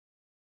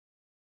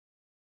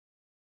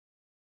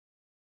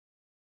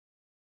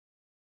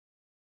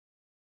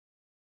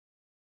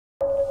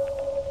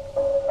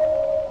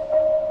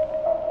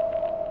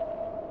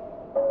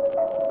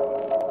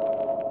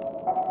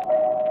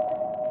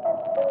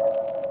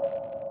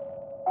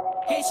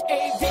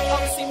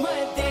H-A-V-O-C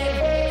Monday.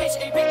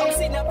 H-A-V-O-C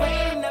na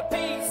pain na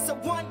peace. So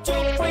 1, 2,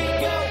 3,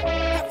 go.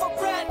 Have for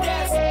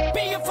brothers,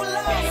 be it for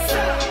life.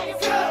 Go,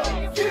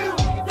 you,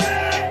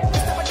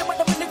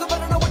 கஷ்டப்பட்ட மண்ணுக்கு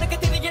வரணும் உனக்கு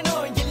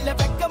தெரியணும். இல்ல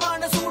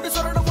வெக்கமான சூடு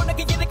சொல்லணும்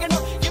உனக்கு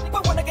இருக்கணும்.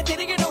 இப்ப உனக்கு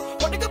தெரியணும்,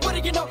 உனக்கு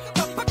புரியணும்.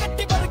 கப்ப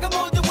கட்டி பறக்கும்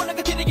போது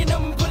உனக்கு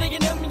தெரியணும்,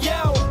 புரியணும். யோ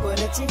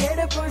புரட்சி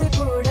எடப்போடு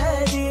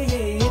கூடாது,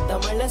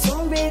 தமிழ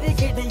சோம்பேறி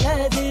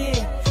கிடையாது.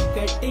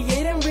 கட்டி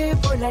எறும்பு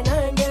போல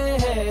நாங்க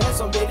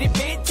சோம்பேறி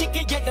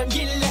பேச்சுக்கு இடம்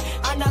இல்ல.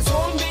 ஆனா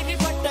சோம்பேறி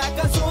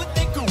பட்டாக்க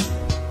சோத்திக்கும்.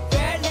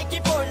 வேலைக்கு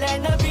போல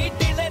நான்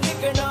வீட்டில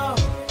இருக்கணும்.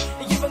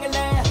 இவங்கள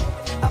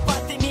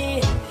பார்த்து நீ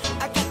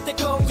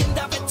கத்துக்கோ,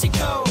 இந்த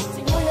வச்சுக்கோ.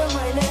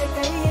 உணமான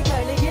கையை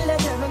காலையில்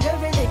அவங்க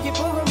வேலைக்கு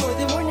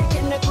போகும்போது உனக்கு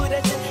என்ன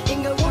குறைச்சல்?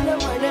 இங்க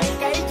உணமான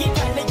கைக்கு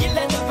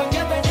காலையில் அவங்க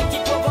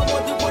வேலைக்கு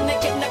போகும்போது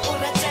உனக்கு என்ன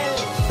குறைச்சல்?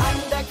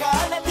 அந்த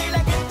காலத்தில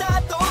கிட்டா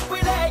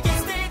தோப்புல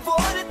எஸ்டேட்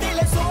போறதில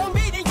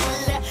சோம்பேறி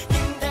இல்ல.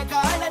 இந்த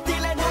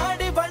காலத்தில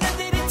நாடு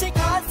வளர்ந்துருச்சு,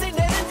 காசு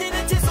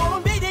நிறைஞ்சிருச்சு,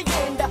 சோம்பேறி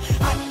ஏண்டா?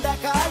 அந்த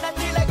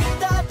காலத்தில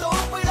கிட்டா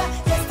தோப்புல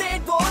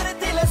எஸ்டேட்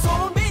போறதில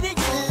சோம்பேறி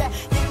இல்ல.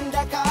 இந்த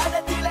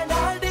காலத்தில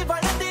நாடு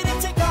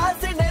வளர்ந்துருச்சு,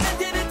 காசு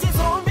நிறைஞ்சிருச்சு,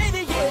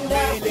 சோம்பேறி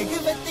ஏண்டா?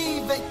 வெகுவத்தி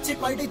வச்சு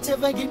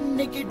படிச்சவ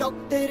இன்னைக்கு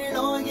டாக்டர்,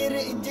 லாயர்,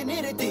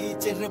 இன்ஜினியர்,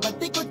 டீச்சர்.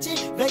 பத்தி குச்சி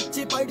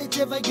வச்சு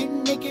படிச்சவ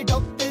இன்னைக்கு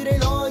டாக்டர்,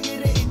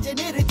 லாயர்,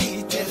 இன்ஜினியர்,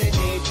 டீச்சர்.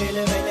 வீட்டுல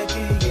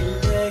விளக்கு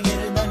இல்ல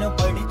இருந்தாலும்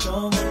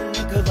படிச்சோம்,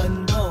 முன்னுக்கு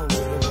வந்தோம்.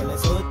 ஒரு வேளை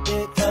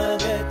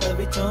சோத்துக்காக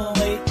தவிச்சோம்,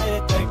 வைத்து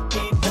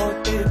கட்டி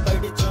போட்டு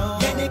படிச்சோம்.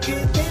 எனக்கு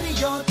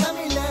தெரியும்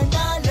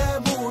தமிழனால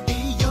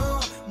முடியும்,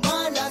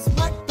 மாலாஸ்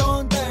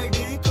மட்டும்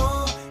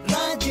தடுக்கும்.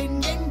 ராஜன்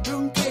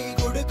என்றும் கை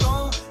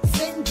கொடுக்கும்,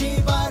 செஞ்சு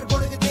வார்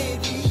பொழுது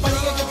தேடி.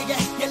 பழைய கதைய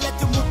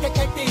எல்லாத்தையும் முட்டை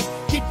கட்டு,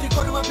 கிட்டு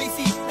கொடுமை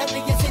பேசி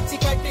நிறைய செஞ்சு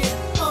காட்டு.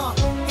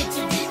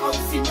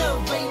 HVOC no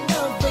way,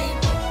 no way.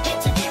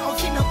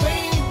 HVOC no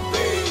pain.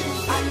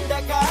 அந்த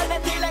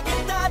காலத்தில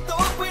கிட்டா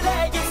தோப்புல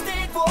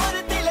எஸ்டேட்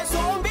போறதில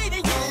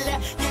சோம்பேறி இல்ல.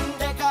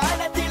 இந்த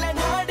காலத்தில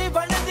நாடு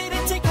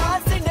வளர்ந்துருச்சு,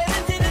 காசு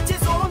நிறைஞ்சிருச்சு,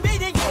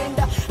 சோம்பேறி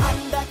ஏண்டா?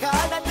 அந்த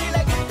காலத்தில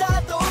கிட்டா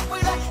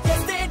தோப்புல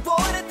எஸ்டேட்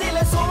போறதில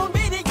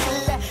சோம்பேறி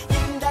இல்ல.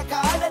 இந்த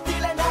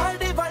காலத்தில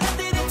நாடு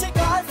வளர்ந்துருச்சு,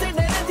 காசு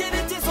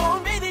நிறைஞ்சிருச்சு,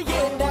 சோம்பேறி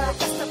ஏண்டா?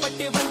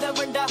 கஷ்டப்பட்டு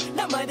வந்தவன்டா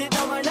நமது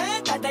தமிழ,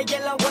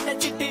 தடையெல்லாம்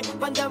உடைச்சிட்டு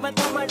வந்தவன்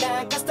தமிழ.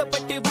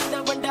 கஷ்டப்பட்டு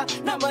வந்தவன்டா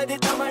நமது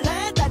தமிழ,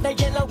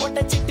 தடையெல்லாம்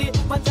உடைச்சிட்டு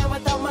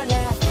வந்தவன் தமிழ.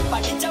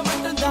 படிச்ச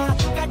மட்டும்தான்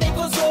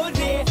கடைக்கும்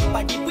சோறு,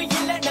 படிப்பு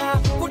இல்லனா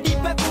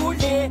குடிப்ப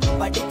கூழு.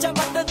 படிச்ச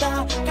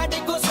மட்டும்தான்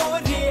கடைக்கும்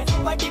சோறு,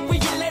 படிப்பு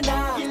இல்லனா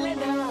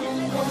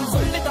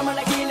சொல்லு தமிழ,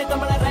 கீழே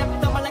தமிழ, ரேப்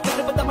தமிழ,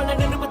 கருப்பு தமிழ,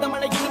 நெருப்பு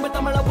தமிழ, இரும்பு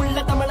தமிழ, உள்ள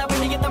தமிழ,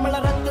 வெளிய தமிழ,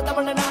 ரத்த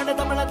தமிழ, நாடு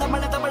தமிழ,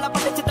 தமிழ தமிழ,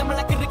 படிச்சு தமிழ,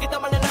 கிறுக்கு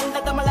தமிழ,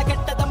 நல்ல தமிழ,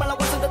 கெட்ட தமிழ,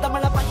 வசந்த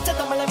தமிழ, பச்சை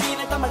தமிழ,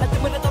 வீர தமிழ,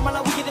 திமிர தமிழ,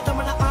 உயிர்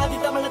தமிழ, ஆதி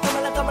தமிழ,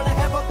 தமிழ தமிழ,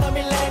 ஹேவோ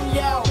தமிழன்.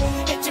 யோ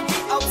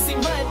HVOC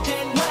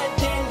Monday,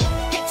 Monday.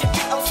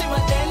 HVOC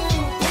Monday,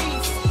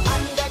 please.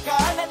 அந்த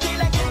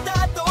காலத்தில கிட்டா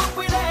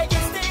தோப்புல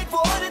எஸ்டேட்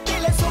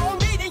போறதில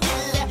சோம்பேறி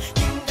இல்ல.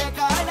 இந்த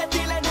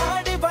காலத்தில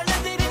நாடு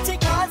வளர்ந்துருச்சு,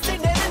 காசு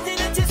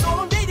நிறைஞ்சிருச்சு,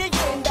 சோம்பேறி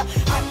ஏண்டா?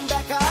 அந்த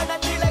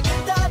காலத்தில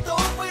கிட்டா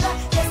தோப்புல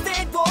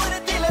எஸ்டேட்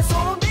போறதில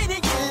சோம்பேறி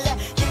இல்ல.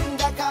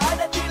 இந்த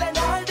காலத்தில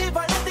நாடு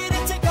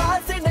வளர்ந்துருச்சு,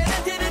 காசு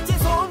நிறைஞ்சிருச்சு,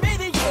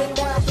 சோம்பேறி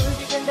ஏண்டா?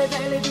 தூக்கி கண்ட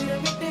தலைவிர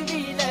விட்டு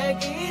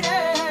விலகிற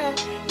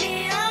நீ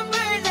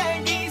அம்பள,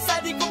 நீ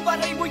சதிக்கும்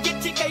வரை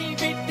முயற்சி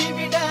கைவிட்டு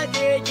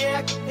விடாதே.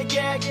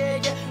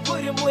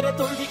 ஒரு முறை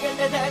தோல்வி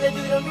கண்டதால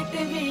தூரம்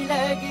விட்டு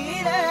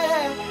விலகிற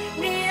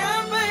நீ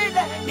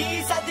அம்பள, நீ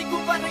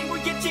சதிக்கும் வரை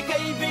முயற்சி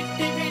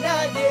கைவிட்டு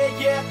விடாதே.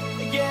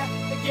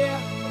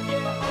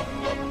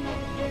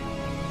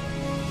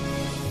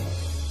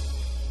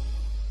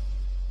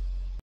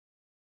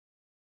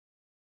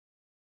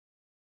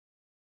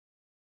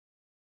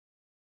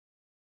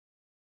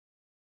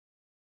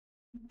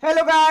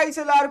 Hello guys,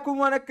 எல்லாருக்கும்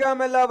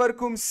வணக்கம்,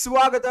 எல்லாருக்கும்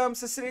ஸ்வாகதம்,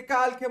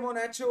 சஸ்ரீகால், kemo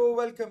nacho,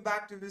 welcome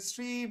back to the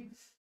stream.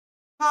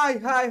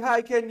 Hi,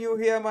 can you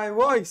hear my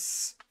voice?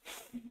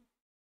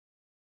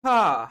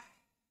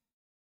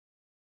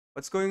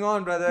 What's going on,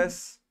 brothers?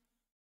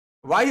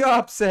 Why you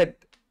upset?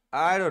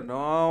 I don't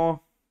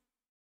know.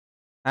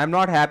 I'm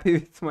not happy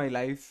with my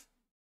life.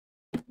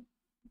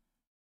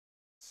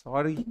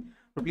 Sorry.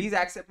 But please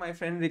accept my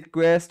friend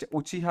request,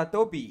 Uchiha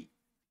Tobi.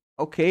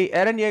 Okay,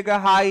 Aaron Yega,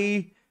 hi.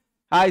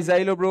 Hi,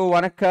 Zailo bro,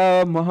 Wanaka,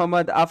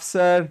 Muhammad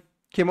Afsar,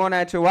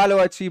 Kimonacho,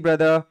 Waloachi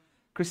brother,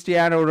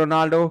 Cristiano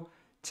Ronaldo,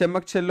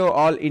 Chemakchello,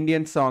 all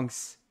Indian songs.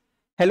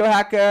 Hello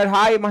hacker,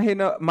 hi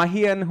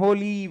Mahian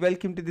Holy,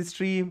 welcome to the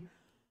stream.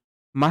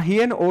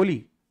 Mahian Oli.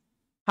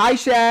 Hi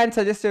Shan,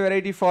 suggest a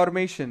variety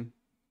formation.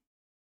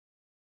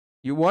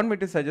 You want me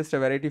to suggest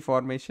a variety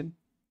formation?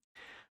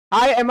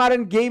 Hi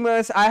MRN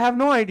Gamers, I have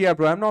no idea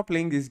bro, I'm not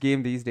playing this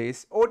game these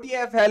days.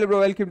 OTF, hello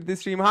bro, welcome to the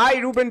stream. Hi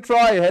Ruben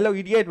Troy, hello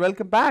idiot,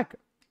 welcome back.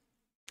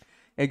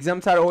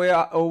 Exams are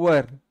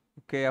over.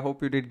 Okay, I hope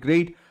you did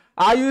great.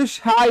 Ayush,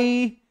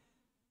 hi.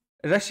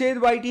 Rashid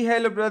Whitey,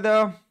 hello brother.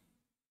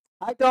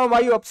 Hi Tom, why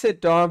are you upset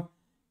Tom?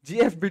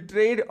 GF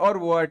betrayed or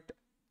what?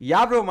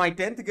 Yeah, bro, my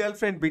 10th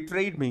girlfriend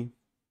betrayed me.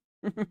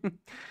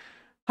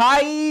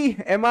 Hi,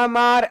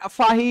 MMR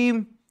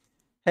Fahim.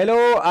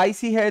 Hello,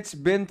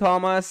 ICH Bin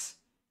Thomas.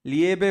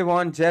 Liebe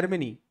von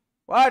Germany.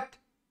 What?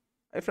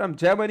 I'm from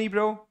Germany,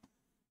 bro.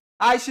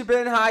 Hi,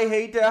 Shibin. Hi,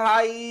 Hater.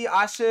 Hi,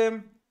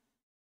 Ashim.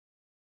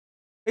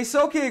 It's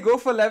okay. Go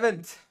for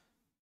 11th.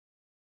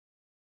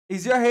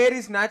 Is your hair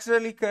is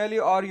naturally curly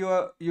or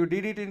you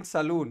did it in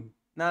saloon?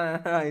 No.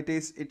 It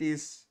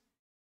is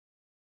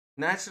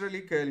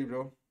naturally curly,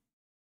 bro.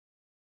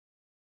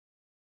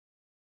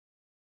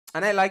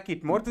 And I like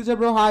it. Mortuja,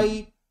 bro.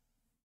 Hi.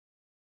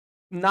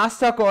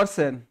 Nasta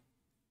Corson.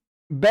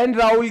 Ben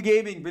Raul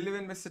Gaming. Believe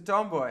in Mr.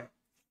 Tomboy.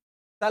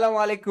 Salam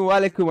alaikum.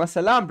 Walaikum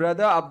assalam,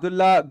 brother.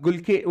 Abdullah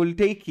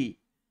Ulteiki.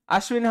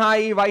 Ashwin,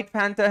 hi. White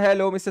Panther,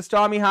 hello. Mr.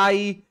 Stormy,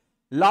 hi.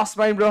 Lost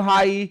Mind, bro,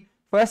 hi.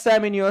 First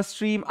time in your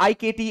stream.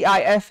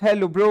 IKTIF,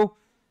 hello, bro.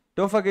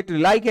 Don't forget to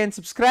like and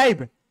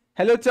subscribe.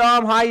 Hello,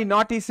 Tom, hi.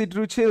 Naughty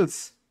Sidru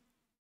Chills.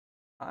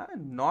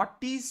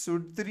 Naughty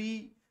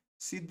Sidru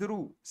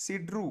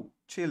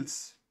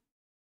Chills.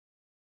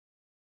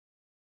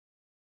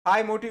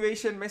 Hi,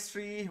 Motivation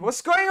Mystery.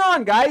 What's going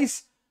on,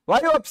 guys? Why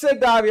are you upset?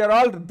 We are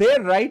all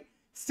there, right?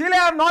 Still,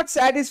 I am not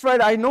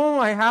satisfied. I know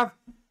I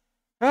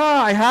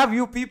have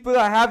you people.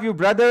 I have you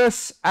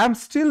brothers. I'm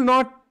still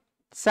not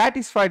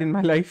satisfied in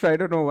my life. I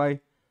don't know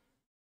why.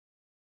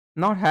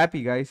 Not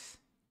happy, guys.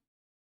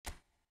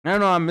 I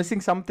don't know. I'm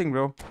missing something,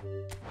 bro.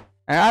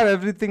 I have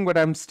everything, but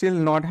I'm still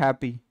not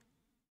happy.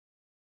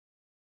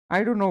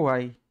 I don't know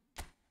why.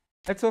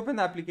 Let's open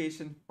the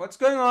application. What's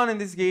going on in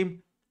this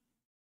game?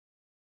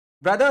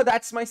 Brother,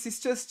 that's my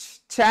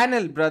sister's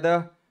channel,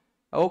 brother.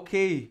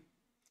 Okay.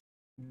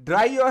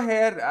 Dry your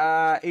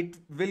hair. It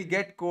will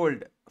get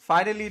cold.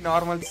 Finally,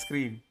 normal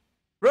screen.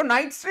 Bro,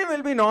 night stream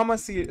will be normal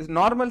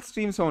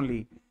streams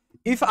only.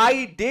 If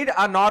I did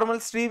a normal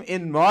stream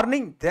in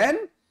morning,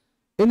 then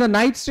in the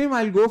night stream,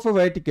 I'll go for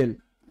vertical.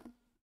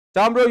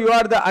 Tom, bro, you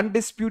are the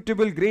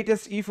undisputable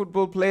greatest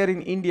eFootball player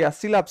in India.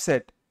 Still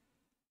upset.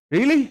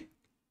 Really?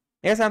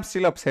 Yes, I'm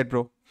still upset,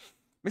 bro.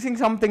 Missing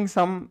something.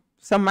 Some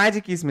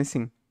magic is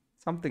missing.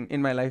 Something in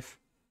my life.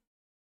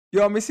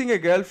 You are missing a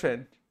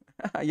girlfriend.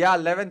 Yeah,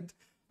 11th.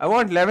 I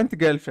want 11th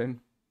girlfriend.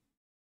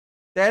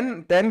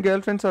 10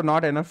 girlfriends are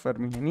not enough for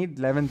me. I need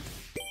 11th.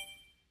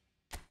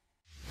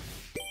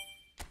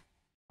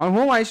 On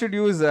whom I should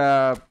use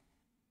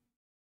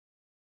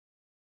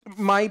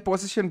my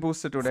position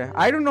booster today?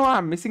 I don't know.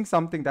 I'm missing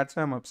something. That's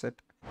why I'm upset.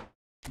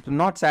 I'm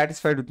not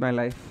satisfied with my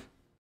life.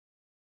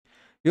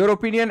 Your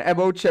opinion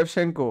about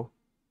Shevchenko?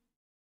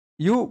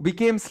 You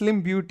became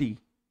Slim Beauty.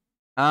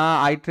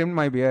 I trimmed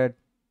my beard.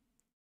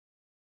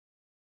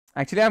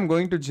 Actually, I'm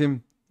going to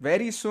gym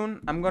very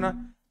soon. I'm gonna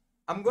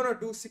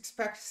do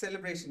 6-pack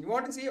celebration. You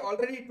want to see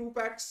already 2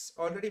 packs?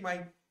 Already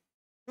my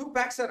 2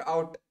 packs are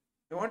out.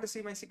 You want to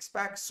see my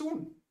 6-pack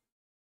soon?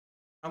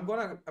 I'm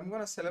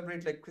gonna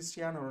celebrate like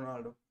Cristiano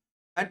Ronaldo.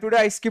 And today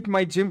I skipped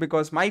my gym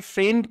because my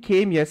friend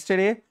came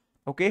yesterday.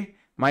 Okay,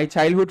 my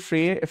childhood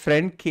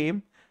friend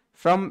came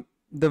from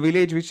the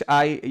village which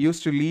I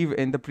used to live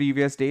in the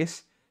previous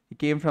days. He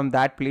came from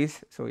that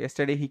place. So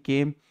yesterday he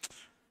came.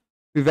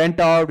 We went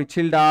out. We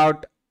chilled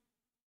out.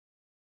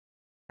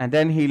 And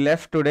then he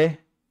left today.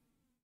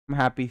 I'm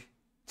happy.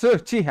 So,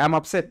 I'm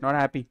upset, not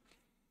happy.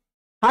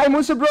 Hi,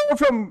 Musa bro,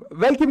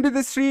 welcome to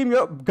the stream.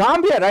 You're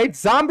Gambia, right?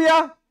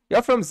 Zambia?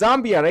 You're from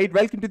Zambia, right?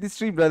 Welcome to the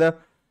stream, brother.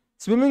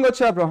 Swimming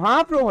ocha, bro.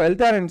 Ha, bro.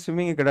 Eltar and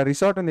swimming ikkada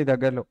resort undi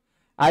daggalo.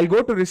 I'll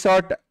go to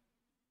resort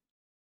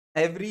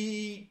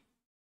every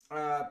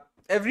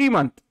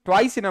month,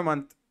 twice in a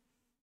month.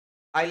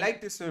 I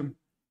like to swim.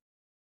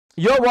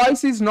 Your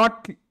voice is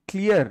not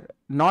clear.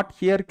 Not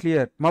here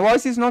clear. My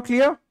voice is not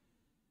clear?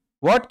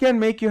 What can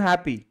make you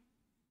happy?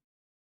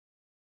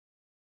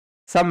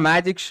 Some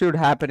magic should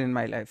happen in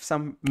my life.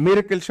 Some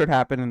miracle should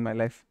happen in my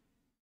life.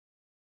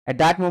 At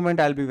that moment,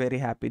 I'll be very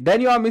happy. Then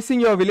you are missing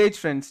your village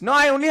friends. No,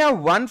 I only have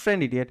one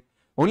friend, idiot.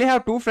 Only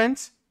have 2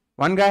 friends.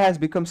 One guy has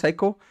become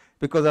psycho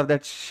because of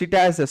that shit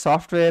as a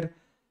software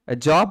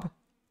job.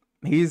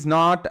 He's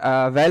not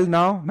well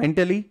now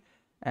mentally.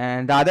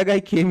 And the other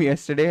guy came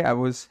yesterday. I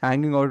was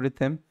hanging out with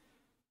him.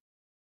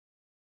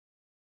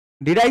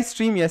 Did I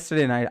stream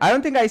yesterday night? I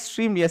don't think I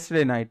streamed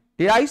yesterday night.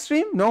 Did I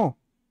stream? No.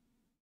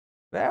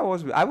 Where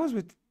was I? I was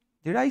with...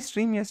 Did I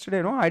stream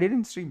yesterday? No, I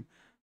didn't stream.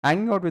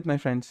 Hanging out with my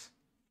friends.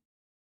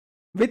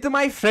 With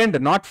my friend,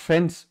 not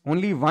friends.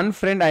 Only one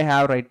friend I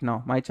have right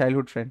now. My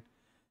childhood friend.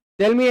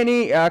 Tell me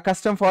any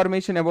custom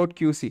formation about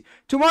QC.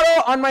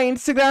 Tomorrow on my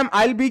Instagram,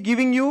 I'll be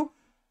giving you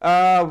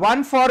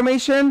one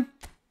formation.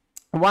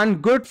 One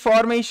good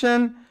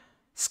formation.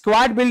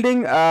 Squad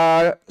building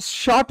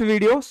short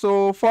video.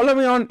 So follow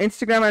me on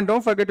Instagram and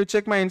don't forget to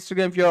check my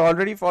Instagram if you're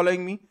already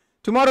following me.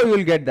 Tomorrow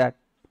you'll get that.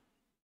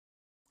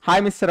 Hi,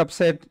 Mr.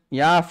 Upset.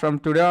 Yeah, from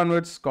today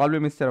onwards, call me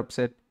Mr.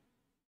 Upset.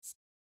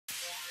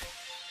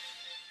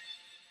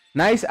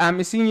 Nice. I'm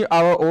missing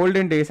our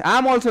olden days.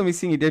 I'm also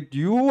missing it.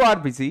 You are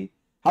busy.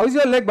 How's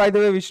your leg, by the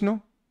way, Vishnu?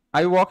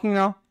 Are you walking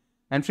now?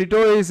 And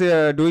Frito is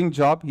doing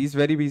job. He's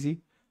very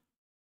busy.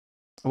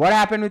 What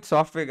happened with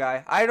software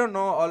guy? I don't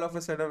know. All of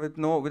a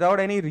sudden, without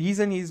any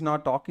reason, he's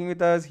not talking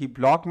with us. He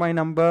blocked my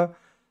number.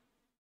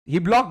 He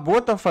blocked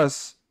both of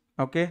us.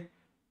 Okay,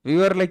 we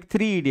were like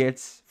three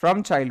idiots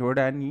from childhood,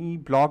 and he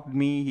blocked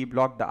me. He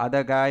blocked the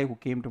other guy who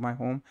came to my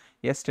home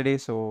yesterday.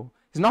 So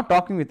he's not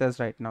talking with us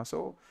right now.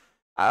 So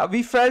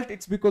we felt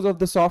it's because of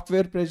the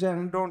software pressure,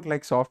 and don't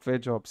like software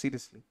job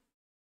seriously.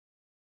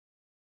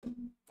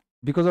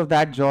 Because of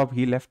that job,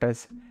 he left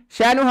us.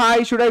 Shanu,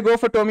 hi. Should I go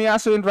for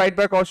Tomiyasu in right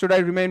back or should I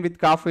remain with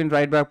Kafu in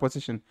right back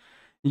position?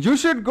 You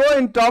should go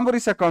in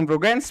Tomboy's account, bro.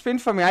 Go and spin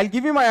for me. I'll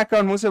give you my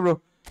account, Musa, bro.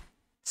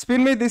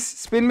 Spin me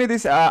this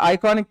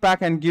iconic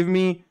pack and give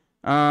me.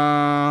 Should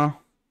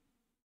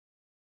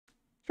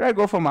I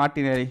go for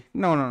Martinelli?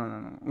 No.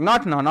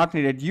 Not now. Not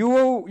needed.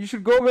 You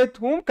should go with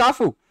whom?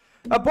 Kafu.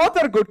 Both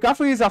are good.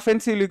 Kafu is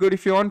offensively good.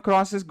 If you want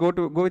crosses, go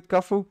with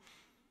Kafu.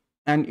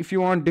 And if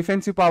you want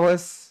defensive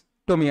powers,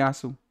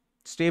 Tomiyasu.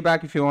 Stay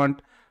back if you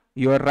want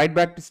your right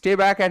back to stay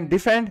back and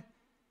defend,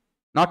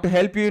 not to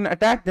help you in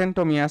attack, then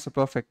Tomiyasu,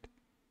 perfect.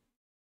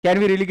 Can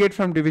we relegate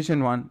from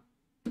Division 1?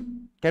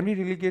 Can we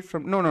relegate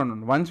from... No.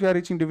 Once we are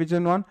reaching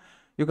Division 1,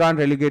 you can't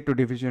relegate to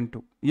Division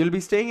 2. You'll be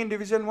staying in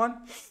Division 1,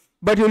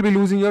 but you'll be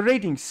losing your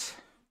ratings.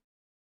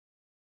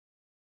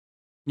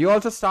 You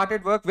also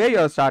started work. Where you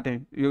are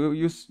starting?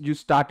 You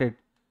started.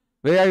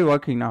 Where are you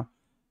working now?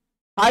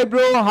 Hi,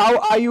 bro. How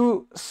are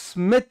you?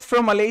 Smith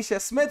from Malaysia.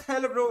 Smith,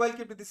 hello, bro.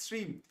 Welcome to the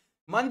stream.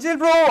 Manjil,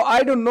 bro,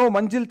 I don't know.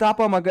 Manjil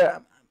Tapa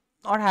Maga.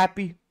 Not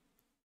happy.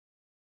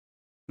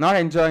 Not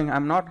enjoying.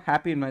 I'm not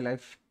happy in my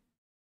life.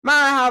 Man,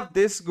 I have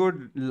this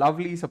good,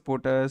 lovely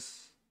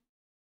supporters.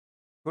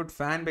 Good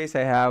fan base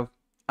I have.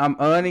 I'm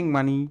earning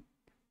money.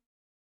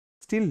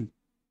 Still.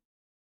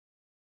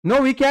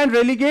 No, we can't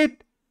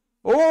relegate.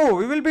 Oh,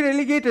 we will be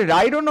relegated.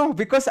 I don't know.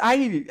 Because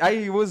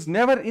I was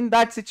never in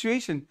that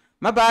situation.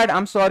 My bad.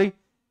 I'm sorry.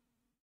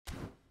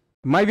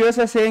 My viewers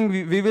are saying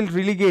we will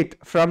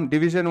relegate from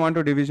Division 1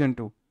 to Division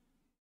 2.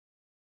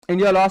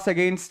 India lost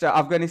against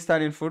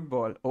Afghanistan in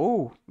football.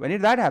 Oh, when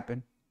did that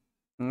happen?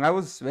 I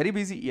was very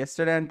busy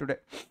yesterday and today.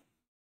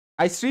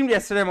 I streamed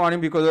yesterday morning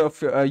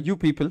because of you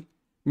people.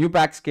 New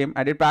packs came.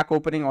 I did pack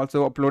opening,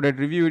 also uploaded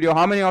review video.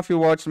 How many of you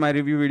watched my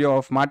review video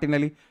of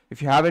Martinelli?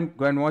 If you haven't,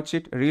 go and watch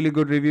it. Really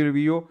good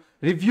review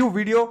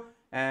video.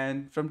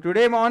 And from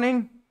today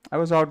morning, I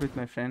was out with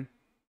my friend.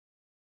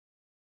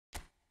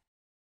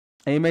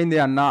 ఏమైంది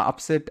అన్న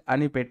upset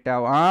అని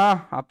పెట్టావు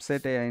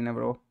upset అయినా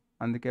bro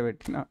అందుకే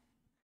పెట్టినా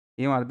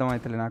ఏం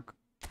అర్థమవుతలే నాకు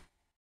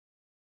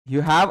you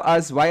have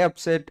us why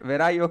upset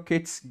where are your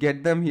kids get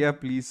them here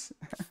please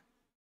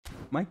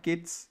my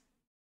kids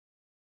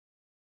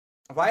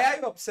why are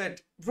you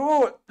upset bro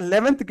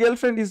 11th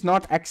girlfriend is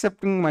not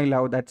accepting my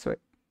love, that's why.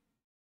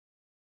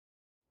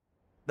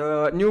 The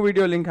new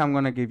video link I'm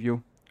gonna give you.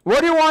 What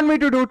do you want me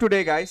to do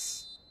today, guys?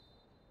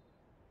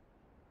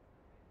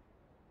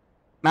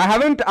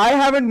 I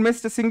haven't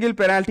missed a single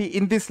penalty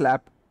in this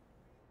lap.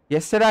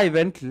 Yesterday I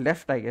went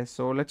left, I guess.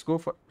 So let's go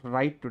for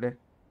right today.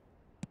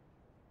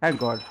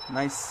 Thank God.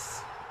 Nice.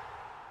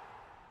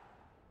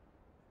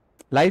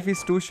 Life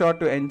is too short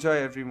to enjoy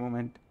every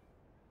moment.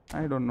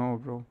 I don't know,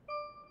 bro.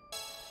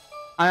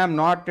 I am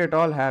not at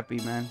all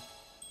happy, man.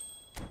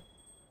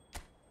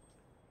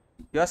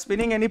 You are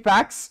spinning any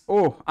packs?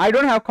 Oh, I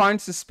don't have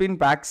coins to spin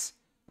packs.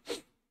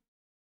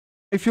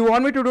 If you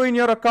want me to do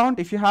in your account,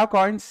 if you have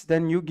coins,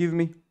 then you give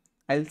me.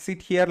 I'll sit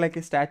here like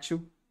a statue.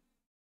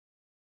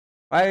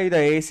 Why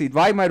the AC?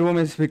 Why my room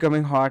is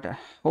becoming hot?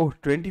 Oh,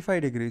 25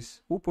 degrees.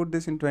 Who put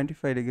this in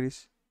 25 degrees?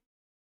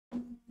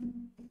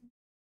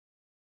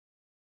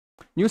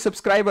 New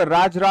subscriber,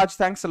 Raj,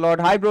 thanks a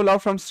lot. Hi, bro,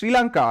 love from Sri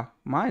Lanka.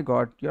 My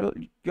God,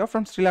 you're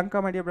from Sri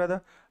Lanka, my dear brother.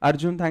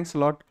 Arjun, thanks a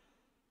lot.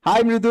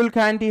 Hi, Mridul,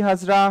 Kanti,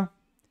 Hazra.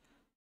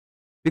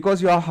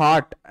 Because you are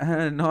hot.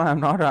 No,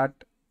 I'm not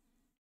hot.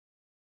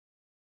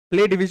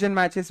 Play division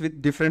matches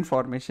with different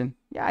formation.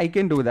 Yeah, I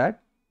can do that.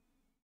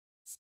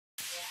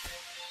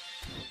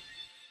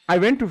 I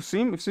went to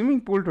swimming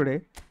pool today.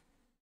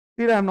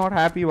 Still, I'm not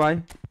happy. Why?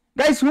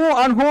 Guys,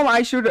 on whom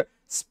I should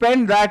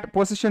spend that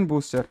position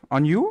booster?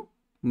 On you?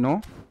 No.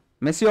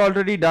 Messi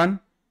already done.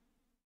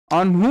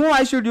 On whom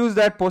I should use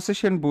that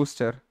position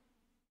booster?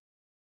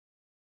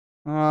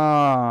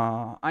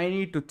 I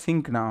need to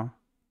think now.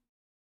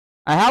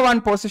 I have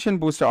one position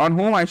booster. On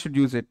whom I should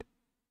use it?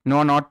 No,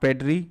 not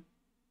Pedri.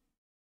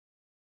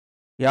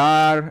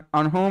 Yeah,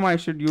 on whom I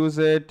should use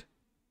it?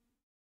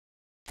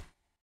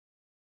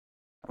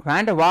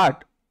 And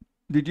what?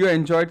 Did you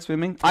enjoy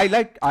swimming?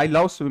 I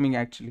love swimming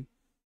actually.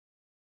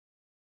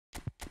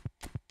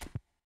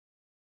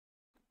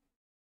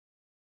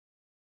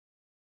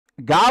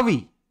 Gavi.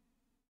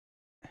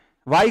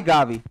 Why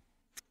Gavi?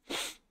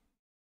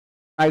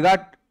 I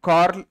got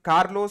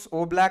Carlos,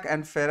 Oblak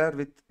and Ferrer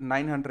with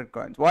 900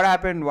 coins. What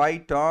happened? Why,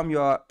 Tom?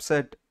 You're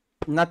upset.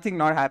 Nothing,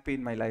 not happy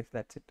in my life.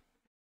 That's it.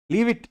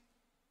 Leave it.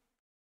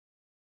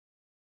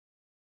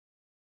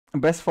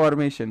 Best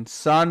formation.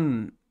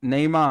 Son,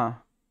 Neymar.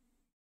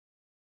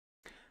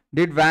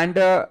 Did Van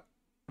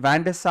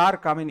der Sar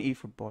come in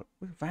eFootball?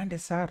 Van der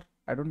Sar?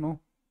 I don't know.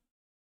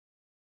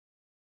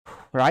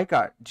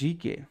 Raikard,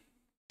 GK.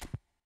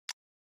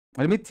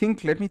 Let me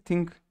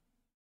think.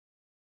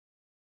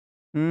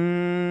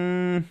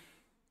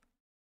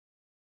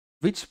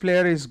 Which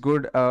player is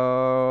good?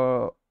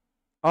 Oh,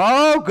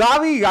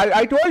 Gavi.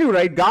 I told you,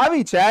 right?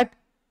 Gavi, chat.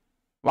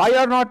 Why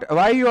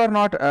you are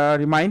not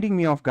reminding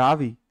me of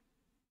Gavi?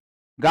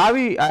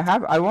 Gavi,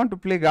 I want to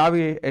play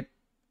Gavi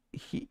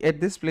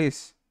at this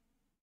place.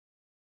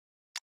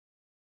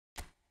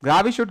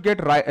 Gavi should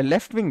get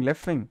left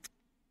wing.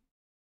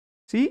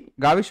 See,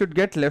 Gavi should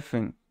get left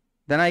wing.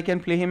 Then I can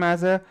play him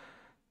as a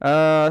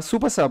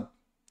super sub,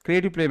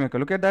 creative playmaker.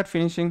 Look at that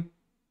finishing.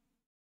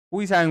 Who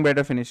is having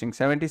better finishing?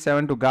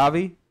 77 to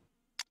Gavi.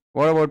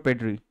 What about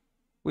Pedri?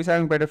 Who is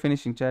having better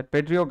finishing, chat?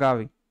 Pedri or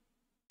Gavi?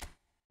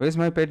 Where's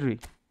my Pedri?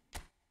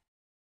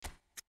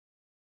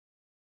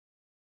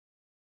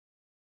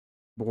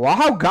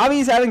 Wow, Gavi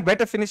is having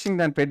better finishing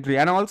than Pedri.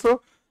 And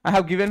also, I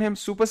have given him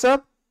super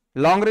sub,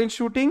 long range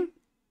shooting,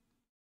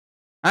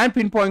 and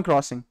pinpoint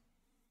crossing.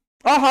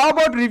 Oh, how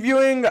about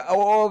reviewing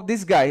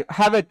this guy,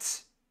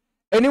 Havertz?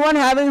 Anyone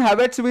having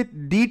Havertz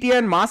with DT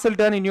and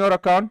Marcelton in your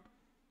account?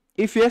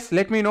 If yes,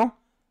 let me know.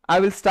 I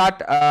will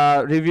start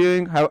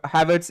reviewing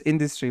Havertz in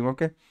this stream,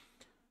 okay?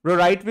 Bro,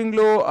 right wing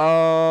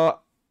lo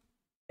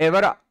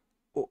ever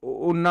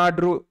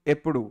unnadru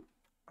eppudu?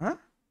 Huh?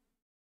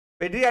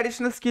 Pedri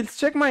additional skills.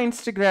 Check my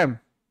Instagram.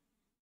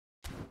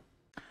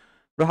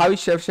 Bro, how is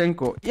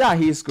Shevchenko? Yeah,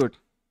 he is good.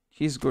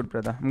 He's good,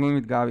 brother. I'm going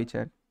with Gavi,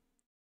 chat.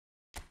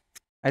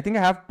 I think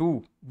I have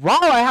two. Wow,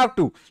 I have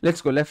two.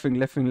 Let's go. Left wing.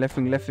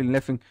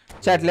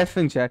 Chat, left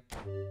wing, chat.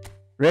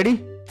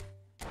 Ready?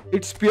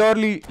 It's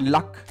purely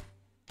luck.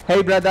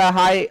 Hey, brother.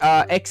 Hi,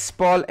 X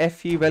Paul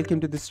FE. Welcome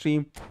to the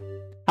stream.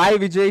 Hi,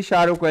 Vijay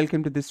Shahrukh.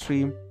 Welcome to the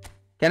stream.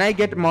 Can I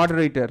get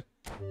moderator?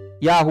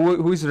 Yeah,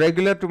 who is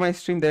regular to my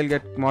stream, they'll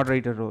get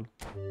moderator role.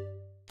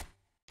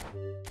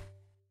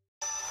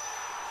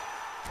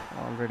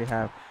 Already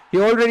have.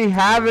 You already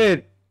have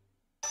it.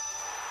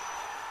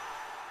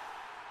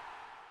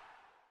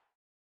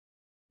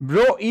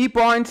 Bro, E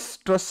points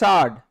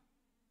Trossard.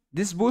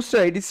 This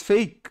booster, it is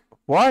fake.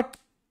 What?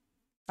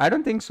 I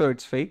don't think so,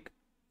 it's fake.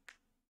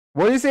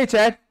 What do you say,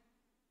 chat?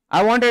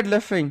 I wanted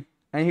left wing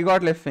and he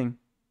got left wing.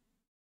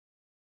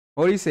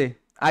 What do you say?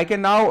 I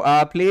can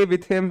now play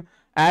with him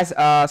as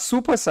a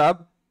super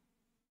sub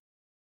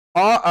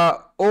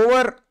or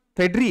over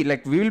Pedri.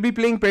 Like, we will be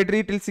playing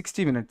Pedri till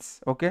 60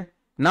 minutes. Okay.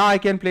 Now I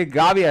can play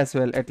Gavi as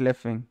well at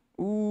left wing.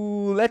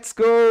 Ooh, let's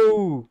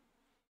go.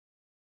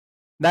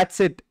 That's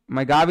it.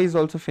 My Gavi is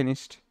also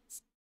finished.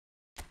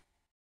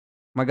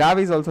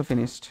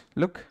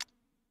 Look.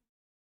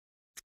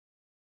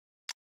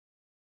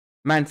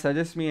 Man,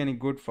 suggest me any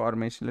good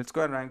formation. Let's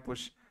go and rank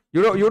push.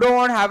 You don't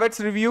want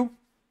Havertz review?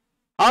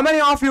 How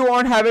many of you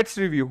want Havertz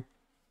review?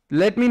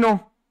 Let me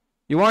know.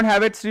 You want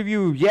Havertz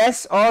review?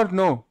 Yes or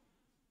no?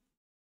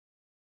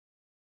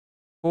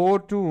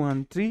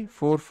 4213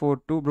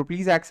 442. Bro,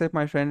 please accept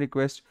my friend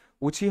request.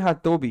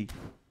 Uchiha Tobi.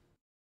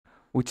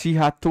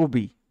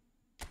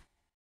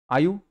 Are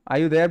you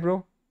there,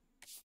 bro?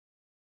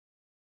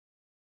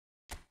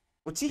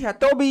 Uchiha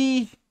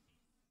Tobi.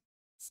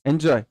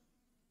 Enjoy.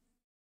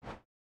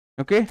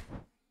 Okay.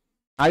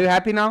 Are you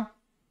happy now?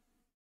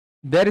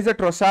 There is a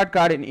Trossard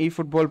card in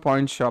eFootball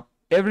point shop.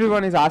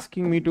 Everyone is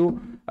asking me to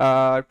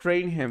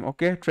train him.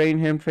 Okay. Train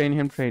him.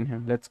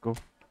 Let's go.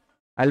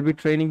 I'll be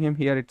training him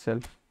here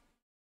itself.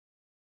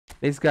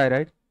 This guy,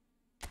 right?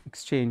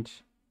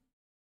 Exchange.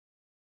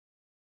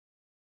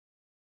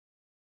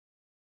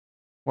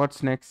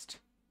 What's next?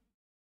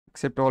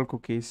 Accept all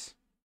cookies.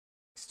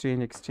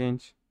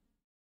 Exchange.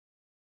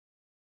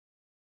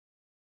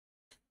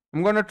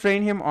 I'm gonna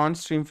train him on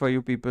stream for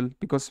you people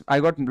because I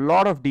got a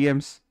lot of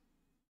DMs.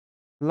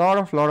 Lot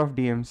of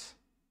DMs.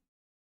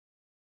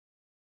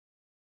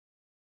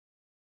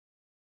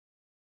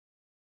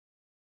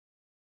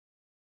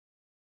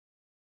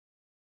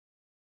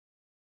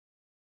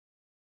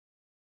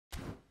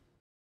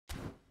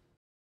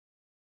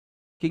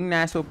 King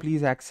Naso,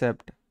 please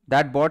accept.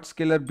 That bot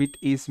skiller bit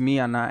is me,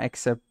 Anna.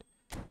 Accept.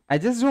 I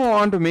just don't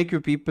want to make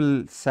you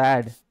people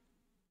sad.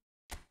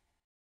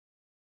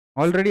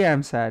 Already I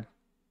am sad.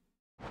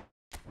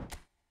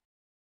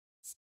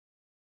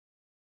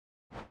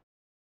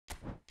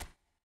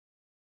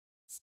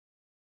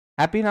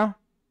 Happy now?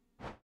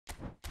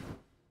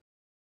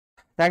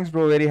 Thanks,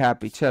 bro. Very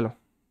happy. Chalo.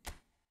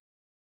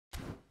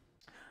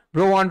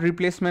 Bro, want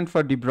replacement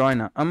for De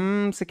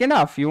Bruyne. Second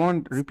half. You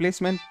want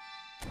replacement?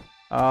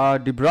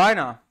 De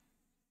Bruyne.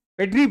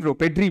 Pedri, bro.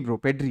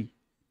 Pedri.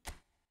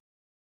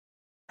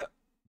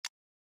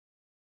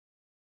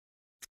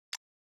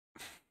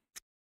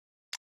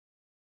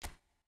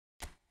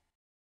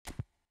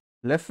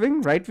 Left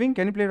wing? Right wing?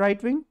 Can you play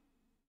right wing?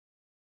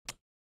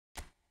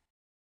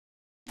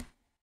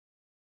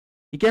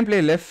 He can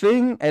play left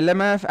wing,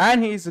 LMF,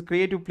 and he is a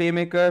creative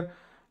playmaker.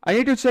 I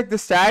need to check the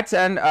stats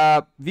and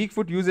weak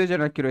foot usage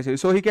and accuracy.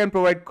 So he can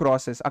provide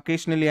crosses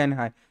occasionally and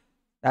high.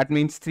 That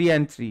means 3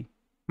 and 3.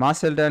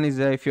 Marcelton is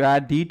if you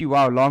add DT,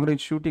 wow, long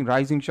range shooting,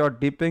 rising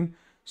shot, dipping,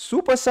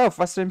 super sub,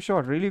 first time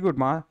shot, really good.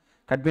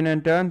 Cutbin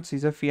and turn,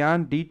 Caesar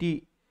Fian,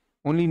 DT.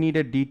 Only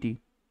needed DT.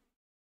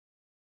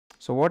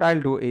 So what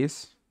I'll do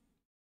is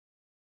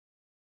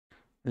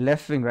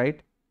left wing,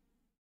 right?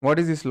 What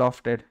is this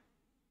lofted?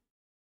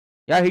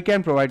 Yeah, he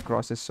can provide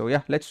crosses. So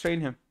yeah, let's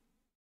train him.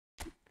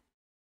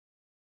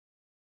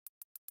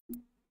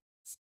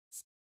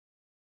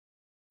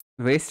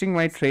 Wasting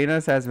my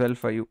trainers as well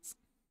for you.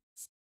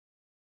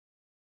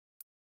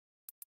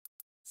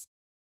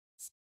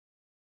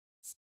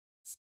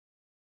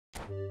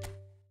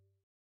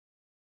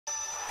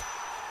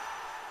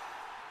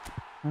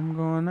 I'm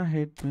gonna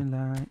hit me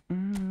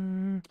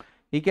like.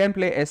 He can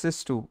play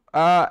SS too.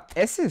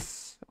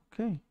 SS.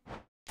 Okay.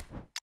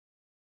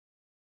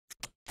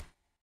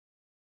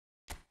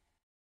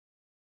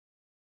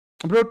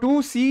 Bro,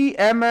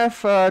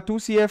 2CMF,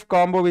 2CF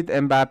combo with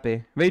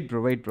Mbappe. Wait,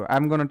 bro.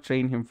 I'm gonna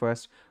train him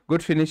first.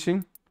 Good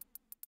finishing.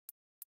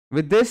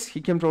 With this,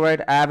 he can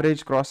provide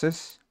average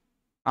crosses.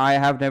 I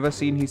have never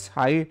seen his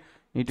height.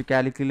 Need to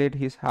calculate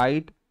his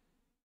height.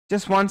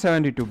 Just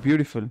 172.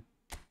 Beautiful.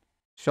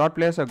 Short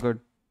players are good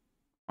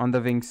on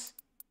the wings.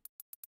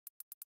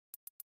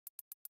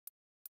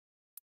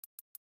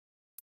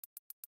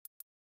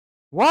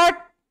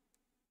 What?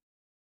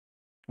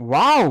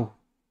 Wow.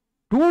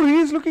 Dude, he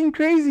is looking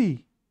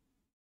crazy.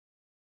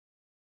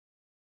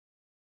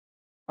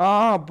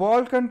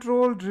 Ball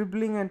control,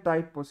 dribbling, and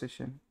tight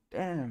position.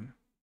 Damn.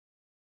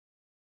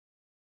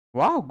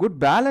 Wow, good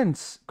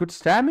balance, good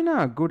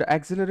stamina, good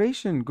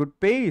acceleration, good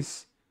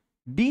pace.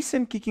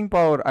 Decent kicking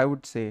power, I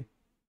would say.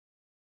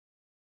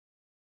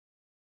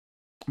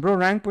 Bro,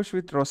 rank push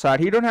with Rosard.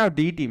 He don't have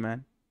DT,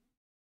 man.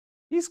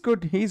 He's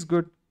good.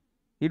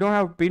 He don't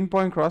have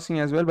pinpoint crossing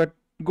as well, but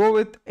go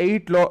with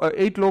 8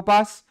 low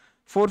pass.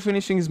 4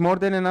 finishing is more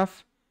than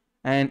enough.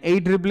 And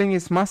 8 dribbling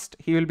is must.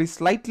 He will be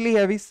slightly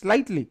heavy.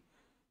 Slightly.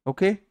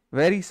 Okay?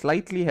 Very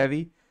slightly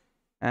heavy.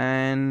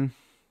 And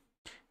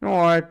you know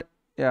what?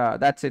 Yeah,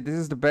 that's it. This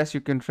is the best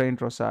you can train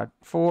Trossard.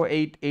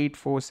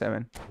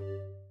 4-8-8-4-7.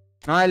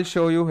 Now I'll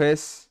show you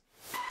his.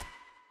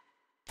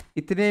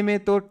 इतने में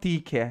तो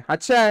ठीक है.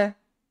 अच्छा है.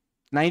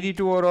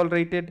 92 overall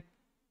rated.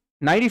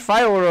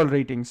 95 overall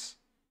ratings.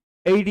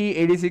 80,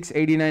 86,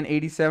 89,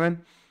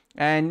 87.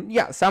 And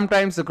yeah,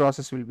 sometimes the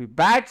crosses will be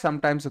bad.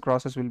 Sometimes the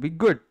crosses will be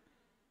good.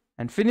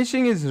 And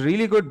finishing is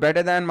really good.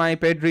 Better than my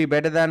Pedri.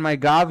 Better than my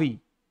Gavi.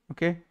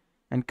 Okay.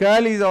 And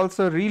curl is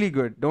also really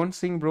good. Don't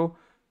sing, bro.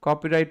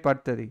 Copyright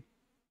partadi.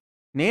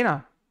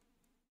 Nena.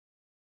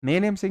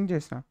 Nenem sing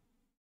chesna.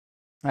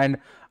 And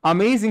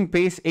amazing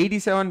pace.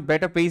 87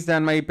 better pace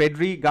than my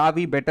Pedri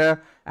Gavi.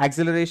 Better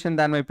acceleration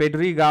than my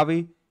Pedri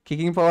Gavi.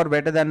 Kicking power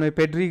better than my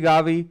Pedri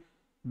Gavi.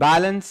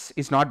 Balance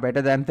is not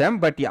better than them,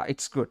 but yeah,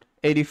 it's good.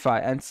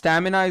 85. And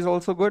stamina is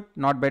also good.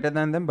 Not better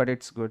than them, but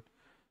it's good.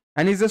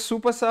 And he's a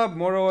super sub.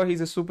 Moreover,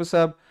 he's a super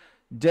sub.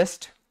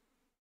 Just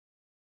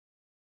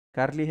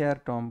curly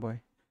hair tomboy.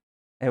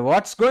 Hey,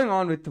 what's going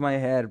on with my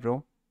hair,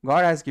 bro?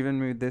 God has given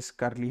me this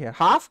curly hair.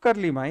 Half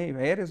curly. My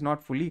hair is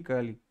not fully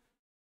curly.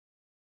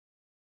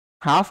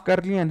 Half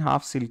curly and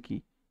half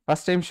silky.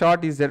 First time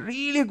shot is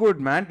really good,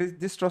 man.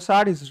 This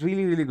Trossard is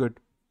really, really good.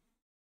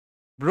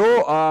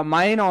 Bro,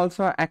 mine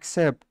also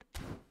accept.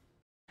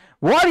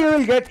 What you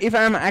will get if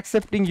I am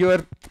accepting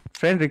your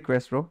friend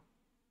request, bro?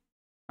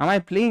 Am I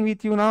playing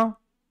with you now?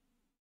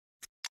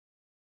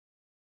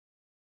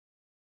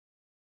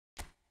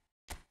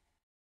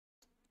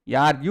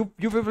 Yeah, you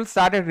people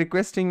started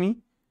requesting me.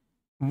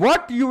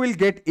 What you will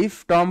get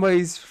if Tomboy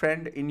is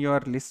friend in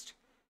your list?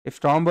 If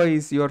Tomboy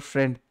is your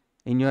friend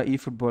in your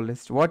eFootball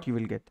list, what you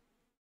will get?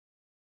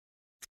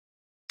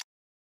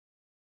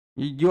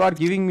 You are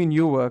giving me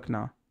new work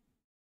now.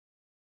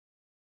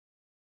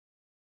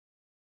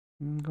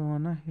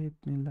 Gonna hit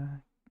me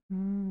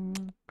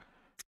like.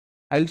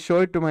 I'll show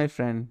it to my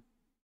friend.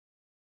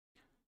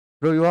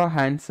 Bro, you are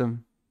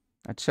handsome.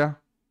 Acha.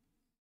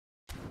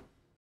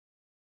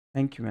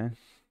 Thank you, man.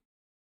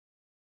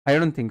 I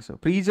don't think so.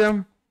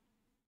 Prism.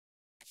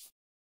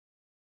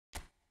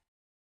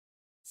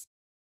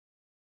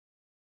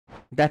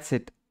 That's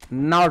it.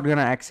 Not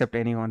gonna accept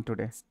anyone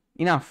today.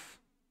 Enough.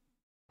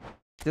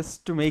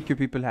 Just to make you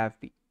people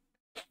happy.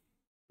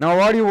 Now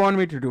what do you want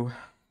me to do?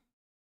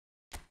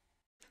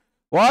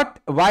 What?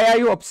 Why are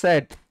you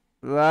upset?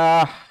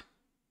 I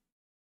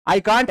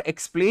can't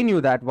explain you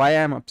that why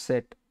I am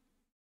upset.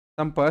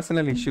 Some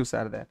personal issues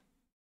are there.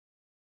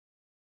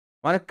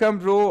 Vanakkam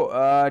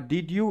bro,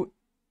 did you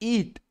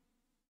eat?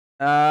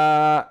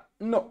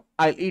 No,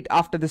 I'll eat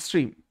after the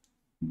stream.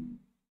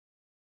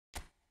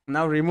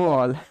 Now remove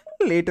all.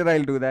 Later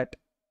I'll do that.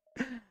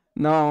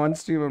 No, on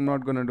stream I'm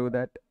not gonna do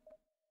that.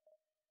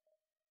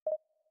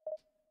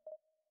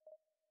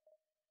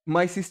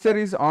 My sister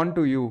is on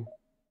to you.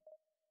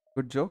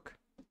 Good joke.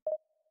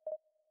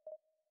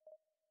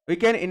 We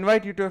can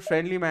invite you to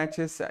friendly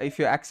matches. If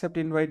you accept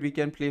invite, we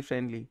can play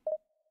friendly.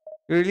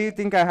 You really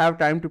think I have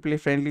time to play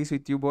friendlies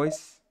with you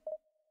boys?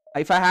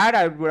 If I had,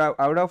 I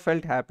would have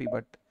felt happy,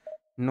 but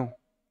no.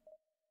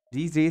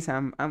 These days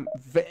I'm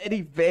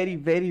very, very,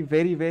 very,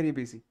 very, very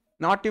busy.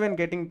 Not even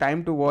getting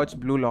time to watch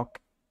Blue Lock.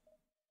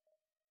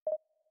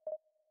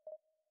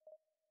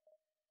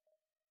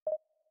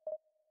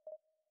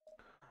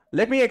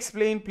 Let me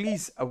explain,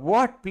 please.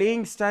 What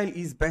playing style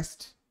is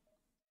best?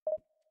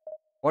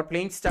 What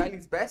playing style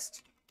is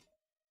best?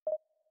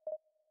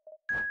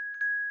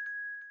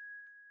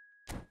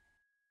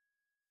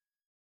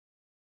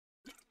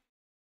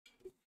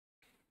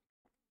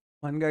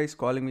 One guy is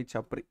calling me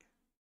Chapri.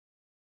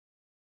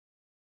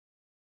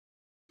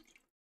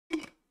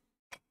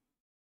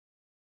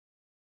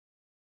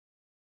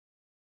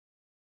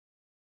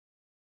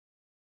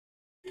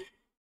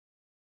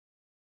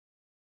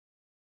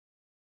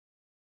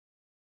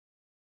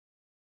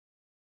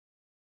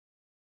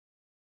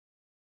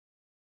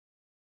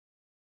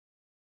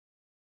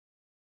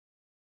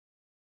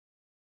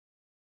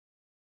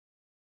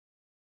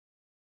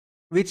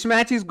 Which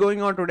match is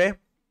going on today?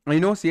 I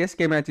know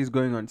CSK match is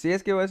going on.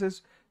 CSK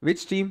versus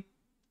which team?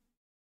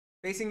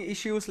 Facing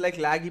issues like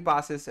laggy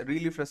passes,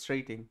 really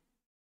frustrating.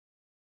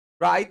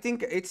 Bro, I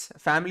think it's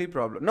family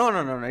problem. No,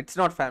 it's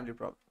not family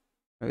problem.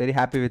 I'm very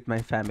happy with my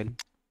family.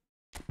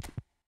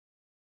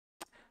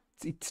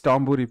 It's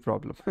Tomboy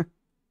problem.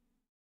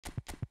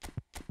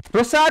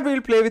 Prasad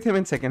will play with him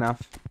in second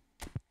half.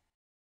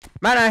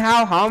 Man, I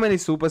have how many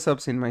super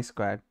subs in my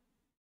squad?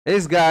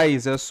 This guy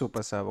is a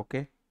super sub,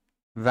 okay?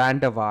 Van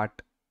der Vaart,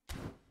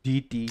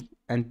 DT,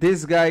 and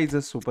this guy is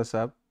a super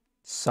sub.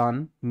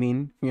 Sun,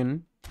 Min,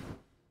 Hyun.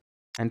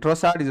 And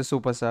Trossard is a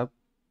super sub.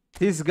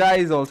 This guy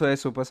is also a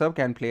super sub,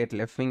 can play at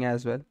left wing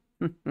as well.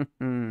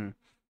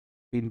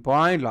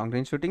 Pinpoint, long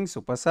range shooting,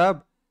 super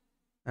sub.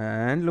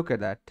 And look at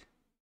that.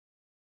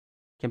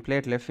 Can play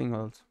at left wing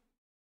also.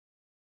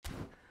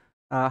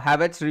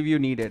 Havertz review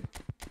needed.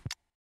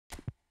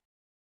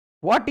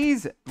 What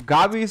is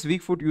Gavi's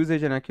weak foot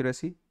usage and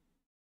accuracy?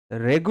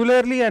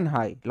 Regularly and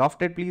high.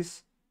 Lofted,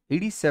 please.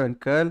 87.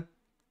 Curl.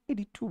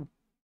 82.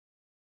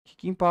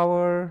 Kicking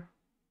power.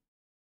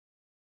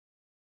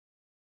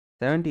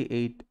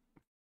 78.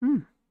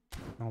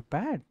 Not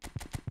bad.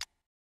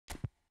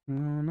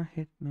 Gonna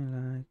hit me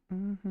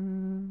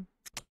like.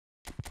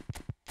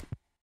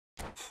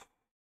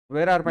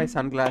 Where are my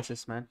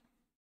sunglasses, man?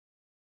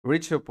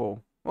 Richopo.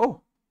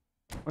 Oh.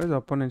 What is the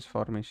opponent's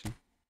formation?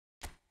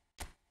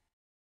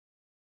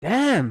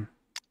 Damn.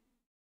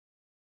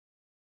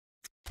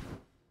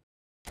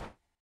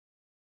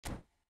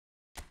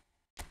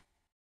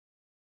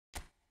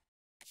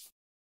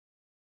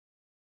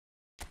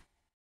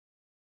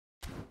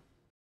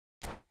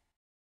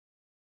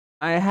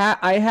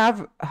 I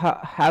have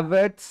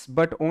Havertz,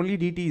 but only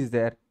DT is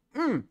there.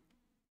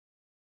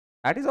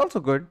 That is also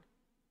good.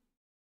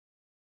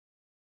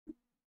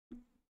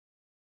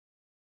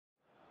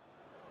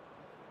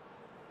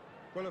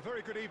 Well, a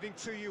very good evening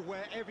to you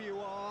wherever you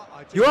are.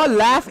 Your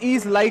laugh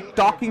is like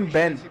talking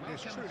Ben.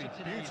 This truly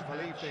beautiful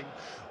evening,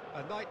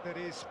 a night that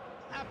is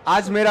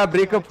आज मेरा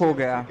breakup हो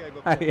गया.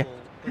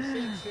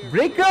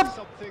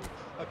 Breakup.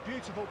 A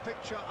beautiful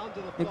picture under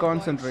the You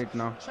concentrate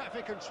now.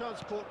 Traffic and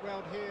transport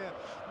round here,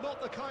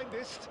 not the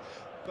kindest,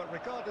 but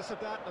regardless of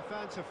that, the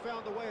fans have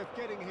found a way of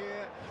getting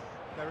here.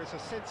 There is a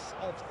sense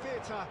of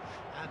theatre,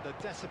 and the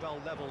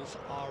decibel levels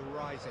are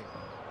rising.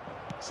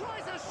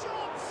 Tries a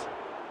shot.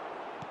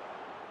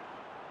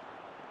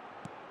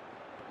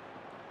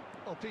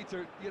 Well,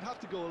 Peter, you'd have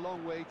to go a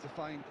long way to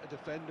find a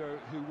defender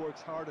who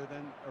works harder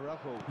than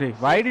Araujo. Hey,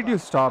 why did you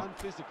stop? And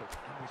physical.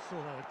 And we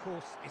saw that, of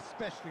course,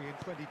 especially in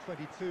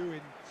 2022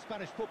 in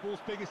Spanish football's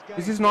biggest game.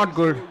 This is not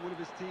good. One of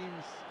his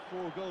team's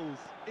 4 goals.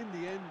 In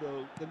the end,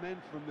 though, the men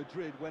from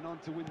Madrid went on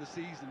to win the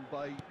season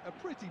by a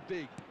pretty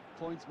big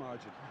points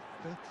margin.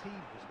 13,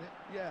 wasn't it?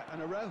 Yeah,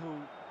 and Araujo,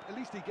 at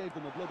least he gave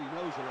them a bloody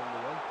nose along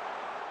the way.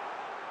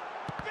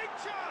 Big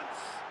chance!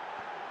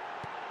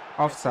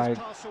 Offside.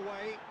 Pass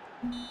away.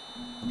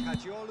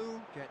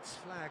 Kajiolu gets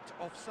flagged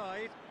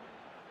offside.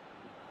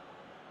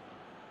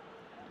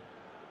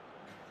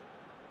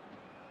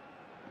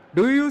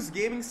 Do you use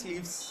gaming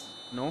sleeves?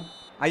 No.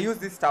 I use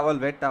this towel,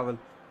 wet towel.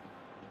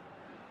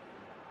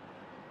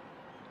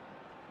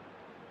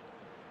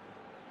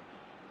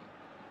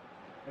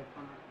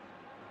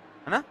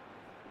 Anna?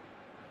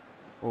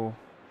 Oh.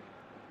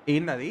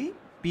 ఏంది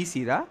PC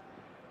రా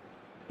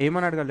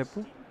ఏమని అడగాలి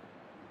చెప్పు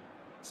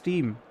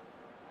Steam.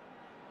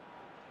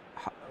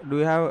 Do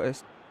you have a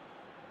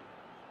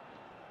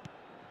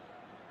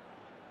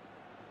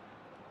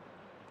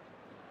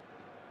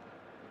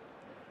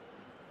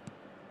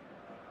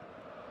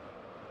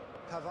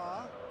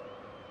Pavard.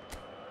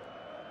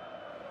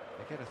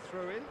 They get a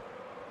throw in.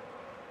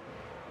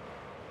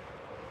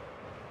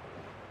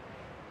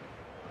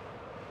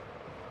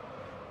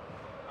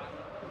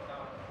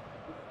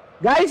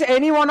 Guys,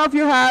 any one of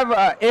you have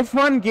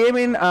F1 game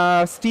in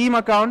Steam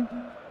account?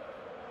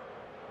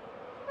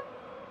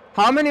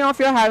 How many of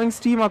you are having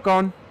Steam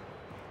account?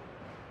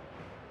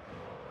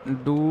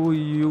 Do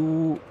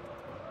you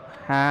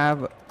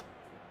have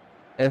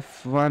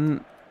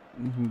F1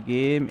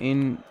 game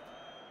in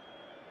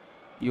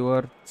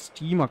your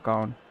Steam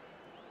account?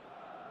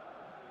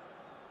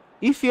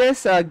 If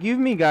yes, give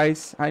me,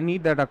 guys. I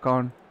need that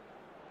account.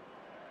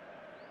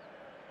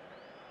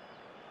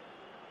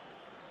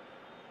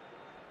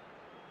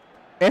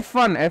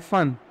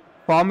 F1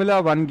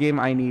 Formula 1 game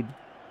I need.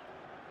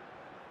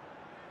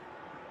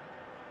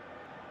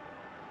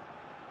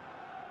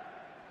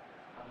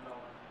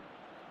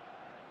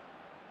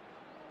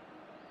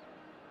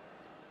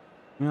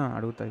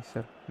 అడుగుతాయి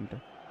sir అంటే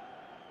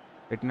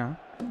పెట్టినా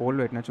pole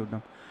పెట్టినా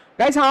చూద్దాం.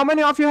 Guys, how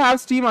many of you have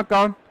Steam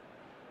account?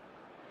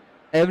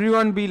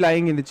 Everyone be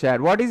lying in the chat.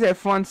 What is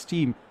F1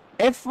 Steam?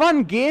 F1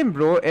 game,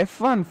 bro.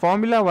 F1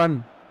 Formula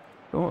 1.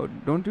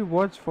 Don't you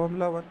watch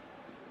Formula 1?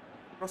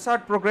 Prasad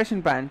progression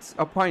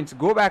points.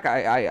 Go back.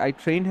 I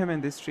trained him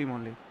in this stream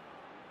only.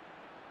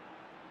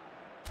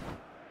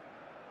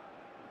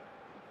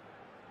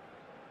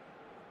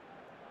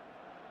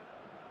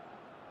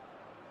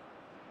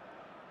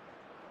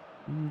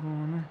 I'm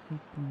gonna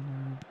hit me.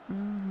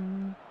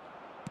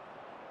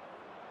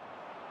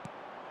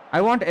 I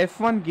want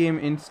F1 game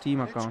in Steam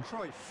account.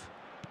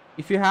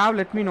 If you have,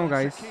 let me know,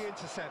 guys.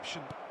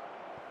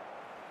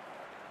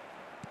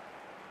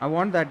 I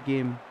want that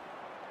game.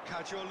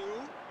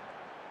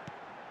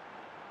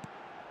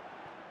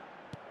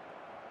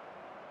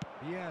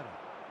 Vieira.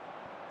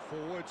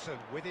 Forwards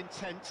and with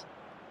intent.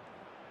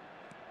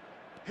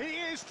 He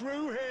is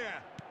through here.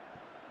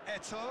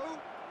 Eto.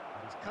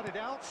 He's cut it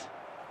out.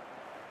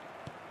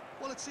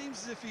 Well, it seems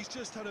as if he's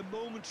just had a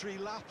momentary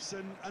lapse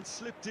and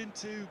slipped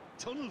into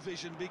tunnel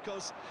vision,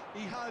 because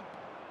he had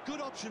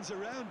good options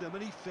around him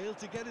and he failed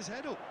to get his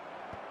head up.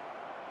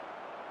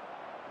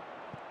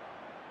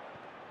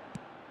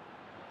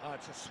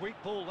 It's a sweet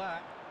ball,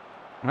 that.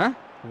 Huh?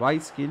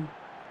 Wise skill.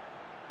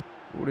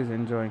 Who is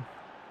enjoying?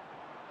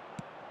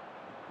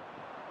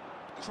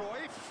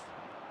 Cruyff.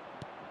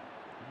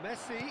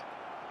 Messi.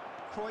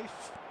 Cruyff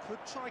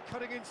could try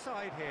cutting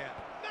inside here.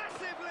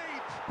 Massive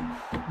lead!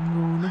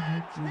 And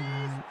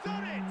he's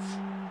done it!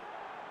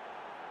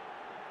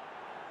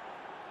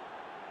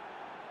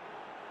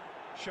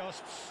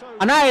 Just so...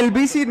 Anna,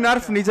 LBC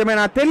nerf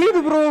నిజమేనా తెలియదు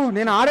bro,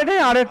 నేను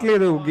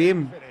ఆడట్లేదు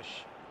game.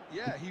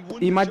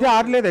 ఈ మధ్య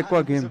ఆడలేదు ఎక్కువ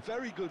game.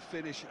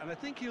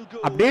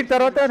 Update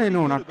తర్వాత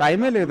నాకు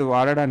టైమే లేదు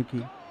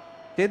ఆడడానికి.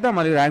 చేద్దాం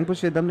మళ్ళీ ర్యాంక్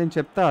పుష్ చేద్దాం, నేను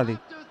చెప్తా అది.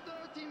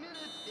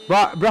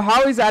 Bro,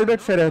 how is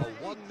Albert Ferrer?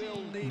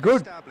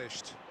 Good.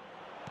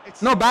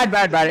 No, bad.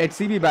 It's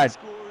CB bad.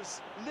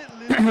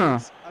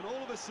 And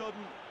all of a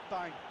sudden,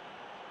 bang.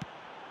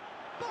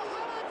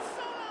 Mohamed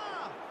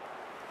Salah!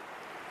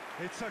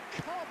 It's a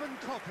carbon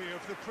copy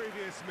of the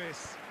previous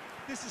miss.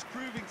 This is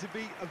proving to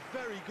be a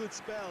very good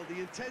spell. The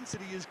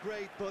intensity is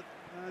great, but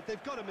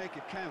they've got to make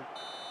it count.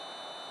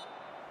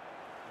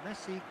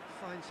 Messi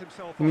finds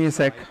himself. Give me a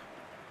sec.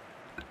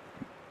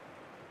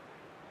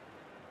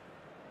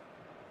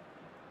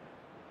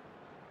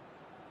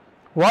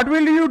 What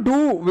will you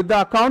do with the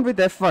account with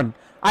F1?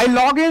 I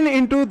log in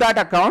into that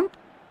account.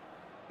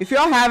 If you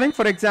are having,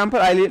 for example,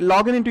 I'll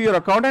log in into your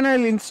account and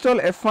I'll install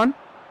F1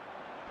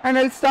 and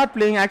I'll start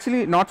playing.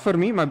 Actually, not for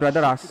me, my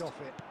brother asked.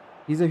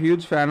 He's a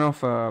huge fan of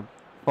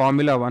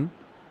Formula 1.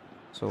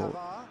 So,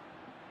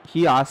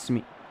 he asked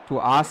me to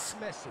ask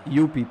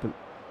you people.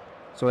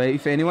 So,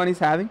 if anyone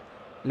is having,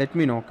 let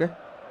me know, okay?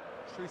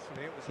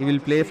 He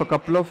will play for a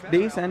couple of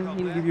days and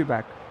he'll give you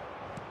back.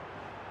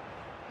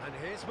 And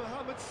here's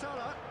Mohamed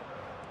Salah.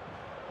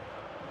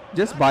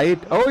 Just buy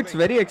it. Oh, it's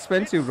very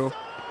expensive, bro.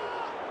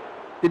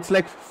 It's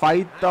like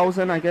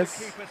 5,000, I guess,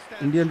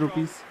 Indian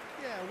rupees.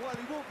 Yeah, well,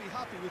 he won't be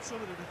happy with some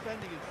of the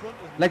defending in front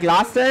of him. Like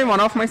last time,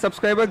 one of my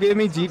subscribers gave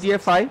me GTA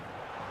 5.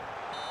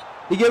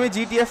 He gave me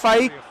GTA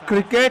 5,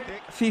 cricket,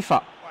 FIFA.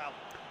 Well,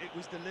 it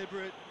was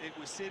deliberate, it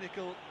was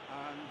cynical,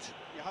 and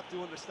you have to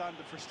understand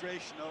the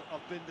frustration of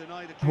being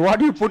denied a clear What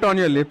do you put on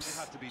your lips? It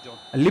had to be done.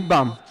 A lip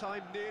balm.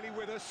 Time nearly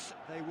with us.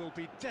 They will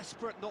be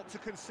desperate not to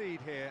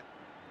concede here.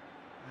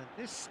 And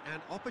this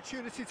an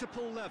opportunity to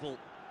pull level.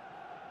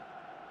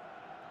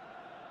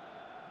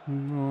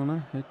 Gonna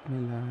hit me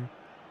like.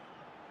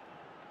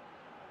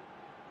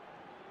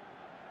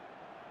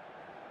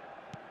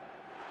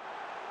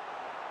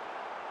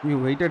 You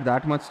waited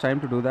that much time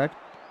to do that?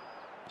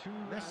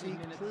 Messi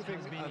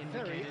proving a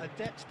very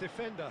adept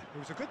defender. It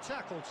was a good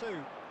tackle too.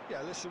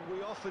 Yeah, listen, we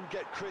often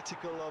get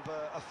critical of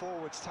a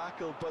forward's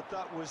tackle, but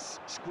that was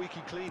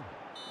squeaky clean.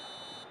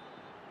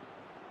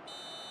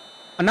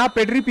 Anna,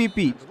 Pedri PP.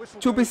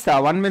 Chupista,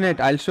 1 minute.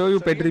 I'll show you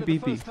Pedri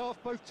PP.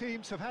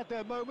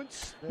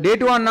 Day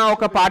 2 Anna,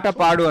 oka paata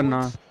paadu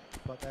Anna.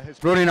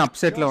 Bro, నేను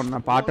upset లో ఉన్నా,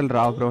 పాటలు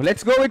రావు bro.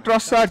 Let's go with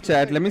Trossard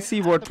chat. Let me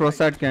see what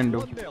Trossard can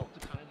do. How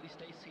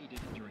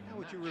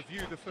would you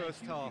review the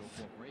first half?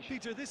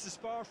 Peter, this is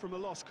far from a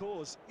lost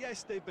cause. Yes,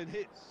 they've been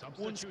hit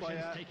once by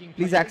a...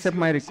 Please accept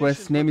my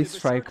request. Name is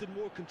Strike.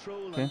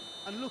 Okay.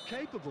 And look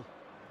capable.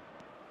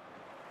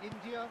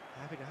 India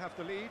having to have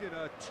the lead in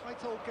a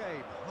tight old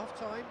game. Half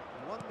time,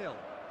 1-0.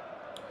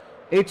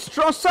 It's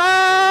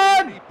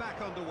Trossard! Back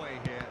underway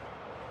here.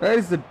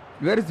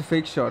 Where is the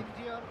fake shot?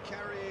 India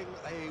carrying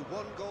a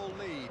 1-goal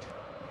lead.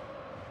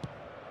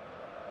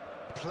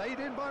 Played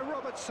in by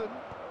Robertson.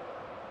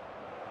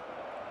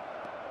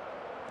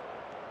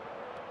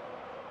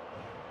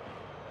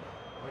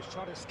 Oh, he's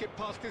trying to skip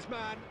past his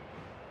man.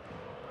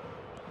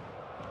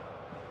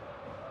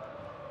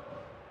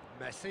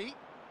 Messi.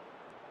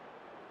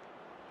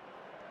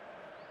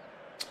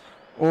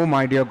 Oh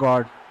my dear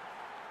God.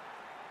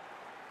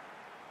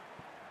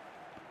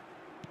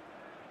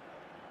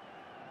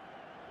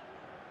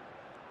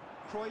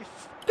 Cruyff.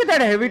 Get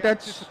that heavy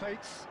touch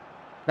Anticipates.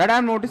 that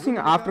I'm noticing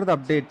after the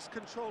update. Takes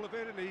control of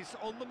it and he's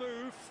on the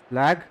move.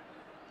 Lag.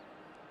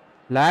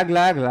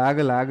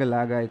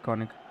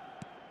 Iconic.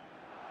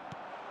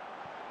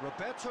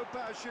 Roberto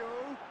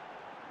Baggio.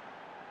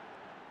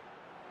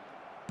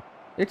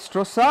 It's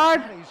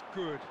Trossard. And he's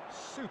good.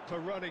 Super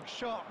running,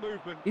 sharp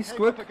movement. He's Came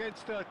quick. up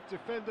against a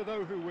defender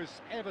though who was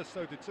ever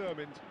so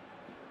determined.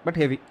 But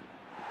heavy.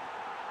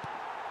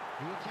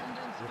 The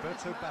attendance for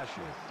Roberto this match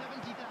Baggio. was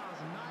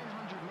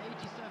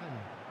 70,987.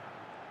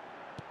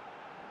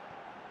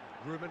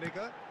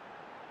 Rummenigge.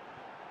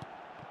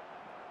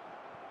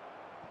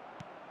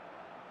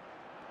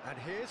 And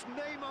here's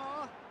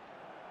Neymar.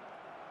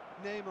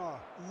 Neymar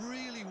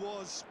really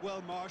was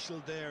well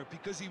marshalled there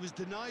because he was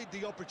denied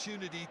the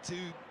opportunity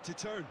to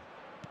turn.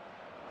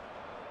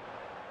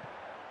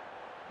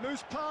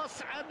 Loose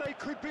pass and they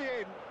could be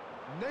in.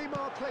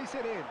 Neymar plays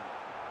it in.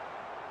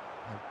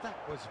 And that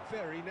was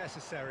very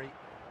necessary.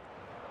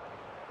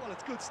 Well,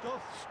 it's good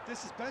stuff.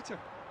 This is better.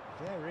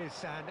 There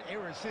is an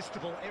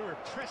irresistible,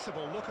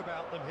 irrepressible look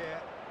about them here.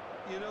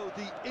 You know,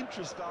 the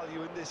interest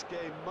value in this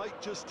game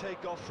might just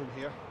take off from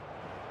here.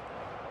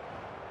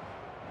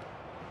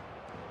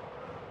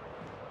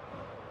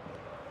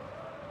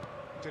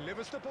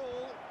 Delivers the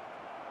ball.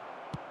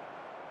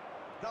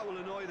 That will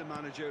annoy the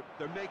manager.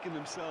 They're making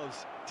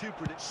themselves too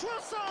predictable.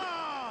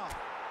 Trossard!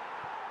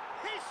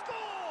 He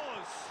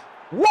scores!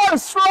 What a The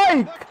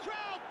strike!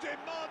 crowd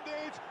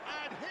demanded,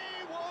 and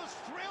he was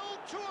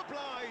thrilled to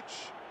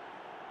oblige.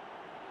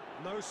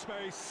 No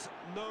space,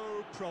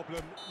 no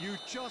problem. You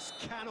just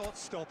cannot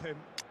stop him.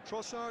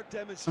 Trossard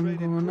demonstrated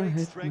gonna great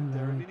hit strength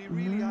there. I mean, he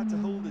really had to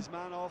hold his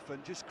man off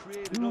and just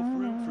create enough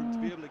room for him to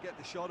be able to get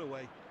the shot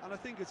away. And I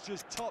think it's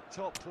just top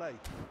play.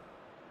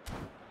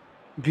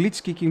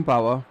 Glitch kicking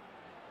power.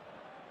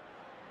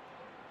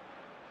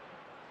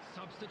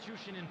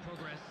 Substitution in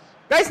progress.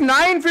 Guys,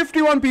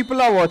 951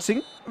 people are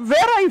watching.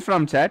 Where are you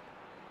from, chat?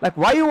 Like,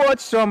 why you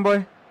watch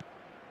Tomboy?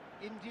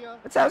 India.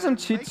 Let's have some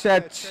can chit make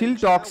chat, their chill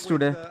change talks now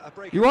with, today. a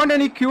break You in want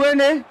any play.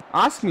 Q&A?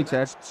 Ask me,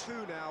 That's chat. 2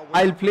 now.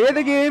 I'll play the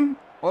Well, game.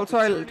 Also,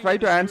 I'll Turning try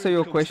to and answer screwing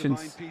your comes to questions.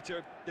 mind,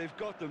 Peter. They've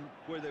got them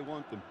where they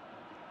want them.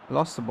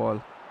 Lost the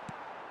ball.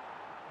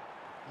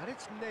 And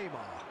it's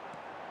Neymar.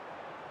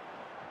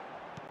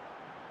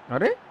 Are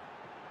Looking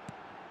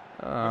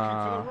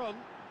for the run.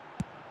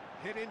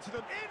 Hit into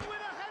them. In with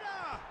a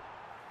header.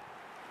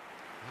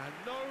 And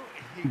no,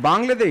 he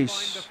Bangladesh. couldn't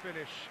find the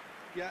finish.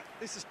 Yeah,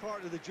 this is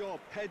part of the job.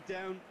 Head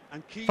down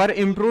and keep For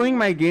plugging improving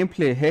away. my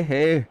gameplay.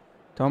 Hey.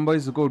 Tomboy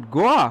is good.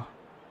 Goa.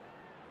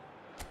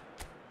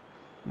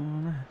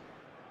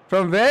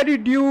 From where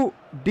you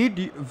did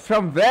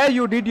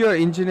your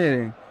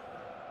engineering?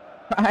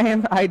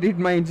 I did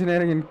my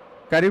engineering in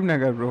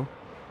Karimnagar, bro.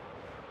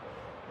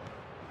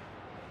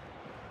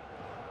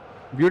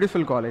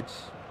 Beautiful college.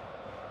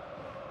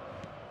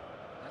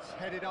 That's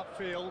headed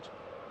upfield.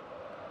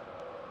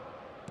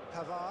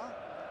 Pavard.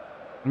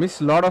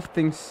 Miss lot of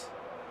things.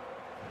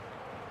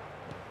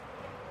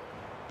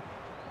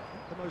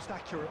 The most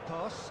accurate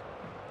pass.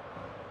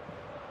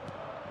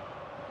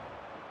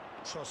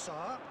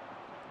 Trossard.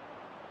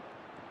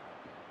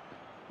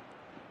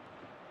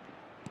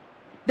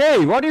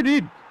 Hey, what you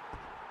did?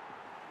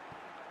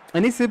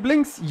 Any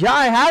siblings? Yeah,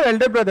 I have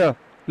elder brother.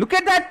 Look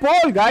at that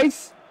poll,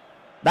 guys.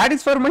 That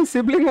is for my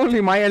sibling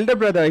only, my elder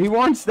brother. He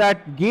wants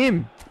that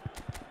game.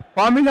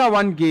 Formula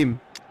 1 game.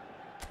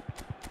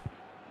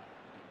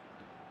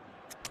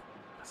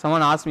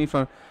 Someone asked me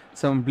for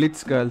some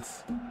Blitz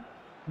girls.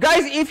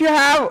 Guys, if you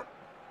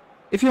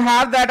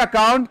have that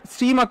account,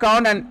 Steam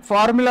account and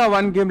Formula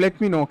 1 game, let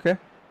me know, okay?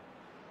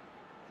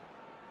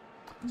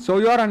 So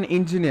you're an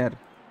engineer.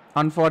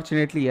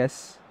 Unfortunately,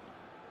 yes.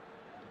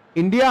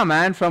 India,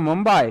 man, from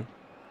Mumbai.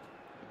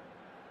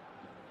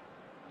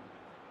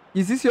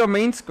 Is this your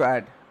main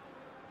squad?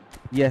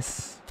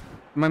 Yes.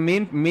 My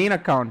main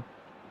account.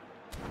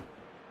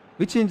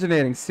 Which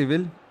engineering?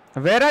 Civil?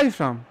 Where are you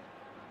from?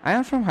 I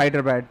am from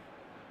Hyderabad.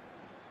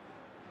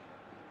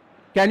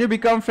 Can you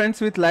become friends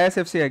with Lias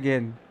FC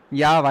again?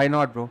 Yeah, why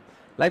not, bro?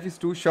 Life is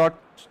too short,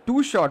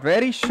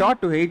 very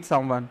short to hate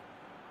someone.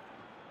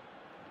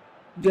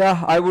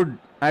 Yeah, I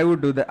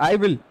would do that. I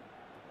will.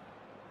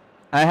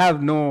 I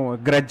have no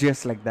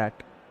grudges like that.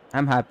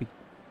 I'm happy.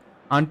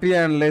 Until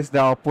and unless the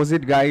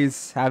opposite guy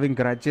is having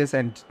grudges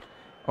and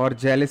or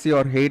jealousy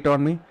or hate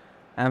on me,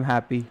 I'm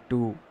happy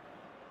to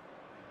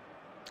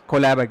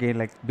collab again,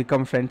 like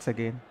become friends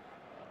again.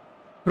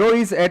 Bro,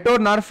 is Eto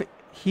nerf?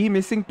 He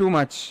missing too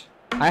much.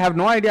 I have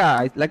no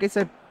idea. Like I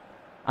said,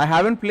 I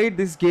haven't played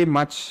this game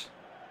much.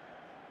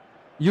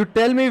 You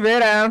tell me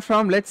where I am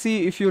from. Let's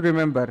see if you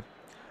remember.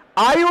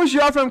 Ayush,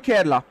 you are from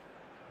Kerala.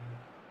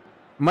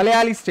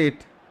 Malayali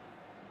state.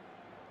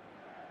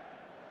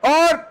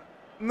 Or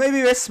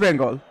maybe West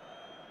Bengal.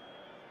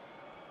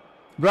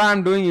 Bro,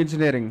 I'm doing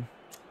engineering.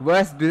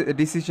 Worst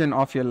decision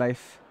of your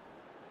life.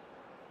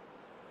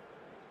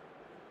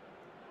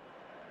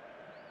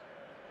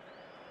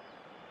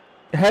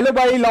 Hello,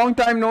 buddy. Long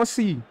time no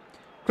see.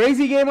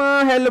 Crazy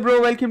Gamer. Hello,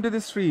 bro. Welcome to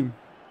the stream.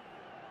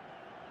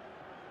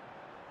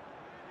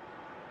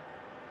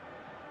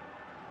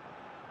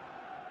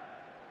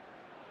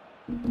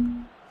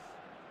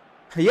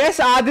 Yes,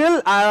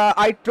 Adil,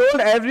 I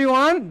told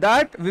everyone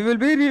that we will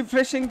be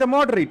refreshing the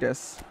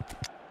moderators.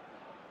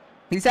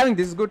 He's having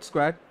this good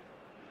squad.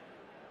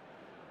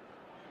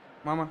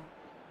 Mama.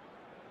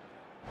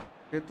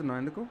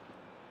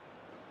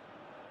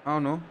 Oh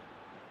no.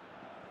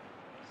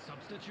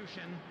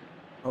 Substitution.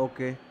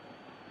 Okay.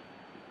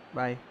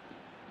 Bye.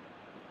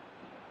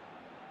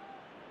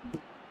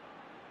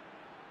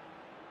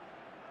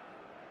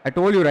 I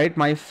told you, right?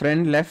 My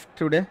friend left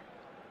today.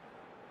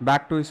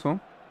 Back to his home.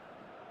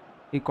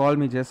 He called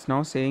me just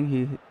now saying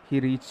he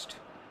reached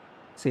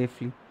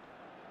safely.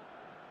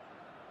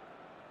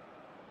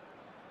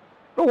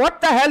 Bro, what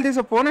the hell this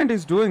opponent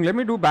is doing? Let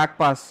me do back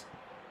pass.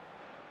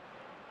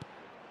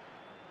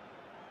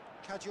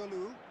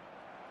 Kajolu.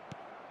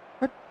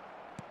 What?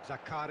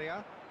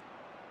 Zakaria.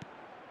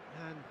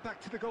 And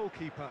back to the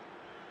goalkeeper.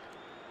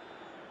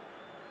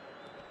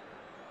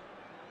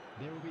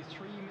 There will be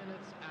 3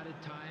 minutes added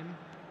time.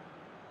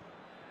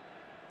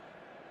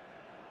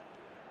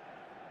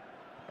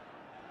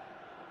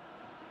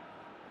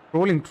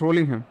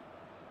 Trolling him.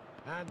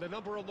 And the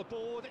number on the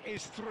board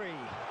is 3.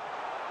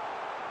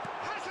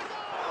 Has a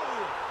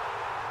goal!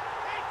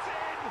 It's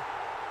in!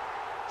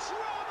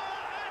 Drama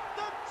at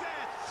the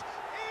death!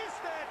 Is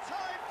there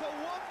time for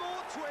one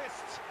more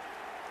twist?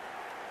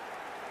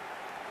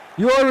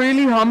 You are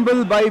really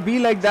humble by be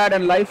like that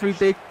and life will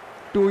take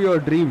to your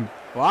dream.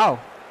 Wow.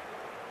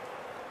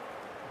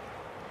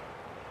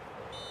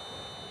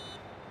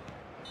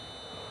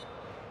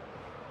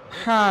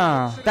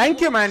 Thank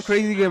you, man,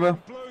 crazy gamer.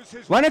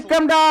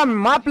 Vanakkam da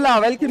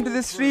Mapla, welcome to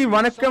the stream.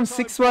 Vanakkam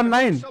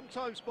 619.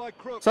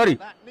 Sorry,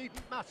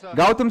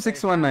 Gautam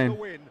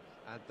 619.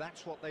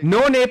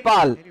 No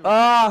Nepal.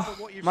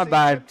 My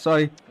bad.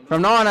 Sorry.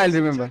 From now on, I'll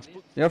remember.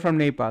 You're from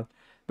Nepal.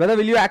 Brother,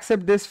 will you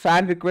accept this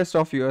fan request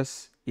of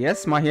yours?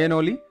 Yes, Mahian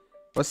Oli.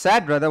 What's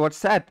that, brother? What's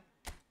that?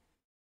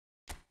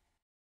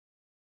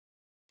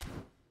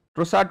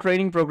 Trossard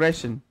training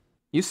progression.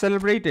 You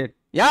celebrated.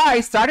 Yeah, I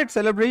started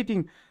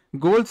celebrating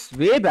goals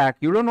way back.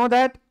 You don't know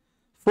that?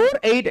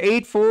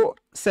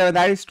 48847.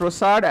 That is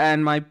Trossard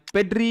and my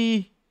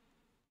Pedri.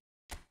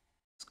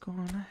 What's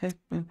gonna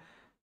happen?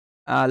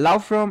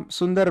 Love from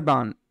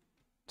Sundarban.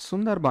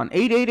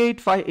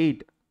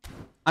 88858.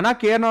 Anna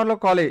KNR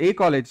college. A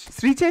college.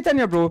 Sri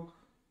Chaitanya, bro.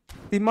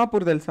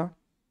 Timmapur Delsa.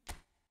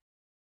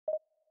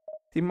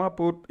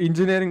 Timmapur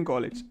Engineering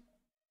College.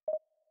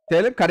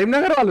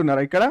 Karimnagar వాళ్ళు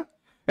ఉన్నారా ఇక్కడ?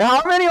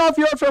 How many of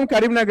you are from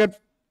Karimnagar?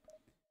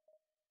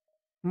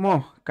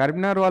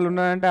 Karimnagar వాళ్ళు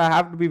ఉన్నారంటే I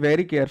have to be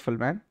very careful,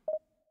 man.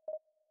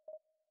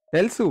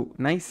 Telsu,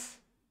 nice.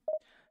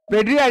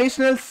 Pedri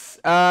additional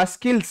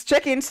skills.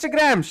 Check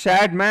Instagram,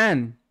 shared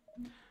man.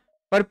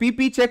 For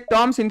PP, check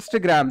Tom's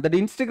Instagram. That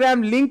Instagram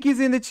link is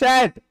in the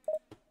chat.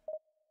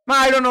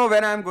 I don't know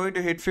when I'm going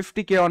to hit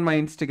 50k on my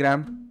Instagram.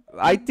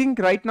 I think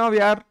right now we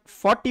are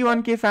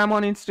 41k fam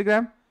on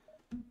Instagram.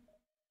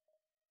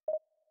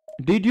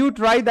 Did you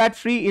try that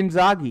free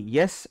Inzaghi?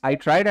 Yes, I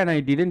tried and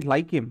I didn't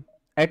like him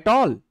at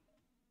all.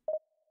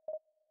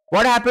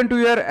 What happened to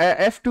your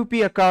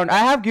F2P account? I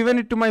have given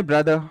it to my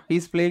brother.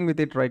 He's playing with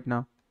it right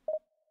now.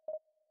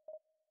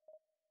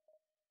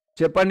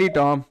 Cheppandi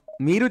Tom.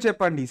 Meeru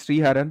cheppandi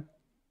Sriharan.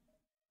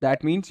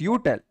 That means you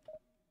tell.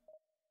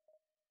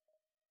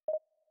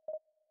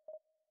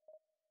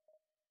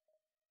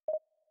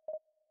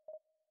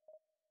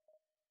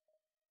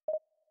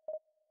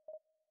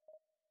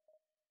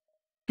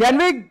 Can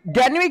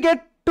we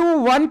get to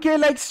 1k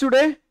likes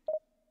today?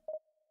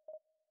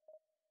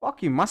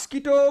 Fucking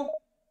mosquito.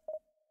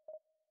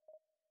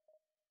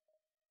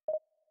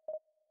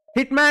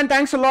 Hitman,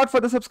 thanks a lot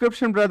for the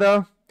subscription,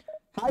 brother.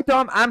 Hi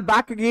Tom, I'm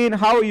back again.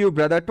 How are you,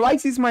 brother?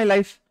 Twice is my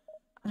life.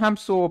 I'm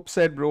so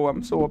upset, bro.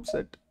 I'm so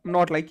upset. I'm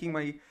not liking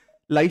my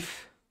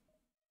life.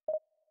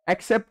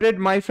 Accepted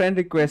my friend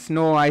request.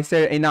 No, I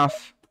said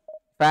enough.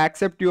 If I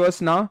accept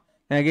yours now,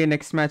 and again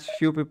next match,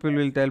 few people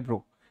will tell,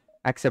 bro.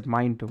 Accept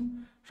mine too.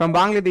 From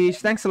Bangladesh,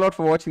 thanks a lot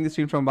for watching the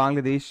stream from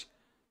Bangladesh.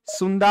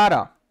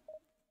 Sundara.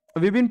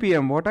 Vibin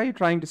PM, what are you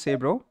trying to say,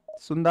 bro?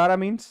 Sundara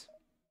means?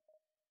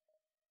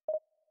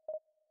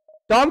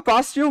 Tom,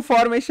 costume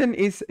formation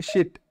is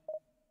shit.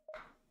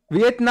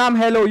 Vietnam,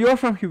 hello. You're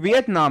from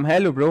Vietnam.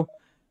 Hello, bro.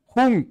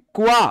 Hung,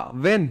 Kwa,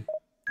 Wen.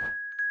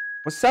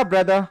 What's up,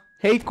 brother?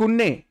 Hey,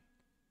 Kunne.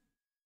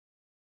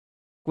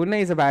 Kunne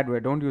is a bad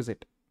word. Don't use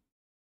it.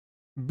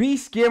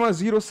 Beast Gamer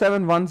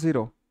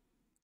 0710.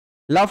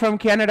 Love from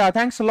Canada.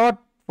 Thanks a lot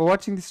for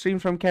watching the stream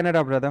from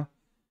Canada, brother.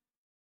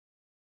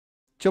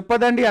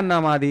 Choppadandi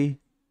Anna Madi.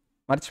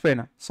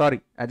 Marchpena.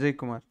 Sorry, Ajay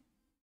Kumar.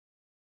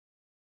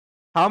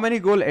 How many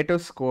goals Eto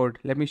scored?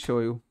 Let me show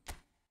you.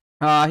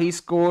 He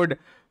scored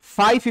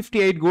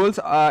 558 goals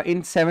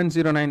in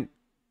 709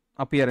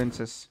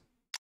 appearances.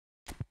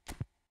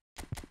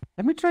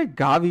 Let me try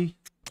Gavi.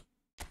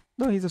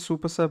 No, he's a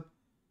super sub.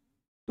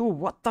 Dude,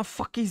 what the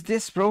fuck is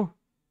this, bro?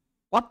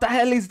 What the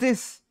hell is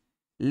this?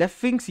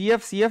 Left wing,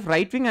 CF,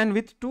 right wing, and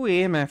with 2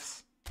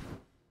 AMFs.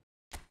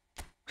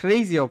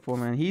 Crazy Oppo,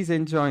 man. He's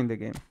enjoying the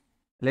game.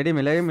 Let him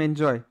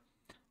enjoy.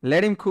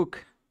 Let him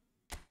cook.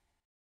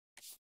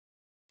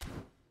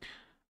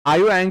 Are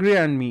you angry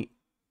on me?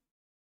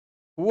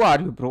 Who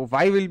are you, bro?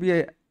 Why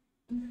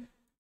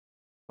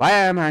I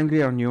am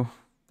angry on you?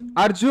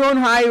 Arjun,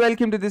 hi,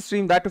 welcome to this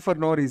stream. That too for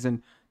no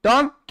reason.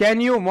 Tom,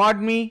 can you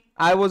mod me?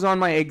 I was on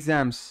my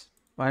exams.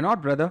 Why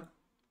not, brother?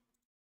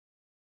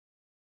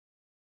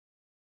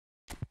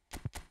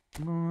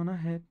 Gonna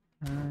hit.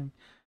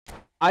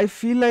 I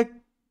feel like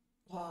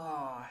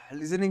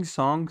listening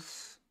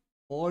songs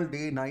all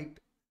day, night.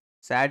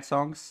 Sad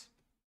songs.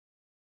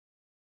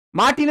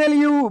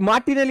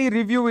 Martinelli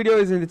review video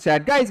is in the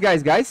chat.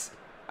 Guys.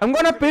 I'm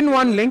gonna pin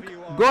one link.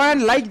 Go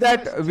and like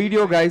that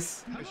video,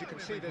 guys.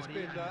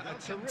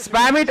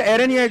 Spam it,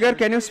 Aaron Yeager.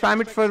 Can you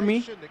spam it for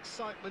me?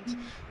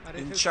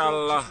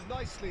 Inshallah.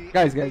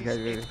 Guys.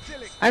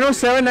 I know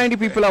 790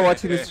 people are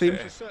watching this stream.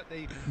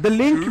 The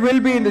link will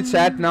be in the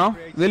chat now.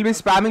 We'll be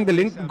spamming the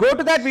link. Go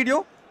to that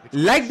video,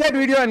 like that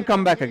video, and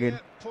come back again.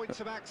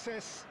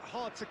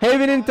 Hey,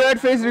 Vinin, third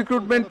phase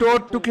recruitment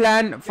to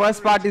clan.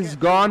 First part is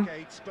gone.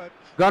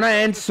 Gonna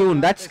end soon.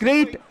 That's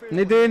great.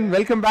 Nitin,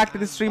 welcome back to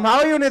the stream. How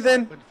are you,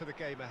 Nitin?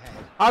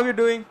 How are you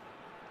doing?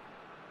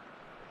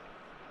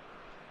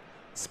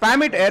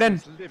 Spam it,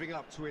 Aaron.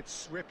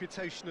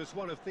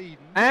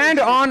 And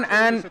on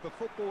an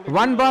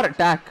 1 bar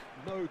attack.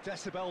 No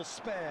decibel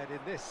spared in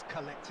this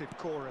collective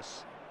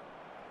chorus.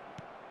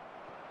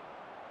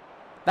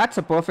 That's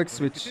a perfect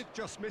switch. Did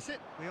just miss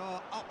it. We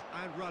are up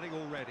and running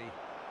already.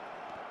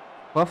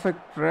 Perfect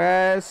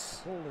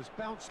press. Ball has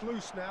bounced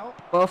loose now.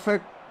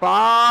 Perfect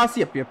pass.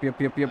 Yep. That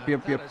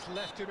has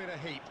left him in a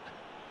heap.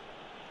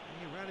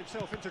 He ran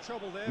himself into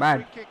trouble there.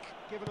 Bad. Free kick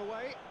given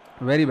away.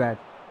 Very bad.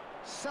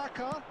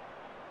 Saka.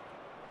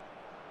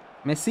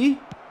 Messi.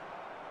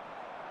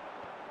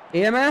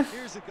 AMF.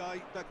 Here's a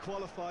guy that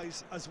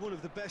qualifies as one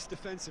of the best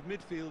defensive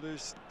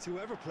midfielders to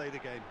ever play the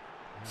game.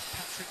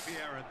 Patrick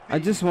Vieira. I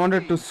just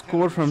wanted to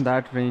score from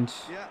that range.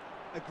 Yeah,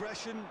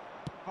 aggression,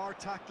 hard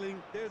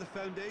tackling, they're the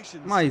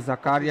foundations. My of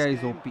Zakaria this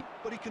is game. OP.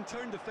 But he can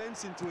turn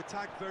defence into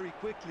attack very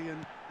quickly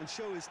and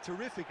show his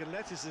terrific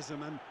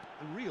athleticism and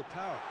real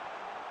power.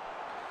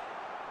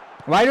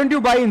 Why don't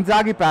you buy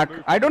Inzaghi pack?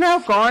 I don't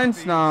have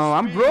coins now.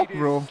 I'm broke,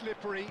 bro.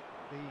 Slippery.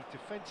 The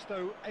defence,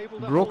 though, able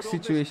to Broke hold on this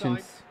situations.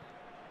 time.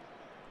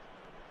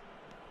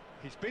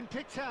 He's been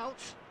picked out.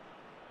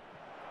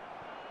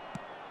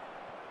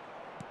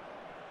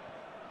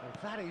 Oh,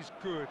 that is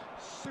good.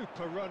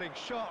 Super running,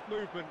 sharp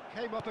movement.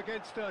 Came up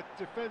against a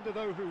defender,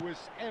 though, who was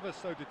ever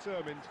so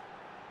determined.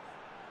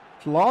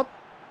 Flop.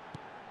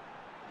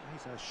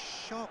 He's a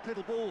sharp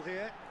little ball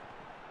here.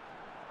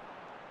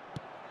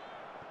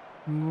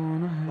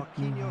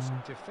 Marquinhos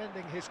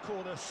defending his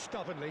corner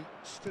stubbornly.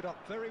 Stood up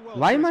very well.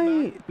 Why for his my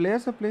man.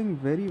 players are playing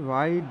very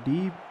wide,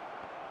 deep?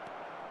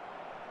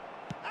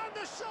 And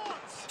the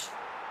shot!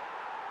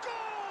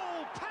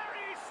 Goal!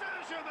 Paris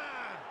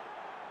Saint-Germain!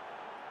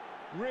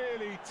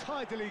 Really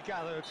tidily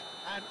gathered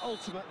and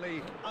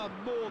ultimately a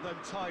more than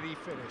tidy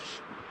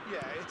finish.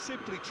 Yeah, it's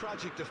simply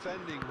tragic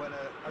defending when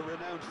a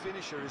renowned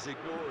finisher is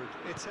ignored.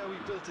 It's how he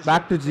built his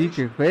Back to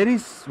reputation.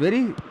 GK.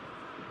 Very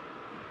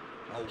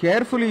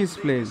carefully he's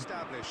playing.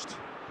 Established.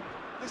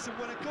 Listen,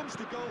 when it comes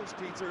to goals,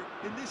 Peter,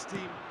 in this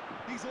team,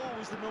 he's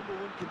always the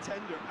 #1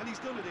 contender, and he's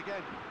done it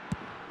again.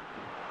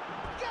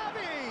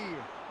 Gavi!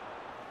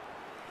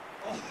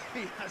 Oh,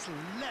 he has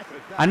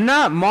levered that. అన్న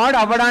mod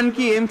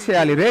అవ్వడానికి ఏం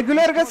చేయాలి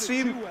regular గా He's got it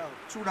stream too well.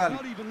 చూడాలి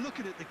Not even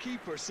looking at the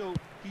keeper, so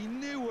he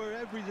knew where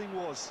everything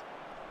was.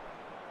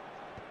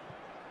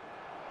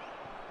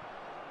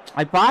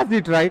 I passed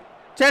it right.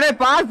 Said I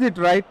passed it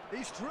right.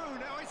 He's through,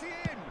 now is he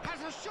in?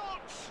 Has a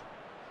shot!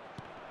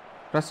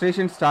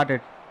 Frustration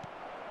started.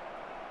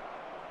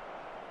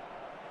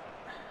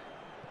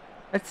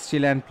 Let's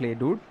chill and play,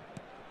 dude.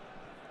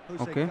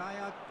 Jose Okay.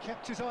 Gaya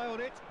kept his eye on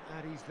it,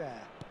 and he's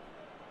there.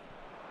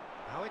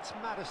 Now it's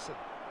Madison.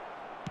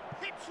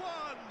 Hits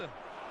one!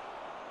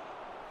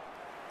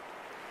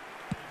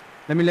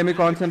 Let me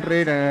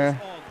concentrate.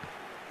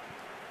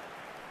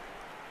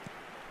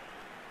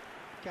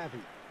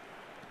 Gavi.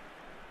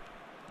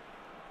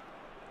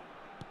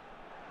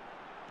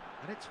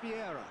 And it's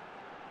Vieira.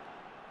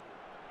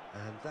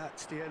 And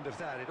that's the end of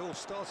that. It all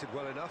started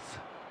well enough.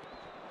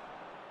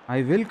 I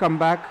will come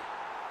back.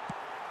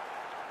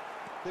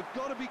 They've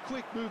got to be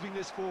quick moving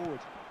this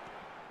forward.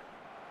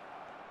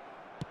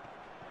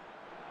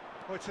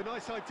 Well, it's a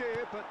nice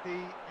idea, but the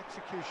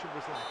execution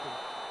was lacking.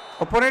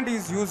 Opponent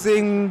is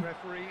using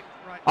Referee,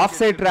 right,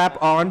 offside gives him trap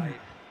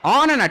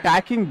on an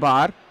attacking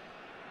bar.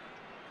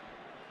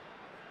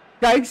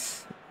 Guys,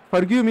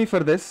 forgive me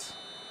for this.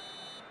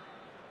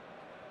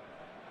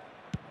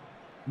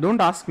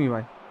 Don't ask me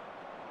why.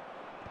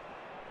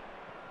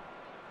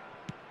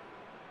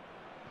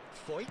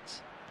 Voigt.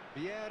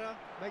 Vieira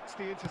makes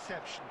the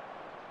interception.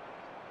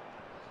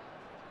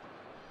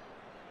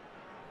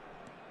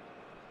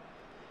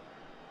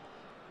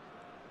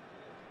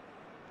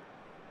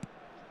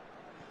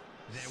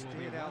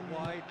 Steered out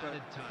wide, but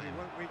he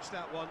won't reach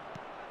that one.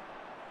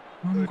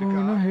 I'm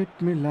gonna hit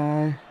me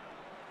lie.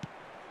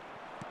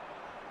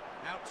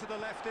 Out to the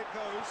left it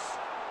goes.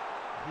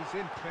 He's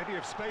in plenty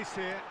of space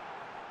here.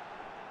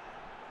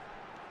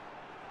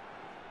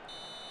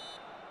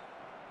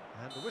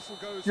 And the whistle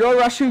goes. Your for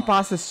rushing half.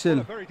 pass is Well, chill.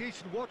 a very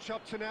decent watch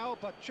up to now,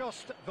 but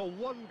just the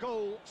one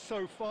goal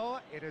so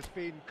far. It has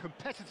been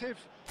competitive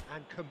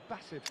and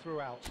combative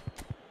throughout.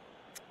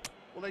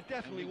 Well, they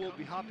definitely won't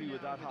be happy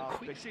with that half.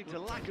 They seem to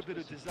lack a bit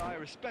of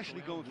desire,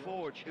 especially going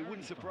forward. It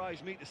wouldn't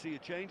surprise me to see a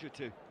change or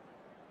two.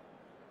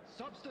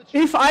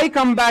 If I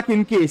come back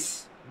in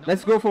case,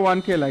 let's go for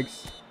 1k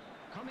likes.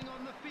 Coming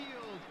on the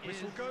field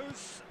Whistle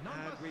goes,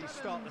 and we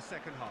start the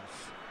second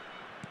half.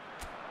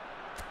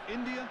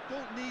 India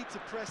don't need to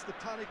press the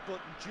panic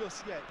button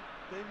just yet.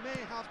 They may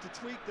have to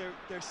tweak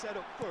their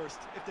setup first.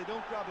 If they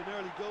don't grab an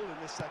early goal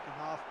in this second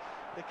half,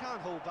 they can't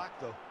hold back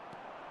though.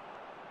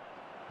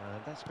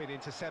 And that's been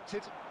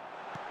intercepted.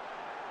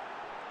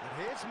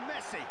 And here's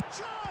Messi.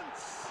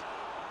 Chance!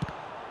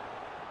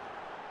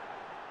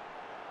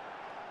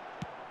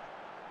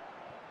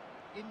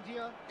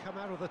 India come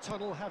out of the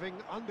tunnel having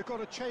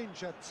undergone a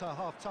change at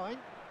half-time.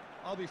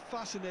 I'll be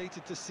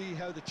fascinated to see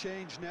how the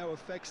change now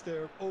affects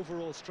their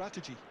overall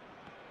strategy.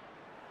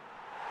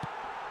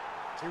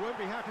 He won't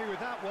be happy with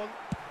that one.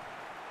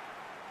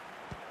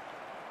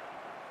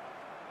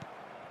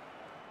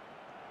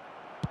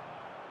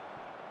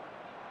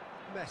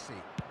 Messi.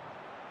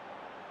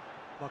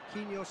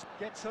 Marquinhos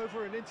gets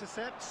over and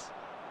intercepts.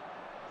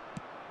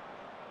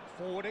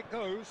 Forward it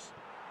goes.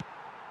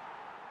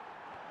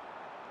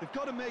 They've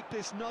got to make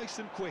this nice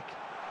and quick.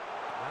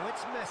 Now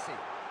it's Messi.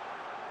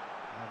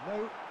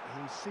 No,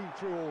 he's seen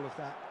through all of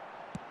that.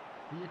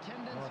 The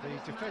attendance Well, for the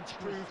this defence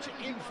match was proved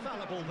 71,550.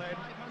 infallible then.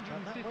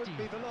 And that won't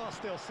be the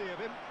last they'll see of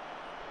him.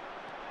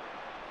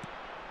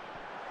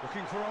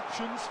 Looking for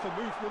options for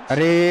movement.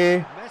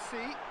 Arey,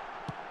 Messi.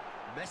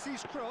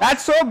 Messi's cross.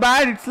 that's so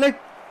bad. It's like,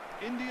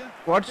 India,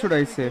 What should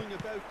I definitely say? going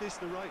about this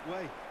the right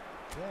way.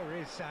 There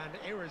is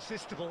an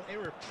irresistible,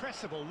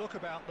 irrepressible look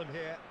about them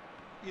here.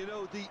 You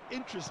know, the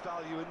interest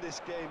value in this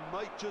game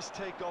might just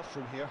take off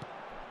from here.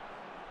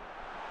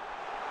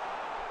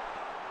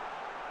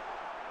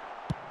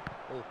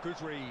 Oh,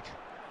 good read.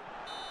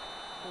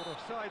 Caught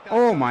offside that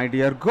oh time. my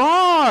dear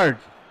God.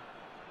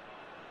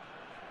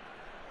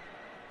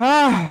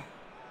 Ah.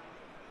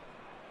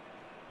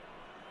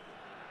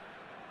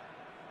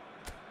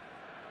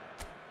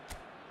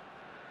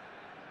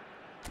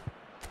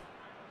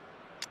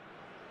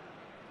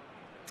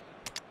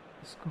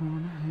 It's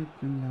gonna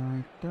hit me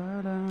like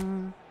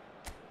da-da.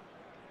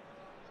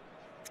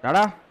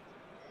 Da-da.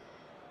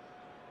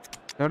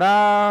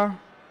 Da-da.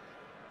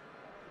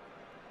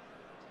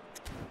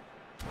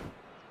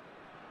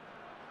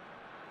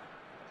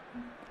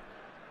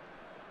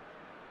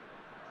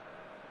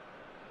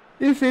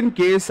 If in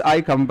case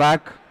I come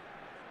back,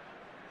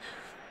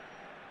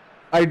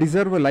 I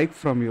deserve a like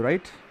from you,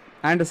 right?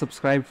 And a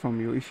subscribe from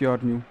you if you're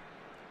new.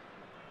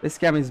 This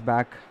cam is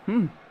back.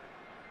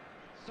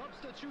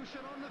 Substitution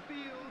on the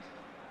field.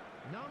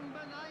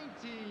 Number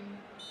 19.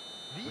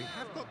 We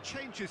have got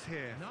changes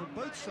here from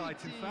Number both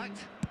sides, in 18. fact.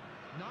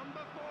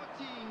 Number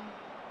 14.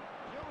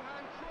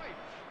 Johan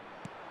Cruyff.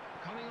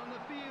 Coming on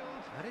the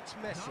field. And it's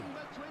Messi.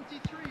 Number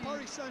 23.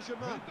 Paris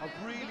Saint-Germain have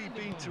really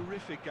been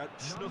terrific at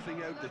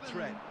snuffing out the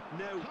threat.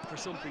 Now for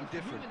something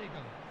different.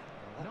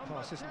 That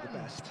pass isn't the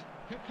best.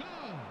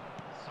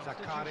 Zakaria.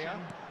 Zakaria.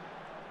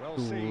 Well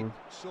Good. seen.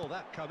 Saw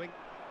that coming.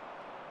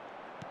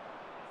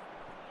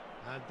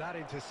 And that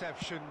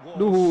interception was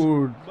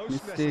Dude, most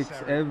mistakes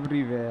necessary.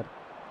 everywhere.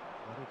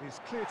 But it is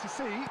clear to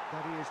see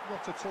that he is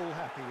not at all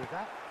happy with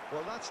that.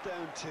 Well, that's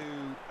down to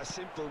a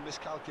simple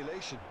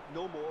miscalculation.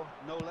 No more,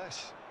 no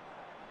less.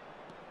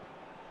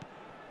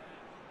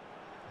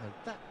 And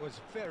that was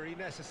very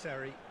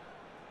necessary.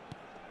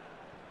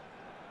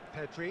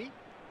 Pedri.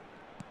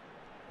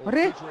 Oh,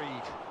 Arey. good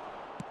read.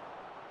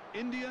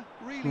 India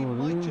really Oh,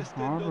 might this is just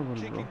end up horrible,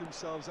 kicking bro.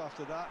 themselves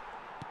after that.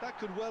 That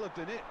could well have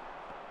been it.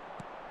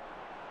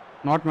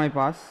 Not my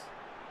pass.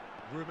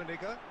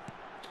 Rummenigge.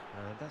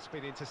 And that's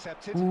been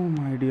intercepted. Oh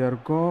my dear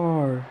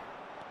God.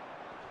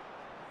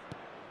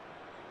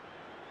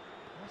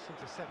 Nice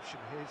interception.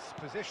 His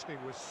positioning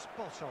was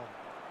spot on.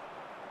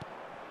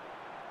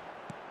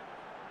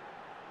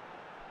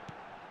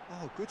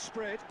 Oh, good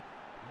spread.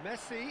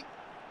 Messi.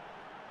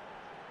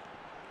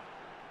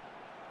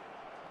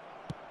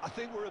 I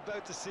think we're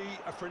about to see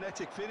a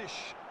frenetic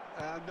finish.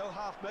 No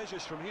half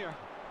measures from here.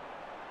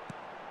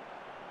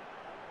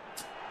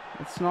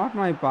 It's not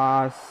my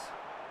pass.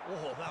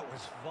 Oh, that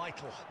was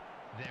vital.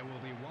 There will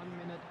be 1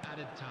 minute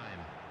added time.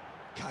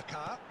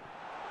 Kaká.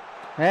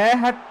 Hey,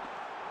 hat.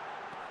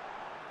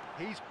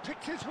 He's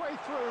picked his way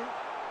through.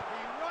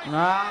 He right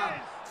Ah.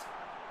 is.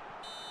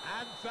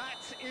 And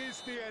that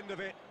is the end of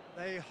it.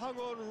 They hung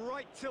on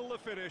right till the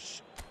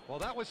finish. Well,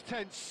 that was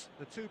tense.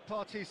 The two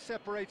parties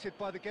separated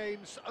by the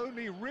game's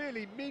only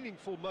really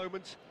meaningful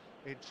moment.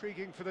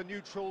 Intriguing for the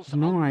neutrals.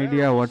 No unbearable,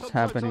 idea what's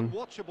sometimes happening.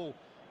 Unwatchable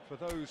for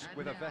those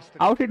with a vested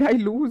How did I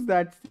lose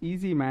that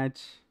easy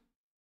match?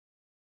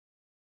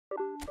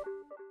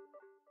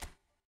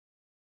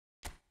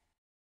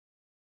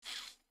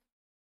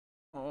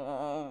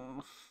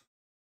 Oh.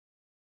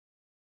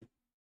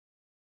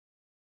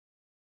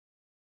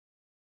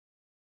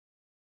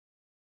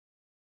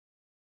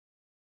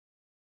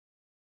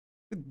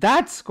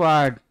 That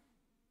squad.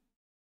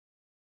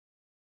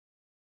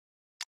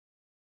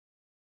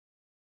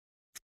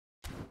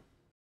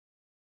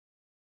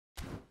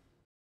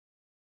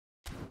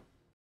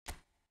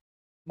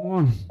 Come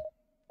on.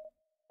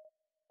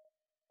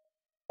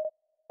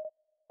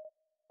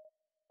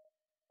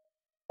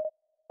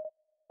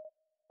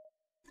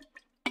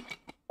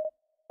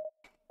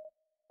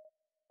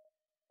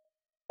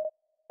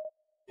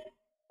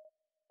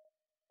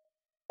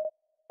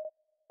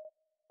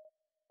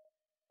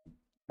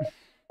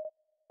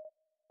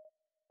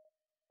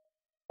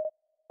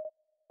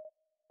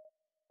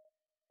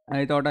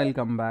 I thought I'll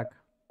come back.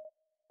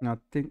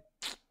 Nothing.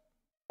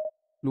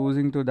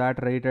 Losing to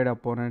that rated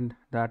opponent,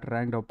 that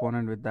ranked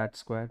opponent with that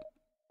squad.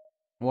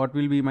 What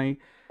will be my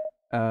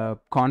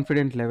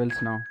confident levels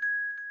now?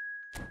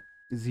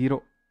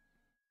 0.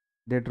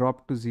 They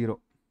dropped to 0.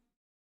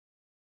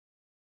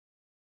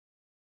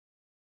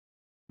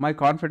 My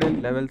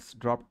confidence levels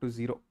dropped to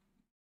 0.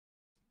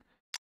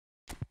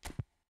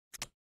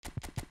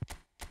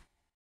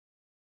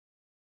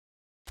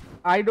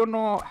 I don't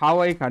know how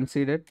I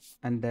conceded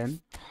and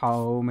then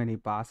how many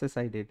passes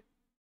I did.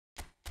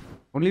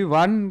 Only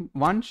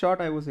one shot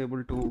I was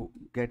able to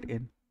get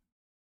in.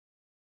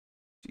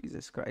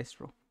 Jesus Christ,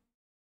 bro.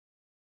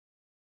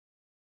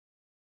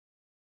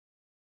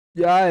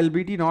 Yeah,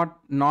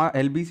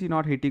 LBC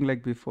not hitting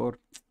like before.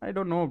 I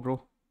don't know,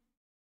 bro.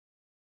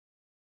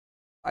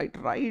 I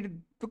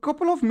tried a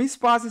couple of missed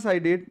passes I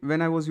did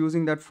when I was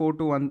using that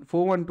 4-1,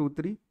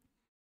 4-1-2-3.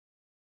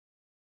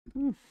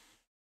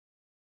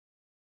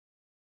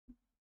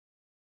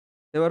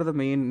 They were the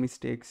main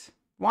mistakes.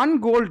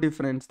 1 goal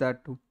difference,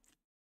 that too.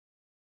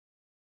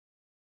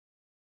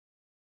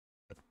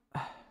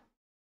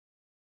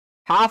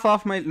 Half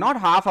of my, not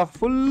half of,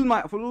 fully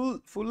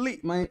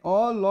my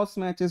all lost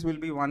matches will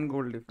be 1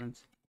 goal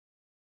difference.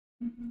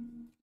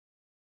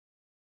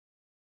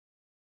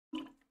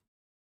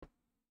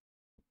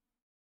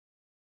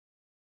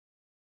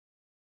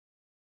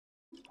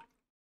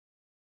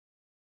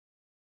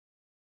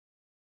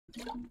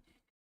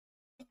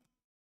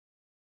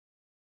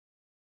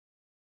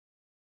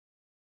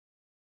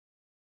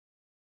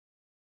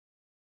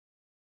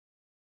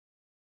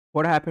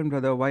 What happened,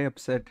 brother? Why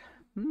upset?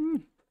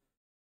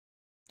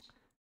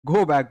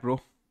 Go back, bro.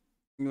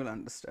 You will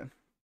understand.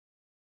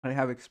 I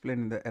have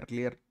explained in the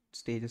earlier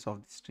stages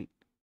of the stream.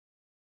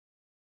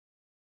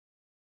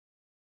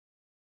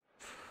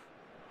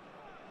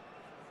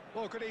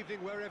 Well, good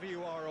evening wherever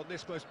you are on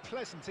this most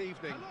pleasant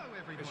evening.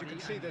 As you can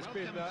see, there's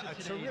been a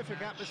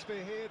terrific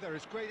atmosphere here. There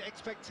is great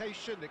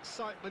expectation,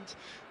 excitement.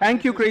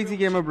 Thank you, Crazy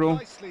Gamer, bro.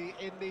 Nicely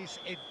in these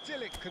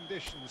idyllic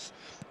conditions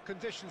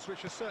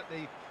which are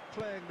certainly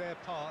playing their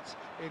part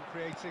in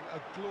creating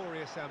a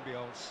glorious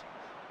ambience.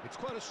 It's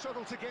quite a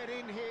struggle to get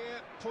in here.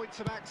 Points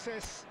of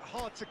access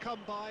hard to come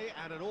by,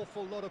 and an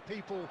awful lot of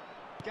people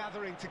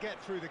gathering to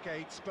get through the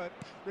gates, but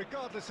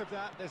regardless of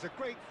that, there's a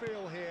great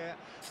feel here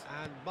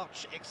and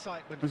much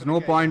excitement. There's no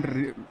point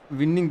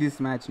winning this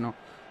match now.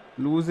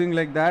 Losing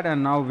like that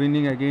and now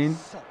winning again.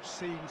 Such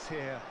scenes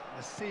here,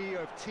 a sea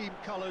of team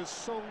colours,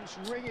 songs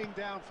ringing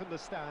down from the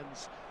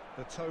stands.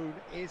 The tone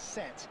is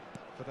set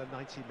for the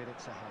 90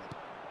 minutes ahead.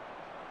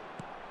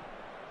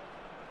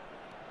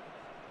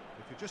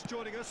 If you're just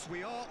joining us,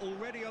 we are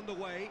already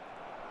underway.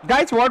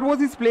 Guys, what was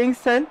his playing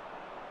style?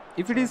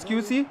 If it is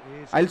QC,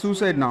 I'll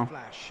suicide now.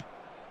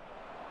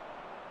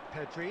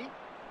 Pedri.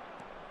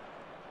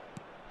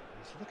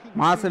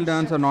 Marcel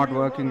turns are not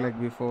working like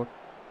before.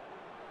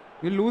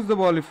 We'll lose the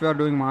ball if we are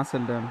doing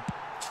Marcel turn.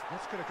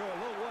 That's going to go a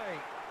long way.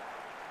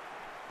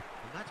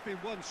 And that's been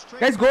one straight.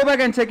 Guys, go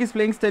back and check his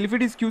playing style. If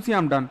it is QC,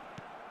 I'm done.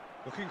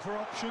 Looking for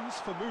options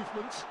for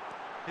movement.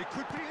 It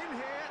could be in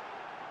here.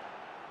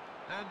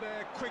 And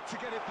they're quick to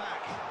get it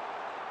back.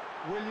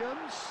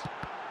 Williams.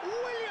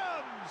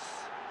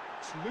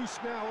 It's loose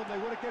now and they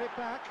want to get it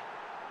back.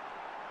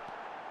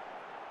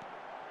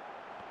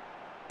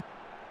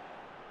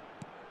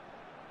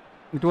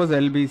 It was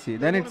LBC.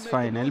 Then it's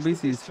fine.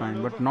 LBC is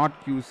fine, but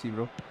not QC,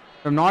 bro.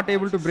 I'm not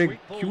able to break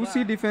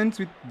QC defense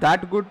with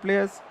that good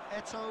players.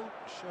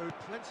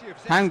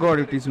 Thank God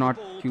it is not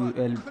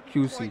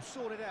QC.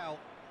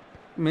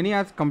 Many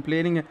are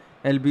complaining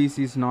LBC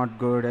is not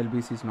good,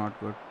 LBC is not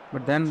good.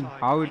 But then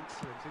how it...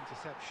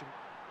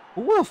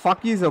 Who the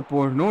fuck is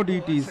opposed? No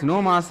DTs,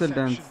 no Marcel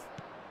turns.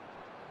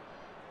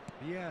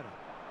 Vieira.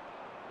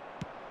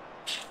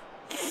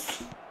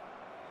 It's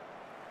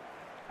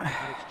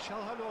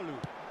Chalhanoglu.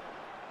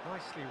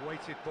 Nicely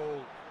weighted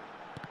ball.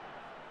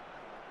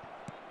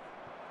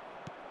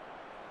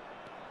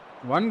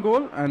 1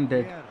 goal and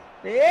dead.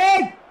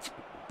 Hey!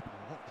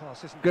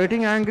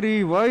 Getting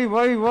angry.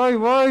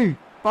 Why?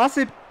 Pass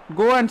it.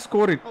 Go and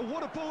score it. Oh,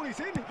 what a ball he's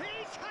in. He's had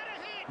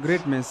a hit.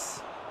 Great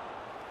miss.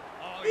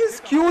 Is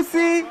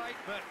QC?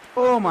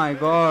 Oh my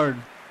God.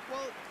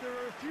 Well, there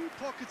are a few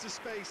pockets of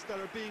space that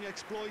are being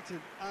exploited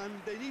and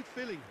they need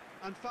filling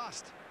and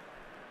fast.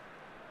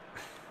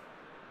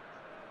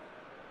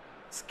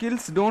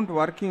 Skills don't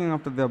working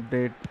after the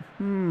update.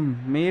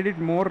 Made it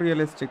more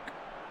realistic.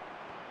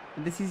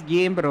 This is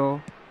game,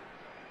 bro.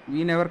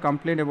 We never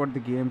complained about the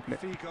gameplay.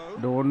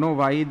 Figo. Don't know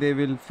why they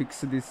will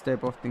fix this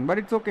type of thing, but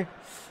it's okay.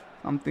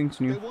 Something's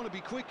They new. want to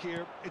be quick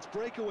here. It's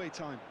breakaway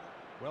time.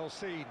 Well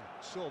seen.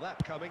 Saw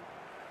that coming.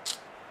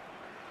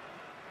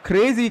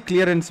 Crazy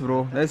clearance,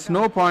 bro. There's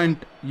no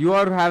point. You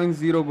are having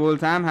 0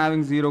 goals, I'm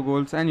having 0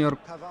 goals, and you're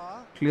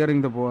Pavard.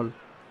 clearing the ball.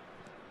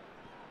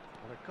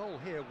 Well, a goal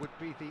here would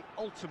be the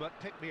ultimate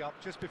pick-me-up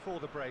just before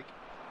the break.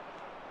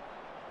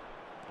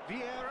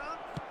 Vieira.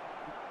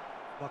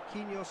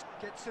 Marquinhos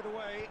gets it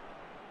away.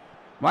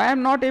 Why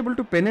I'm not able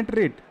to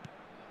penetrate?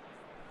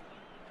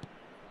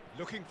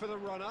 Looking for the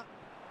runner.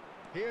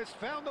 He has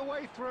found the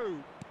way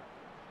through.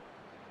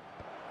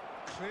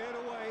 Cleared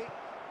away.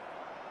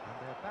 And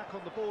they're back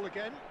on the ball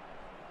again.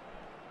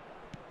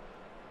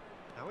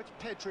 Now it's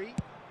Pedri.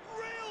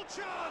 Real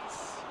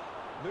chance!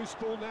 Loose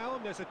ball now,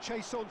 and there's a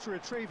chase on to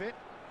retrieve it.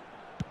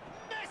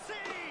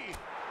 Messi!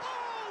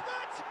 Oh,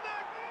 that's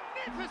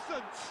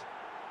magnificent!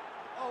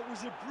 Oh, it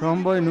was a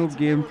Tomboy brilliant way noob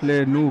to more or gameplay,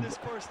 less bring noob. this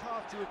first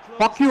half to a close.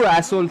 Fuck you, Really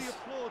assholes.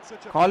 applaud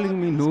such a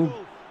Calling me fabulous noob.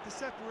 goal to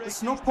separate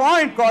There's no these two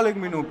point teams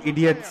calling me from noob, the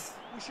idiots. player.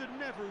 We should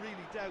never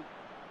really doubt.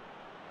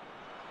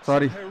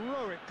 Sorry.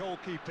 Heroic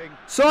goalkeeping.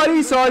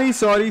 Sorry.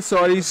 That's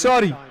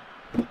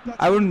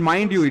I wouldn't the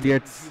mind you first things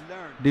idiots. you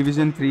learn,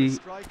 Division whether you're a 3,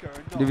 striker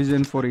or not.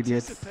 Division 4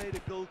 idiots. Anticipate a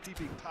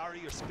goalkeeping parry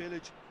or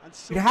spillage, and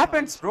It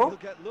happens, sometimes bro. you'll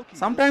get lucky.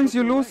 Sometimes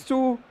you It'll lose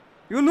come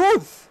you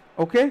lose.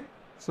 Okay?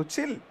 So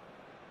chill.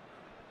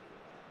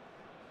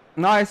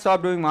 Now I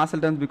stopped doing martial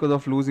turns because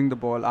of losing the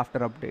ball after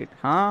update.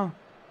 Huh?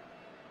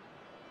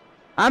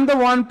 I'm the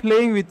one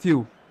playing with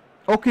you.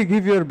 Okay,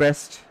 give your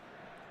best.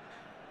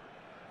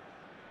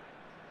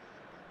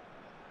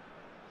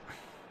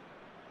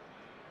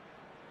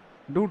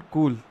 Dude,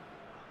 cool.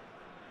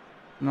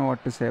 Know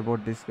what to say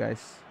about this,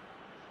 guys.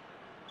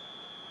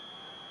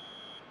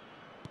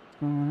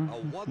 A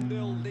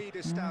 1-0 lead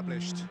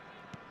established.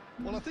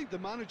 Well, I think the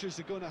managers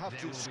are going to have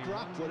to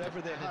scrap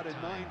whatever they had in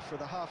mind for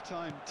the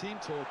half-time team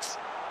talks.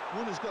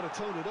 One has got to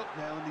tone it up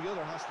now, and the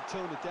other has to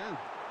tone it down.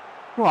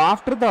 So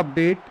after the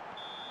update,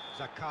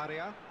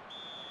 Zakaria.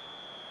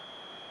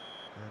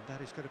 And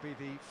that is going to be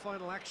the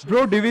final action.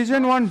 bro, of the first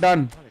Division half. 1 done.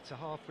 And it's a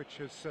half which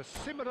has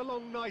simmered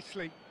along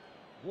nicely,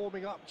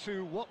 warming up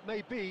to what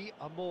may be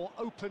a more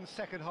open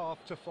second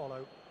half to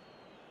follow.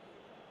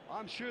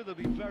 I'm sure they'll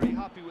be very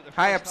happy with the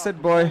Hi, first upset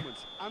half boy.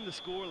 performance and the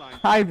scoreline.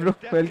 Hi, They bro.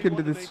 definitely Welcome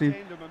to want the stream.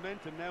 maintain their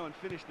momentum now and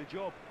finish the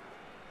job.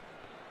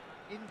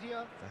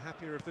 India, the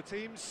happier of the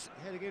teams,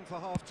 heading in for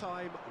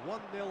half-time,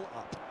 1-0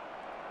 up.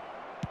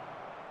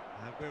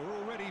 And we're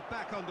already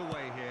back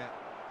underway here.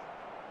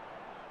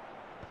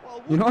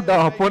 Well, You know, one the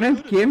day opponent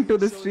they could came have to been,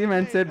 the so stream they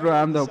and may said, err bro, on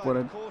I'm the side of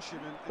opponent. caution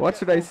and What get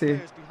should I both say?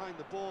 players behind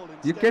the ball You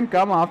instead can of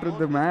come looking after the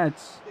beyond it. match.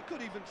 They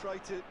could even try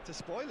to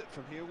spoil it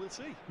from here, we'll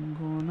see. I'm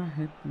gonna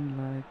hit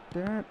him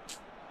like that.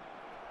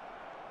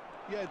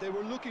 Yeah, they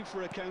were looking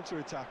for a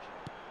counter-attack.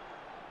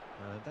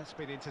 And that's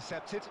been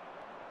intercepted.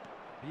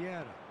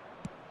 Vieira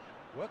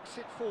works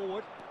it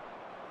forward.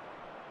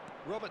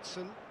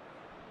 Robertson.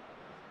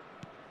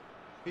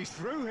 He's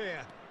through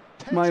here.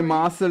 My Pedri.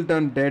 muscle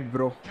turned dead,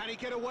 bro. Can he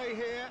get away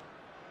here?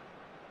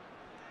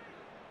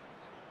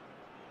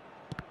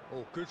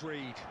 Oh, good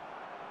read.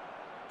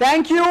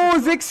 Thank you,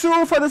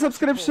 Zixu, for the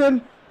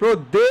subscription. Bro,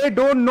 they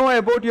don't know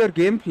about your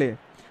gameplay.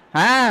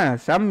 Ah,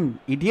 some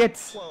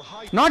idiots. Well,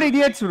 high Not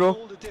idiots, bro.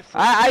 all the difference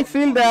I on-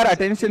 feel on they are set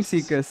attention pieces.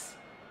 seekers.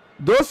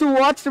 Those who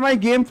watched my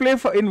gameplay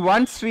in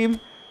one stream,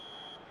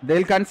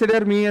 they'll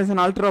consider me as an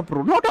ultra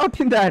pro. No doubt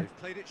in that. They've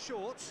played it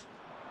short.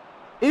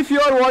 If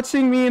you are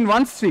watching me in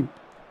one stream,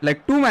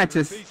 like 2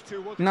 matches, These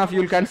two want to enough, come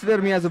you'll on second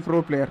consider me as a best.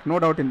 pro player. No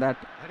doubt in that.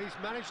 And he's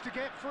managed to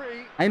get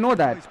free. I know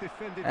that. He's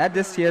defended I'm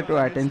just very here to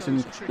well against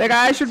attention. those tricky Like,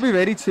 I shots. should be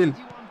very chill. And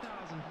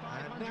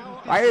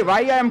now Why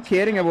I am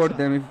caring about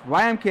them?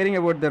 Why I'm caring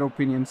about their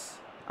opinions?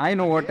 I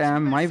know what I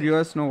am. My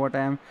viewers know what I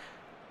am.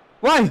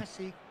 Why?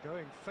 Messi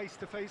going face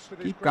to face with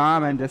his Keep great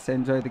calm and rival. just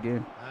enjoy the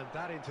game. And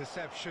that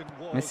interception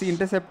was Messi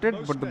intercepted,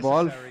 most but the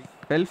ball necessary.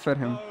 fell for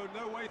him.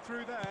 No way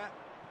through there.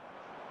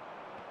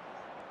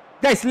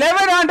 Guys,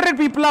 1100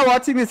 people are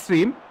watching this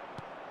stream.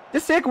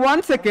 Just take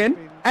 1 second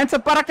and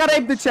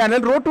subscribe the channel.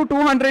 Road to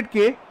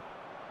 200k.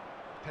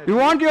 You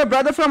want your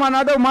brother from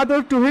another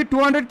mother to hit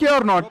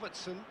 200k or not?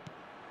 Robertson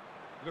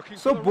looking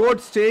So for the bored run.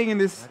 staying in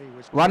this And he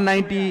was quick to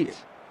 190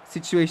 react.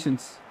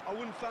 situations. I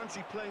wouldn't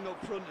fancy playing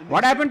up front in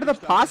What these happened to the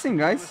circumstances, passing, to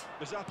be guys? honest.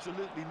 There's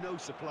absolutely no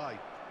supply.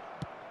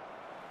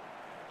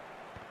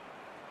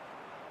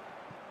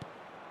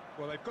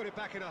 Well, they've got it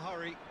back in a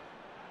hurry.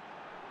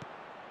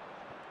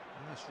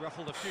 That's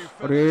ruffled a few Arey,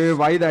 feathers.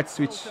 why that Well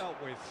switch? dealt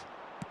with.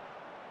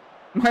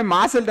 My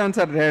muscle turns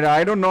are red.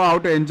 I don't know how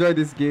to enjoy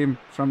this game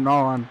from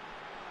now on.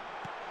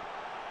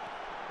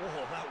 Oh,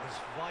 that was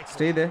vital.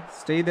 Stay there.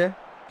 Stay there.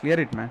 Clear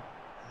it, man.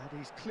 And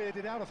he's cleared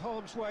it out of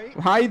harm's way.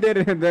 Why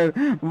there?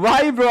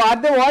 Why, bro?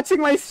 Are they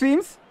watching my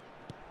streams?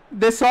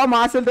 They saw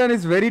Marcelton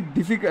is very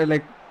difficult,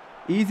 like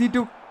easy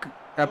to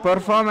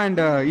perform and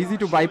easy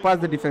to bypass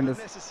the defenders.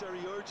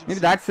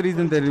 Maybe that's the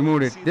reason they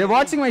removed it. They're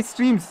watching my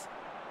streams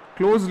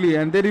closely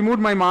and they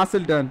removed my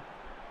Marcelton.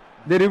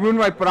 They removed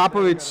my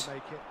Prapovic. Gotta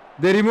make it.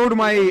 They removed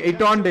my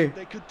Itonde.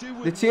 They could do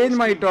with They changed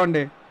my more speed.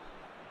 Itonde.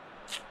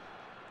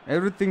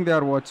 Everything they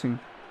are watching.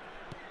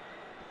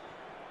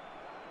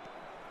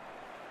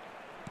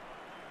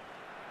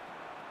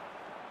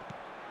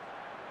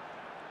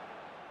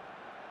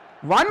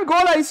 One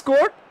goal I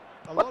scored?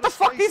 A What lot the of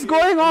fuck space is here,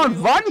 going a on?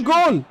 real One opportunity.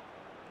 goal.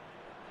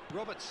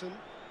 Robertson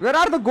Where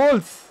are the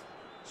goals?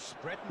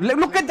 spreading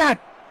Look at that.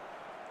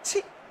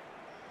 See.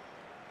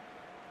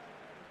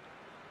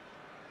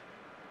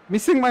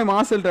 Missing my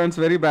Marcel turns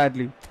very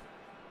badly.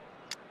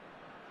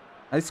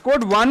 I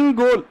scored one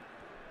goal.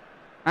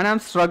 And I'm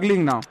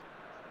struggling now.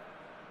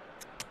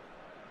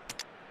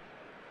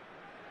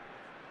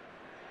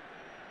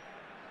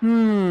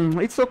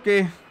 It's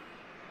okay.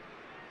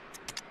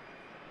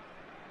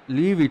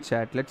 Leave it,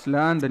 chat. Let's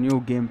learn the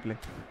new gameplay.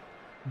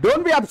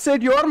 Don't be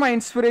upset. You're my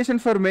inspiration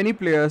for many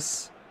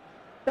players.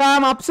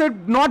 I'm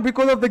upset not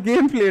because of the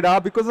gameplay,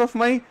 because of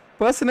my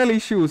personal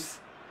issues.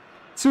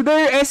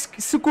 Suday S.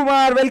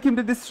 Sukumar, welcome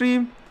to the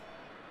stream.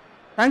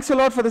 Thanks a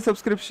lot for the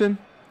subscription.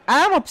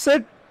 I am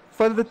upset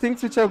for the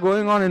things which are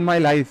going on in my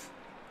life.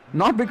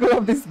 Not because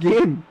of this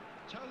game.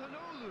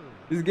 Çalhanoğlu.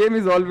 This game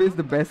is always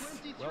the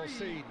best. 23. well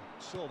seen.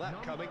 Saw that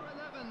Number coming.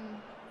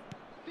 11.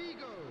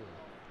 Figo.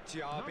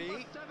 Diaby.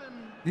 Number 7.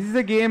 This is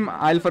a game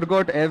I'll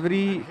forget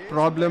every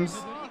problems.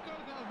 Federico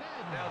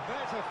Valverde. Now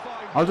there's a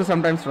fine Also goal.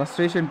 sometimes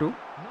frustration too.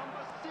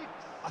 Number 6.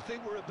 I think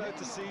we're about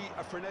to see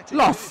a frenetic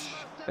Loss.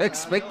 finish.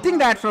 Expecting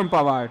that from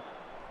Pavard.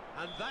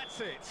 And that's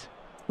it.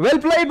 Well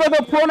played by the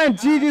opponent.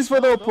 GG's for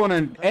the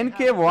opponent.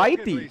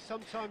 NKYT.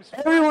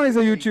 Everyone is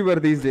a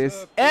YouTuber these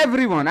days.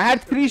 Everyone. I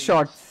had 3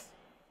 shots.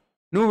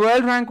 నువ్వు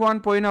world rank 1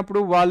 పోయినప్పుడు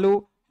వాళ్ళు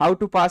how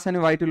to pass అని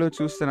వైటీలో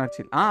చూస్తున్నారు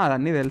chill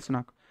అన్నీ తెలుసు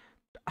నాకు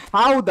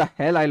how the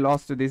hell I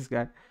last to this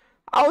guy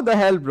how the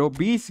hell bro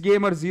బీస్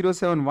gamer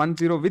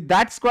 0710 with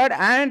that squad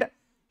and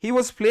he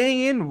was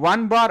playing in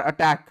 1 bar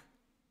attack.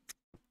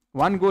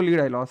 1 goal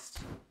lead I lost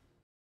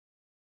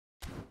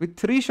with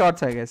 3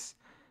 shots I guess,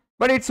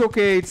 but it's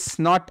okay. It's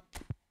not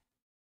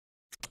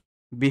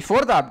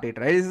before the update,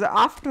 right? It's the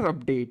after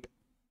update.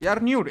 You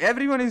are new.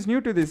 Everyone is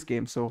new to this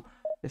game, so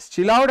just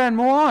chill out and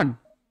move on.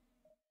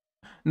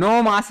 No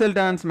Marcel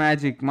turns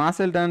magic.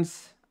 Marcel turns,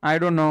 I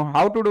don't know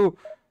how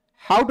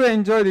to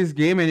enjoy this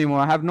game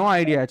anymore. I have no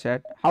idea,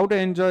 chat. How to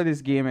enjoy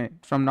this game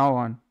from now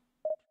on.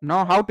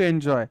 Now how to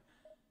enjoy.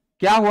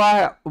 Kya hua?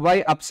 Why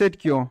upset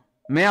kyun?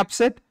 Main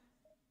upset?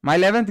 My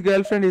 11th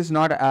girlfriend is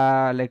not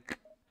like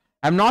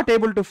I'm not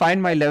able to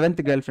find my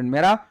 11th girlfriend.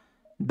 मेरा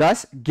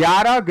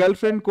 10-11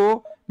 girlfriend को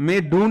मैं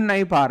ढूंढ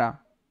नहीं पा रहा.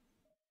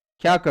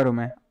 क्या करूं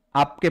मैं?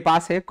 आपके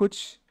पास है कुछ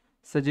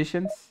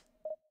suggestions?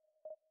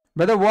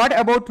 Brother, what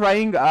about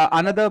trying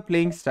another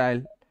playing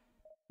style?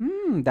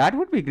 That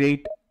would be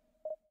great.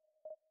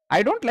 I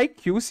don't like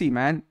QC,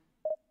 man.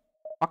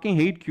 Fucking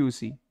hate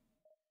QC.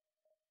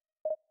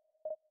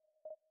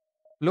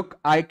 Look,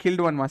 I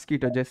killed one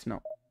mosquito just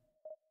now.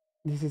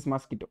 This is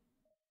mosquito.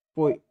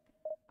 Boy,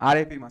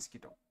 RIP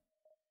mosquito.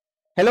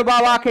 Hello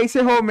बाबा,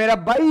 कैसे हो मेरा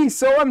भाई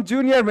सोम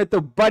junior? मैं तो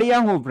बढ़िया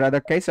हूँ brother.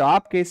 कैसे हो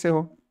आप? कैसे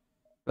हो?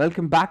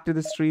 Welcome back to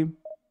the stream.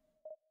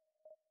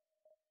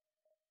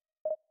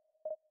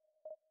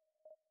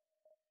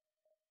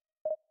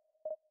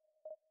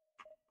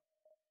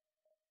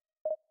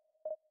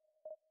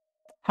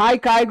 Hi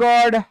Kai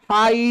God.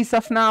 Hi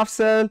Safna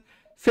Afsal.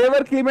 Favor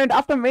Clement.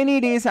 After many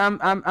days,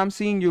 I'm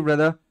seeing you,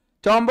 brother.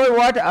 Tomboy,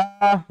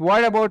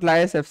 what about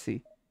Lias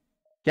FC?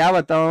 क्या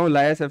बताऊं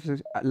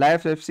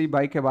Lias FC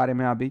भाई के बारे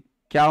में अभी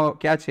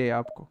क्या चाहिए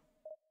आपको?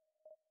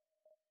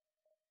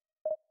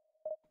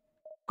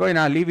 कोई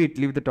ना,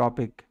 leave the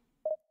topic.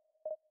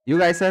 You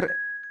guys are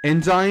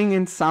enjoying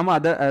in some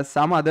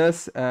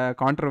others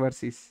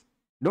controversies.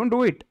 Don't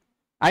do it.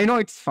 I know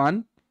it's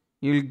fun.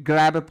 You'll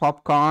grab a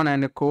popcorn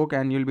and a coke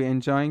and you'll be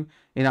enjoying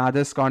in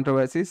others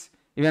controversies.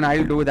 Even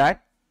I'll do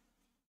that.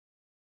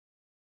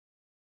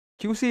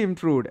 QC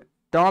improved.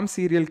 Tom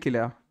serial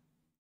killer.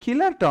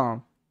 Killer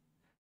Tom.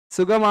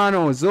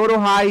 Sugamano. Zoro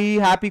hi.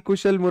 Happy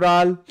Kushal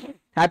Mural.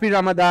 Happy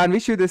Ramadan.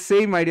 Wish you the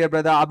same, my dear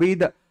brother.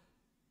 Abid.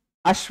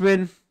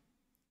 Ashwin.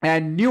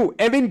 And new.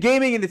 Evan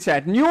Gaming in the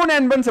chat. New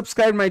Nanban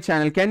subscribe my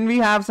channel. Can we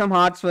have some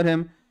hearts for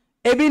him?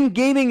 Evan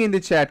Gaming in the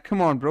chat.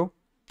 Come on, bro.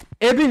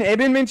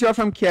 Evan means you're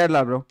from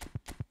Kerala, bro.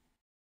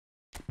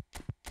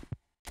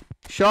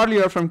 Surely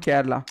you're from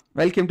Kerala.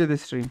 Welcome to the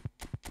stream.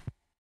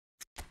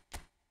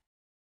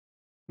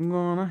 I'm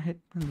gonna hit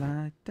me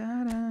like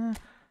that.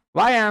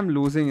 Why am I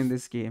losing in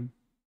this game?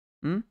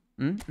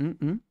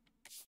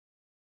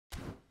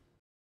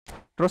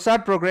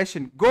 Trossard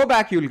progression. Go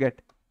back, you'll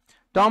get.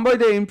 Tomboy,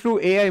 they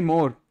improve AI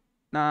more.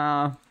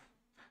 Nah,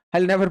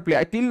 I'll never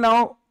play. Till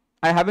now,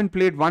 I haven't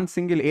played one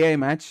single AI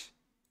match.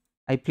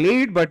 I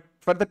played, but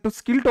for the 2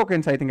 skill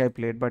tokens, I think I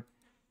played. But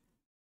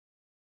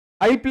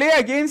I play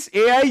against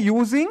AI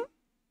using...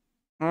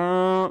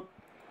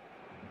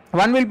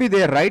 one will be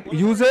there, right?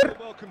 User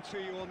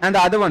and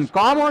the other one.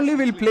 Com only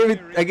will play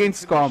with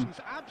against Com.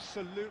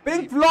 Absolutely.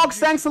 Pink Vlogs,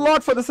 thanks a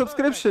lot for the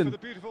subscription.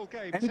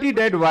 Empty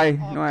dead, why?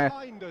 No,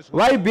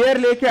 why beer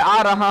leke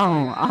aa raha hu?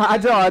 aa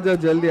jao,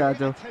 jaldi aa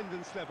jao.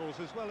 Attendance levels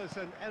as well as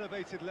an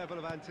elevated level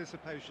of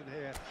anticipation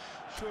here.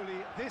 Surely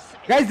this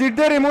Guys, did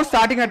they remove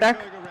starting attack?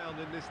 going around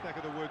in this neck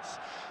of the woods.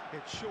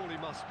 It surely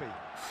must be.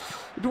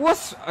 It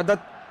was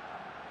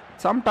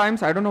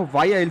sometimes I don't know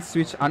why I'll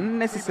switch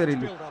unnecessarily.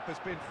 Build-up has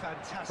been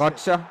fantastic.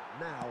 Gotcha.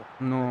 Now,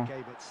 No. the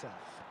game itself.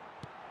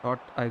 Thought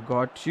I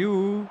got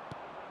you.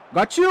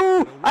 Got you!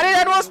 Arey,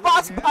 that was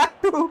passed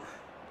back to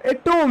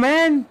Eto'o,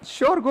 man.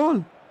 Sure goal.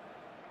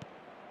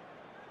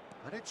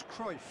 And it's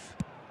Cruyff.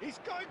 He's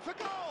going for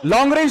goal.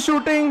 Long range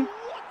shooting.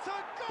 What a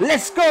goal!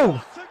 Let's go.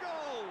 What a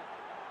goal!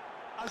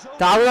 As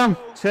Thousand.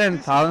 always, Chen, this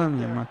is thousand, up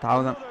there. man,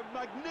 thousand. What a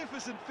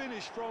magnificent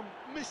finish from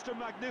Mr.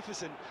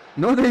 Magnificent.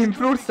 No, they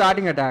improved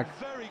starting attack.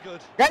 Very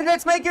good. Guys,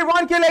 let's make it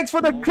 1k likes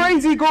for the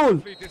crazy goal.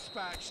 Beautifully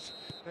dispatched.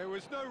 There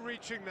was no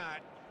reaching that.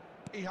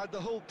 He had the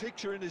whole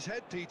picture in his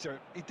head, Peter.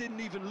 He didn't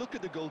even look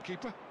at the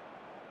goalkeeper.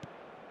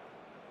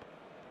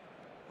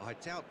 I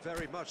doubt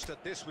very much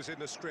that this was in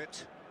the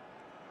script.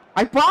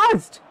 I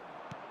passed.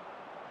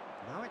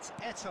 Now it's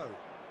Eto'o.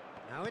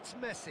 Now it's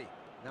Messi.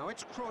 Now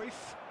it's Cruyff.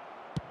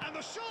 And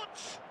the shot!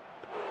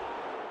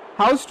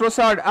 How's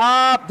Trossard?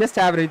 Just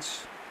average.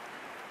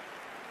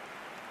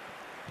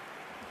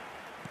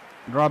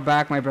 Drop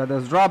back, my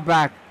brothers. Drop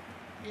back.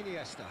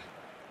 Iniesta.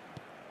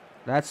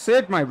 That's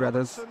it, my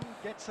brothers. Robertson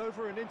gets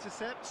over and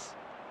intercepts.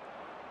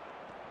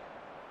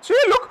 See,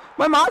 look,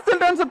 my Marcel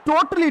turns are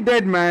totally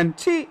dead, man.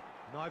 See.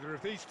 Neither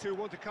of these two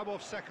want to come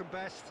off second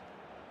best.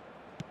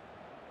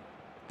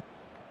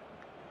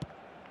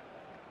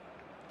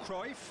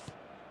 Cruyff.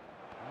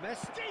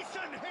 Messi.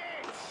 Decent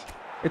hit!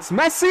 It's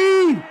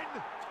Messi.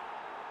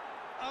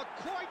 A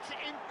quite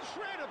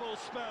incredible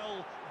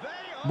spell. They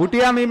are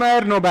Bhutia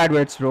Mimar, no bad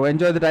words, bro.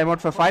 Enjoy the timeout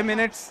for 5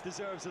 minutes.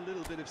 Deserves a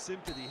little bit of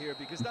sympathy here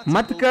because that's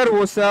Mat kar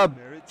wo sab.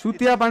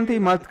 Chutiya panti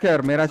mat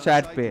kar mera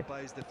chat pe.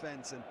 by his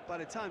defense, and by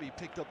the time he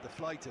picked up the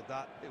flight of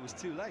that, it was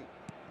too late.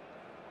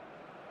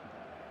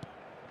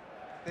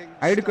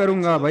 Hide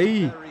करूंगा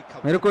भाई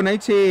मेरे को नहीं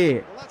चाहिए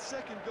Well, that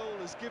second goal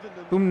has given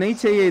them तुम नहीं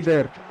चाहिए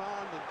इधर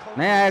command and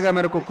नहीं आएगा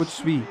मेरे को कुछ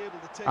confidence भी to be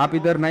able to take आप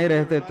it इधर on नहीं the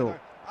रहते field तो and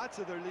either add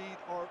to their lead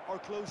or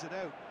close it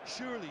out.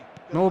 Surely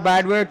no they'll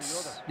bad manage words one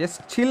or the other.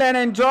 just chill and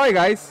enjoy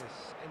guys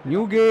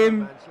new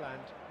game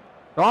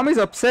Tom is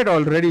upset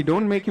already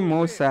don't make him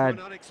more sad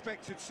An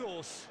unexpected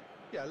source.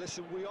 Yeah,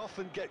 listen, we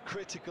often get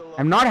critical of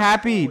I'm not the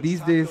happy forward's these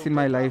tackle, days in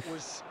my but that life.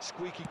 was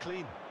squeaky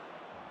clean.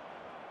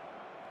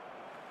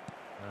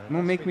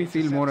 no make me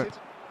feel more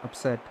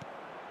upset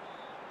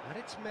And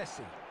it's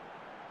Messi.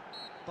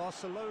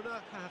 Barcelona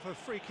have a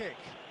free kick.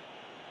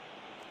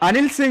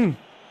 Anil Singh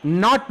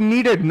not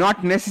needed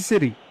not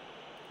necessary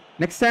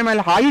next time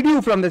I'll hide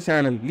you from the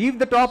channel leave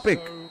the topic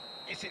So,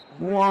 is it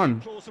Move really on.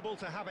 plausible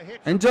to have a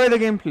hit? enjoy the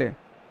gameplay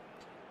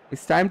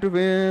it's time to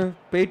win,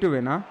 pay to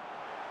win huh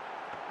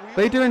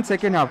pay to win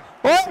second half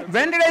oh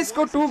when did I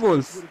score 2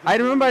 goals I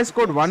remember I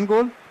scored 1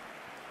 goal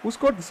who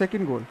scored the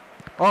second goal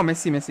oh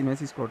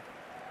Messi scored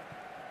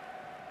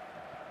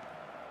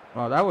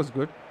oh that was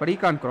good but he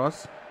can't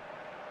cross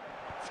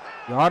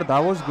yaar that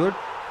was good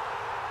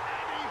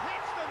And he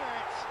hits the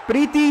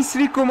net. Preeti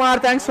Sri Kumar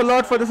thanks a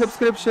lot for the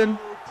subscription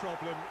No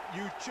problem.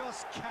 You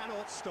just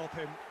cannot stop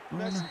him.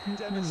 Messi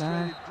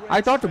demonstrated great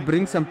I thought to strength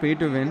bring there. some pay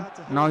to He win had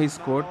to hold now he his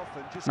man scored off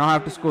and just now I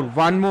have to create score enough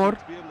one more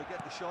to be able to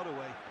get the shot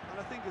away. And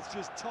I think it's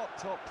just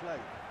top play.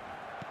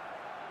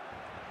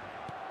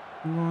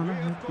 We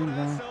have got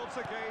ourselves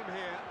a game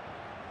here.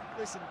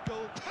 Listen,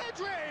 goal.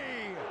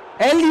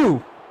 Pedri!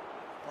 LU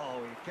Oh,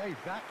 he gave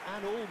that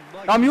an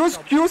almighty Tom use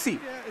thump. QC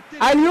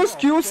I'll use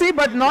QC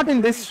but not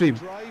in this stream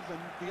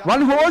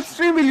one whole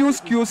stream will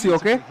use QC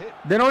okay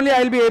then only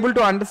I'll be able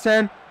to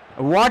understand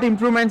what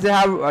improvements they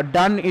have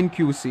done in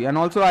QC and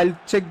also I'll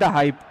check the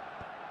hype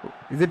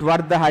is it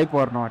worth the hype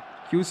or not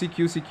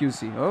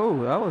QC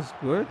oh that was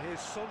good Here's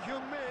Son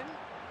Heung-min.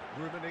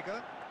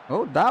 Rummenigge.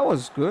 oh that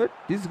was good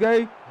this guy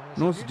There's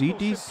knows a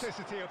beautiful DTs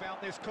simplicity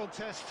about this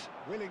contest.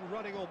 Willing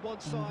running on one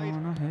Gonna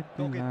side, hit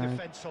me dogged like-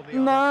 defence on the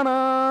other.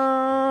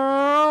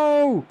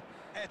 no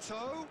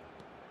Eto'o.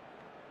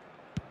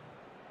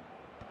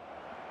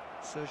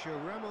 Sergio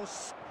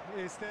Ramos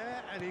is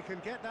there and he can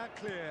get that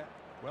clear.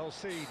 Well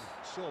seen,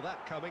 saw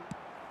that coming.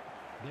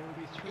 There will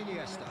be 3 Iniesta.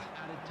 minutes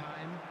added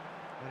time.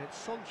 And it's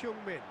Son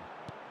Heung-min.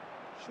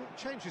 Short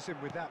changes him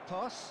with that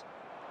pass.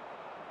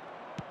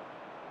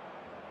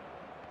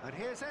 And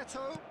here's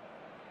Eto'o.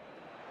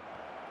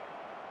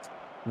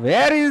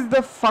 where is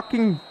the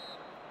fucking And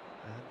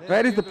there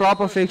where is you the go,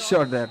 proper first fake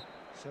shot half. there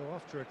So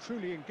after a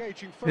truly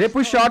engaging Repu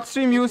first short half,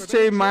 stream it used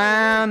remains to,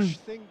 man.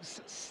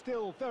 Things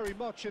still very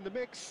much in the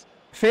mix.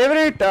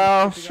 favorite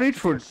Building street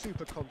up to food a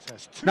super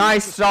contest. No, I Two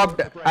to score at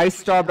the break.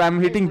 stopped. I'm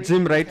hitting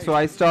gym, right? So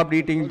I stopped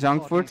eating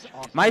junk food.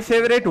 My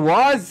favorite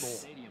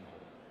was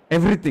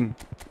everything.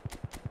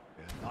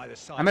 Neither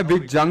side I'm a big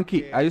holding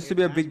junkie. back I used to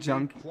be a here. big It has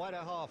been junkie. Quite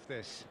a half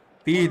this.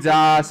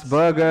 Pizzas,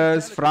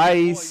 burgers,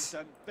 fries,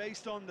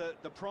 Based on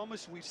the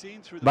promise we've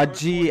seen through the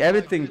bhaji,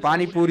 everything,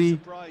 pani puri.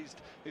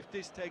 If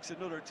this takes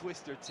another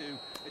twist or two,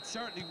 it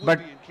certainly would But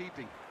be in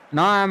keeping.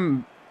 now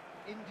I'm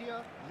India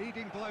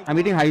leading by I'm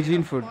eating one in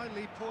hygiene a food.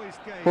 finely poised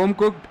game. Home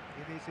cooked.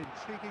 It is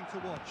intriguing to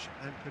watch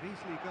and could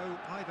easily go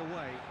either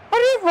way.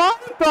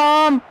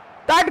 Tom,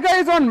 that guy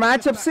is on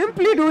matchup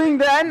simply doing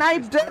that, and I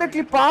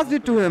directly passed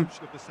it to him.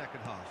 Of the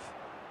second half.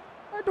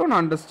 I don't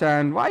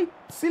understand why.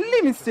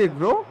 Silly mistake,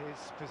 bro.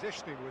 His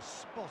positioning was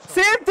spot on.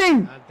 Same thing.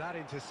 And that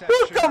interception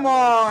Oh, come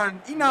on.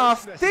 was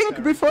Enough. most Think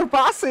necessary. before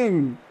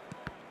passing.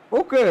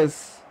 Focus.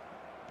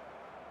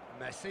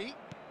 Messi.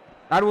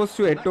 That was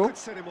to That Eto. could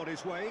set him on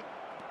his way.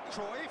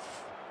 Cruyff.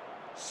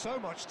 So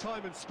much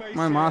time and space.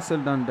 My here. Marcel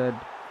done dead.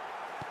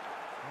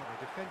 Well,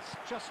 the defence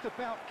just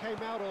about came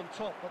out on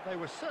top, but they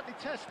were certainly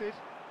tested.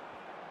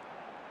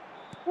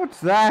 What's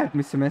that,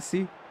 Mr.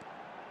 Messi?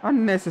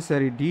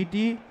 Unnecessary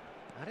DT.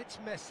 And it's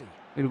Messi.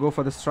 We'll go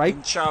for the strike.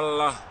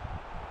 Inshallah.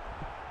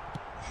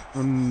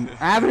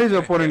 Average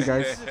opponent,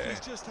 guys. As if he's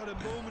just had a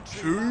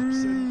momentary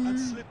lapse and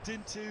slipped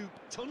into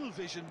tunnel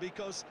vision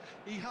because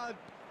he had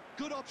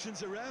good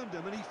options around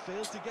him and he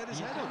failed to get his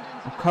head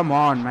up. Come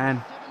on,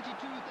 man.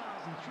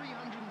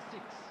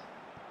 72,306.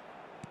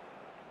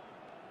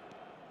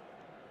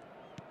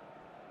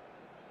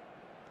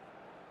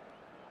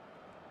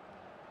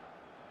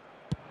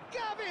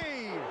 Gavi!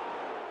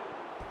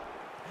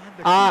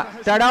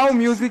 తడావ్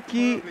music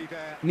కి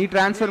నీ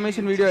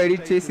transformation video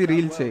edit చేసి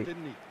reel చేయి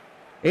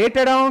ఏ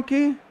తడావ్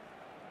కి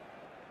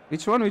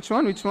which one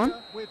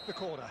With the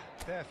corner,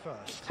 there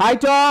first. hi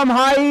Tom,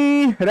 hi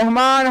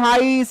Rahman,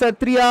 hi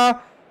Satria,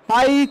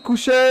 hi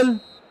Kushal,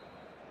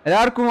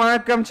 ellarkum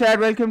vanakkam chat,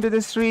 welcome to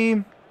the stream.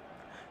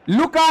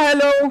 Luca,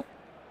 hello.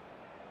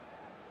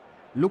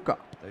 Luca,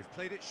 They've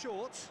played it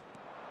short.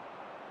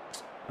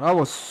 that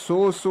was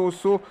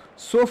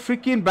so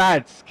freaking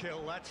bad.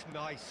 Skill, that's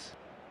nice.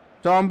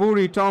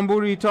 Tomburi.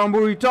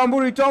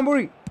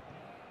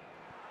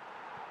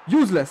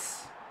 Useless.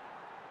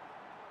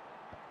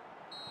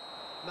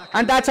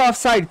 And that's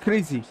offside,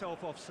 crazy.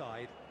 Himself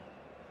offside.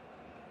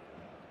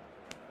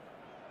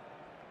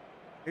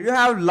 Do you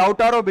have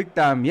Lautaro big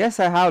time? Yes,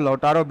 I have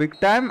Lautaro big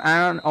time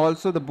and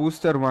also the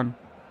booster one,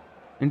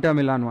 Inter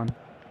Milan one.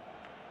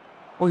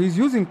 Oh, he's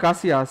using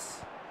Casillas.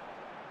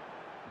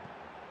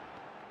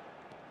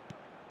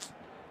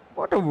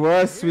 What a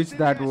worse switch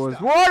that was.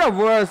 What a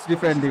worse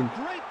defending.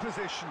 Great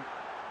position.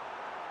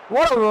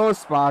 What a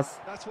worse pass.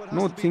 That's what has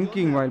No to be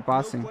thinking done there, while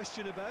passing. No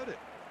question about it.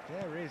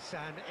 There is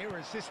an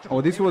irresistible. Oh,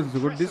 this was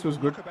good. This was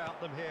impressive good. look about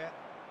them here.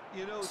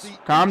 You know, the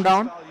Calm interest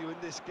down. value in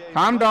this game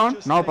Calm might down.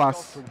 just Now take pass.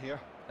 off from here.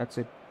 That's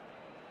it.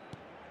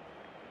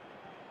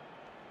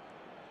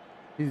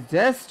 He's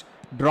just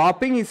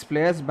dropping his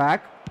players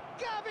back.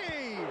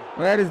 Gavi!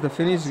 Where is the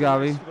finish,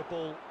 Gavi? For the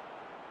ball.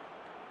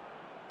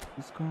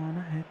 He's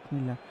gonna hit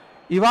me.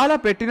 ఇవాళ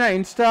పెట్టిన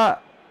Insta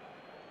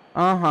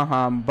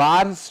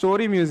bar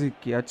story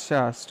మ్యూజిక్కి అచ్చా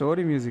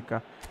story music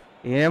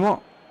ఏమో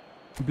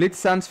blitz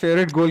Sons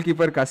favourite goal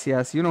keeper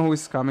కసియాస్ you know who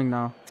is coming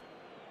now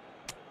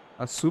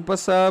a super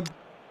sub,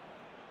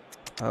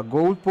 a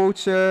goal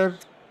poacher,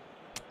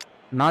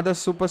 another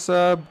super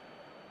sub,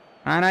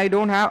 and I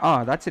don't have. Ah,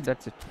 that's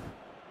it.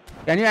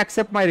 Can you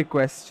accept my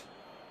request?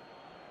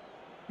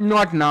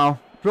 Not now.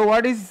 Bro,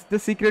 what is the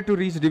secret to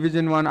reach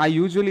Division 1? I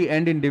usually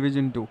end in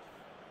Division 2.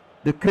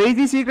 The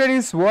crazy secret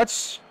is watch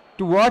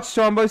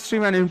Tomboy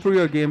stream and improve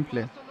your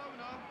gameplay.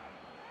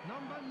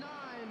 Number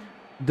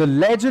 9. The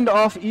legend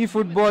of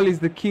eFootball is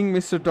the king,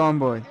 Mr.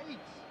 Tomboy.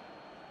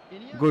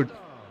 Good.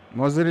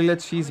 Mozzarella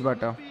cheese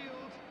butter.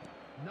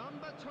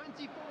 Number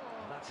 24.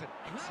 That's an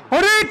excellent.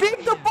 Hurry,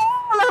 take the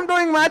ball! I'm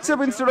doing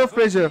matchup instead of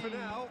pressure. For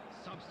now.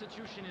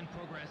 Substitution in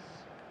progress.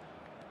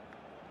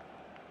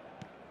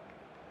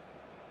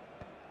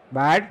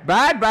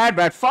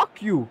 Bad.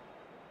 Fuck you.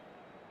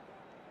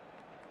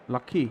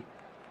 Lucky.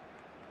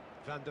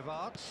 Van der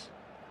Vaart.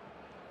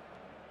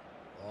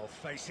 Oh,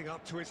 facing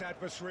up to his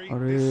adversary.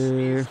 Arre. This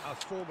is a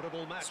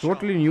formidable match. It's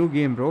totally new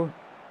game, bro.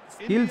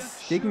 Skills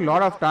taking a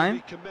lot of time.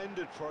 Be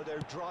commended for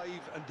their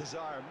drive and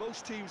desire.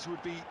 Most teams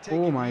would be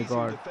taking my an easy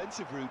God.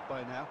 defensive route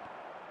by now.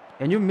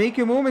 Can you make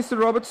your move, Mr.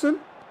 Robertson?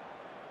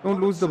 Don't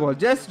lose the ball.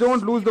 Just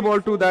don't lose the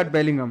ball to that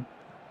Bellingham.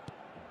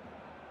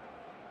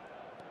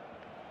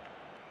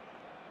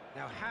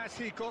 Now, has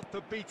he got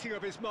the beating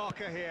of his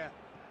marker here?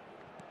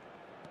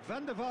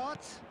 Van der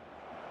Vaart.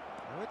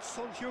 Now it's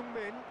Son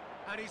Heung-min,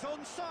 and he's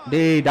onside.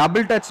 They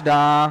double touch da.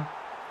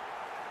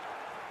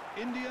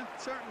 India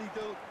certainly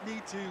don't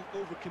need to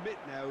overcommit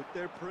now.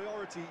 Their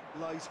priority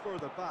lies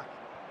further back.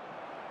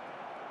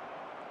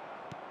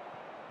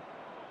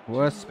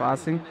 Worst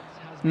passing.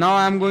 Now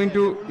I'm going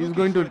to.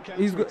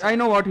 I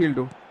know what he'll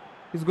do.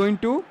 He's going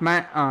to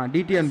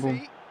DT and boom.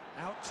 Messi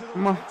out to the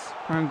Ma, right.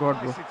 thank God,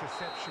 bro. Nice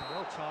interception,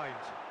 well timed.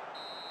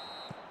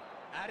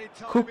 Added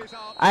time Cook. is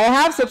up. I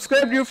have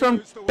subscribed you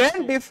from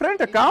 10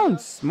 different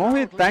accounts.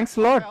 Mohit, thanks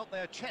a lot. Out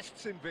their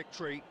chests in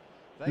victory.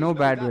 They No know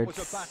bad that was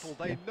words. a battle.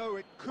 They Yeah. know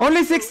it could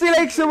Only go 60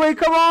 likes away.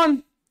 Come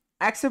on.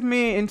 Accept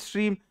me in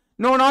stream.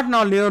 No, not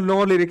now.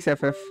 No lyrics,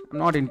 FF. I'm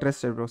not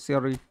interested, bro.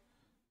 Sorry.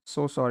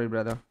 So sorry,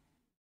 brother.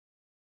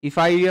 If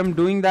I am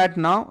doing that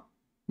now,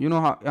 you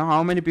know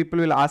how many people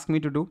will ask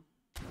me to do?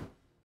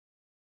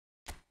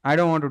 I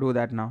don't want to do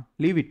that now.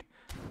 Leave it.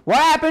 What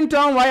happened,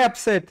 Tom? Why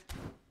upset?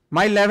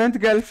 My 11th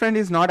girlfriend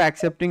is not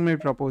accepting my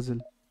proposal.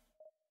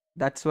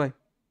 That's why.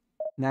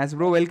 Nas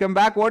bro, welcome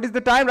back. What is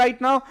the time right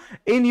now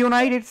in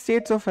United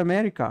States of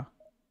America?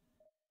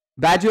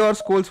 Badger or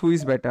Scholes, who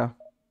is better?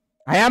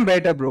 I am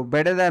better, bro.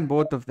 Better than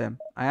both of them.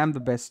 I am the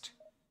best.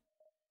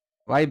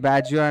 Why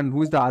Badger and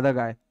who's the other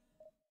guy?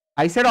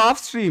 I said off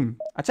stream.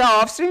 अच्छा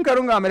off stream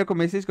करूँगा. मेरे को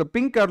message को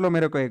ping कर लो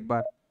मेरे को एक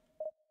बार.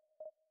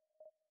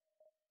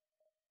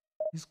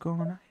 He's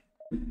gonna.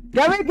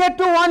 Can we get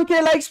to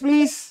 1K likes,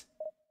 please?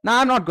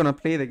 Nah, I'm not gonna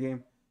play the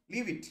game.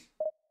 Leave it.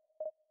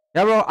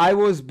 Yeah, bro. I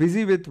was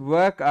busy with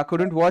work. I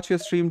couldn't watch your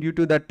stream due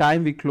to the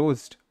time we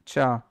closed.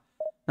 Cha.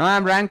 Now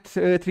I'm ranked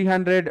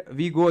 300.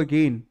 We go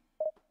again.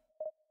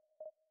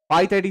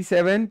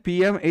 5:37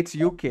 p.m. It's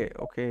UK.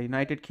 Okay,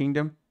 United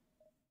Kingdom.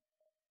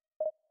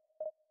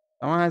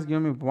 Someone has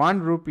given me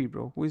 1 rupee,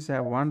 bro. Who is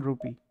that? 1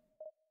 rupee.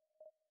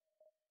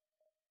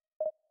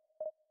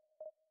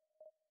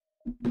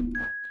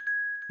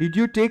 Did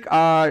you take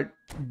a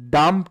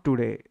dump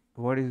today?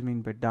 What does it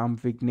mean by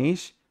dump,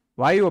 Vignesh?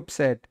 Why are you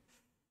upset?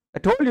 I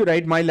told you,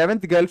 right? My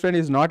 11th girlfriend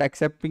is not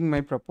accepting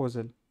my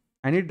proposal.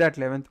 I need that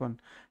 11th one.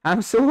 I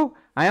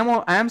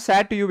am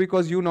sad to you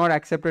because you not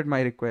accepted my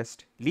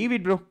request. Leave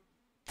it, bro.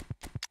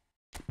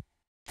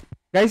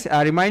 Guys,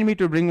 remind me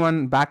to bring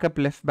one backup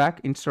left back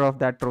instead of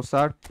that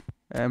Trossard.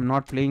 I'm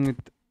not playing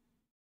with...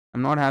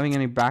 I'm not having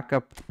any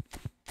backup.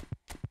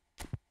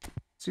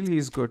 Still, he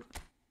is good.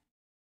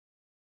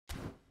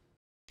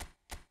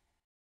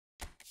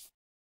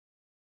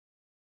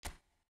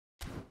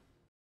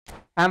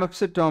 I'm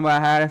upset, Tom. I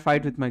had a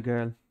fight with my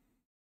girl.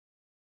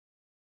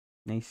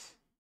 Nice.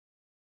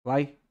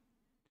 Why?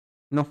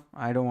 No,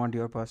 I don't want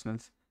your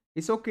personals.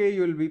 It's okay.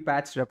 You'll be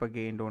patched up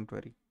again. Don't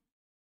worry.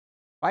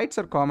 Fights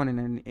are common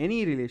in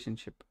any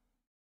relationship.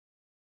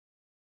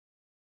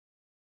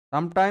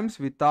 Sometimes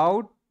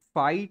without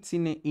fights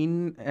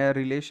in a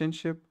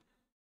relationship,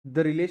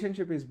 the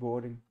relationship is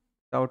boring.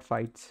 Without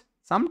fights.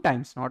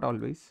 Sometimes, not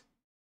always.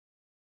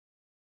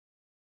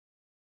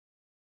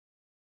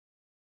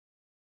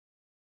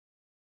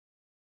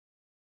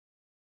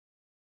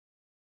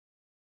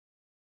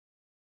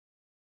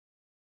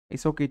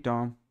 It's okay,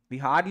 Tom. We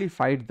hardly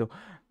fight though.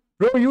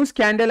 Bro, use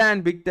Candela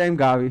and Big Time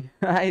Gavi.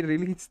 I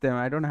release them.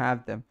 I don't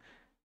have them.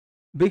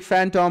 Big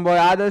fan, Tomboy.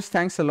 Others,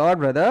 thanks a lot,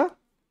 brother.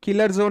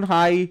 Killer Zone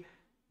High.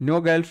 No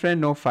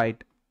girlfriend, no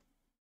fight.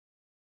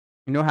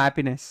 No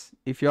happiness.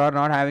 If you are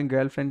not having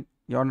girlfriend,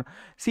 you're not...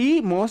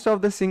 See, most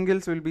of the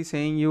singles will be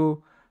saying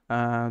you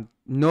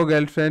no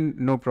girlfriend,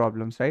 no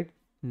problems, right?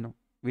 No.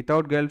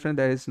 Without girlfriend,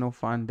 there is no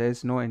fun. There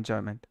is no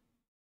enjoyment.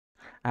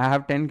 I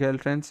have 10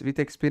 girlfriends with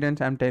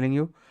experience. I'm telling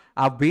you.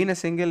 I've been a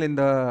single in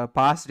the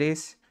past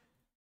days.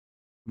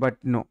 But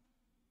no.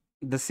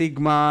 The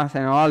sigmas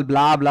and all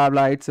blah blah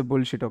blah. It's a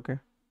bullshit, okay?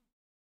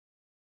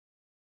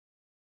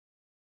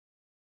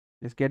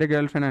 Just get a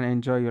girlfriend and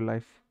enjoy your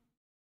life.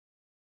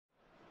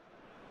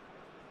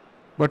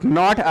 But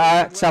not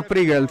a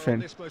chapri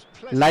girlfriend.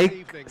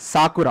 Like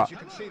Sakura.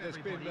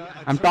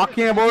 I'm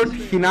talking about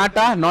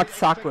Hinata, not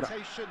Sakura.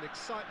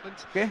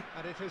 Okay?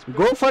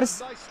 Go for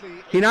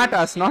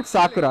Hinatas, not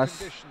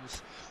Sakuras.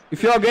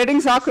 If you are getting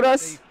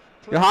Sakuras,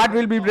 your heart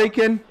will be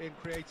breaking.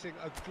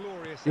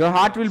 Your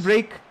heart will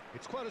break.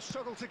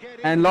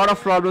 And lot of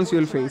problems you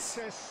will face.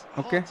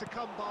 Okay?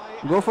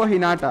 Go for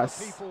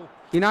Hinatas.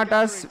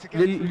 Hinatas,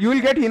 you will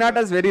get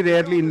Hinatas very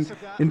rarely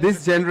in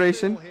this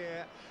generation.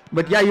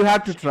 But yeah, you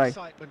have to try.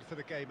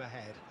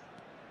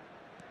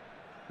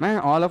 Man,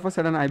 all of a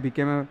sudden I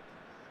became a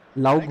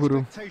love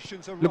guru.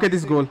 Look at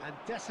this goal.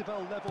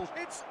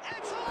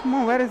 Come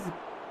on, where is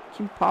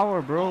King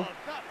Power, bro?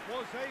 That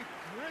was a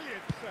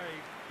brilliant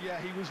save. Yeah,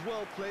 he was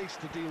well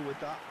placed to deal with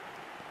that.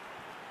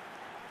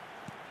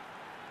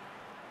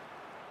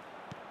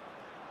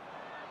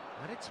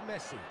 And it's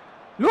Messi.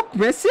 Look,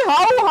 Messi,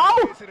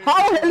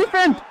 how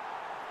elephant?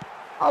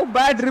 How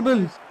bad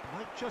dribble?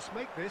 Might just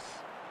make this.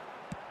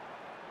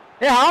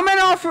 Hey, how many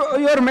of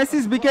your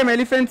Messis became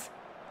elephants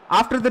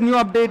after the new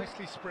update?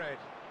 Nicely spread.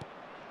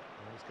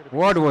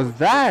 What was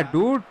that,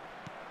 dude?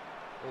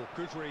 Oh,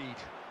 good read.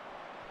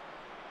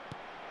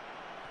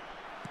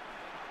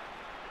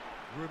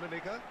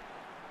 Rummenigge.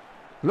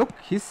 Look,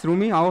 he's through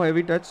me. How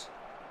heavy touch.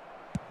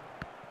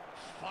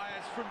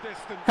 Fires from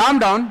distance. Calm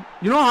down.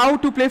 You know how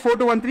to play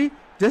 4-2-1-3?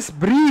 Just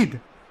breathe.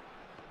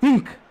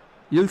 Think.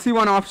 You'll see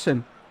one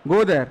option.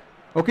 Go there.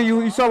 Okay,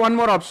 you saw one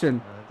more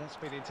option. That's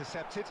been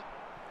intercepted.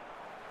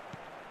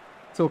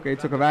 It's okay,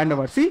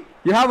 Vandover. See,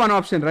 you have one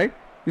option, right?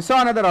 You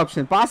saw another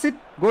option. Pass it,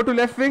 go to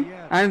left wing,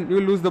 and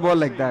you'll lose the ball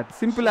like that.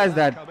 Simple as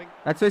that.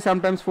 That's why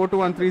sometimes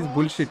 4-2-1-3 is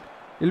bullshit.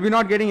 You'll be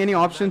not getting any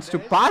options to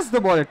pass the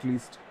ball at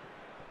least.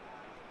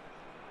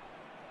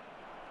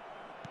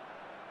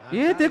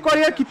 What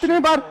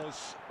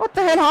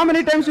the hell? How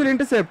many times you'll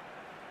intercept?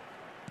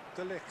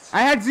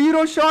 I had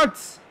 0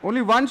 shots.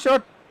 Only 1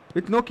 shot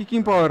with no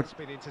kicking power. It's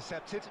been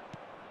intercepted.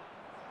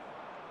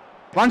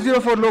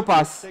 104 low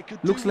pass. They could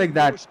Looks do like with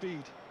more that.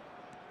 speed.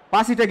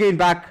 Pass it again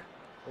back.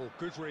 Oh,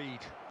 good read.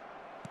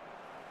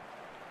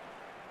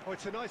 Oh,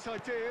 it's a nice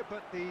idea,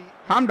 but the...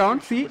 Calm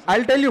down. See,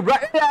 I'll tell you.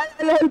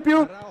 I'll help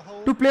you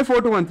to play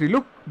 4-2-1-3.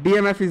 Look,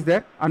 DMF is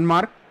there.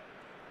 Unmarked.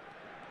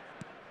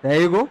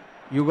 There you go.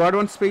 You got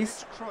one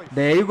space.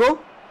 There you go.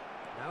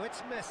 Now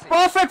it's Messi.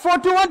 Perfect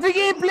 4-2-1-3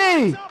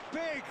 gameplay. It's up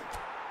big.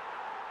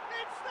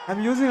 It's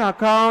I'm using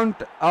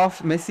account of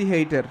Messi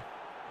hater.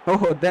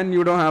 Oh, then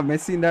you don't have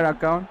Messi in that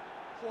account.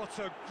 What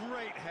a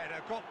great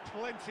header. Got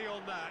plenty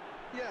on that.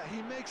 Yeah,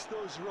 he makes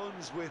those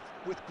runs with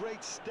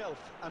great stealth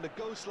and a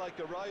ghost-like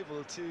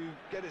arrival to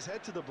get his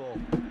head to the ball.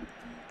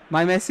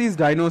 My Messi is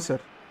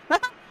dinosaur.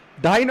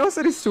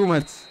 Dinosaur is too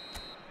much.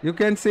 You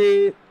can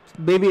say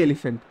baby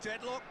elephant.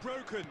 Deadlock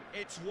broken.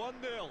 It's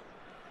 1-0.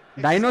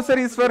 Dinosaur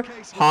is for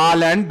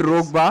Haaland,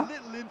 Drogba.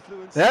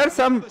 There are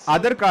some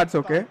other cards,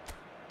 okay?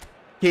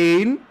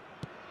 Kane.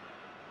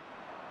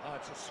 Oh,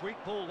 it's a sweet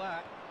ball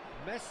that.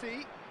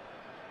 Messi.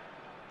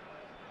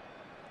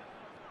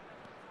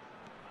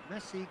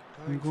 Messi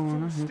I'm going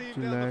gonna full hit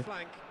steam you down the like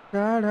flank.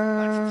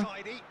 ta-da, That's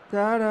tidy.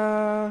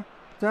 ta-da,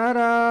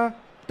 ta-da,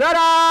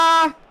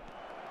 ta-da.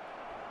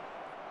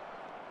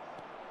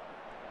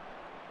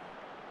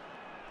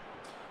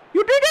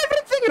 You did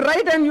everything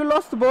right and you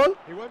lost the ball.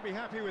 He won't be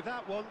happy with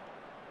that one.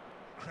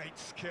 Great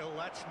skill.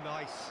 That's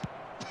nice.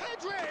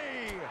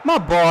 Pedri! My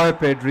boy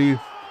Pedri.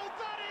 Oh,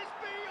 that is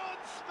beyond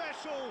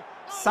special.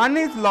 Oh, Son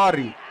is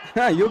Lorry.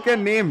 You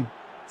can name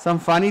some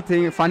funny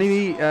things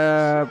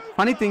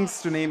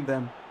to name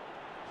them.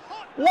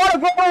 What a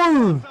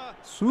goal!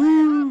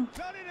 Sweet.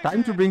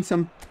 Time to bring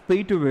some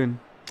pay to win.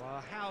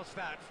 well, how's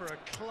that for a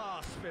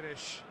class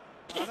finish?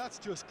 Oh, that's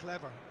just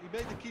clever. He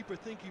made the keeper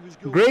think he was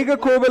going Gregor one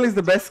Kobel way is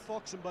the to best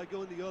fox him by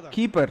going the other.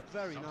 keeper.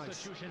 Very nice.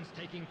 Substitutions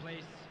taking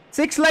place.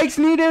 6 likes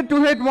needed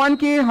to hit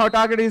 1k. Our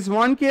target is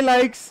 1k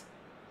likes.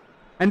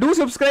 And do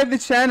subscribe the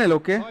channel,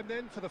 okay? Time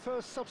then for the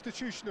first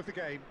substitution of the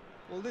game.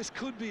 Well, this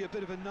could be a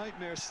bit of a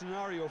nightmare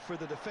scenario for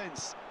the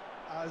defence,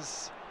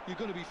 as you're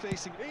going to be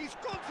facing... He's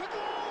gone for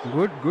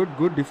goal!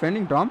 Good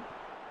defending, Tom.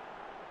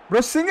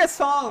 Bro, sing a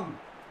song.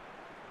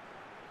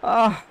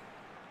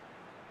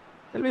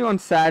 Tell me one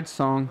sad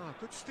song. Oh,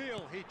 good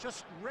steal. He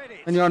just read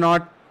it. When you're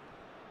not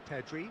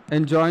Pedri.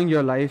 enjoying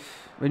your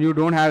life, when you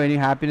don't have any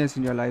happiness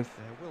in your life.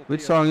 There will Which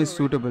be a song is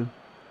throw-in. suitable?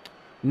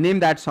 Name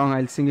that song,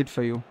 I'll sing it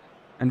for you.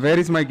 And where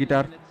is my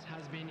guitar? Minutes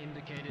has been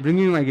indicated. Bring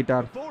me my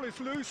guitar. Ball is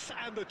loose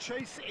and the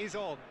chase is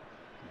on.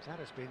 That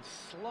has been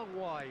slung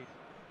wide.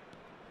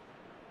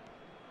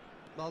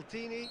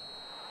 Maldini.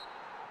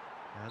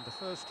 And the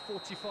first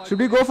 45 Should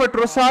we go for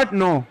minutes Trossard? are-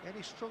 No.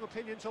 Any strong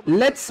opinions on the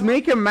Let's first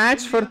make a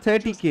match for Just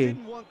 30k.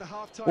 didn't want the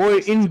half-time Oh,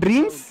 whistle in to be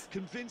dreams? blown.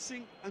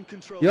 Convincing and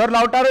controlling. Your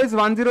Lautaro is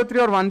 103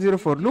 or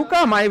 104.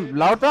 Luca, my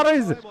Lautaro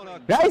is...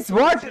 Guys,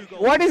 what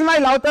is my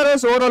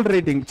Lautaro's overall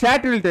rating?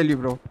 Chat will tell you,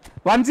 bro.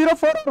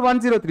 104 or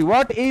 103?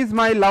 What is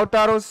my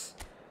Lautaro's...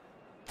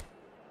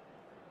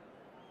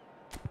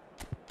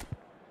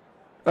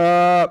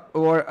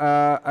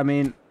 I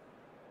mean...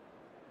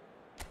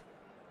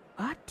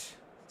 What?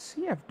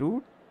 CF,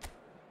 dude.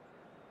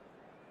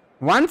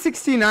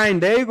 169,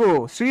 there you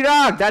go.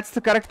 Srirag, that's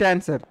the correct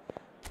answer.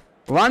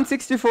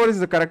 164 is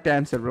the correct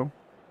answer, bro.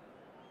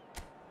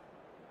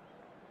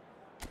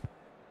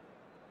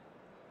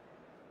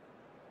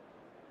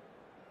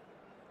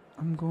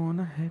 I'm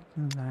gonna hit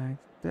me like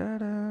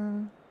that.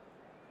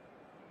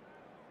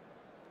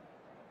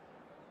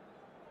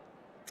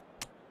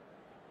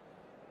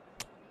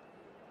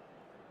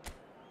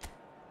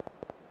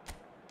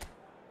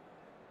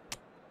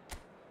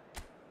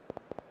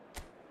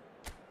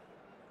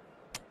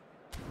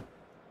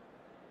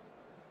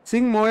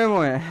 Sing Moe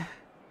Moe.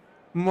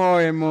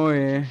 Moe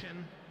Moe.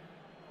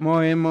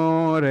 Moe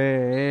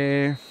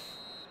More.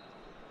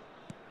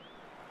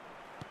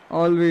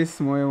 Always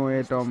Moe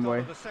Moe, Tomboy. Start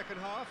of the second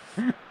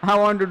half. I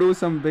want to do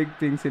some big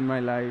things in my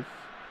life.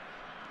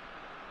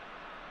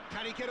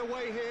 Can he get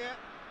away here?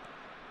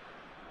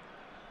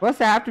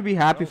 First, I have to be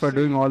happy Well for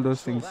doing seen. all those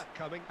Saw things. that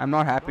coming. I'm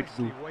not happy to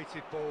Nicely do.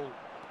 weighted ball.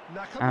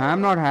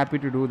 I'm not happy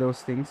to do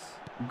those things.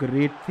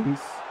 Great things.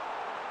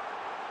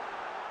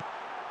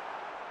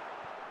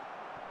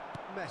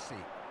 Messi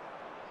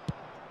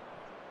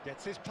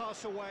gets his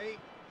pass away.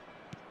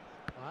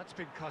 That's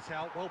been cut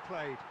out. Well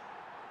played.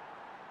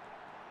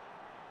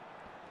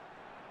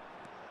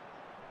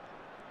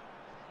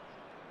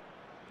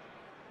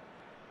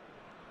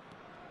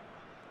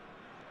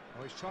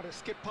 Oh, he's trying to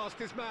skip past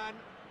his man.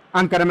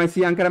 Ankara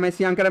Messi, Ankara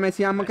Messi, Ankara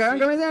Messi, Ankara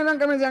Messi,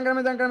 Ankara Messi, Ankara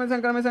Messi, Ankara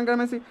Messi, Ankara Messi, Ankara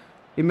Messi.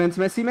 Immense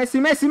Messi, Messi,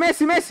 Messi,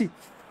 Messi, Messi.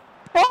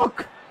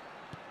 Fuck!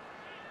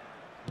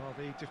 Well,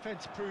 the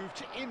defence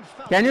proved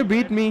infallible. Can you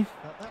beat then, me?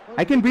 but that won't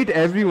I can be beat the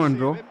last everyone, we'll see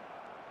bro. of him.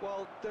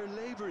 Well, they're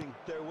labouring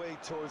their way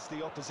towards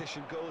the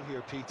opposition goal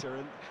here, Peter,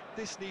 and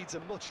this needs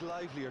a much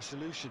livelier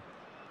solution.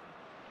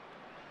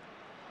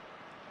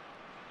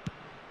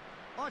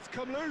 Oh, it's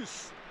come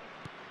loose.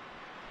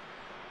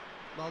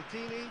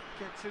 Maldini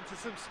gets into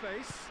some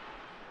space.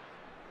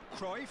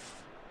 Cruyff.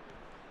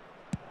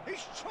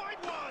 He's tried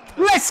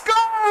one. Let's go!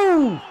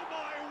 Oh my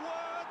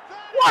word!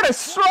 That What a is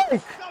strike!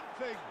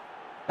 Something.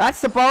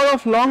 That's the power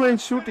of long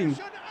range shooting. It's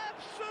an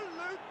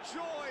absolute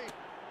joy.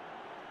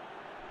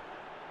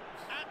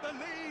 And the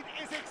lead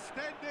is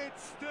extended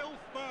still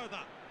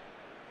further.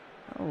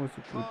 That was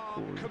a good Calm,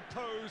 goal.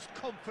 composed,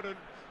 confident.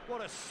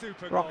 What a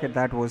super Rocket goal.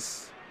 that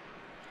was.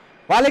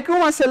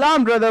 Walaikum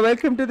assalam, brother.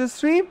 Welcome to the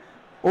stream.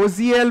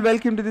 OZL,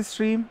 welcome to the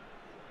stream.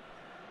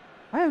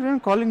 Why are everyone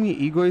calling me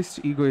egoist?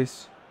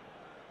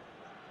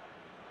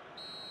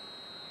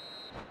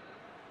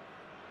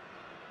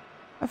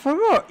 I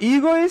forgot.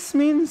 Egoist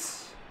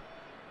means...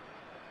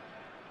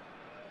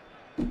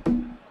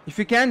 If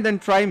you can, then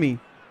try me.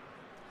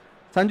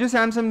 Sanju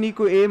Samson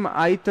Niku aim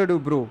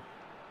aitadu bro.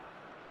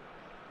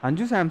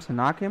 Sanju Samson,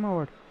 nakem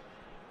award.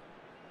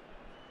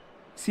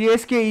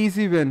 CSK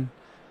easy win.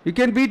 You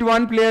can beat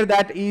one player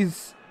that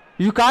is...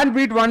 You can't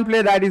beat one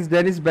player that is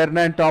Dennis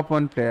Bernard, top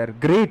one player.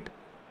 Great.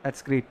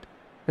 That's great.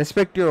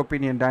 Respect your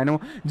opinion,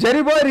 Dino.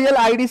 Jerry boy, real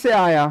ID se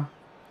aaya.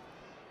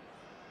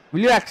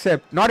 Will you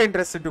accept? Not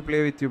interested to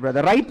play with you,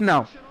 brother. Right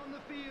now.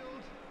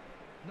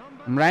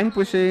 I'm rank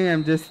pushing.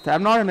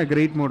 I'm not in a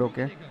great mood,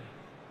 okay?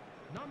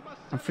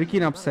 I'm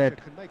freaking upset.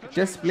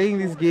 Just playing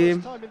this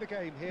game.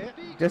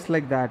 Just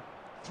like that.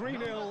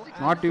 3-0.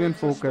 Not even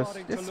focused.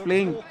 Just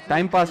playing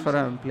time pass for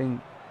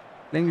playing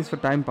this for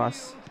time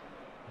pass.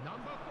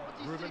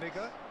 Rummenigge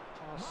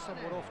passed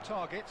somewhat off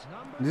target.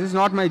 This is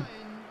not my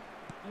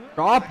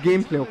top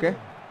gameplay, okay?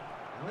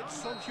 It's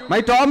Son Heung-min.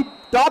 My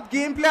top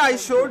gameplay I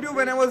showed you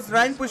when I was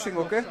rank pushing,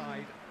 okay?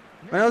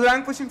 When I was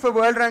rank pushing for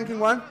world ranking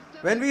 1.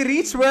 When we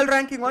reach world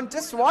ranking 1,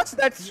 just watch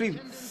that stream.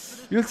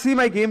 You'll see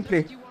my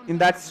gameplay in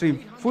that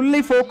stream.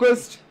 Fully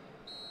focused.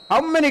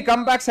 How many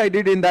comebacks I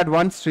did in that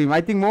one stream?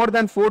 I think more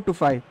than 4 to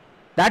 5.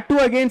 That too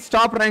against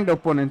top ranked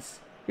opponents.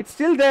 It's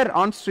still there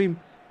on stream.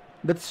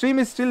 The stream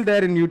is still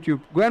there in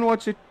YouTube. Go and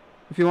watch it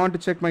if you want to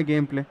check my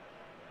gameplay.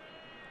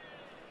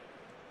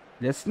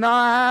 Just now,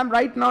 I'm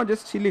right now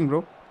just chilling,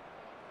 bro.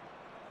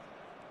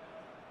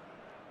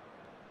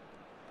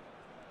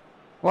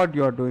 What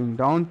you are doing?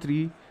 Down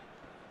 3.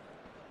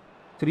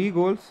 3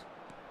 goals.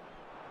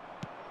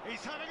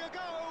 He's having a go.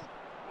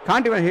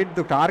 Can't even hit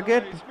the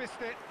target. He's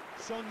missed it.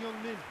 Son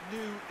Heung-min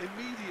knew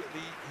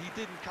immediately he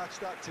didn't catch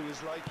that to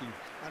his liking,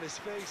 and his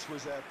face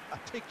was a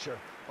picture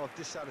of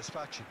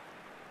dissatisfaction.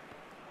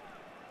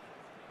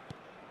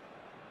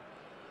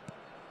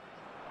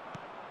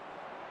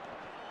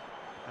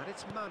 And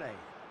it's Mane.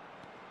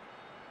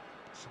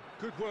 Some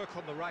good work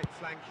on the right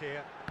flank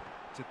here.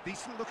 It's a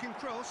decent looking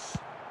cross.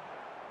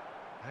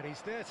 And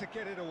he's there to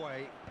get it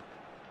away.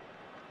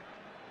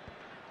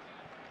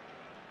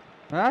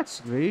 That's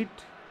great.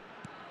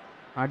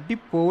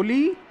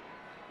 Adipoli.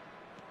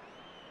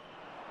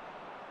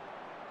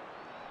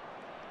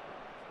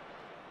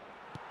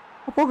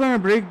 We're gonna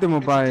break the It's a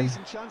mobile.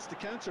 decent chance to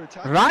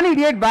counter-attack. Run,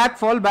 idiot, back,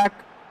 fall back.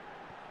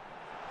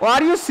 Oh,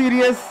 are you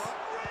serious?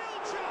 Real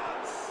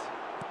chance!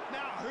 Now,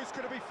 who's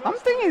going to be first?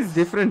 Something is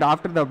different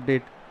after the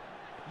update.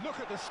 Look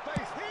at the space.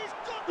 He's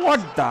got the What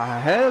shot. the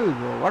hell,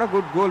 bro? What a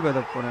good goal by the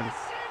opponent.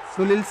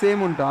 Sulil same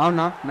unta.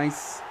 Avna,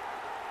 nice.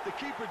 The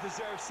keeper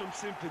deserves some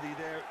sympathy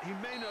there. He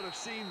may not have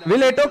seen that.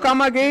 Will Eto'o until come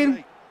too again?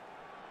 late.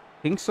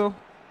 Think so.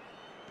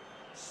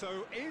 So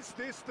is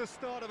this the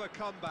start of a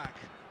comeback?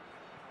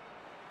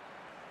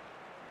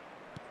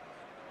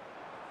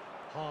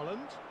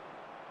 Haaland.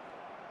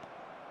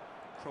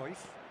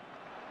 Cruyff.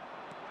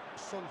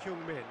 Son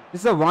Heung-min.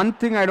 This is the one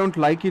thing I don't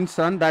like in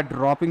Sun, that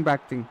dropping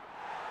back thing.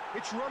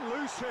 It's run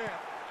loose here.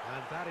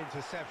 And that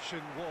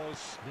interception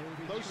was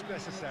most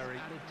necessary.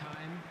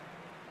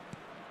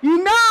 And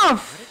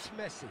Enough! it's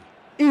Messi.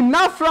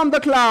 Enough from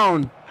the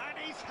clown. And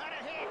he's had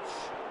a hit.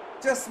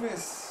 Just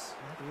miss.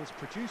 And he has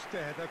produced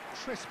there the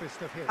crispest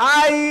of hits.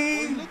 Well,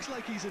 he I... looks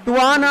like he's a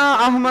Tuana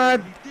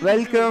Ahmad, He didn't do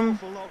welcome. an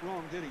awful lot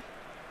wrong, did he?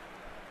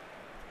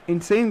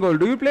 Insane goal.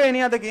 Do you play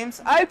any other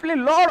games? I play a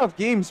lot of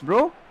games,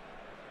 bro.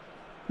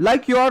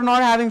 Like you're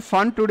not having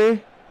fun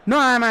today. No,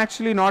 I'm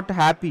actually not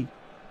happy.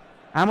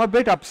 I'm a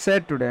bit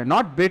upset today.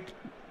 Not bit.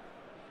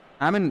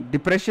 I'm in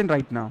depression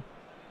right now.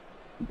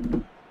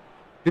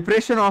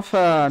 Depression of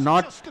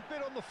not... Just a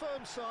bit on the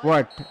firm side.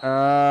 What?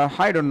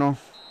 I don't know.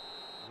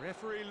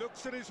 Referee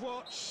looks at his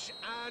watch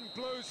and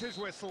blows his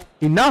whistle.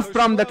 Enough Those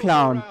from the 12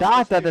 clown. rounds Ta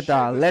as ta they ta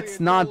ta. shamelessly Let's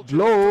not indulge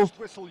blow in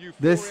post-whistle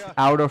this euphoria.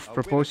 out of A win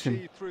proportion.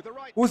 achieved through the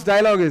right Whose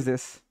time. dialogue is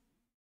this?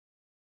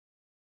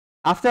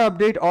 After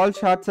update, all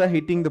shots are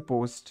hitting the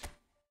post.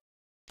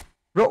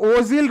 Bro,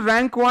 Ozil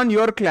rank 1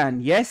 your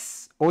clan.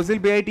 Yes,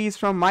 Ozil BIT is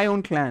from my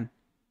own clan.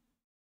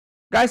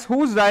 Guys,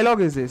 whose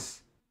dialogue is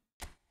this?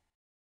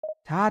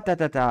 Ta ta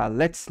ta ta.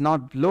 Let's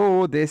not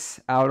blow this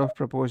out of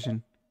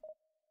proportion.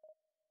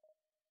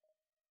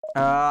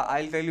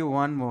 I'll tell you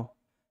one more.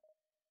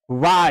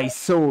 Why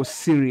so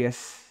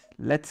serious?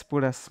 Let's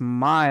put a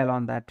smile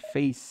on that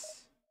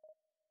face.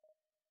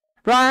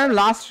 Bro, I am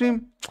last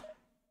stream.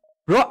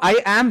 Bro,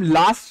 I am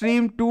last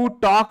stream to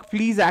talk.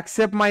 Please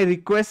accept my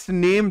request.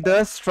 Name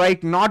the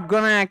strike. Not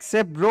gonna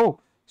accept, bro.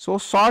 So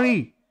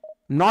sorry.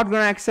 Not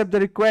gonna accept the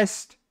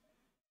request.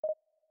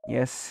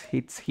 Yes,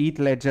 it's Heath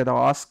Ledger, the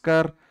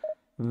Oscar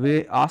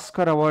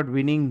award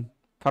winning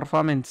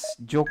performance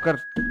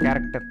Joker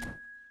character.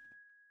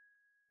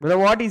 But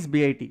what is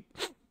BIT?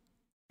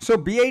 So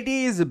BIT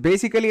is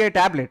basically a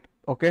tablet.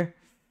 Okay.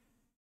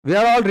 We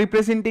are all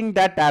representing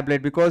that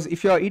tablet because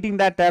if you are eating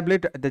that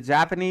tablet, the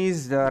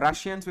Japanese, the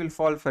Russians will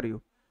fall for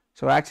you.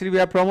 So actually we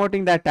are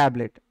promoting that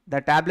tablet. The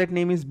tablet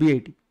name is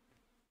BIT.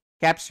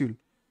 Capsule.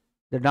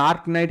 The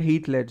Dark Knight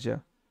Heath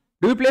Ledger.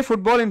 Do you play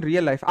football in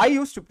real life? I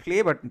used to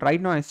play, but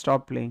right now I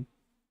stopped playing.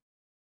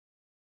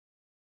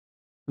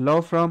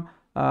 Love from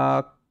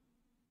fuck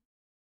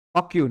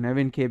you,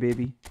 Nevin K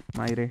baby.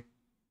 Myre.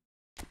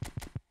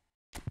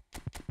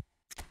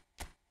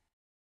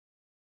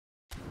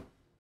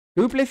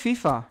 Do you play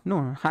FIFA?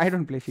 No, I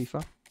don't play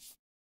FIFA.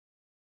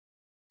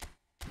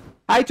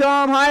 Hi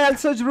Tom, hi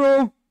Alsaj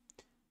bro.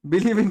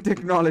 Believe in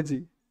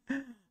technology.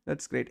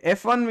 That's great.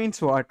 F1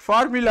 means what?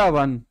 Formula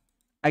 1.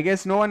 I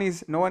guess no one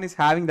is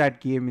having that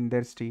game in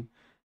their stream.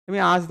 Let me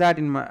ask that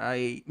in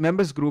my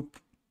members group.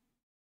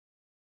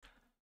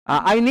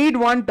 I need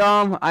one,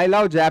 Tom. I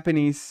love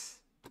Japanese.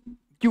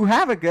 You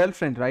have a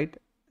girlfriend, right?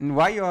 And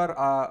why you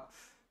are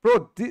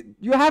bro?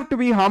 You have to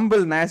be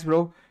humble, Nas,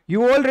 bro.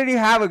 You already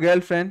have a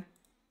girlfriend,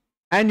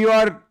 and you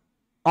are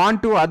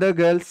on to other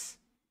girls.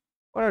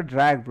 What a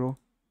drag, bro.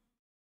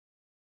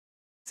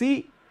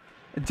 See,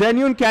 a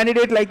genuine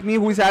candidate like me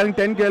who is having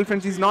 10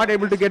 girlfriends is not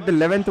able to get the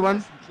 11th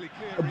one.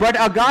 But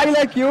a guy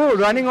like you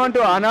running on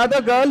to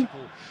another girl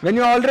when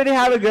you already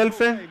have a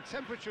girlfriend.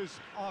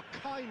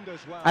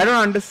 I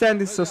don't understand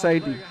this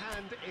society.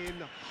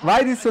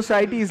 Why this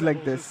society is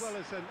like this?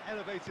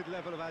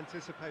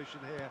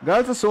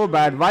 Girls are so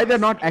bad. Why they're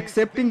not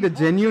accepting the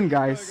genuine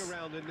guys?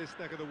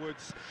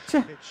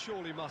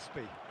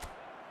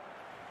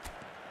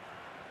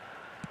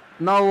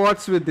 Now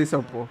what's with this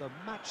Oppo?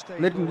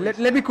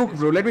 Let me cook,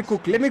 bro. Let me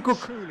cook. Let me cook.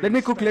 Let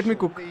me cook. Let me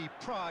cook.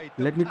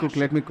 Let me cook.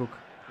 Let me cook.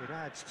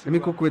 Let me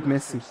cook with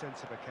Messi.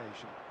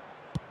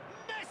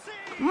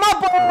 My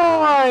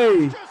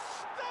boy!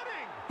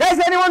 Guys,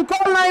 anyone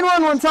call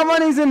 911?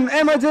 Someone is in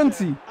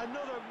emergency.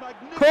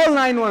 Call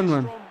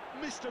 911.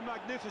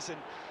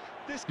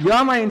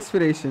 You're my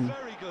inspiration.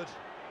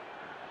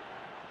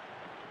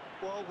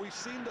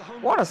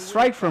 What a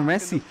strike from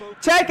Messi.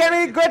 Check,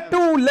 can we get to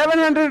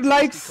 1100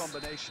 likes?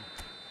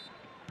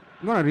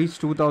 I'm gonna reach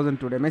 2000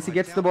 today. Messi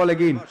gets the ball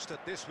again.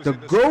 The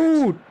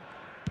GOAT.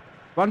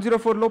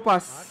 104 low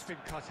pass.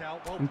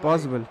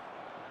 Impossible.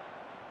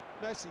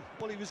 Messi,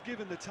 well, he was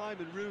given the time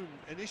and room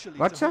initially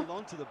What's to hold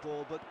on to the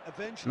ball, but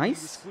eventually nice.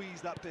 he was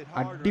squeezed that bit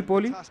harder and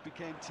the task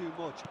became too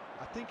much.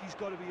 I think he's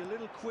got to be a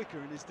little quicker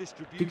in his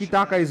distribution.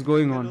 Tiki-taka is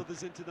going on.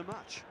 Others into the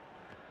match.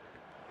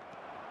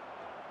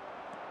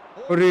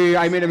 Hooray,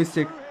 I made a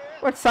mistake.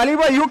 But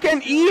Saliba, you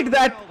can eat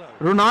that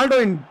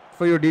Ronaldo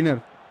for your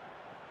dinner.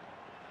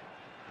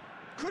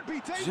 Could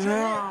be danger.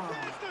 Yeah.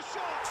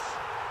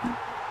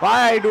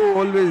 Why I do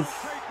always...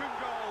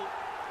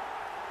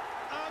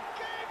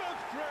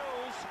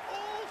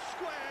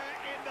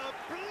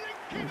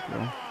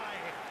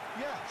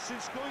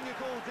 Since going a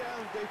goal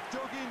down, they've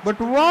dug into but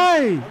why? A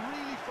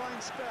really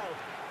fine spell,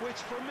 which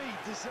for me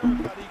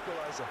deserved that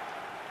equaliser.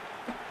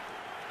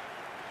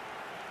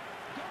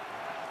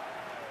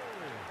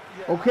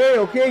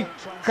 Okay.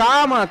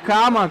 Calma.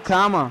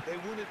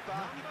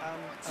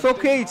 It's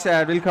okay,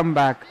 Chad. We'll come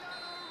back.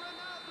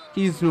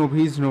 He's noob. And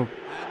that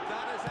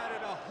has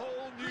added a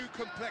whole new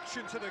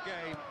complexion to the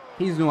game.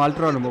 He's no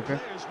ultra noob, okay?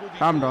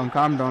 Calm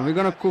down. We're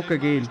gonna cook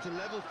again.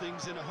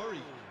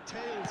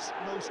 Tails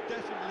most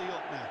definitely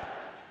up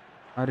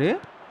now. Arey?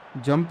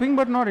 Jumping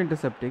but not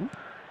intercepting.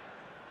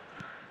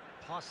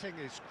 Passing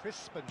is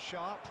crisp and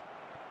sharp.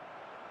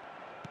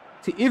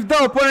 See, if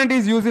the opponent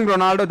is using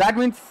Ronaldo, that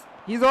means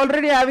he's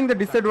already having the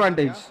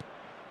disadvantage.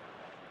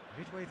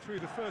 Midway through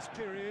the first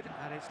period,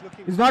 and it's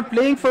looking. He's not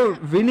playing for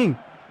winning.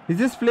 He's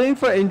just playing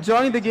for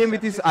enjoying the game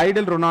with his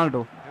idol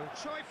Ronaldo.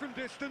 He'll try from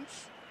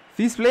distance. If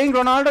he's playing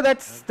Ronaldo,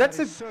 that's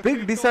a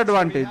big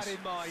disadvantage.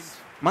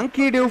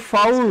 Monkey do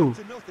foul.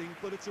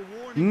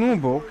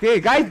 Noob, okay.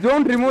 Guys,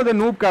 don't remove the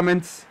noob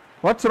comments.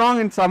 What's wrong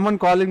in someone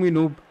calling me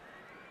noob?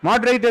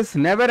 Moderators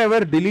never ever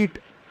delete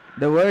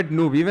the word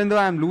noob. Even though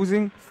I'm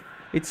losing,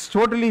 it's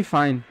totally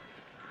fine.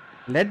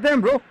 Let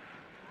them, bro.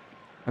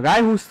 A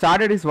guy who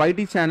started his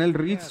YT channel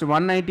reached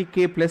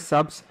 190k plus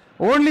subs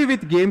only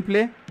with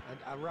gameplay.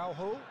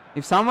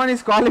 If someone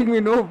is calling me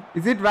noob,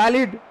 is it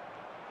valid?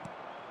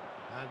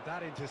 And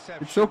that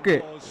interception, it's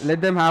okay. Let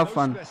them have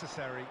fun.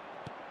 Necessary.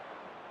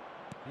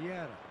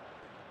 Vieira.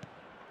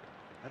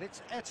 And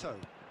it's Eto'o.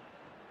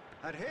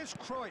 And here's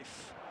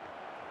Cruyff.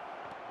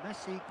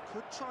 Messi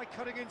could try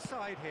cutting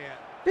inside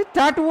here.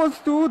 That was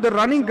to the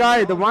running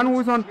guy, the one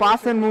who's on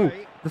pass and move,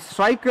 the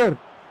striker.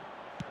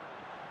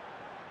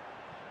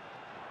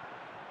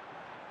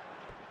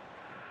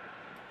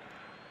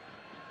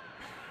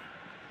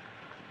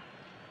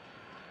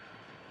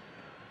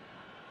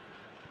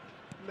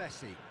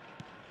 Messi.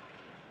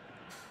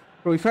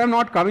 Bro, if I'm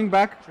not coming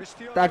back,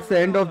 that's the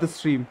end of the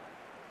stream.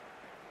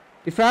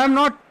 If I'm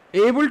not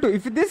able to,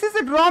 if this is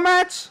a draw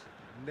match,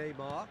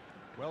 Neymar.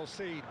 Well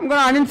seen. I'm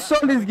gonna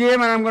uninstall this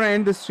game and I'm gonna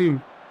end the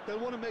stream. They'll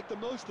want to make the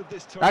most of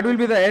this That will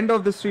be the end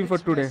of the stream for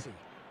today. Messi.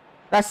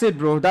 That's it,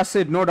 bro. That's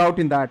it. No doubt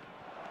in that.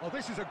 Oh,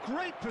 this is a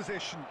great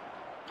position.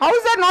 How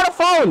is that not a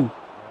foul?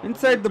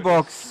 Inside the Movement is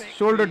box. slick,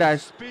 Shoulder the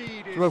dash.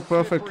 speed is Worked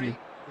perfectly. slippery.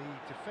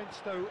 The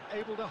defence, though,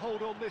 able to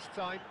hold on this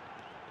time.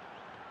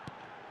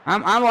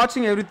 I'm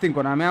watching everything,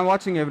 Konami. I'm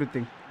watching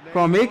everything.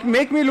 Come on,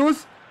 make me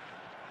lose.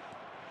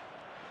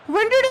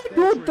 When did I There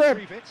do to that?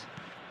 retrieve it.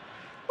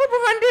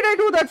 When did I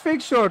do that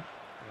fake shot?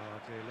 Oh,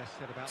 dear, less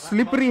said about that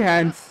Slippery pass.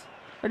 hands.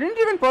 I didn't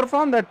even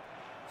perform that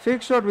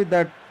fake shot with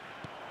that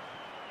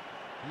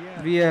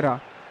Yeah,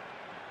 Vieira.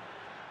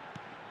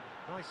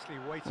 nicely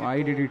weighted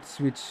Why did ball. it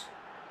switch?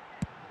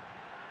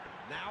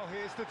 Now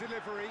here's the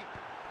delivery.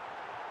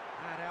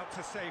 And out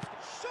to safety.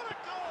 Shot a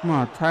goal! Come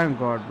on, thank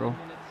God, bro.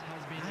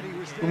 And he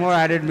was Two there more to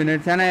added get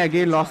minutes and I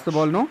again lost the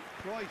ball, no?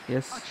 Cruyff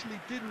Yes.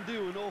 actually didn't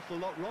do an awful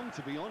lot wrong,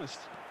 to be honest.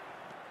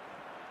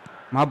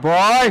 My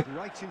boy!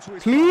 right into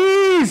his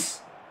Please!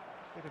 path.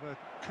 Bit of a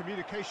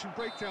communication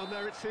breakdown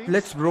there, it seems.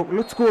 Let's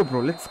go,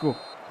 bro. Let's go.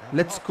 And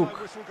Let's half-time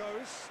cook. Whistle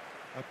goes.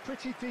 A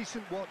pretty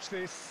decent watch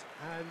this,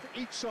 and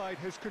each side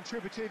has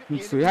contributed.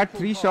 So we had equal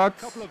 3 parts.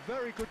 shots. Couple of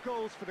very good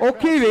goals for the Okay,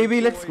 crowd to baby,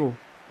 enjoy, let's go.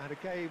 And a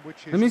game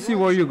which is Let me see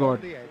right what you on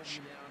got. the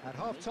edge. At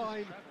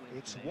half-time,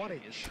 it's 1-1.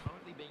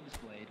 Currently being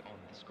displayed on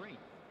the screen.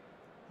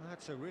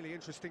 That's a really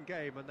interesting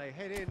game, and they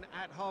head in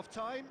at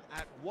half-time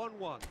at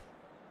 1-1.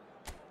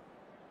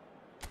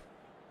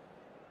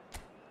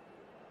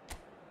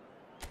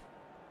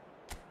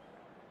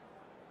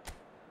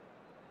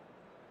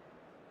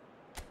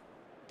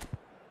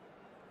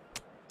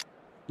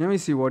 Let me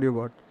see what you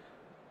got.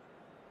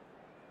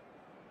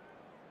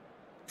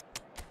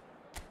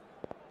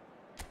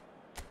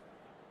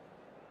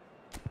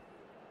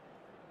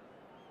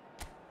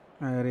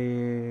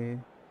 Arey.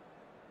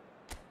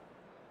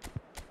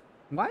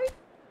 Why?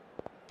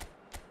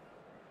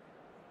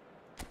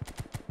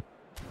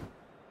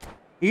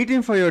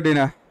 Eating for your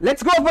dinner.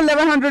 Let's go for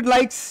 1100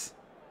 likes.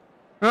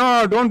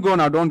 No, don't go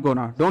now. Don't go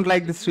now. Don't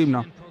like the stream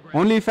now.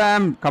 Only if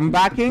I'm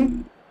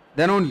comebacking,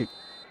 then only.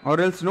 Or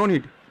else no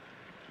need.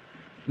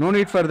 No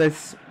need for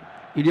this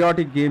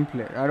idiotic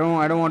gameplay. I don't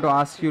want to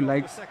ask you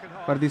likes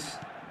for this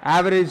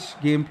average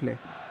gameplay.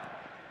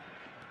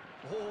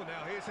 Oh,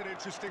 now here's an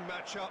interesting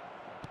matchup.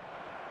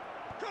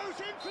 Goes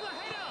in for the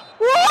header.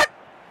 What?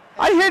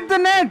 I hit the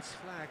net. It's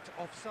flagged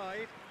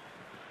offside.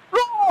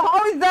 Bro,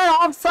 how is that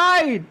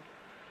offside?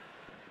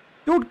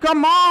 Dude,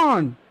 come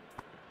on.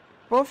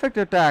 Perfect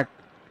attack.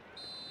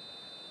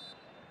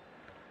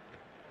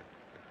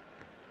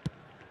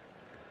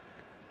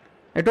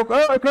 Eto,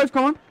 oh, Cruyff,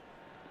 come on.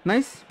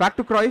 Nice. Back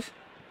to Cruyff.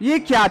 Ye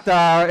kya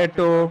tha,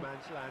 Eto?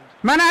 Man's land.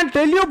 Man, I'll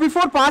tell you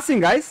before passing,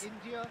 guys.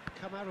 India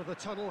come out of the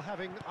tunnel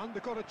having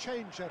undergone a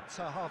change at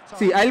half-time.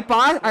 See, I'll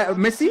pass.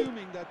 Messi.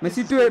 Assuming that Messi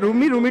this to is gonna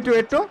Rumi, end Rumi up to as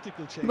a Eto.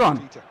 tactical change, Gone.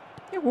 Peter.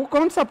 ये वो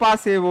कौन सा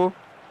पास है वो?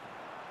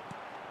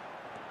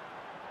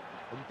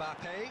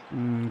 Mbappe.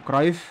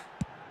 Cruyff.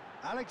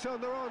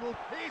 Alexander-Arnold.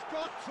 He's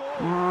got to.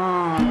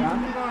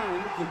 I'm gonna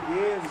lose the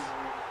game.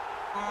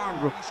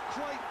 Bro. He's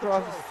quite the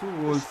Cross pro. two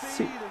The goals.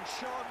 speed and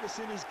sharpness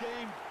in his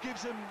game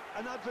gives him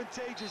an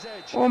advantageous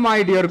edge. Oh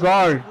my dear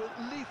God. With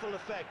lethal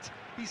effect.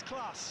 He's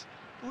class.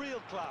 Real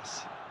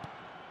class.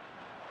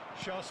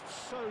 Just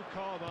so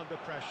calm under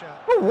pressure.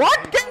 What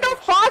kind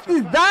of pass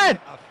is that?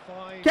 A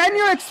fine Can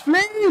you Yeah,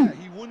 explain?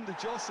 he won the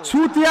jostle.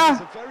 Chutia.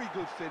 It's a very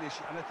good finish,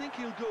 and I think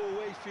he'll go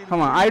away feeling.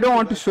 Come on, very I don't good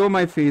want to about show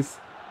my face.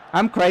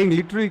 I'm crying,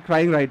 literally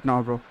crying right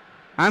now, bro.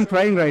 I'm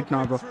crying right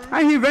now, bro.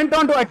 And he went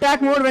on to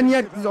attack mode when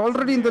he's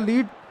already in the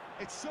lead.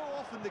 It's so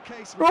often the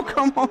case. Bro, with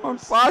come goal on,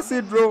 scorers, pass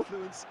it, bro.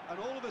 influence, and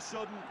all of a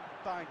sudden,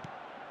 bang.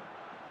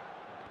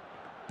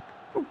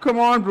 Oh, come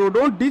on, bro.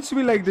 Don't ditch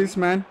me like this,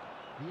 man.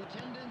 The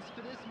attendance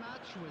for this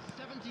match was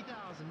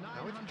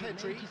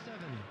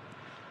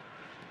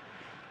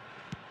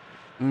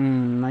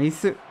 70,987.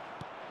 Nice. If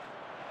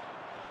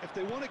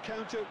they want to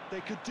counter,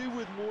 they could do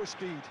with more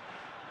speed.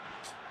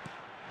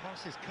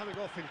 passes coming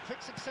off in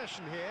quick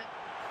succession here.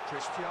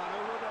 Cristiano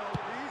Ronaldo.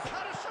 He's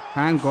had a shot.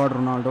 Thank God,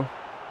 Ronaldo. Oh,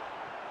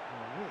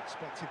 we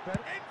expected better.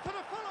 In for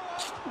the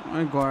follow-up.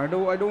 My God,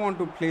 I don't want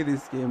to play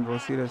this game, bro.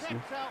 Seriously.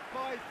 Kept out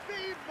by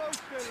the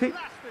most See.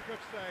 elastic of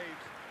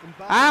saves.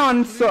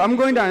 I'm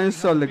going to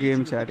uninstall the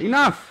game, chat.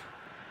 Enough.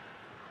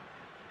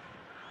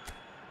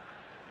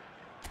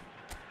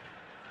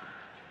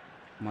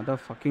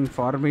 Motherfucking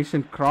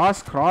formation.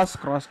 Cross.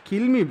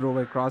 Kill me, bro,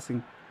 by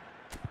crossing.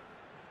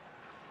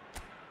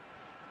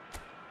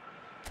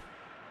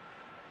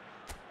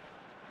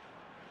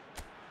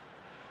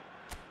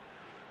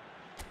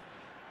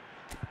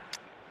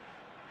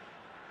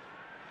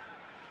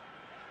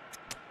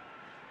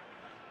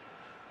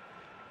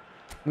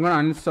 I'm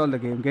gonna uninstall the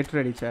game. Get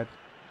ready, chat.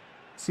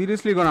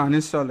 Seriously gonna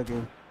uninstall the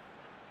game.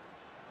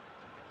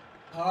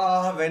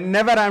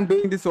 Whenever I'm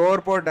doing this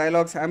overpowered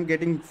dialogues, I'm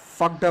getting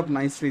fucked up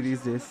nicely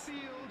these days.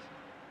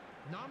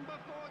 Number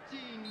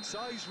 14.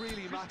 Size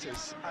really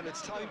matters, and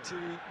it's time to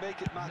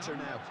make it matter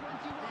now.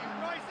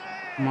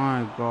 21.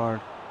 My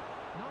God.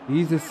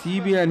 He's a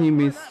CB and he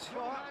missed.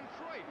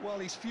 Well,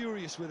 he's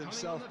furious with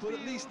himself, but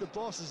at least the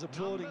boss is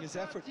applauding his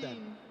effort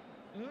then.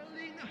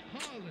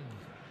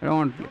 I don't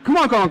want to play. Come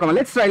on, come on, come on.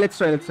 Let's try, let's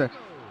try, let's try.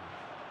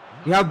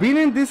 We have been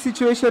in this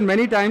situation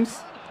many times.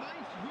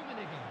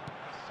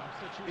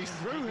 He's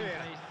through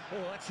here.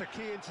 Oh, that's a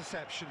key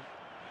interception.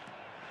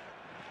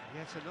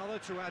 Yet another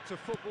to add to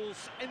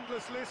football's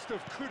endless list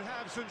of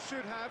could-haves and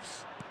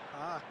should-haves.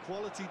 Ah,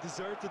 quality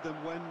deserted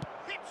them when...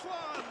 Hits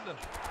one!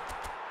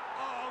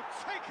 Oh,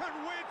 taken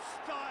with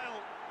style.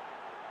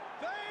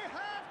 They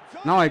have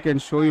done Now I can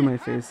it. show you my They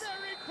have face. their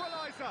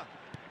equaliser.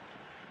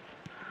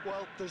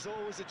 Well, there's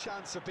always a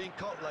chance of being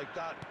caught like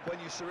that when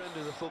you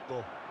surrender the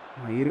football.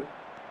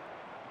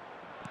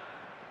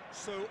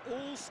 So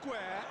all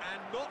square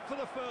and not for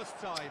the first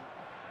time.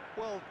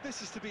 Well,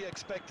 this is to be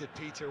expected,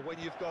 Peter. When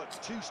you've got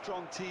two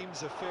strong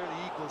teams of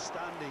fairly equal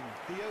standing,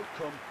 the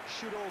outcome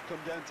should all come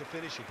down to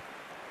finishing.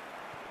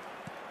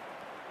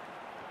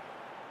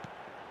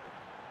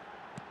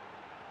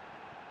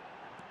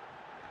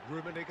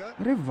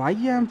 Rummenigge. Why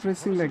am I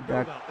pressing like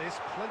that? There's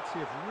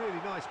plenty of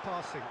really nice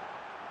passing.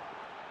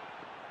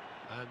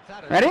 And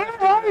that has Arey, left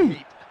it in a why?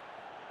 heap.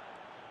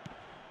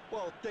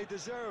 Well, they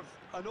deserve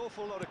an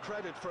awful lot of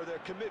credit for their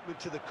commitment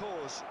to the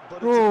cause, but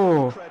it's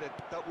Oh. a credit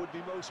that would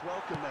be most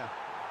welcome now.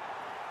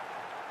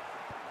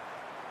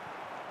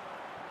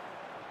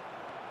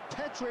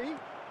 Petri,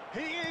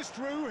 he is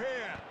through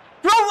here.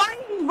 Bro,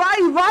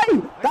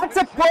 why? That's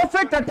a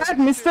perfect attack,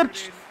 Mr.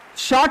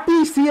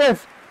 Shorty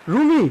CF.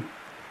 Rumi.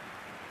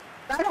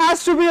 That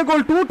has to be a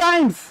goal 2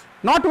 times.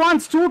 Not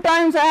once, 2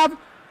 times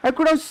I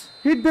could have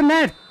hit the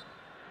net.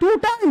 2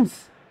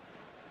 times.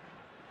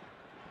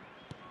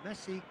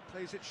 Messi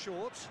plays it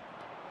short.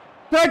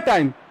 3rd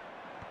time.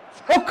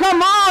 Oh,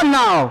 come on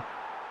now.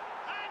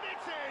 And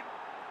it's in.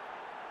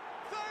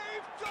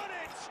 They've done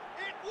it.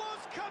 It was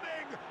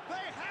coming.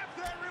 They have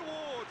their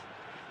reward.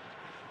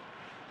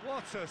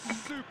 What a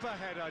super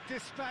header,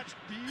 dispatched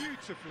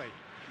beautifully.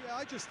 Yeah,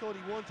 I just thought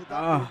he wanted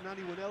that more than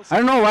anyone else. I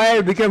don't know why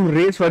I became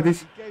rage for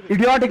this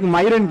idiotic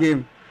Myron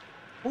game.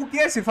 Who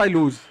cares if I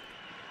lose?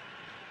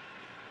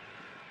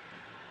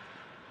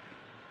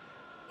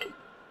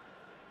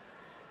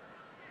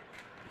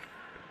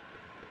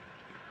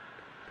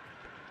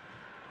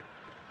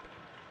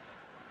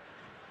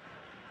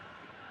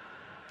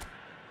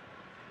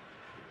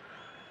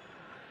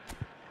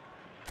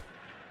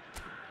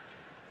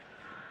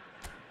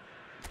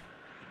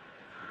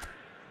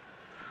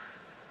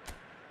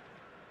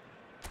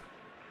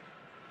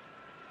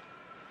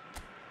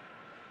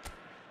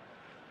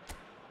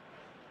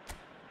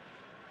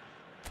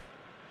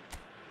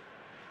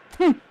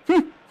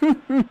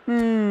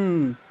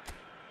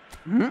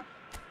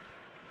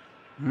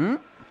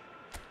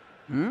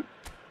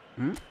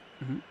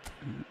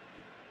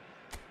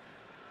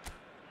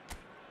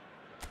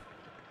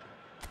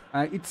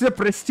 It's a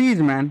prestige,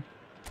 man.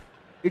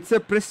 It's a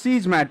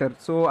prestige matter,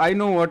 so I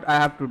know what I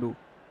have to do.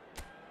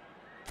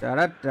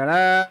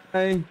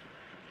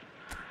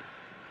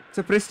 It's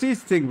a prestige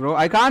thing, bro.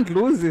 I can't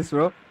lose this,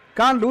 bro.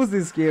 Can't lose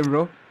this game,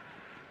 bro.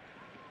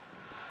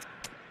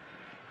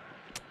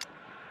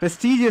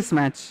 Prestigious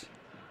match.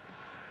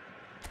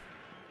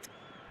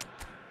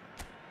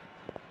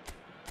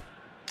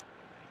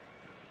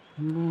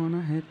 You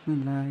wanna hit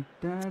me like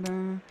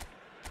da-da,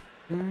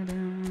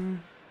 da-da.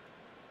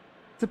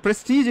 It's a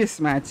prestigious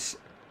match.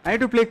 I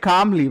have to play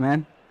calmly,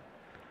 man.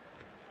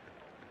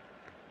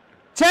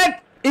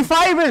 Chat, if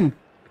I win.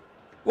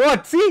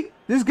 What? See?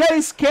 This guy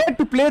is scared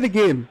to play the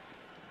game.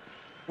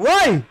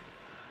 Why?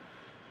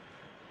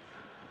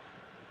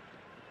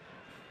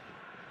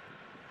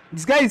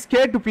 This guy is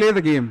scared to play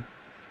the game.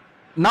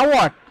 Now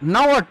what?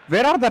 Now what?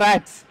 Where are the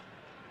rats?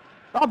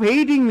 Stop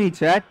hating me,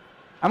 chat.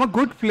 I'm a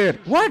good player.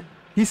 What?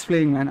 He's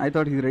playing, man. I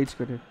thought he rage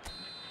quitted.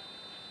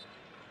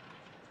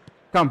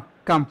 Come.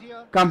 Turned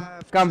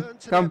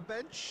to their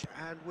bench,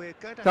 and we're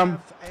going to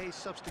have a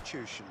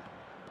substitution.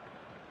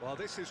 Well,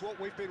 this is what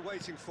we've been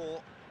waiting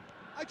for.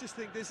 I just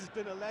think this has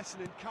been a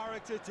lesson in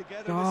character,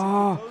 togetherness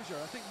and composure.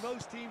 I think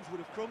most teams would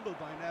have crumbled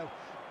by now,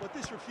 but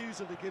this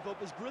refusal to give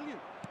up is brilliant.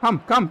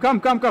 Come.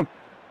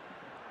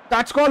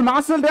 That's called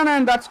Marcel done,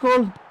 and that's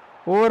called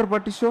over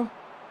Batisho.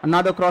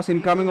 Another cross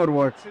incoming or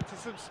what? Into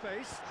some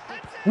space.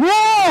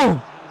 Whoa!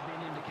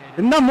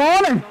 In the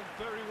morning! Done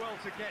very well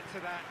to get to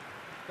that.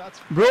 That's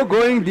Bro,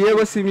 going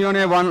Diego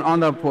Simeone one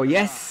on the pole.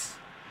 Yes!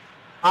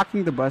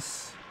 Parking the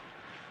bus.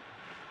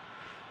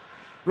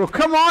 Bro,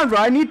 come on, bro.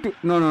 I need to.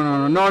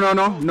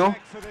 No.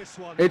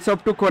 It's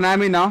up to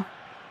Konami now.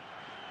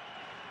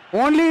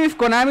 Only if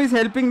Konami is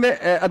helping the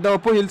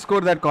Oppo, he'll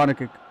score that corner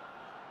kick.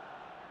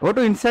 Go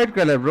to inside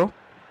color, bro.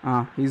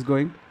 He's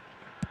going.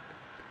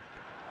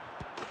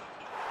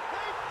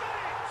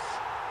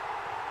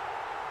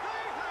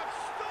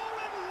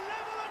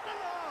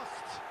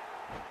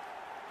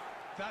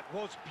 That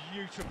was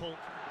beautiful,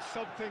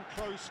 something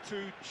close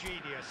to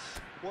genius.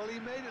 Well, he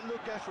made it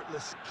look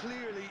effortless,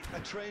 clearly a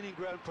training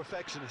ground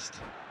perfectionist.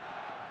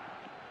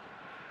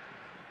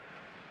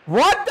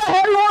 What the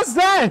hell was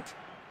that?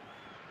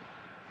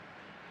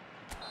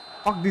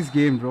 Fuck this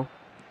game, bro.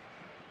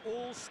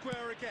 All all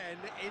square again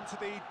into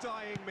the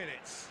dying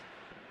minutes.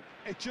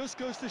 It just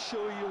goes to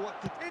show you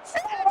what the... It's Hey,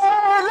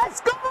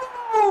 let's go!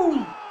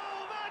 oh,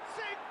 that's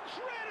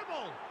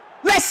incredible!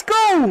 Let's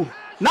go!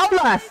 Now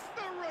laugh. Hit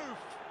the roof.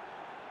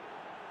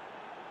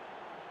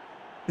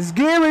 This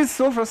game is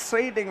so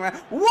frustrating, man.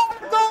 What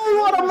a goal!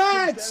 What a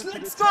match!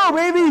 Let's go,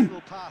 baby!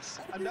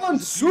 Everyone,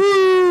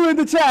 swoo in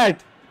the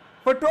chat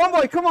for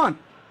Tomboy. Come on,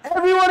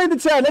 everyone in the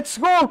chat. Let's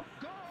go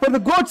for the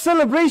GOAT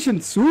celebration.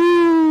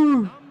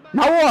 Swoo!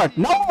 Now what?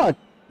 Now what?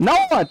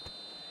 Now what?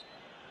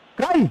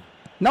 Cry.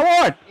 Now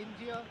what?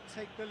 India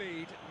take the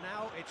lead.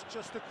 Now it's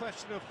just a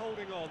question of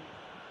holding on.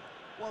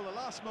 Well, the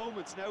last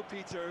moments now,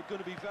 Peter, are going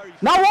to be very...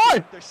 Now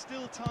what? There's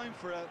still time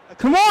for a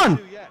Come goal or on.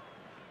 two yet.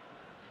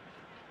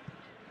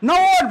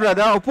 Now what,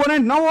 brother?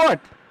 Opponent, now what?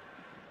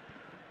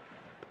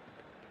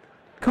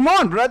 Come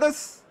on,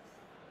 brothers.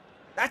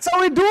 That's how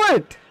we do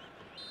it.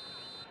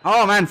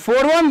 Oh, man.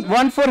 4-1.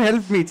 1-4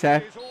 help me,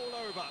 chat. It's all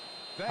over.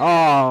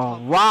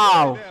 Oh,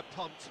 wow. They're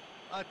pumped.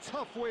 A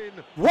tough win.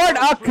 What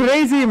a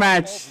crazy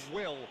match. Of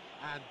will.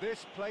 And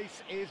this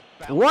place is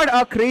bound. What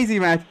a crazy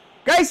match.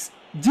 Guys,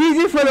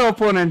 GG for the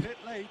opponent. A bit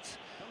late.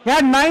 He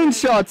had 9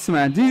 shots,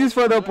 man. GG's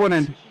for the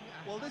opponent.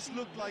 Well, this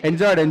looked like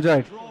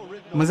Enjoyed.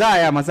 Maza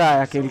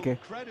aaya khel ke.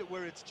 Credit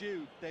where it's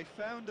due. They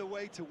found a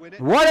way to win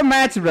it. What a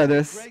match,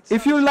 brothers.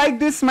 If you like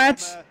this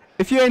match,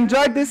 if you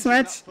enjoyed this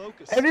match,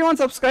 everyone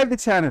subscribe the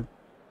channel.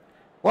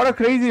 What a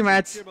crazy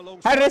match.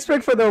 Had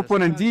respect for the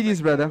opponent.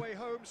 GG's, brother. Way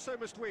home, so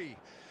must we.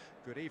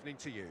 Good evening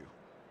to you.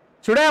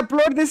 Should I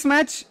upload this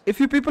match? If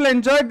you people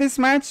enjoyed this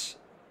match,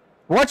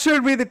 what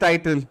should be the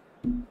title?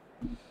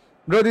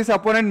 Bro, this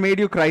opponent made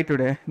you cry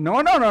today.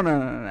 No.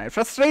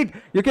 Frustrate.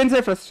 You can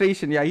say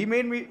frustration. Yeah, he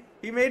made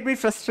me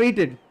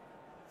frustrated.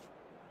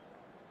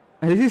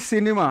 This is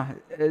cinema.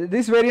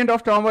 This variant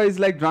of Tomboy is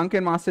like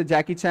Drunken Master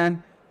Jackie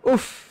Chan.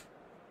 Oof.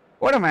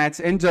 What a match.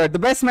 Enjoyed. The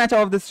best match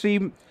of the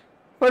stream.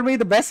 For me,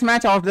 the best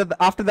match after the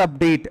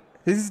update.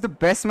 This is the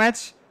best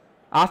match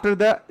after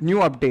the new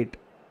update.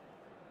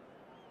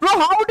 Bro,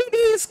 how did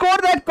he score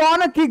that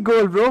corner kick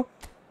goal, bro?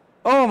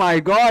 Oh my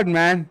god,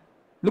 man.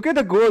 Look at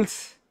the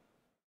goals.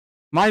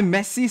 My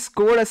Messi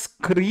scored a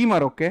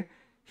screamer, okay?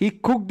 He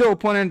cooked the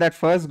opponent that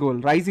first goal.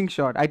 Rising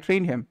shot. I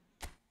trained him.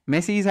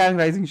 Messi is having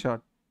rising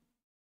shot.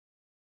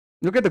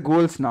 Look at the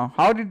goals now.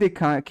 How did they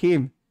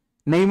came?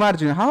 Neymar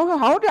Jr.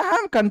 How did I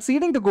am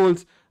conceding the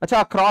goals?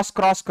 Acha,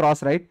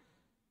 cross, right?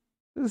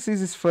 This is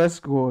his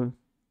first goal.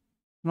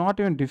 Not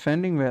even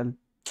defending well.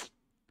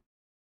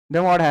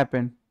 Then what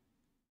happened?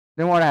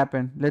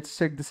 Let's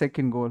check the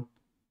second goal.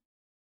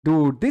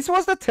 Dude, this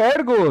was the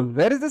third goal.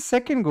 Where is the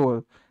second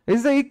goal? This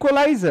is the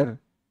equalizer.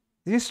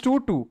 This is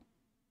 2-2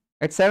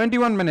 at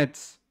 71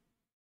 minutes.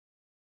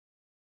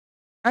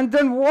 And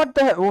then what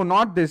the hell? Oh,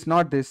 not this.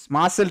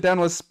 Marcel turn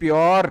was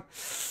pure.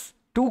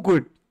 Too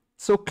good.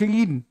 So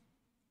clean.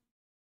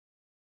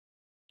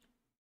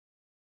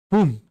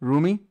 Boom.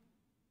 Rumi.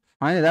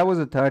 Finally, that was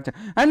the third time.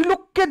 And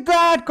look at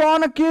that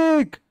corner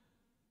kick.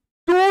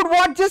 Dude,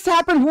 what just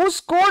happened? Who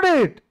scored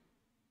it?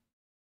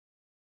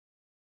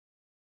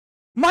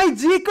 My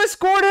Jika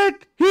scored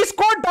it. He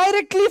scored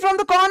directly from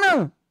the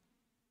corner.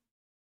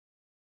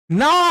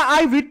 Now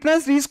I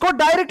witnessed he scored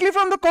directly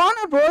from the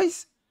corner,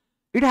 boys.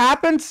 It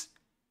happens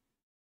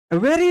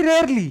very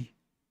rarely.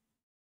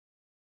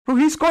 So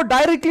he scored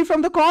directly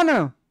from the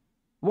corner.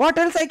 What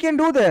else I can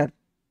do there?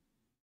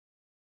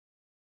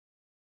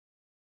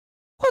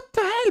 What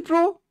the hell,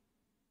 bro?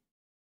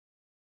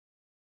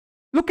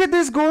 Look at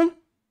this goal.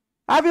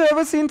 Have you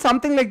ever seen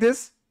something like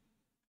this?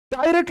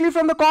 Directly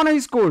from the corner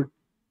he scored.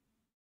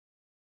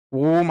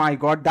 Oh my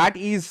god, that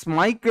is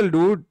Michael,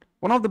 dude.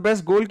 One of the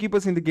best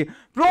goalkeepers in the game.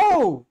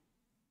 Bro!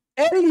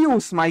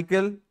 Elius,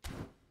 Michael.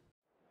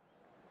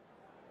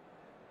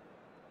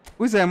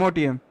 Who's the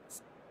MOTM?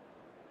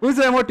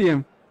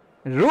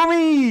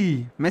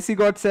 Rumi! Messi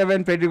got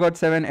 7, Pedri got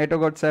 7, Eto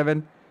got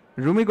 7,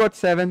 Rumi got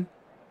 7,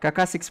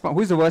 Kaká 6.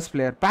 Who is the worst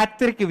player?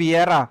 Patrick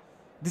Vieira.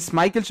 This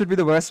Michael should be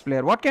the worst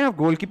player. What kind of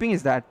goalkeeping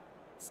is that?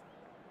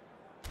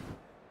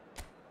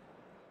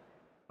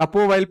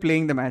 Apo while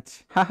playing the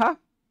match. Haha.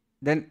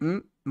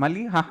 Then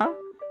Mali. Haha.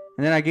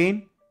 And then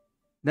again.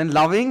 Then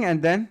loving.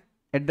 And then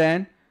at the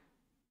end.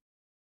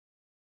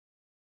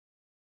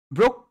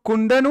 Bro,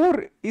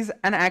 Kundanur is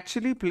an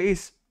actually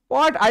place.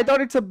 What? I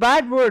thought it's a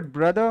bad word,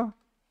 brother.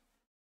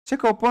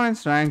 Check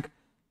opponent's rank.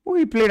 Oh,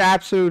 he played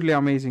absolutely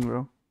amazing,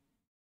 bro.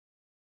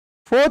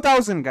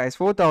 4,000, guys.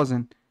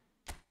 4,000.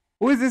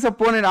 Who is this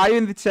opponent? Are you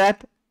in the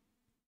chat?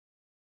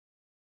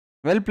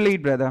 Well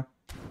played, brother.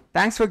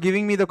 Thanks for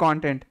giving me the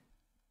content.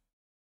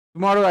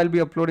 Tomorrow I'll be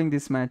uploading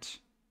this match.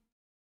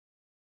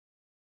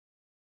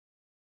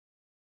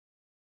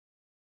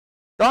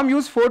 Tom,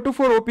 use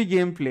 4-4 OP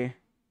gameplay.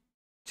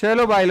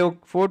 चलो भाई लोग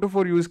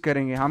 4-4 use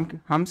करेंगे.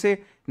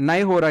 हमसे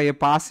नहीं हो रहा ये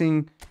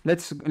passing.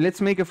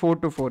 Let's make a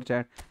 4-4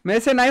 chat. मेरे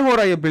से नहीं हो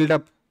रहा ये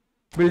बिल्डअप.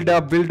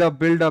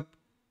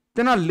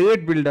 इतना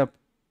लेट बिल्डअप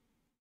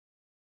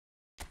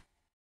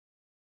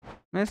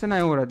मेरे से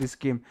नहीं हो रहा this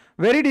game.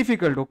 Very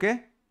difficult. Okay,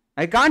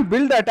 I can't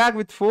build the attack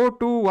with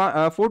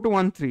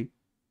 4-2-1-3.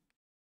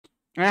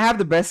 I have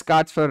the best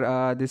cards for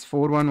this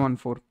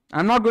 4-1-1-4.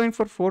 I'm not going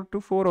for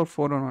 4-2-4 or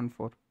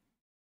 4-1-1-4.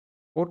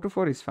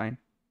 4-2-4 is fine.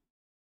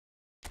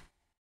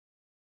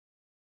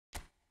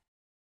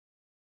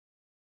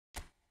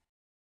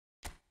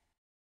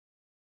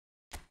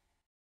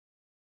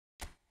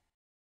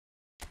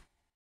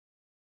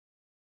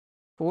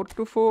 Four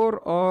to four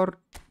or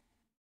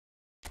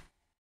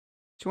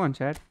which one,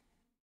 chat?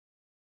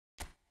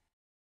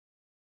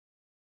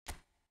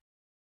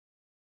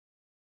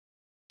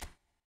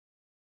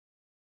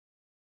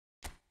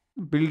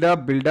 Build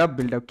up.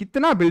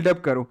 कितना build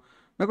up करो?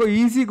 मेरे को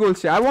easy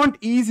goals चाहिए. I want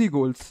easy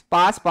goals.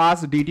 Pass,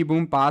 DT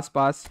boom, pass,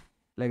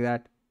 like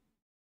that.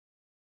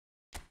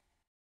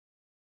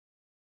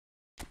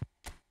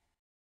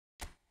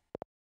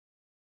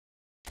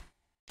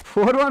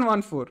 Four one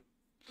one four.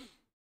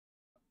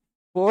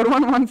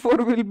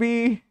 4-1-1-4 will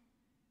be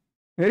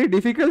very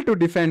difficult to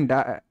defend.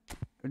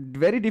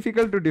 Very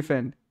difficult to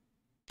defend.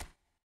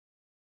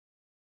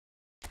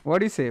 What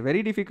do you say?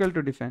 Very difficult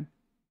to defend.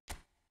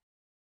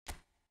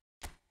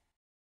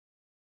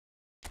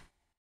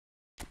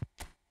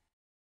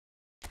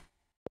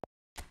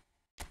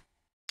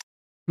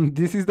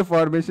 This is the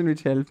formation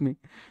which helped me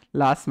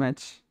last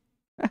match.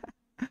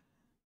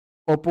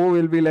 Oppo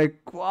will be like,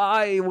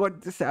 why?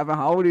 What this happened?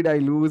 How did I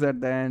lose at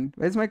the end?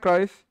 Where's my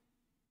Cruyff?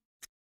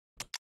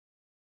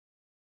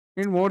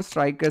 Need more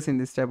strikers in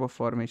this type of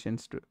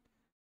formations too.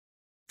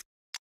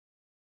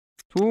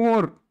 Two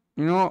more.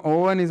 You know,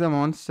 Owen is a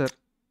monster.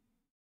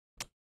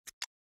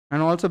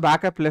 And also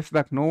backup left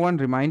back. No one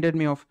reminded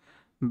me of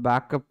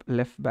backup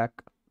left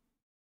back.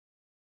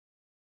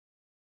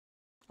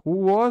 Who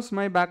was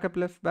my backup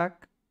left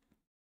back?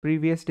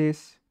 Previous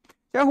days.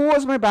 Yeah, who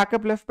was my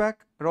backup left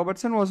back?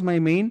 Robertson was my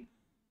main.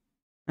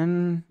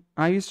 And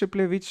I used to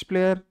play which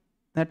player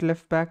at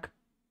left back?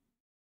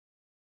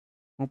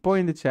 Oppo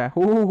in the chat.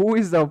 Who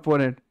is the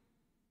opponent?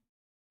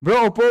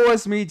 Bro, Oppo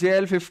was me,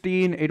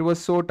 JL15. It was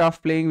so tough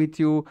playing with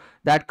you.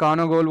 That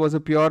corner goal was a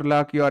pure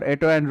luck. Your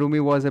Eto and Rumi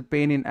was a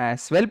pain in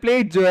ass. Well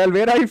played, Joel.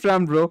 Where are you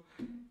from, bro?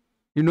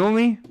 You know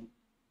me?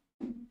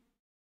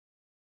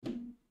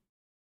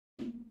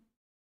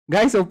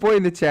 Guys, Oppo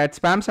in the chat.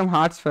 Spam some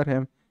hearts for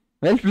him.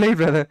 Well played,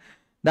 brother.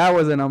 That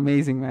was an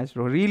amazing match,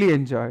 bro. Really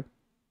enjoyed.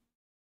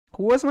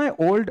 Who was my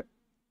old...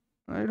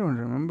 I don't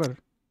remember.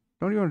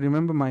 Don't even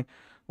remember my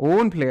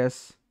own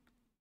players.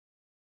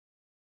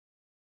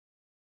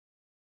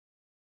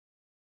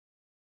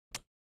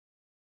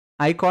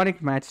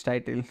 Iconic match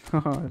title.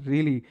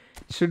 Really.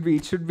 It should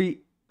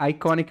be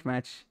iconic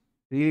match.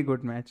 Really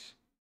good match.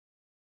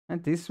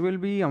 And this will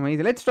be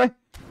amazing. Let's try.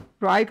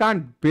 Bro, I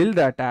can't build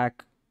the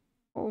attack.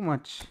 How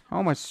much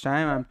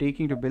time I'm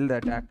taking to build the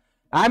attack.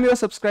 I'm your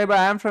subscriber.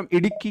 I am from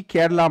Idikki,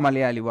 Kerala,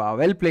 Malayali. Wow.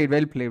 Well played,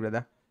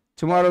 brother.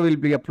 Tomorrow we'll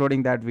be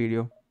uploading that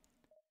video.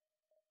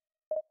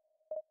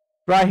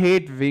 Bro, I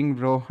hate wing,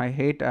 bro. I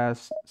hate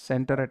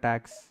center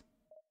attacks.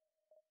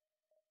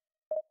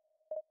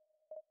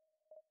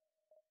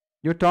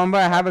 Yo, Tomboy,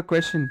 I have a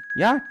question.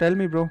 Yeah, tell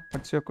me, bro.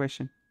 What's your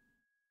question?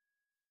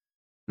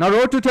 Now,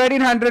 road to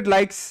 1300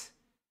 likes.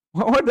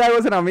 What? That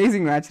was an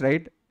amazing match,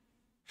 right?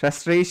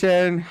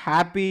 Frustration,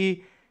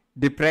 happy,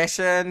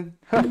 depression.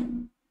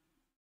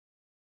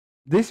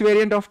 This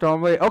variant of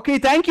Tomboy. Okay,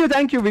 thank you,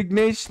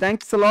 Vignesh.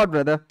 Thanks a lot,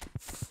 brother.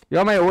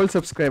 You're my old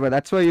subscriber.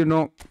 That's why you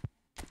know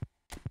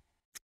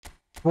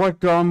what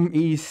Tom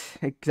is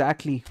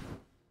exactly.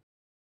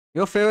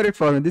 Your favorite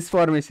formation, this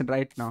formation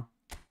right now.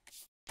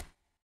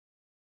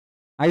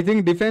 I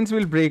think defense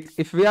will break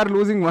if we are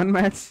losing one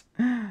match.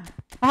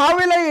 How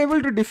will I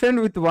able to defend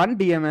with one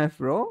DMF,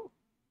 bro?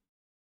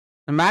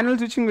 The manual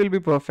switching will be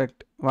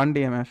perfect. One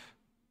DMF.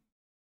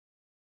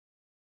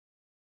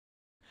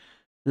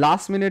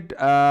 Last minute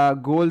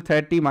goal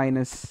 30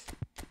 minus.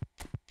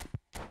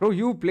 Bro,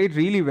 you played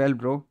really well,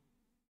 bro.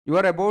 You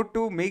are about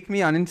to make me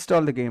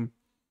uninstall the game.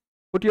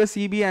 Put your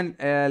CB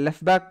and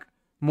left back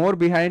more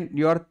behind.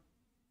 You are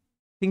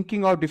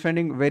thinking of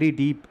defending very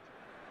deep.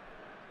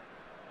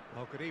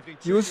 Well, good evening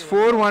to Use you.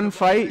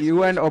 4-1-5.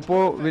 You and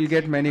Oppo will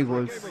get many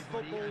goals.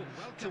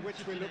 To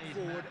which we look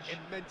forward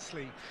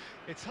immensely.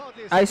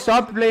 I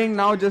stopped playing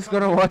now, just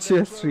gonna watch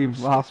your stream.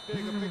 Wow.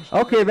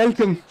 Okay,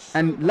 welcome.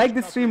 And like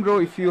the stream, bro,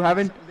 if you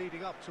haven't.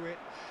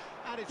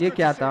 Ye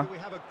kya tha?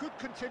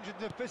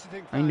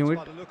 I knew it.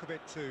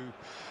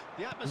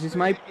 This is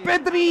my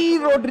Pedri,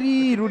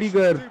 Rodri,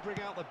 Rudiger.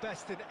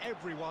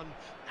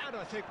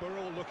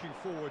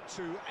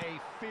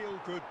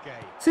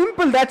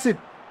 Simple, that's it.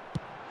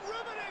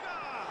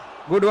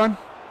 Good one.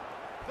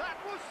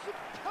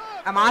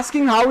 I'm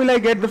asking how will I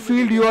get the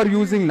field you are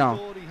using now?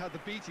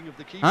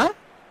 Huh?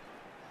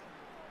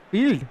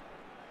 Field?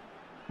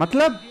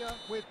 Matlab?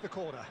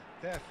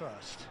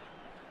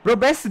 Bro,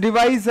 best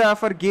device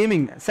for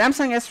gaming.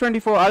 Samsung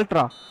S24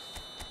 Ultra.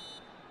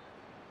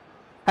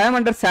 I am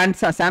under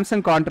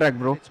Samsung contract,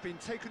 bro.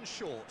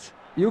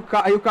 You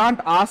can't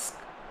ask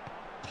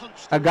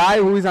a guy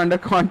who is under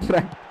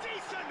contract.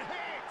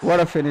 What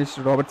a finish,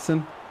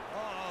 Robertson.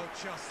 Oh,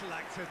 just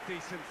lacked a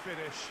decent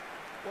finish.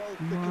 Well,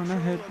 the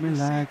control on this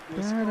seat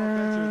was far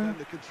better than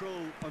the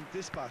control on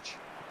dispatch.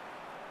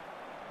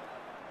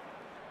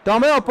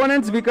 Tomboy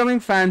opponents becoming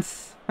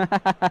fans.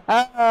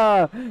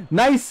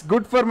 Nice,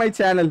 good for my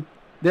channel.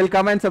 They'll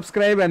come and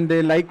subscribe and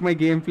they like my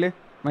gameplay.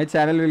 My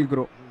channel will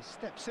grow. He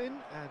steps in,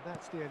 and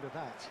that's the end of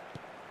that.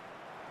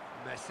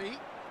 Messi.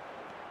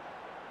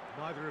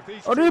 Neither of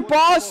these How do two you want to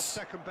come off pass?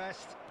 second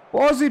best.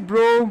 Pause it,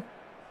 bro.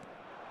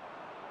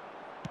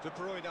 De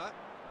Bruyne.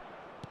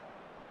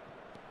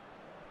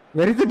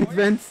 Where is the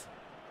defense?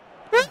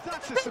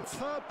 That's a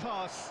superb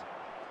pass.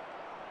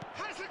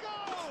 Has a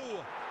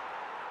goal!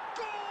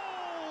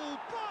 Goal!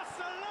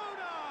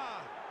 Barcelona!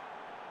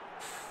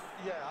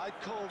 Yeah, I'd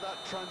call that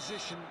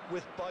transition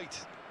with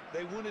bite.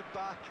 They won it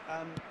back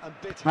and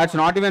bit That's hard.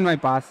 not even my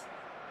pass.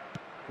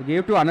 They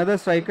gave to another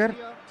striker.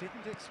 India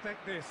didn't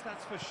expect this,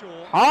 that's for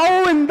sure.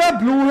 How in the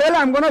blue hell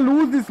I'm gonna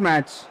lose this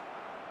match?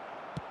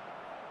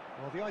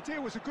 Well, the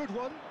idea was a good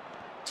one.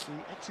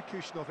 The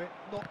execution of it,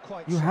 not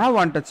quite You so. have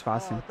one touch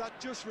passing. That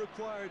just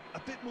required a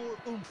bit more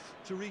oomph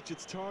to reach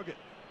its target.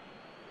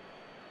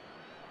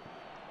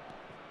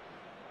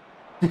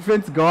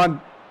 Defense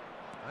gone.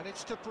 And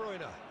it's De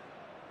Bruyne.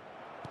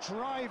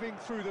 Driving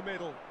through the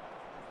middle.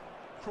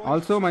 Cruyff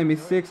Also, my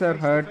mistakes are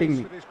face to hurting face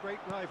me. with his great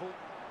rival.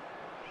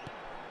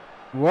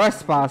 Worst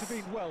Could pass. have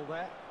been well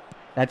there.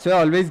 That's why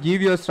always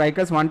give your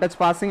strikers one touch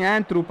passing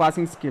and through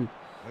passing skill.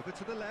 Over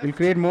to the left. Will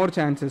create more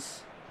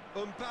chances.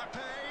 Mbappe.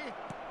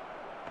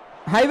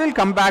 I will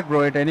come back,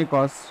 bro, at any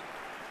cost.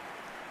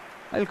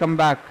 I'll come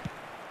back.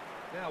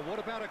 Now, what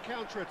about a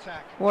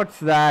counter-attack? What's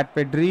that,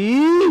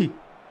 Pedri?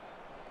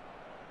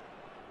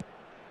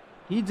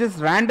 He just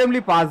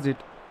randomly passed it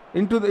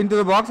into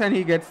the box and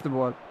he gets the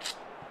ball.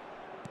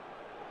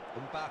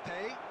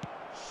 Mbappe.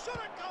 Shot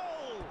a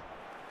goal!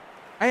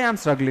 I am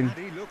struggling.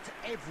 And he looked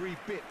every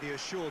bit the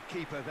assured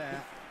keeper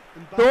there.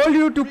 Mbappe Told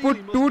you to really put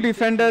must two be thinking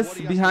defenders what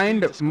he has to do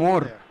behind to score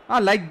more. there. Ah,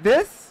 like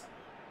this?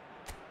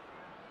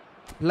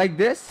 Like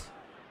this?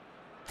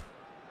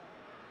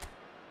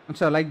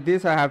 Acha, like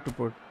this I have to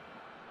put.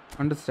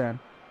 Understand?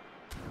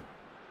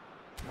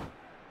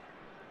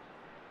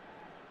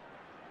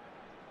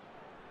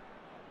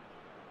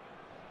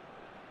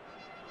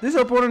 These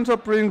opponents are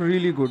playing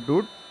really good,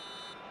 dude.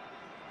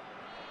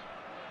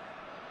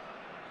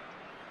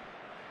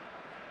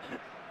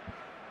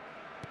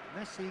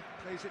 Messi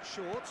plays it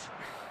short.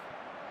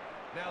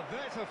 Now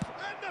there's a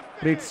and the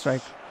Great finish!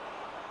 strike.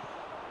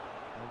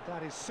 And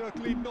that is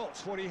certainly not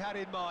what he had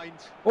in mind.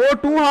 Oh,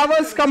 2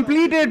 hours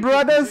completed,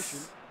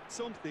 brothers.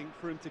 Something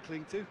for him to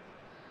cling to.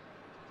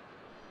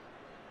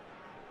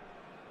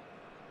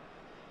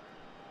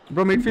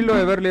 Bro మిడ్ఫీల్డ్లో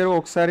ఎవరు లేరు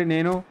ఒకసారి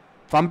నేను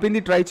పంపింది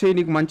try చేయి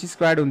నీకు మంచి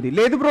squad ఉంది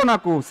లేదు బ్రో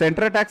నాకు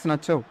సెంటర్ అటాక్స్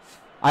నచ్చవు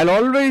I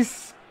always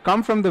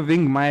come from the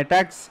wing my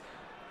attacks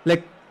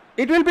like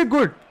it will be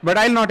good but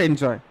I will not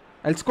enjoy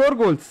I will score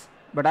goals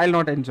but I will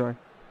not enjoy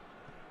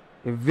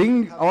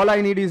wing all I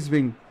need is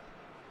wing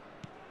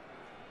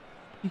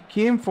he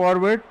came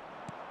forward.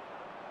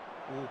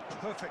 Oh,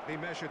 perfectly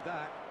measured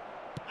that.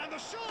 And the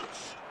shot!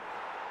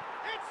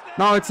 It's there!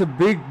 Now it's a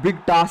big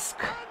task.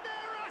 And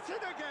they're at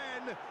it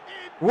again!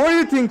 What do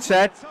you think,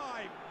 chat?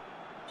 Time.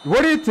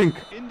 What do you think?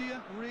 India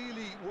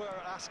really were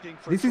asking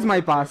for This is my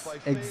trouble pass. by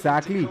failing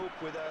Exactly. to cope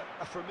with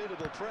a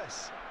formidable press.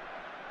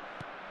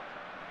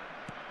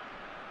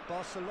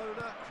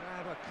 Barcelona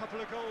grab a couple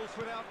of goals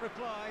without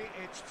reply.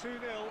 It's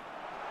 2-0.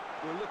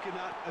 We're looking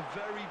at a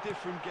very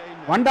different game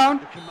now. One down.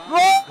 The command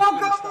Oh, has been come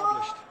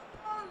established.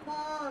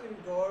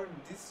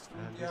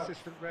 And the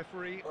assistant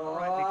referee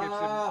rightly gives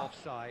him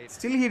offside.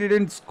 Still he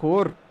didn't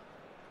score.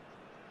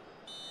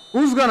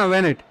 Who's gonna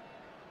win it?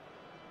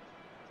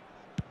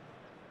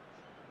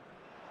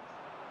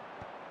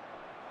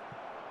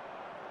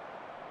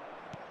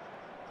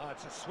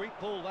 It's a sweet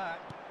ball that.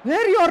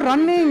 Where you are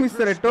running,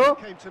 Mr. Eto?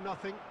 Came to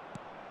nothing.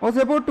 Was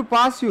about to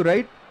pass you,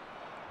 right?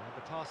 And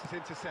the pass is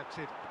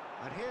intercepted.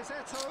 And here's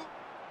Eto.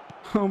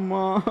 Come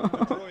on. De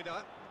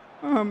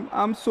Bruyne.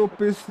 I'm so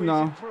pissed Squeezing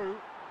now. through.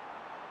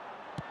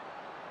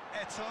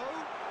 Eto.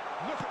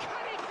 Look,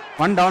 can he finish?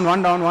 One down.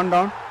 They've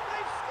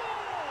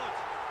scored!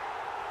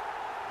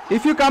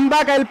 If you come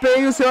back, I'll pay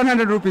you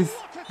 700 rupees.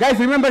 Guys,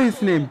 remember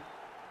his name.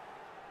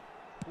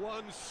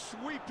 One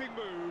sweeping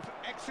move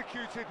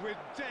executed with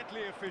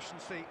deadly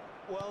efficiency.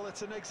 Well,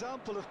 it's an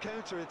example of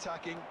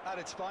counter-attacking at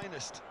its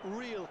finest.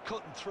 Real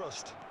cut and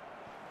thrust.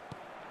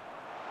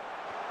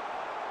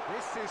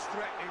 This is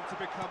threatening to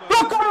become a...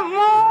 Oh, come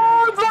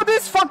on, bro,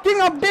 this fucking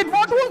update.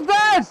 What was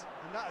that?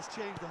 And that has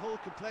changed the whole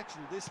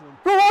complexion of this one.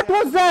 Bro, what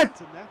was that?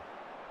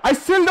 I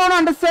still don't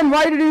understand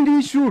why didn't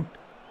he shoot.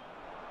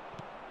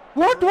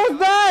 What was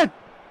that?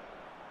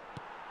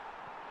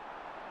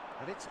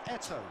 And it's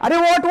Eto. Arey,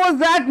 what was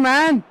that,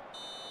 man?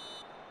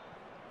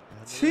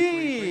 And the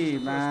Gee,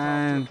 referee brings the first half to a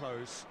man.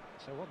 close.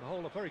 So on the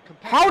whole, a very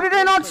competitive How did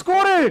I not game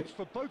score it?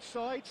 for both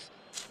sides.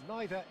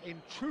 Neither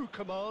in true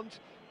command.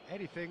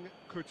 Anything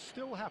could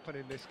still happen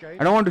in this game.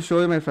 I don't want to show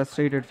you my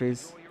frustrated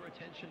face.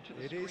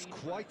 It is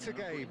quite a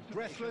game,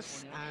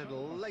 breathless and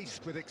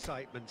laced with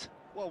excitement.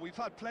 Well, we've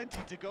had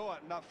plenty to go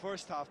at in that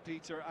first half,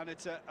 Peter, and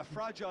it's a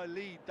fragile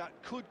lead that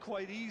could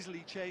quite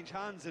easily change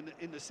hands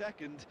in the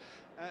second.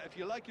 If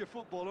you like your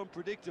football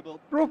unpredictable...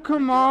 Bro,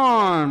 come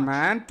on,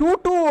 man.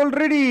 2-2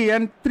 already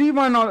and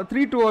 3-1 or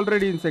 3-2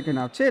 already in second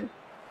half. Chill. And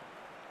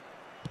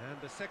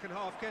the second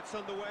half gets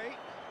underway.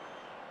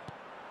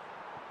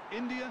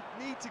 India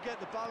need to get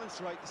the balance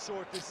right to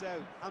sort this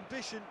out.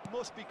 Ambition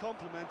must be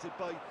complemented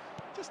by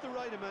just the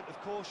right amount of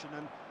caution,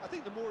 and I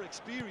think the more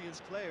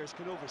experienced players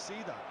can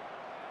oversee that.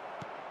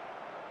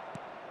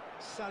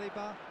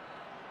 Saliba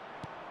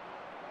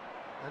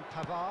and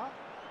Pavard.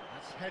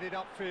 That's headed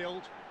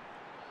upfield.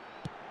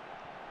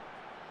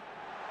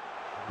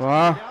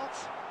 Wow.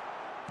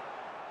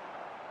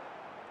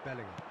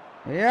 Bellingham.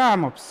 Yeah,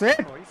 I'm upset.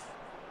 Cruyff.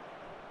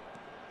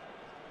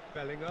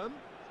 Bellingham.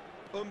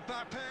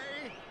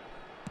 Mbappe.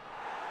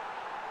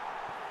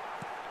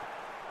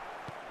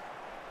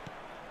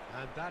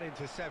 And that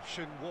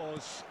interception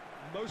was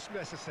most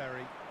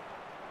necessary.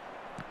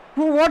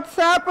 What's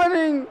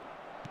happening?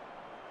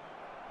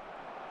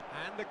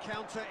 And the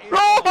counter is... Bro,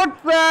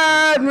 what's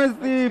that,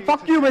 Messi?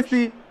 Fuck you,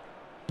 Messi.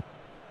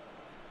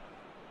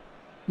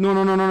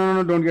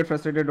 No. Don't get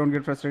frustrated. Don't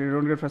get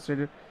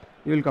frustrated.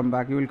 You will come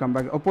back.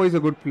 Oppo is a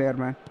good player,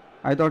 man.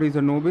 I thought he's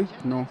a newbie.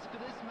 No.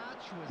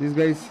 This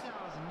guy is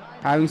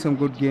having some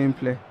good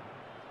gameplay.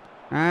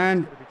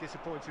 And... going to be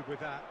disappointed with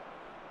that.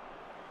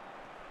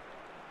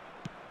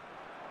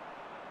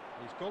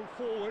 He's gone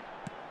forward.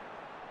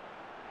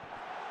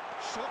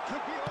 Shot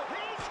could be off.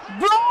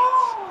 Bro!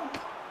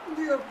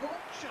 Dear God.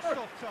 Just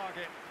off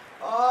target.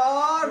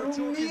 Ah,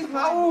 Rumi,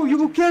 how?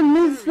 You can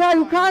miss that.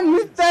 You can't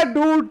miss that,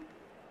 dude.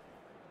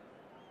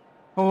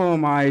 Oh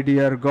my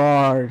dear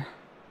God.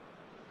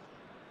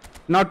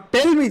 Now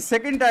tell me,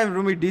 second time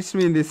Rumi ditched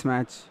me in this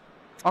match.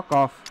 Fuck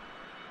off.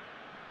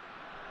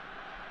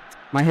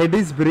 My head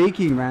is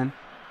breaking, man.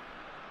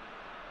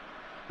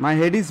 My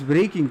head is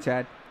breaking,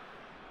 chat.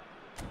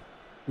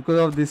 Because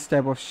of this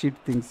type of shit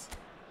things.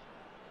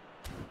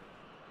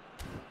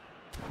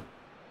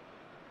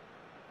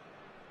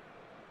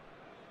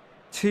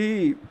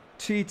 Chi.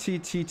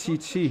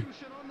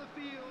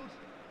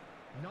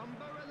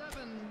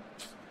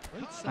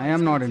 I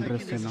am not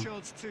interested now.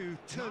 Chance to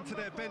turn to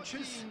their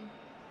benches.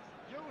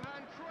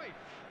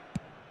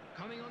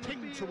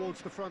 Ping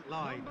towards the front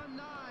line. Number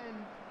 9,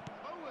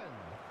 Owen.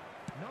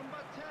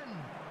 Number 10,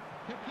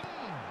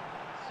 Pepin.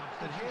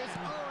 And here's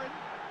Owen.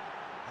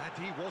 And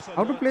he was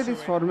How to play alert this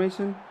it.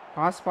 formation?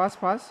 Pass.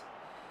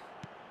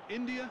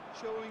 India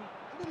showing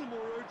a little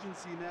more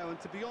urgency now, and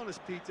to be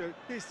honest, Peter,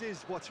 this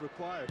is what's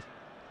required.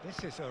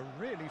 This is a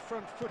really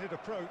front-footed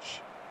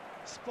approach.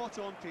 Spot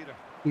on, Peter.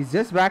 He's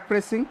just back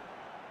pressing.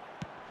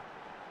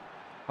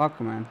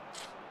 Fuck, man.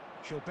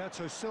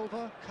 Gilberto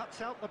Silva cuts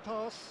out the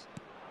pass.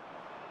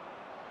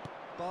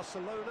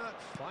 Barcelona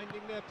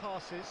finding their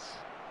passes.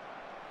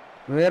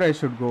 Where I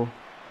should go?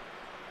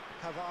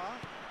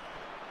 Pavard.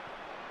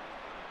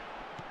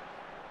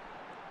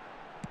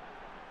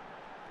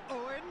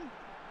 Owen.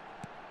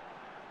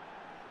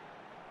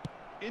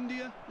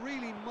 India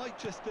really might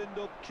just end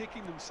up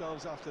kicking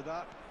themselves after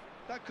that.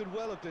 That could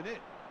well have been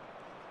it.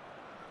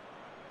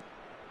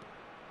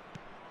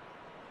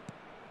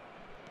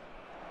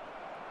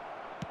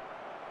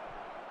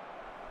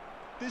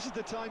 This is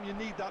the time you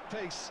need that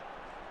pace.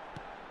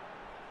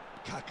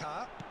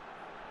 Kaká.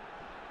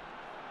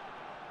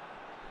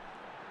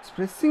 It's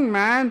pressing,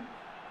 man.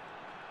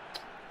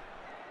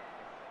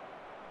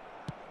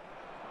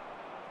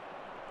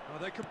 Oh,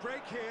 they could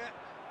break here.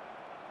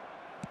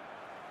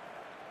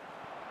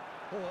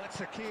 Oh, that's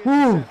a key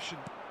Ooh. interception.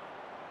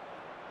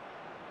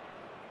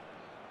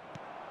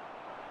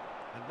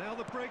 And now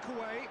the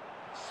breakaway.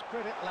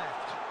 Spread it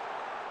left.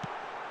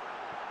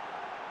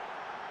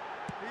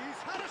 He's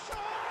had a shot.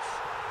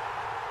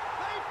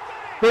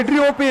 They've done it.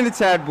 Petri OP in the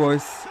chat,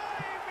 boys. 30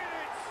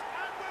 minutes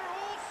and we're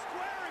all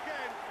square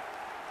again.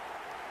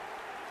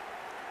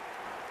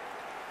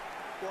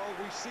 Well,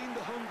 we've seen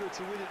the hunger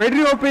to win it.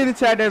 Petri OP in the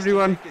chat,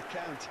 everyone. Make it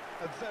count.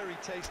 A very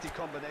tasty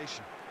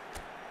combination.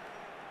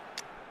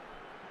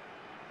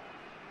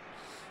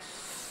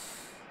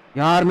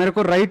 यार मेरे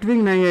को right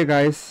wing नहीं है,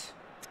 guys.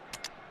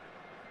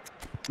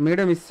 Made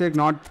a mistake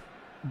not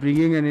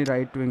bringing any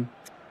right wing.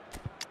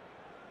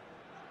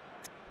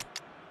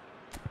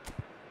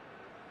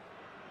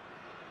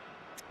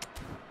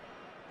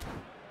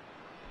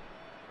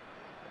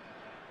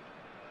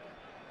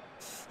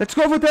 Let's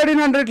go for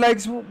 1300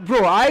 likes,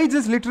 bro. I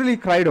just literally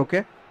cried,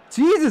 okay?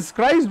 Jesus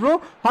Christ,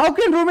 bro. How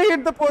can Rumi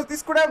hit the post?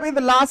 This could have been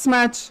the last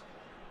match.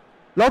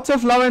 Lots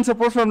of love and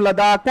support from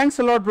Ladakh. Thanks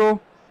a lot, bro.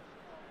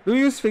 Do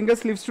you use finger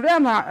sleeves? Today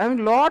I'm having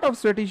a lot of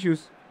sweat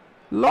issues.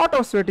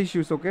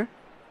 Okay?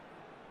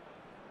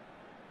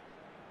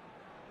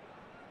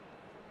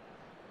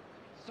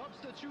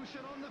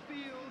 Substitution on the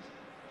field.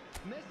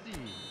 Messi.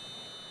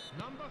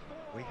 Number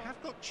 4. We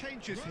have got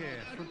changes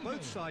here from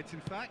both sides,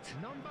 in fact.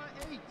 Number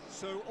 8.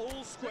 So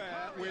all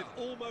square with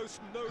almost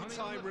no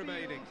time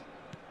remaining.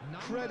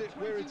 Credit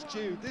where it's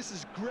due. This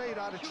is great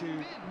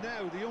attitude.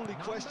 Now the only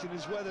question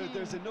is whether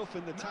there's enough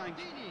in the tank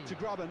to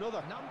grab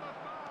another. Number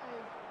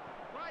 5.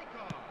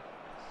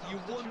 You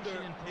wonder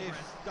if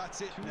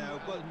that's it now,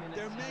 but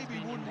there may be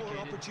one more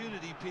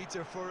opportunity,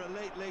 Peter, for a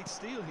late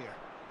steal here.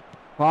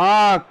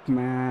 Fuck,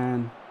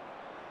 man.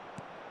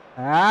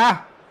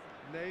 Ah.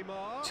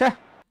 Neymar. Che.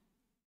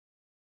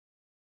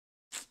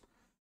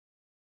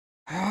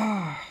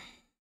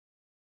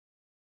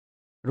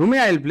 Rumi,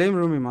 I'll blame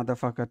Rumi,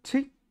 motherfucker.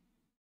 See?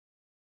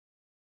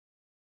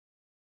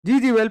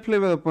 GG, well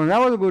played with opponent. That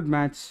was a good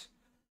match.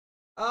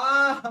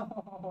 Ah.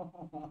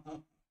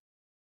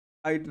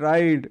 I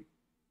tried.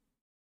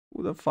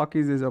 Who the fuck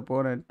is this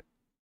opponent?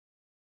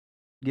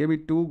 Gave me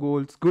 2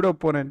 goals. Good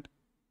opponent.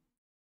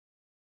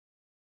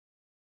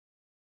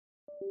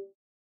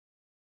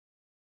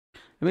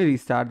 Let me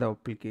restart the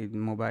application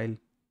mobile.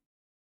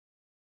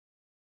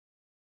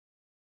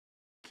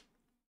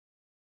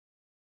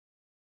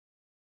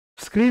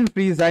 Screen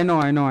freeze. I know.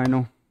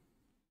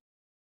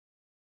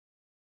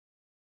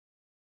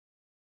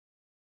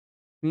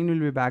 Screen will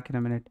be back in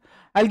a minute.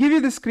 I'll give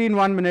you the screen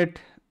 1 minute.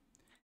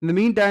 In the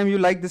meantime, you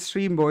like the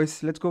stream,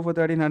 boys. Let's go for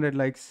 1300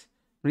 likes.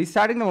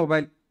 Restarting the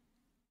mobile.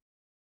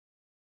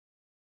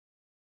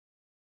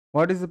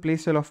 What is the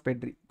playstyle of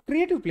Pedri?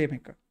 Creative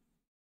playmaker.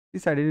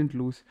 This I didn't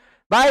lose.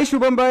 Bye,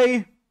 Shubham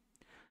bhai.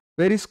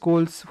 Where is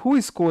Scholes? Who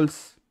is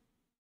Scholes?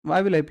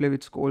 Why will I play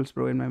with Scholes,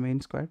 bro, in my main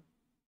squad?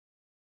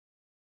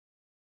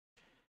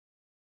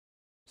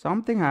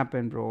 Something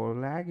happened, bro.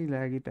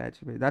 Laggy,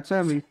 patchy. That's why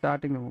I'm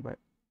restarting the mobile.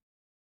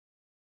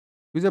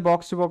 Use a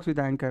box to box with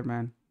anchor,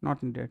 man.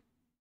 Not needed.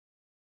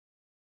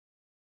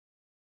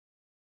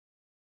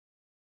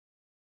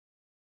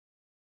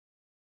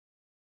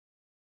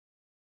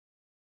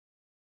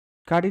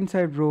 Cut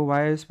inside, bro.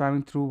 Why are you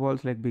spamming through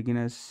walls like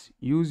beginners?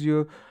 Use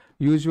your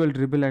usual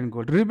dribble and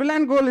goal. Dribble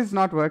and goal is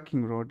not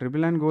working, bro.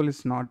 Dribble and goal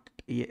is not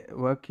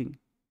working.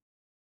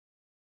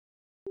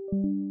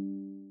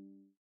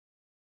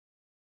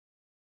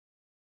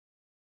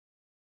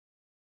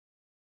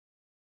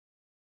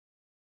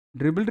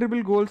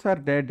 Dribble goals are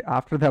dead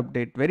after the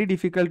update. Very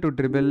difficult to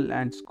dribble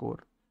and score.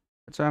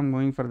 That's why I'm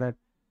going for that.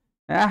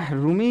 Ah,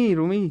 Rumi.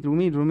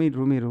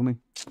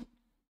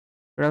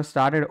 But I've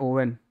started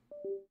Owen.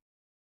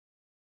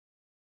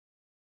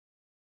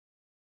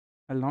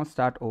 I'll now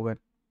start Owen.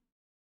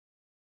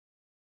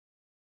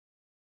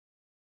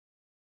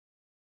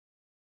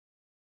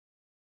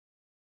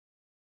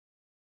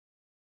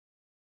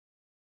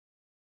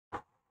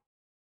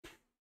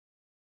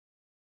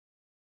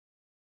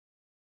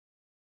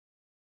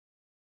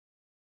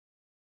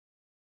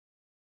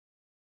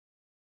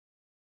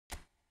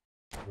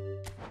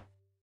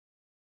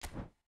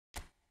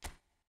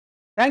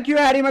 Thank you,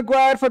 Harry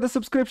Maguire, for the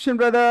subscription,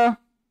 brother.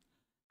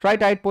 Try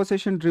tight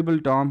possession,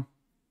 dribble, Tom.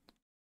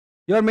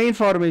 Your main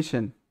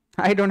formation.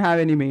 I don't have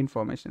any main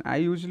formation. I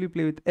usually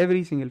play with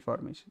every single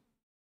formation.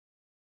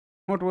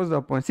 What was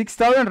the point?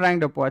 6,000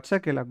 ranked up. Acha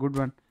kela, good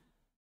one.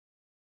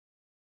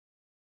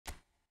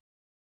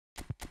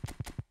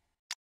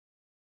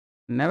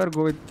 Never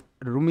go with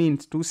Rumi in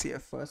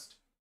 2CF first.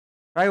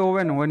 Try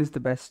Owen. Owen is the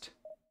best.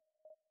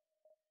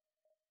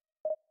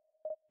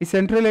 The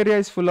central area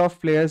is full of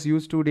players.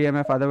 Use 2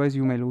 DMF, otherwise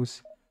you may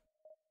lose.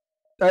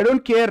 I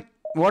don't care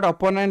what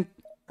opponent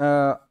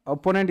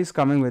is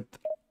coming with.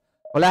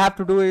 All I have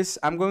to do is,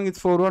 I'm going with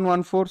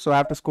 4-1-1-4, so I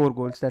have to score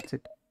goals. That's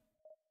it.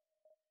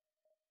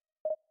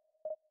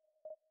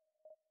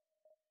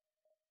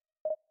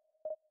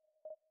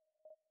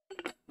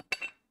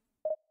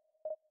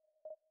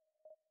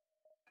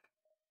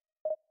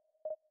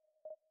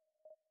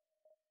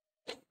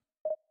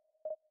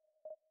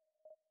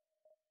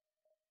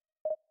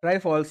 Try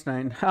false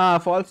 9.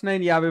 False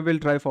 9, yeah, we will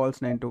try false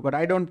 9 too. But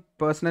I don't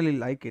personally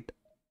like it.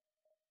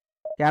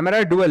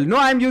 Camera dual. No,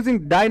 I'm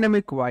using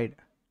dynamic wide.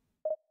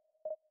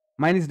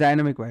 Mine is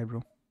dynamic wide,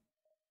 bro.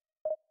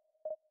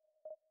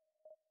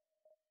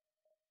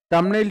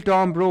 Thumbnail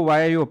Tom, bro,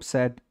 why are you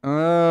upset?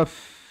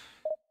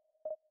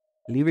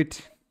 Leave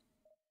it.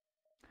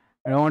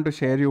 I don't want to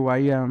share you why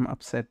I'm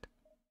upset.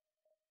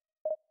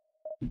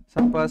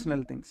 Some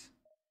personal things.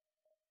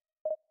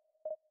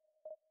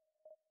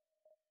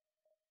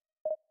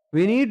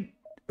 We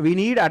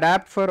need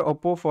adapt for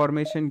Oppo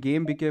formation.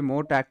 Game became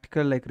more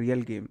tactical like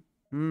real game.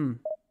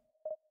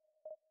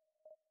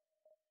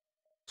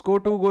 Score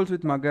 2 goals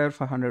with Maguire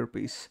for 100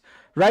 rupees.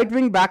 Right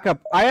wing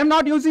backup. I am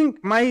not using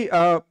my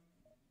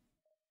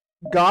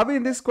Gavi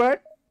in this squad.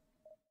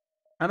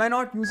 Am I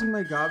not using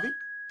my Gavi?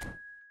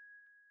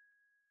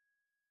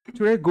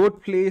 Today,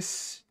 GOAT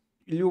plays.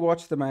 Will you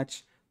watch the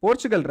match?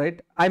 Portugal, right?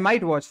 I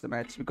might watch the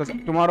match because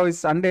tomorrow is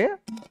Sunday.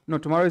 No,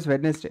 tomorrow is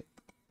Wednesday.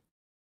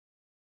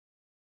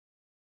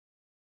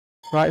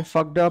 I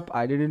fucked up.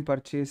 I didn't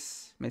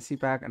purchase Messi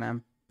pack and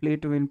I'm play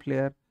to win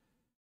player.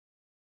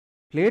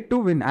 Play to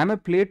win. I'm a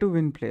play to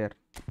win player.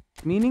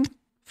 Meaning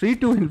free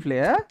to win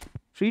player.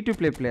 Free to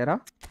play player. Huh?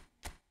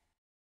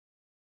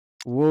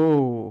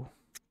 Whoa.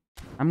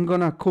 I'm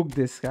gonna cook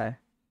this guy.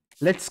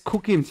 Let's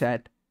cook him,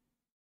 chat.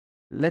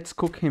 Let's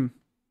cook him.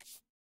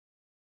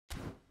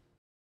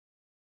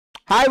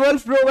 Hi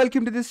Wolf bro,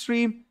 welcome to this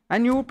stream.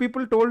 And you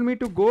people told me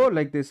to go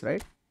like this,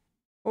 right?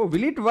 Oh,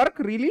 will it work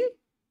really?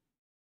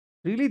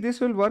 Really, this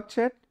will work,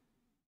 chat?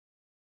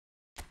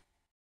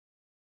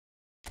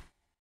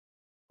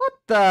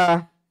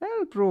 the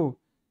hell, bro?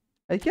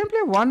 I can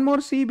play one more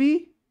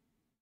CB.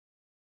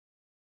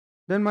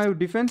 Then my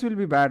defense will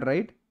be bad,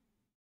 right?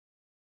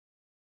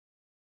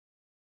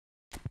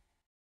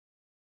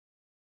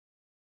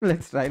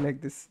 Let's try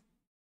like this.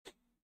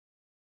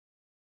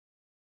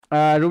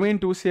 Rumin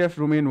 2CF,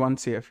 Rumin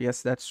 1CF.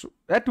 Yes, that's true.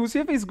 That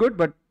 2CF is good,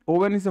 but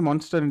Owen is a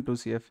monster in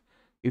 2CF.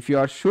 If you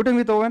are shooting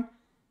with Owen,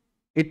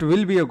 it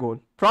will be a goal.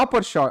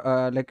 Proper shot,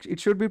 like it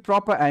should be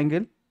proper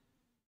angle.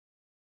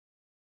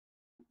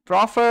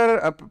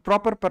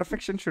 Proper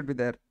perfection should be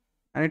there.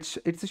 And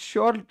it's a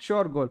sure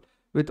goal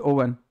with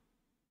Owen.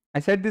 I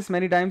said this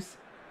many times.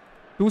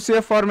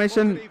 2CF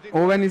formation,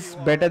 Owen is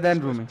better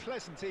than Rumin.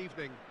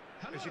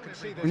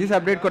 In this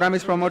update, Konami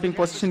is promoting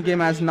position game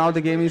as now the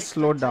game is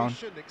slowed down.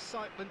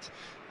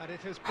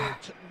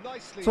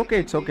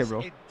 It's okay,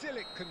 bro.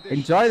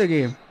 Enjoy the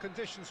game.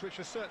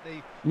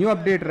 New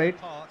update, right?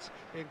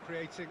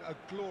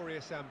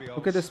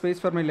 Look at the space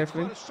for my left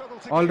wing.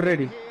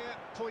 Already.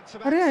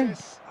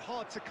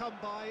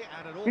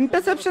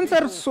 Interceptions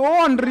are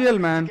so unreal,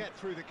 man.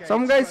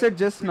 Some guy said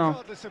just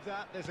now.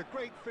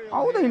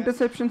 How the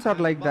interceptions are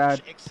like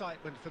that?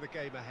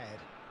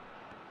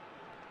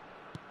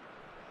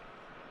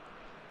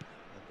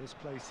 This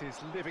place is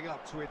living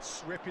up to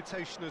its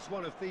reputation as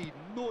one of the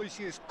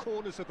noisiest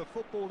corners of the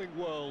footballing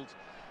world.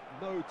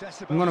 No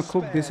decibels. I'm gonna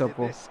cook this up.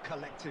 This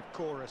collective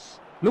chorus.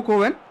 Look,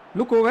 Owen.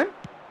 Look, Owen.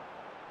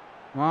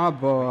 My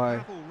boy. We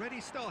have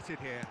already started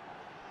here.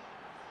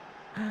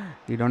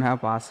 You don't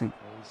have passing.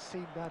 We've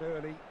seen that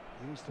early.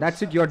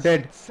 That's it. You're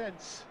dead.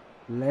 Sense.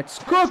 Let's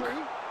cook.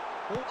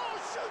 Oh,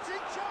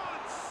 shooting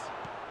chance.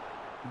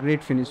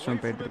 Great finish from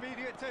Away Pedro.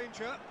 Immediate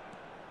danger.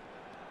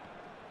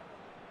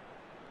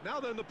 Now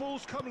then, the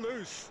ball's come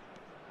loose.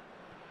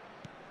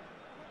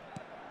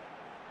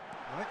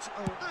 Right.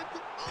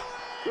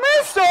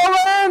 Missed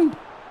Owen!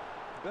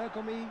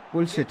 Bergomi.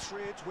 Bullshit.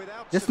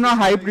 Just now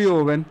hyped you,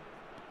 Owen.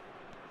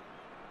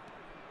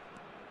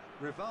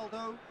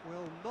 Rivaldo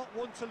will not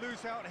want to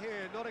lose out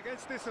here, not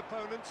against this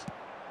opponent.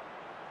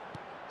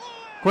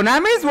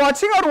 Konami is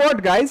watching or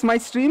what, guys? My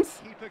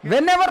streams?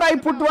 Whenever I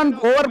put one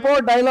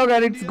overpowered dialogue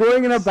and it's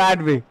going in a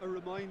bad way.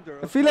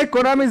 I feel like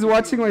Konami is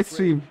watching my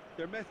stream.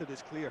 Their method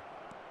is clear.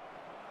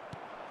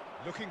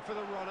 Looking for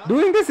the runner.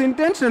 Doing this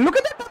intentional. Look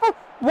at that.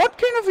 What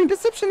kind of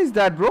interception is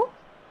that, bro?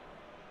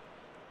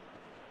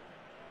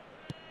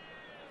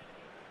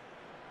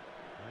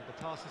 And the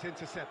pass is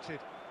intercepted.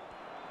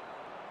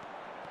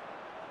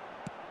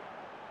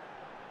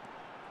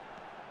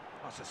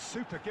 That's a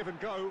super give and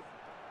go.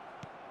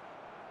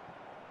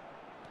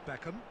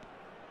 Beckham.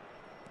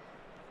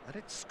 And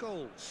it's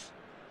Scholes.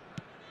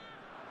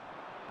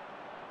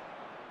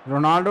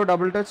 Ronaldo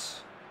double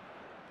touch.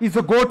 He's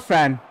a GOAT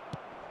fan.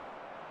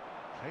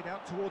 Played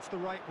out towards the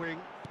right wing.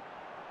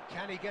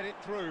 Can he get it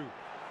through?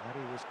 And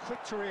he was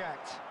quick to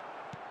react.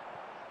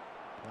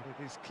 But it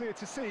is clear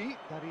to see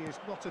that he is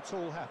not at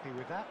all happy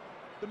with that.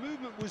 The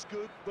movement was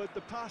good, but the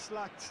pass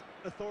lacked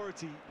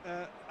authority.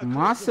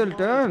 Marcel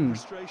turn.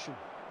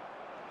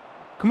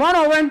 Come on,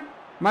 Owen.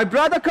 My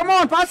brother, come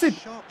on, pass it.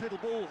 Sharp little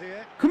ball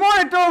here. Come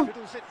on, Eto.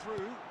 Fiddles it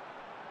through.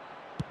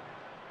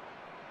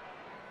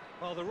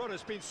 Well, the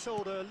runner's been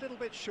sold a little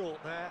bit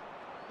short there.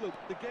 Look,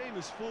 the game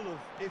is full of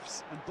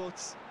ifs and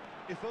buts.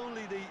 If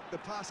only the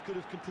pass could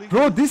have completed.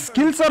 Bro, these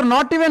skills are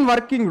not even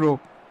working, bro.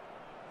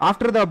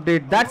 After the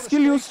update, that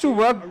skill used to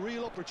work A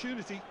real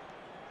opportunity.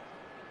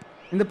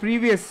 in the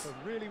previous,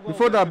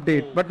 before the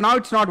update, but now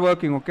it's not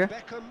working, okay?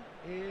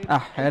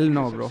 Hell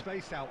no, bro.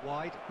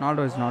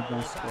 Ronaldo is not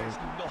gonna score.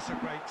 Not a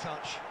great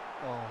touch.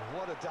 Oh,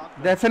 what a damp.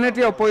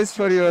 Definitely opposed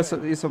for you.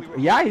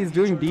 Yeah, he's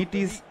doing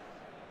DTs.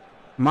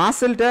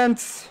 Marcel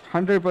turns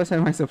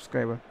 100% my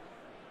subscriber.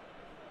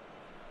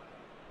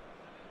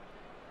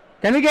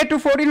 Can we get to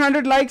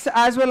 1400 likes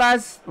as well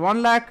as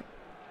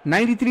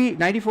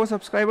 1,93,94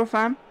 subscriber,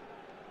 fam?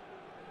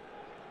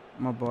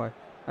 My boy,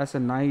 that's a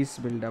nice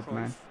build up,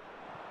 man.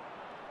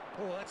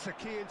 Oh, that's a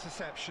key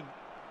interception.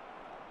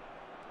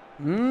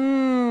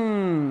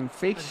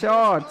 Fake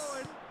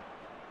shots.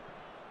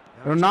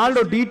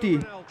 Ronaldo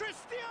DT.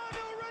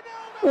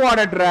 What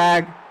a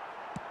drag.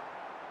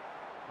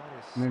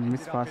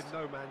 Miss pass.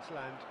 No man's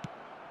land.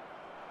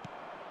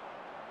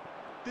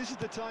 This is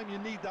the time you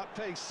need that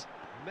pace.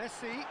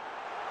 Messi.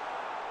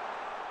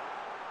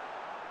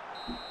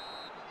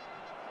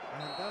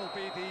 And that'll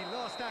be the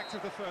last act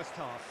of the first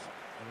half.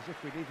 And as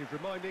if we needed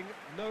reminding,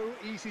 no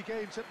easy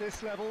games at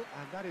this level,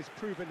 and that is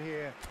proven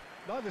here.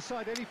 Neither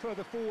side any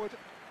further forward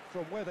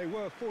from where they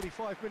were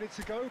 45 minutes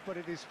ago, but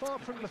it is far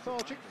from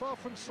lethargic, far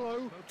from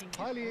slow,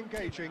 highly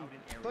engaging,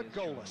 but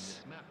goalless.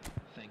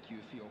 Thank you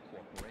for your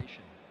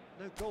cooperation.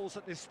 No goals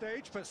at this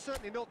stage, but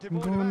certainly not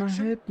devoid of Gonna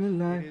action. hit me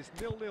like It is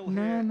 0-0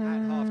 here at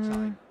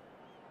half-time.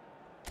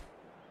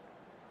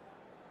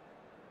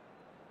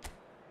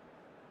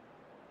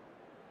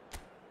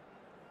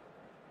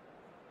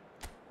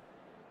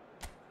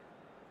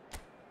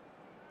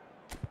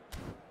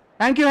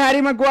 Thank you,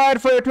 Harry Maguire,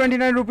 for your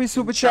 29 rupees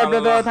super chat,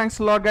 brother. Thanks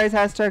a lot, guys.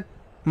 Hashtag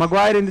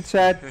Maguire in the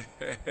chat.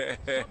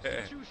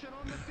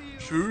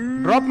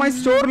 Drop my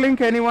store link,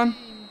 anyone.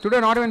 Today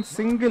not even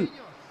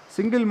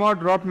single mod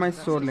dropped my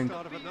store link.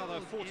 Start of another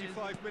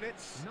 45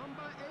 minutes.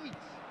 Number 8.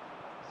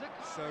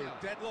 So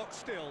deadlock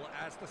still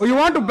as the Oh, you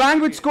want to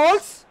bang with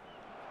scores?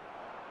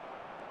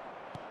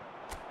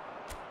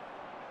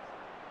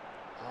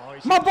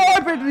 My boy,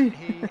 Pedri.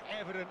 He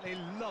evidently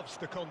loves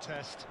the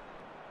contest.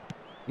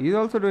 He's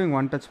also doing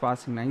one-touch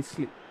passing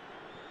nicely.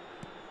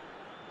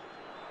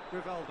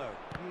 Rivaldo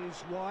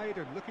is wide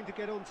and looking to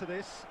get onto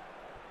this.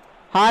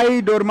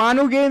 Hi,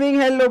 Dormanu Gaming.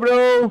 Hello,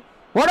 bro.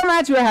 What a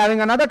match we're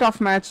having. Another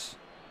tough match.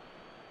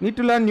 Need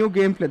to learn new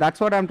gameplay. That's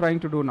what I'm trying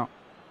to do now.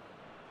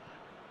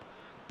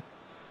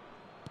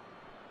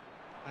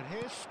 And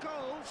here's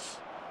Scholes.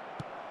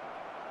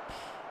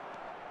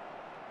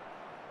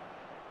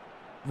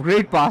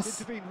 Great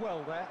pass. Intervened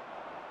well there.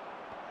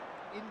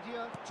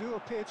 India do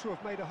appear to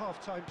have made a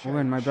half-time change.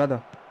 Owen, my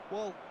brother.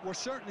 Well, we're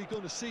certainly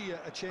going to see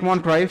a change. Come on,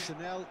 in Cruyff.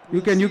 personnel.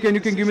 You can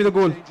give me the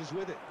goal. Changes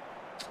with it.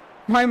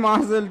 My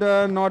Marcel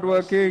turn not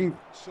working.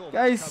 Saw that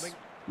Guys, coming.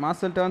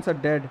 Marcel turns are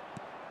dead.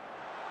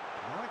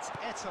 Now it's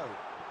Eto'o.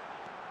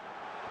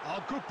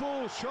 Oh, good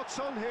ball. Shots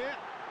on here.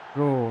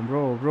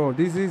 Bro.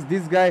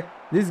 This guy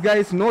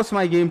knows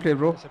my gameplay,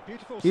 bro. It's a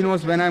beautiful He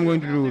knows when I'm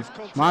going to do it.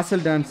 contest. Marcel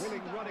turns.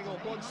 Willing running on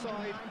one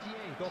side,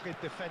 dogged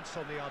defence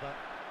on the other.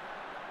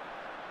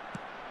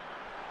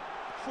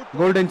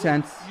 Football Golden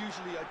chance.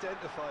 usually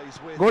identifies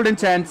with Golden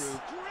chance.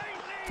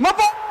 My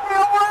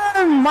boy,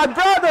 Owen, my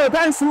brother.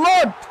 Thanks a lot.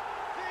 The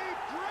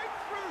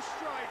breakthrough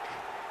strike.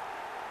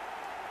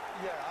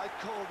 Yeah, I'd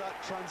call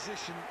that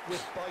transition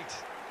with bite.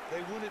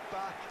 They won it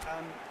back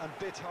and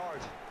bit hard.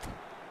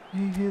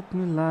 He hit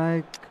me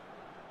like...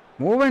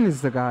 Owen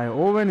is the guy,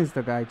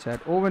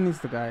 chat. Owen is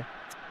the guy.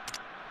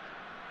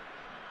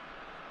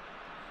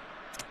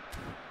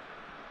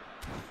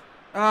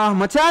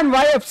 Machan,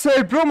 why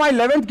upset? Bro, my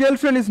 11th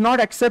girlfriend is not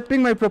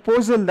accepting my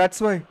proposal.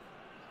 That's why.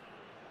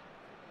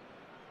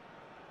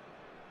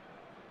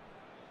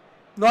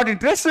 Not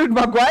interested in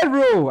Maguire,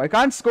 bro. I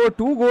can't score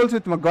 2 goals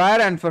with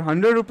Maguire and for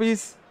 100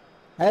 rupees.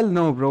 Hell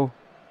no, bro.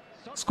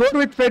 Score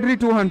with Pedri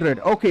 200.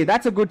 Okay,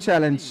 that's a good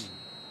challenge.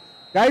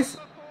 Guys,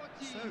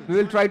 we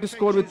will try to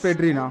score with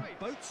Pedri now.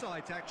 Both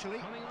sides actually.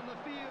 Coming on the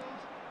field.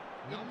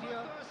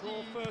 India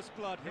draw first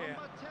blood here.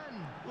 Number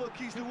 10. Look,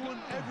 he's the one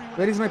everyone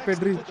Where is my expects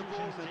to Pedri? put the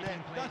ball in the net.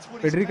 That's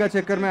what he's Pedri ka paid to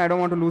checker do. mein I don't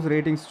want to lose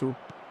ratings too.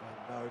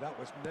 No, that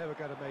was never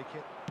going to make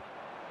it.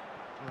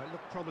 It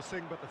looked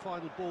promising, but the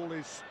final ball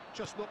is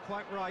just not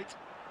quite right.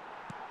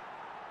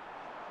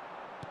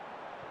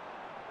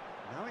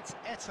 Now it's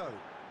Eto'o.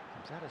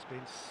 That has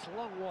been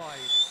slung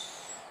wide.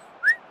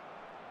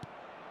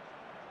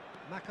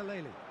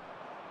 Makaleli.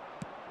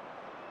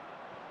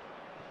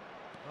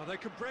 Oh, they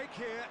can break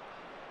here.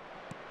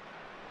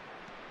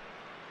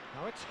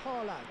 Now it's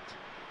Haaland.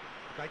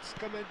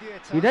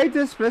 Did I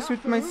just press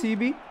with my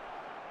CB?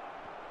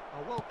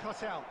 Oh, well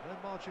cut out. No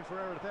margin for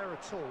error there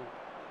at all.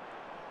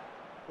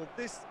 Well,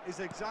 this is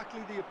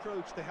exactly the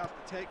approach they have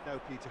to take now,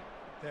 Peter.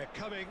 They're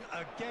coming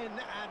again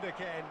and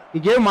again. He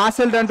gave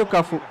Marcel down to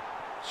Cafu.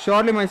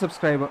 Surely my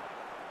subscriber.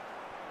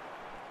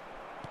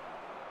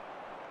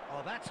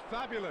 Oh, that's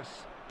fabulous.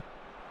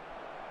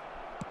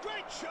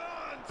 Great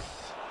chance.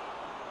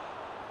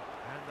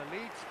 And the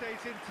lead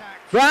stays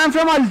intact. Bro, I'm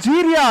from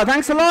Algeria.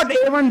 Thanks a lot,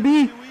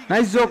 A1B.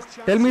 Nice joke.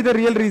 Tell me the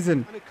real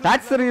reason.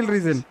 That's the real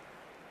reason.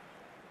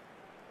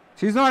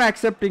 She's not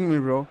accepting me,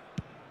 bro.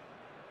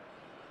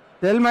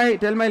 Tell my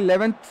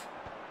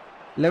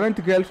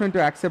 11th girlfriend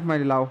to accept my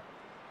love.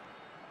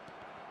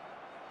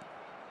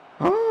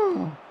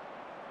 Oh.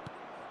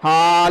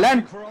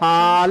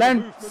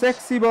 Haaland,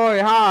 sexy boy,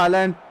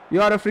 Haaland.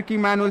 You are a freaking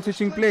manual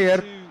switching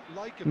player.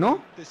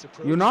 No?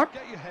 You not?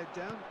 Get your head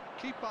down,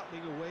 keep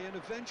battling away, and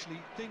eventually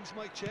things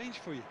might change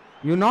for you.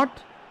 You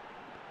not?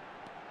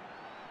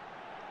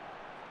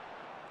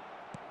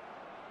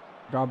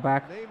 Drop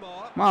back.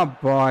 Neymar. My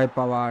boy,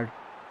 Pavard.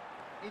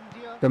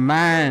 India. The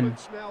man.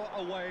 Moments now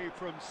away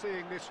from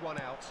seeing this one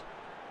out.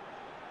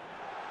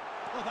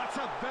 Oh, that's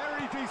a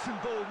very decent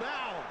ball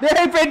now.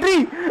 Hey,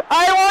 Pedri!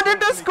 I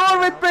wanted to score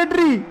with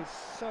Pedri! He is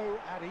so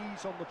at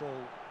ease on the ball.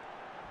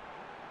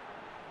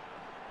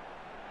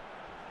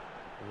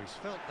 Oh, he's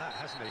felt that,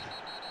 hasn't he? Oh,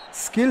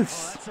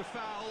 Skills. that's a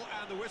foul,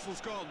 and the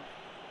whistle's gone.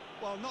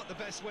 Well, not the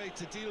best way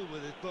to deal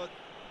with it, but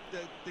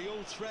the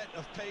old threat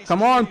of pace.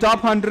 Come on,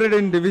 top 100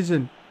 in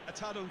division. A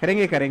tad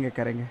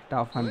Karenge.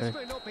 Top Well, this 100.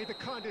 may not be the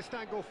kindest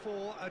angle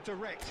for a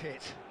direct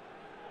hit.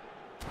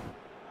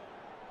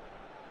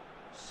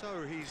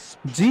 So he's...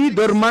 G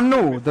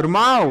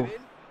Dormau.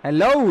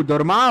 Hello,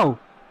 Dormau.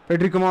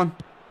 Pedri, come on.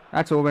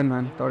 That's Owen,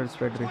 man. Thought it's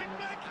Pedri. Point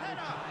back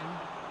header.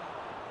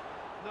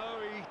 No,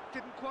 he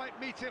didn't quite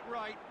meet it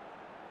right.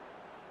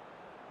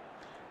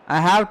 I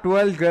have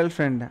 12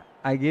 girlfriend.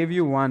 I gave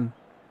you 1.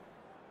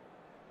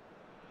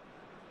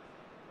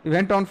 We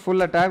went on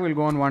full attack. We'll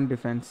go on 1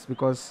 defense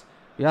because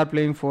we are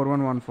playing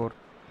 4-1-1-4,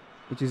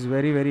 which is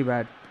very, very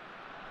bad.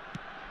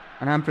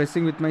 And I'm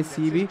pressing with my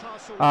CB.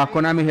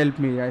 Konami, help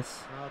me, guys.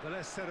 The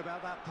less said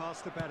about that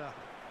pass, the better.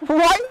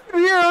 Why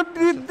here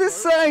this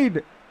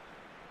side?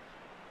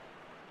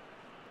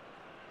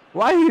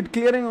 Why he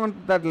clearing on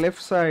that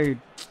left side?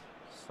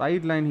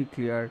 Sideline he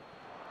cleared.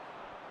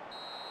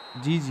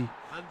 GG.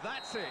 And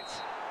that's it.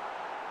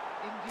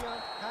 India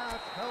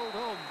have held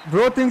on.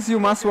 Bro thinks you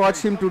must watch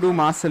him to do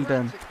Marcel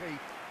turn. Frantically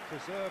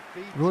preserved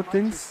the Bro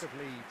thinks tightest of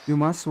leads. you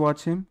must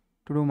watch him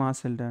to do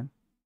Marcel turn.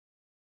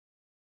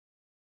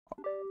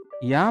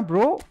 Yeah,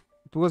 bro.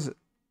 It was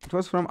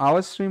from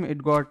our stream.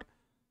 It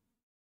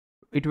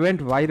went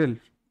viral.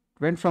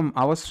 It went from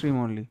our stream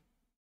only.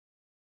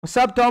 What's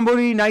up,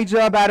 Tomboy,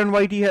 Niger, Baron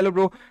Whitey? Hello,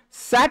 bro.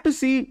 Sad to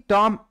see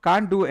Tom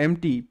can't do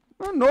MT.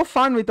 No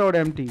fun without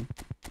MT.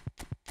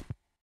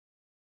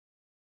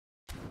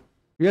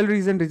 Real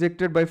reason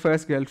rejected by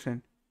first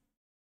girlfriend.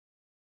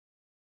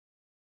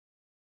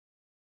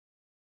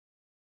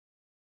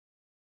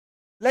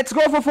 Let's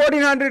go for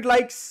 1400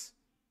 likes.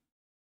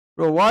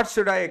 Bro, what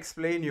should I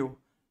explain you?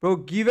 Bro,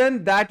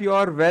 given that you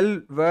are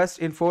well versed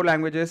in 4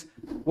 languages,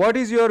 what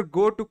is your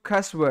go-to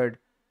cuss word?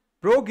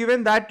 Bro,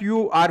 given that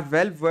you are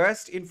well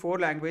versed in 4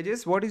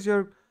 languages, what is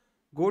your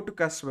go-to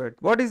cuss word?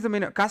 What is the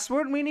meaning? Cuss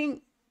word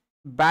meaning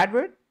bad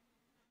word?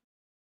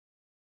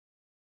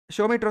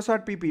 Show me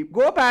Trossard PP.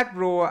 Go back,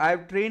 bro.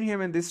 I've trained him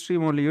in this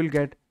stream only. You'll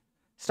get.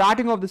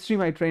 Starting of the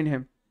stream, I trained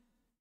him.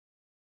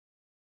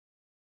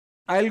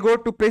 I'll go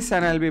to piss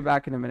and I'll be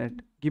back in a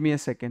minute. Give me a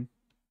second.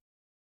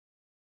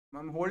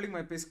 I'm holding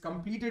my piss.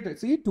 Completed.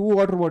 See, 2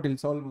 water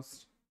bottles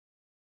almost.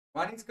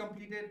 One is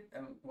completed.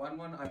 One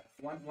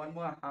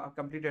more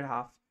completed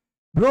half.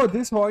 Bro,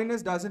 this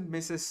holiness doesn't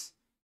misses.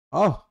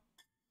 Oh.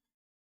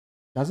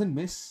 Doesn't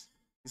miss.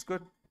 It's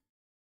good.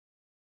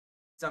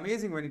 It's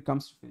amazing when it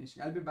comes to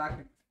finishing. I'll be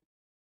back.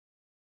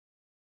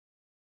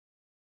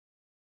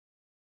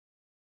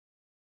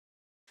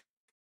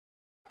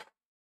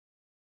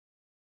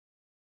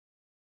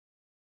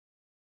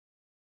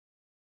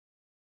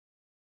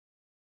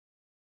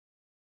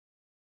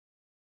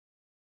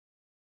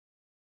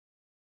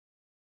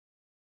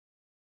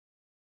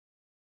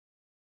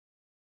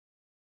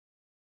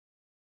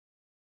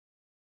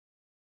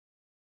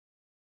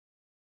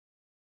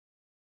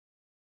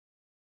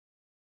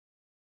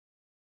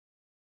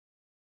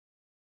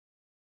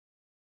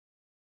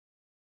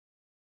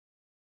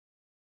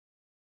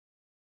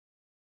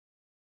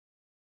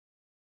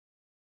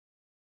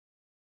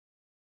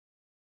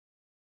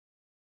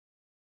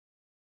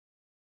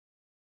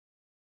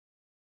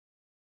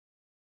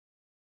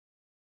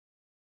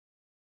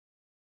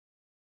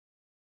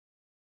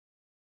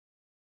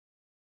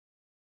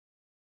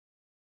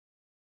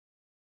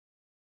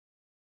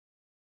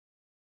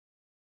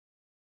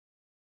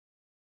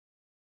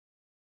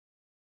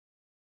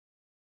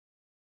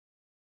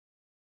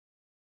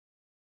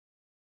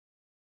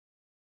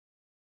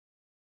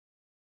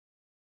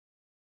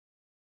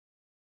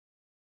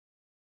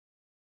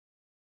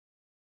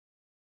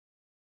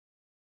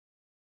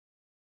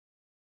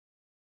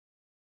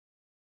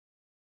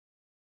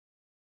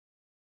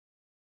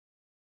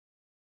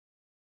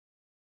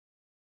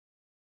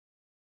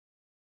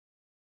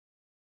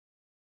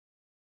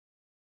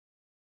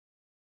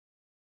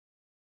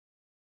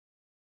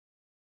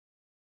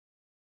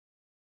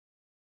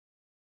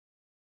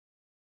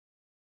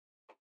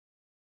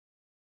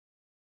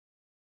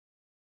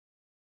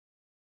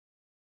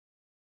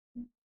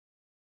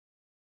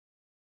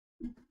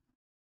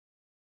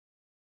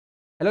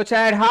 Hello,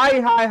 Chad.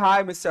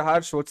 Hi, Mr.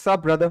 Harsh. What's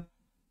up, brother?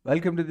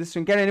 Welcome to this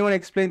stream. Can anyone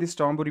explain these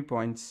Tombury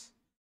points?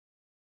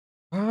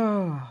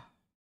 Do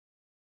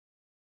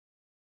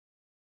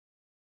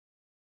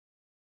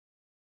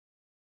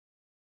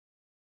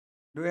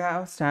you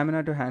have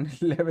stamina to handle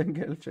 11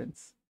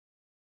 girlfriends?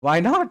 Why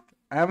not?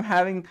 I'm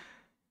having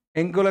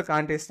Angola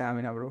Kante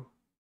stamina, bro.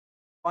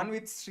 Fun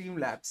with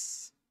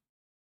Streamlabs.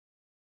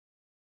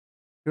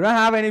 You don't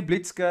have any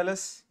Blitz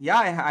curlers?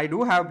 Yeah, I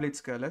do have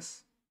Blitz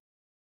curlers.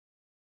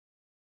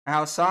 I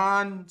have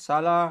San,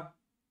 Salah,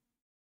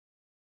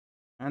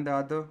 and the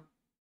other.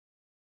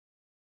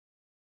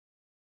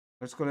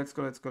 Let's go.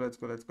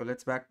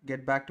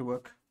 Get back to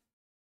work.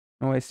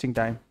 No wasting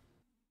time.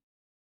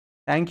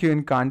 Thank you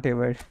in Kante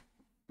word.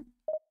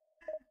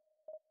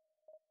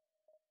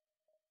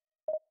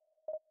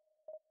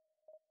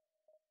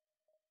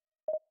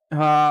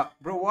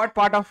 Bro, what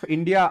part of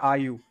India are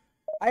you?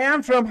 I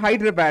am from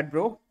Hyderabad,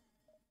 bro.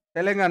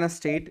 Telangana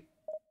state.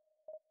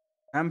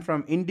 I'm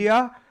from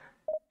India.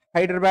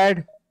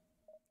 Hyderabad,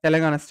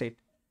 Telangana state.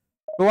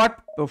 So what?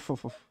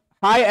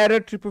 Hi, error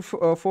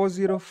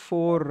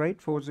 404, right?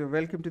 40.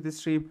 Welcome to the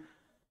stream.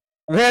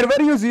 Where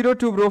were you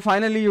 02, bro?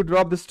 Finally, you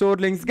dropped the store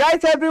links.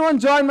 Guys, everyone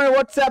join my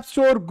WhatsApp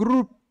store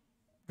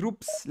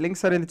groups.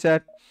 Links are in the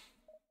chat.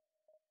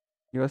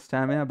 Your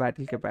stamina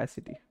battle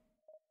capacity.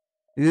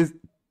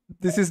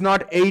 This is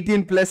not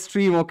 18 plus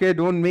stream, okay?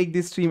 Don't make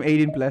this stream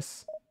 18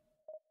 plus.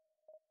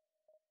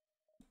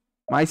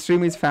 My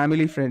stream is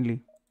family friendly.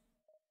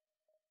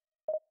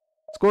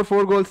 Score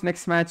 4 goals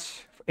next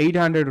match,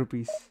 800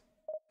 rupees.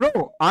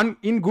 Bro,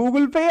 in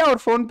Google Pay or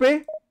Phone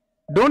Pay,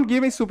 don't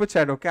give me super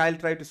chat, okay? I'll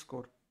try to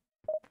score.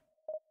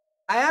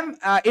 I am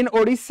in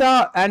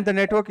Odisha and the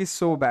network is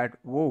so bad.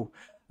 Whoa.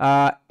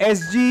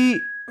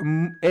 SGMUHXN,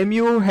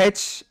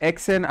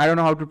 I don't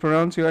know how to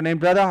pronounce your name.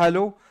 Brother,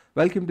 hello.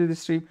 welcome to the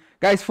stream.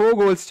 Guys, 4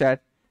 goals,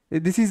 chat.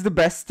 This is the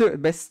best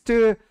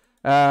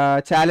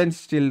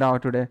challenge till now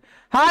today.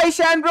 Hi,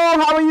 Shan bro,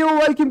 how are you?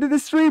 Welcome to the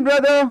stream,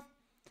 brother.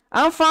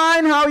 I'm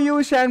fine. How are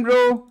you, Shan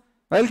bro?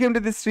 Welcome to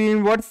the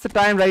stream. What's the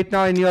time right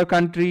now in your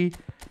country?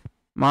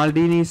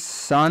 Maldini's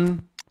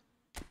son.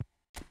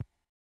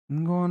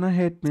 Gonna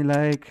hit me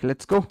like.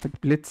 Let's go with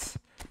Blitz.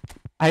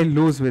 I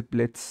lose with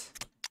Blitz.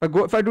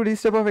 If I do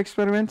these type of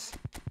experiments,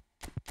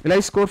 will I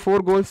score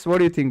 4 goals? What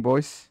do you think,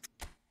 boys?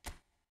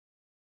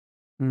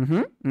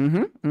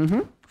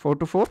 4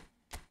 to 4.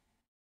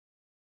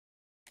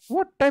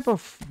 What type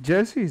of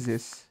jersey is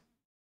this?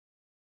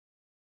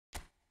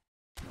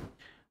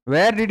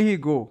 Where did he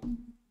go?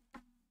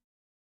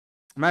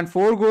 Man,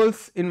 4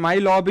 goals in my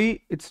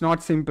lobby, it's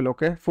not simple,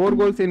 okay? 4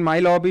 goals in my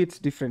lobby, it's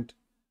different.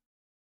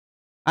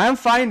 I am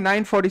fine,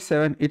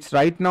 9:47. It's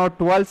right now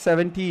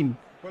 12:17.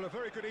 Well, a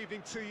very good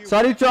evening to you.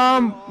 Sorry,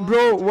 Tom,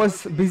 bro,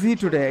 was busy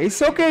today.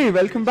 It's okay,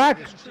 welcome back.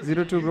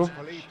 0-2, bro.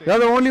 You're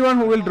the only one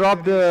who will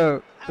drop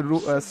the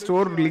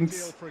store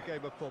links.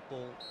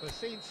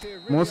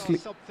 Mostly.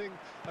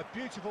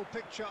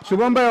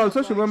 Shubham Bhai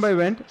also, Shubham Bhai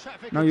went.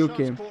 Now you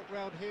came.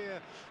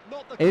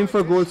 Aim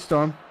for goal,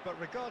 Storm. But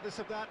regardless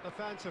of that, the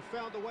fans have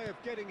found a way of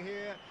getting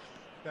here.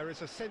 There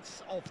is a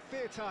sense of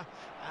theatre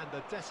and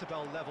the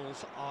decibel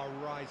levels are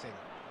rising.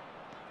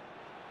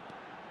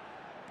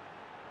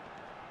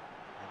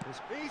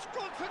 He's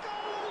gone for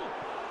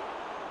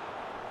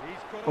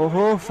goal!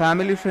 Oh,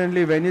 family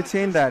friendly when you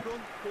change that.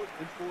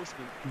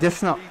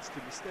 Just now.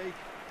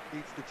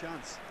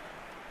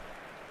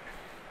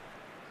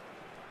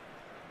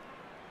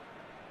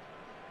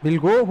 We'll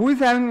go. Who is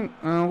having?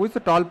 Who is the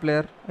tall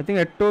player? I think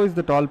Etto is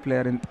the tall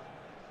player in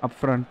up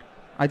front.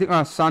 I think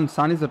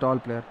Son is the tall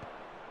player,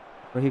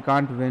 but he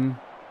can't win.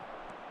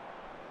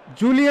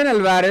 Julian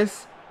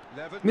Alvarez,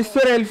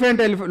 Mr. Elephant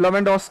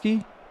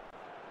Lewandowski.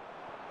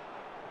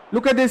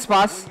 Look at this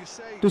pass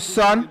to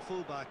Son.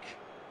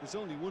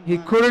 He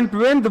couldn't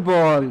win the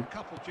ball.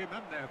 Couple, Jim,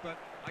 there, but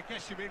I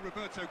guess you mean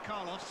Roberto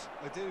Carlos.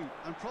 I do,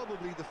 and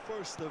probably the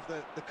first of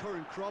the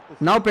current crop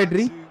of now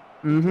Pedri.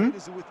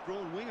 As a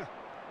withdrawn winger.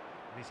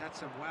 He's had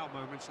some wow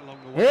moments along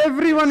the way.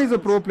 Everyone is a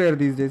pro player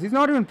these days. He's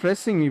not even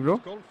pressing me, bro.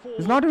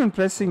 He's not even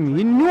pressing me.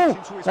 He knew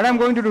that I'm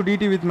going to do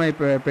DT with my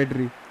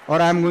Pedri,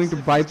 or I'm going to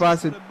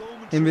bypass him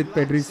with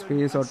Pedri's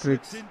space or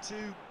tricks.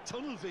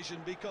 Tunnel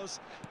vision because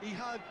he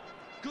had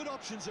good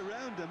options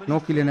around him. No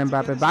Kylian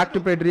Mbappe. Back to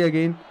Pedri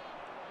again.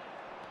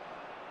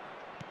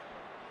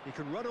 He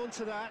can run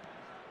onto that.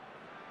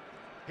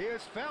 He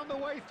has found the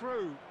way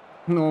through.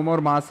 No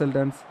more Marcel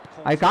Dance.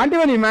 I can't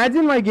even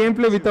imagine my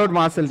gameplay without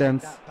Marcel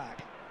Dance.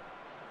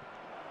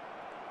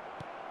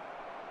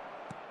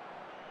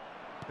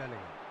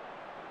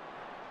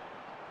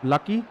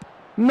 Lucky.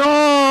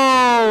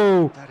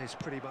 No!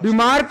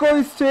 DiMarco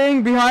is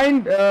staying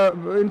behind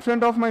in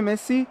front of my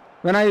Messi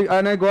when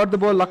I got the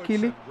ball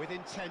luckily. With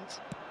intent.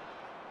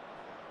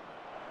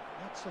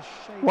 That's a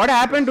shame. What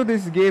happened to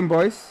this game,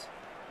 boys?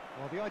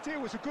 Well, the idea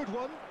was a good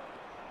one.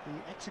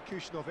 The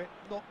execution of it,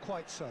 not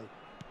quite so.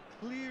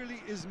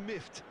 Clearly is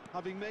miffed,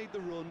 having made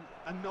the run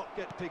and not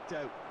get picked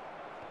out.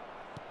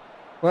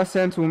 First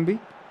chance, Umbi.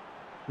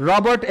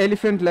 Robert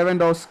Elephant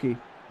Lewandowski.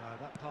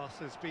 That pass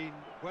has been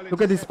well.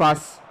 Look at this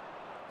pass.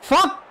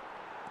 Fuck!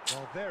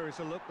 Well, there is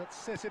a look that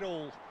says it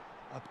all.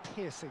 A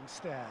piercing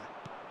stare.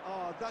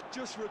 Oh, that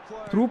just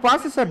requires Through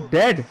passes are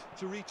dead.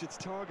 To reach its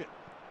target.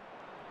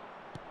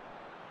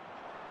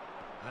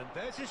 And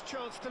there's his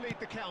chance to lead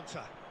the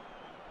counter.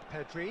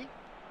 Pedri.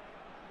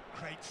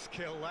 Great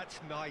skill,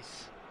 that's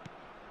nice.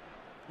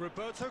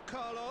 Roberto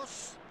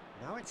Carlos.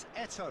 Now it's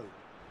Eto'o.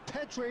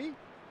 Pedri.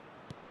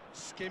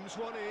 Skims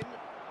one in.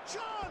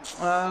 Chance!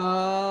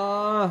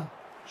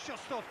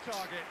 Just off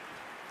target.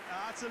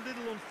 That's a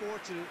little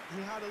unfortunate.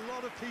 He had a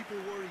lot of people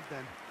worried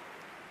then.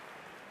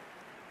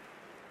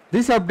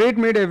 This update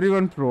made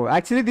everyone pro.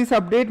 Actually, this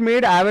update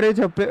made average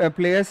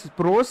players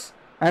pros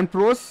and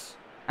pros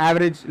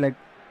average, like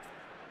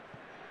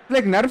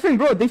nerfing,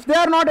 bro. If they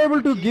are not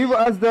able to give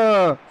us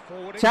the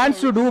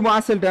chance to do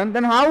Marcel Dance,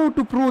 then how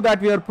to prove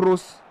that we are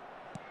pros?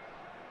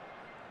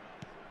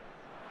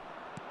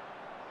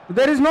 If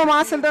there is no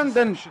Marcel Dance,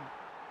 then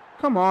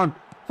come on.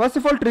 First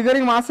of all,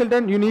 triggering Marcel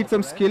Dance, you need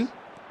some skill.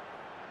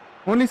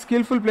 Only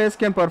skillful players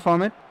can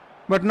perform it.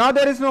 But now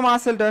there is no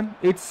Marcel Dance.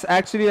 It's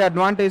actually an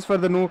advantage for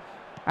the new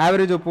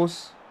average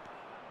oppose.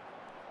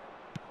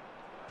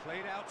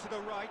 Played out to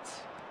the right.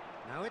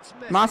 Now it's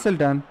Messi. Marcel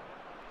Dance.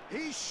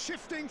 He's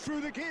shifting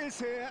through the gears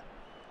here.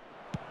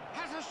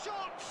 Has a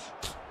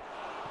shot.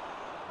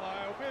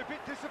 I'll be a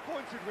bit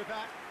disappointed with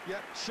that.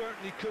 Yeah,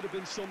 certainly could have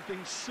been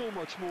something so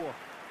much more.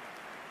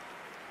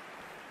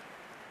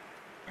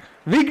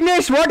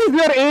 Vignesh, what is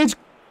your age,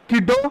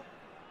 kiddo?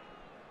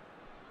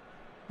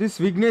 This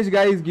Vignesh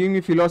guy is giving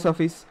me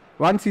philosophies.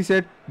 Once he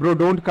said, bro,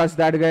 don't cuss,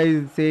 that guy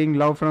is saying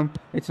love from,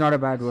 it's not a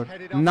bad word.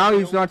 Now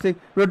he's not saying,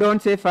 bro,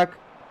 don't say fuck.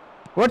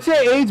 What's your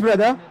age,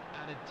 brother?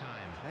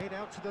 Laid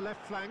out to the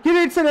left flank. Kid,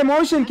 it's an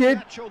emotion,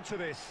 kid.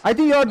 I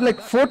think you're like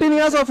 14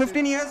 years or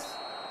 15 years.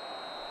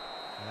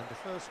 And the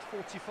first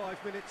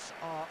 45 minutes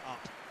are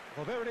up.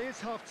 Well, there it is,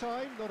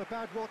 half-time. Not a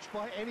bad watch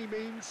by any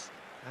means.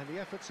 And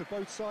the efforts of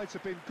both sides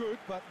have been good,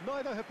 but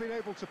neither have been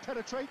able to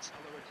penetrate.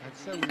 And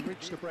so we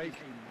reach the break,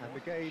 and the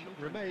game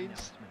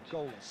remains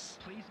goalless.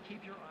 Please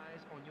keep your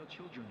eyes on your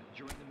children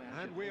during the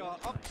match. And we are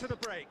up to the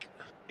break.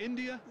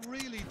 India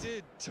really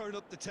did turn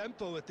up the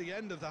tempo at the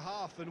end of the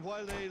half, and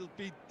while they'll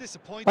be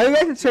disappointed... Are you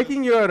guys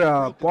checking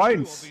your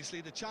points? Obviously,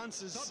 the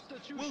chances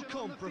will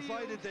come,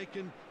 provided they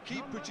can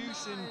keep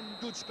producing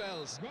good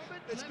spells.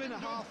 It's been a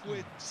half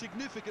with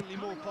significantly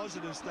more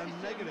positives than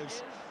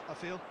negatives, I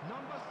feel.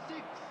 Number 6.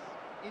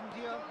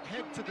 India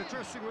head to the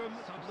dressing room,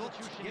 not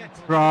yet.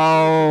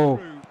 Bro.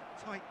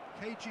 Tight,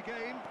 cagey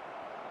game.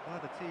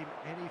 Neither team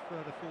any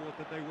further forward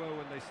than they were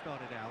when they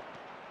started out.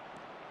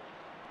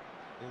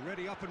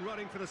 Already up and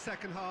running for the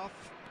second half.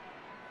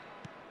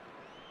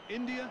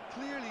 India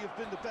clearly have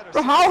been the better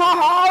Bro, side.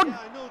 how? Yeah,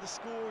 I know the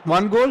score.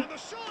 One goal, And the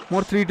shot!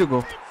 more 3 to go.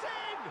 It's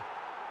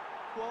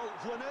in! Well,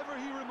 whenever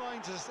he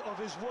reminds us of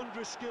his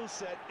wondrous skill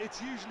set,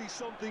 it's usually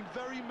something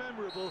very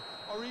memorable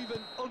or even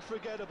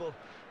unforgettable.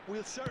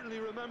 We'll certainly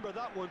remember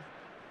that one.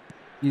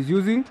 He's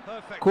using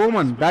Perfect Coman.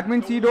 placement. That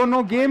means he don't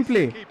know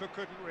gameplay. The keeper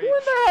couldn't Who reach.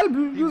 the hell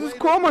He uses weighed up the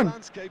Coman?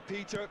 landscape,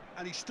 Peter,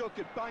 and he stuck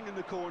it bang in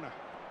the corner.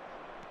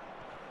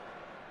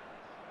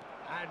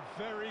 And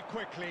very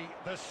quickly,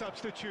 the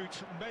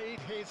substitute made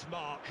his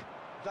mark.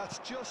 That's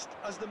just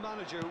as the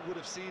manager would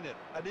have seen it,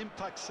 an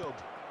impact sub.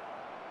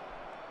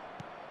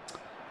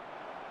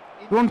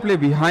 Don't play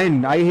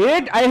behind. I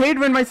hate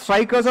when my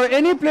strikers or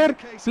any player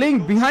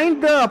playing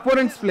behind the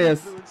opponent's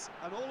players.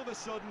 And all of a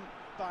sudden,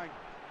 bang.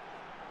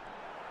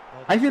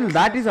 I feel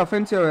that is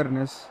offensive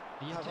awareness.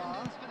 The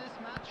attendance for this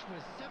match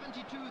was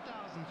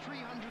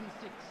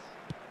 72,306.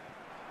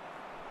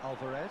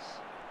 Alvarez.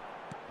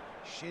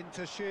 Shin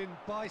to shin,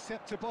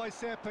 bicep to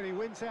bicep, and he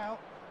wins out.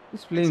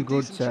 He's playing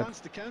good, Decent chat. chance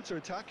to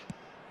counter-attack.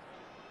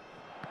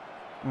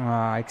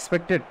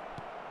 Expected.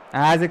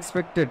 As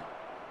expected.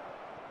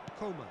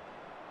 Coman.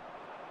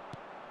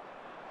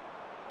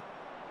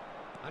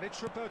 And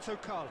it's Roberto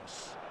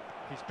Carlos.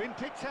 He's been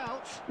picked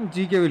out,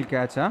 GK will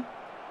catch, huh?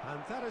 and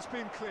that has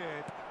been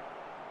cleared.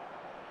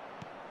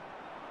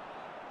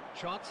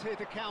 Chance here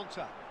to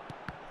counter.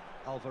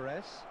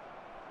 Alvarez.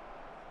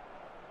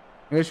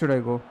 Where should I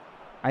go?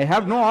 I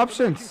have no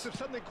options. Of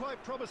something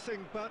quite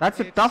promising, but That's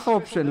a it's tough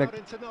option, fizzled like- out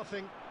into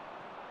nothing.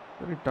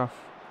 Very tough.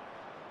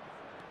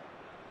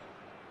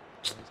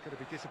 He's going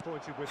to be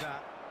disappointed with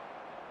that.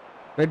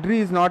 Pedri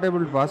is not able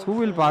to pass. Who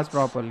will pass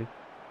properly?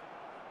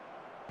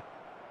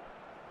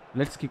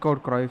 Let's kick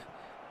out Cruyff.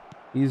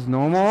 He's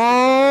no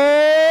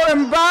more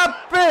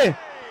Mbappe.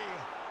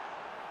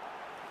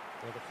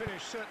 Well, the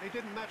finish certainly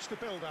didn't match the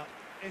build-up.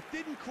 It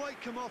didn't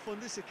quite come off on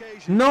this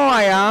occasion. No,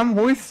 I am.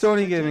 Who is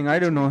Sony Gaming? I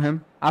don't know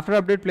him. After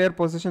update, player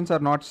positions are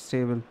not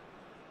stable.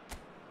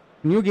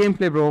 New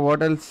gameplay, bro.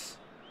 What else?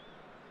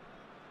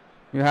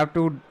 You have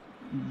to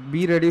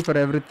be ready for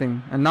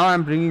everything. And now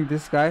I'm bringing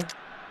this guy.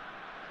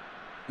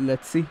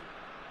 Let's see.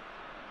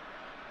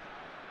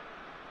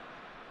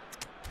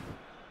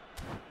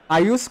 I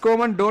use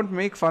Coman. Don't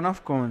make fun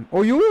of Coman.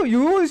 Oh, you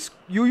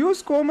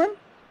use Coman?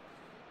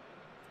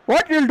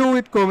 What you'll do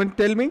with Coman?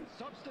 Tell me.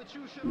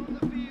 Substitution on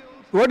the field.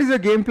 What is your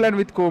game plan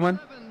with Coman?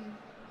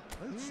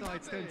 Both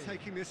sides then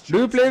taking this Do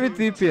you chance play to with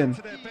VPN?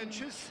 to their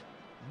benches.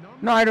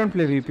 No, I don't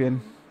play VPN.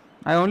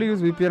 I only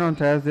use VPN on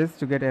Thursdays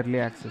to get early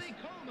access.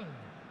 Coman.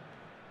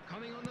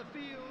 Coming on the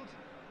field,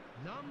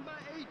 number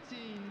 18,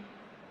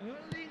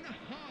 Erling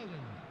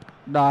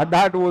Haaland.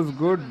 That was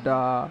good. Phil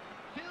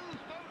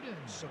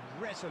Foden. Some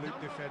resolute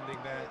defending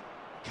there.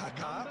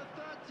 Kaka. Number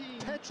 13.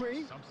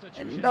 Petri.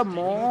 In the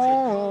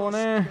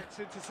morning. Gets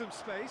into some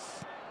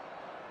space.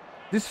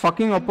 This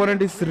fucking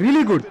opponent is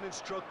really good. Been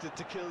instructed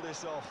to kill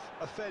this off.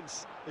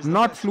 Offense is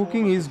Not the best form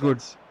fluking, of he's good.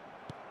 defense.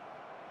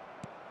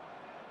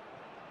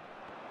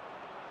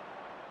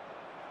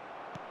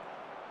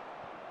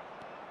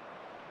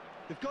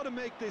 They've got to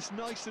make this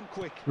nice and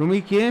quick.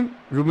 Rumi came,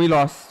 Rumi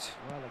lost.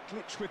 Well, a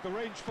glitch with the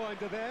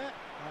rangefinder there,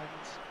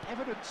 and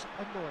evidence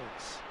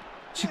annoyance.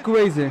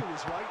 Chikwueze. He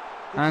was right.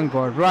 Thank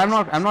God, bro.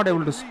 I'm not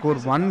able to score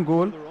one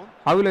goal.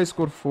 How will I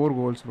score 4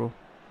 goals, bro?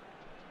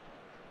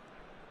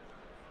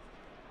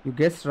 You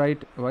guessed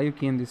right. Why you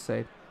came this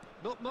side?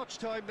 Not much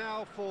time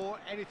now for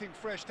anything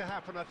fresh to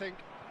happen, I think.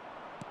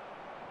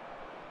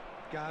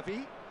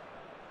 Gavi.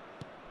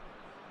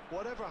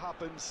 Whatever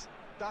happens,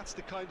 that's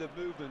the kind of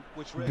movement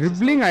which raises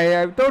Dribbling. hopes.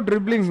 I thought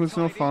dribbling was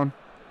no fun.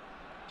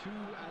 2 added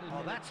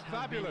Oh, minutes that's have been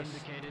fabulous.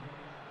 indicated.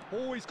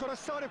 Oh, he's got a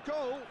sight of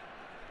goal.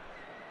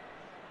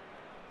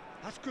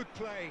 That's good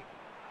play.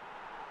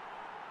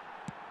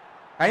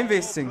 Time Well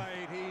wasting.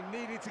 played. He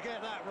needed to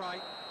get that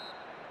right.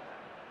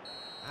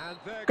 And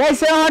there Guys, goes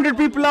 700 the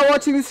people are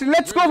watching this.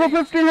 Let's go for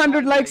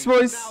 1500 likes,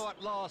 boys. Now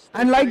at last,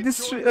 And they like can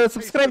this, enjoy the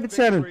subscribe taste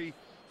the of channel. victory.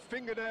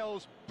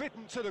 Fingernails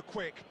bitten to the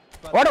quick.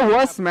 But What a they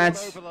worse have match.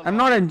 got over the I'm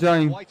not line.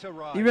 enjoying. Quite a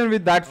ride. Even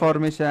with that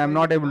formation, I'm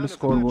not able Man to of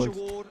score the match goals.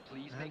 award,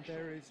 Please and make sure.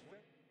 there is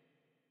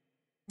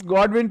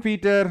Godwin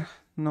Peter,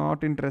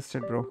 not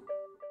interested, bro.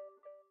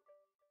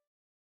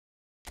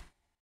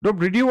 Bro,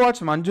 did you watch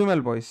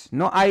Manjumel, boys?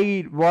 No,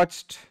 I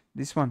watched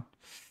This one.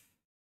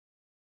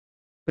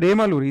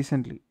 Premalu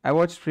recently. I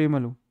watched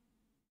Premalu.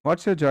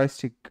 What's your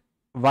joystick?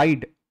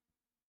 Wide.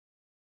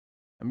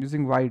 I'm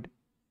using wide.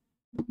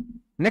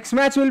 Next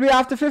match will be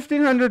after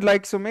 1500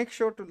 likes, so make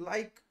sure to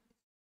like.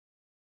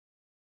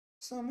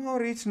 Somehow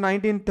reach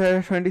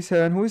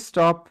 1927. Who is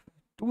top?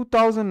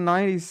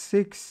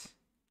 2096.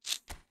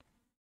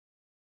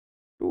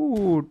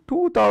 Ooh,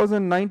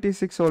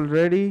 2096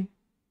 already.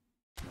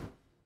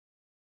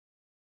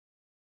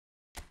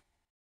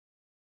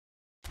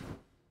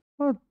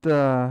 What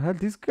the hell?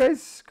 This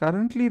guy's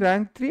currently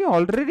rank 3.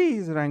 Already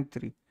is rank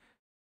 3.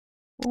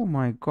 Oh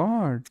my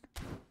god.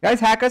 Guys,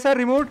 hackers are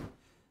removed.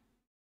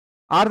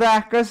 Are the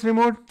hackers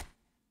removed?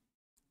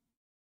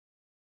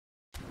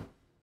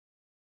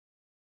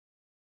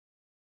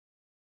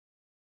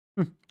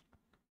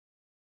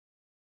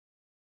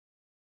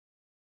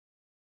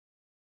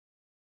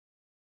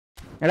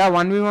 Era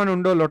 1v1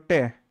 undo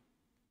lotte.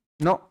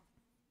 No.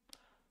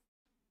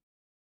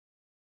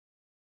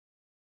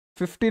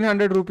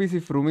 1500 rupees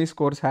if Rumi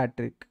scores hat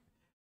trick.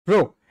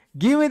 Bro,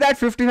 give me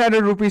that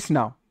 1500 rupees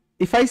now.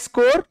 If I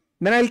score,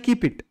 then I'll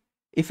keep it.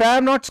 If I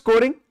am not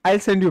scoring, I'll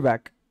send you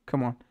back.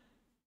 Come on.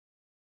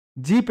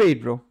 G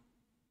paid, bro.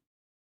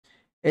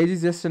 Age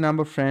is just a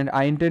number, friend.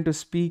 I intend to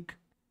speak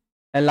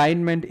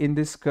alignment in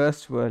this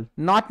cursed world.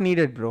 Not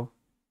needed, bro.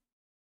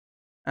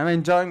 I'm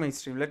enjoying my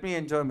stream. Let me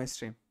enjoy my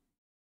stream.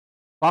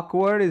 Fuck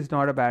word is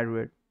not a bad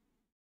word.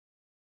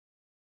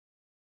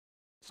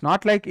 It's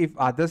not like if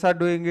others are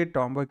doing it,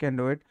 Tomboy can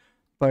do it.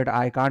 But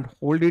I can't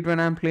hold it when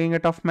I'm playing a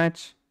tough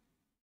match.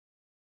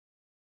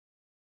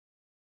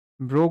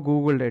 Bro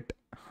googled it.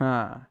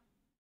 Huh.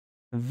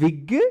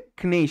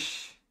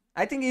 Vignesh.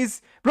 I think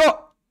he's... Bro,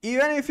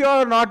 even if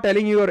you're not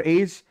telling your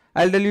age,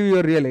 I'll tell you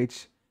your real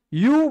age.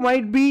 You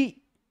might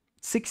be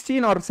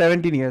 16 or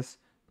 17 years.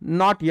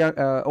 Not young,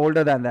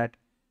 older than that.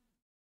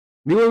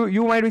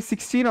 You might be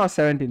 16 or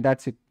 17.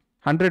 That's it.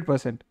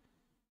 100%.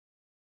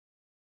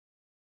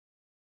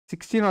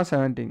 16 or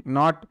 17.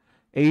 Not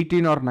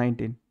 18 or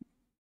 19.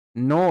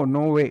 No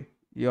way.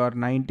 You're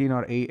 19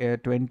 or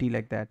 20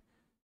 like that.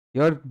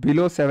 You're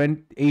below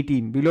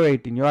 18. Below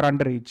 18. You're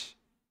underage.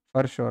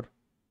 For sure.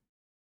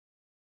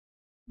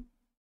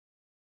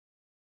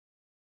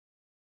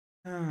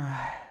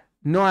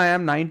 No, I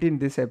am 19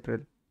 this April.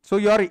 So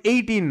you're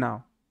 18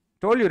 now.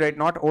 Told you, right?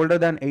 Not older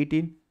than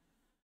 18.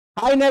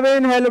 Hi,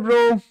 Nevin. Hello,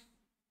 bro.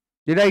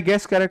 Did I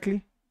guess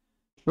correctly?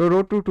 Bro,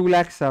 road to 2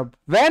 lakh sub.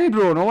 When,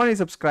 bro? No one is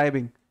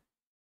subscribing.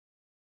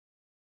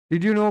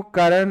 Did you know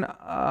Karan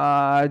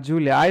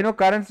Julia? I know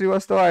Karan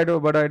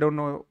Srivastav, but I don't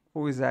know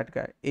who is that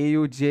guy.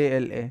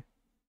 AUJLA.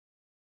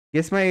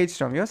 Guess my age,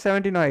 Tom. You're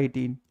 17 or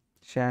 18,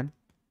 Shan.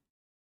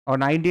 Or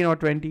 19 or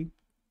 20.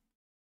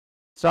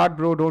 Start,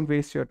 bro. Don't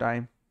waste your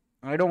time.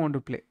 I don't want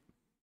to play.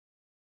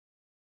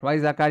 Why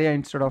Zakaria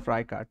instead of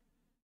Rijkaard?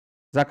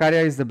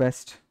 Zakaria is the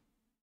best.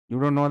 You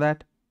don't know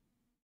that?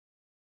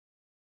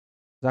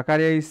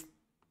 Zakaria is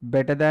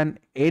better than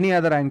any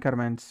other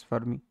anchormans for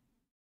me.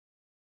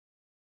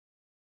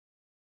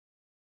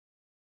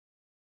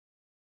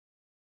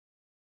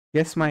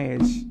 Guess my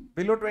age.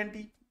 Below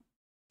 20.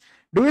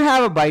 Do you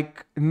have a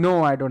bike?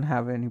 No, I don't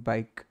have any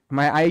bike.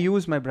 I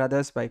use my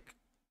brother's bike.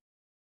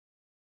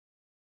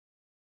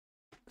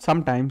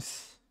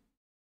 Sometimes.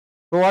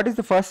 So what is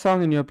the first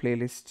song in your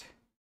playlist?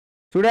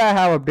 Today I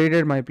have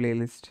updated my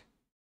playlist.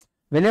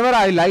 Whenever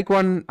I like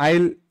one,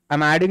 I'm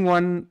adding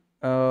one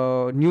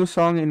new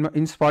song in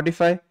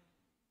Spotify.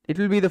 It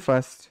will be the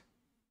first.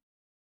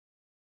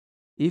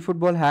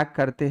 eFootball hack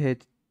karte hai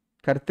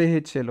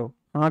chalo.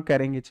 हाँ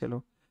करेंगे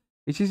चलो.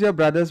 Which is your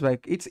brother's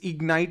bike? It's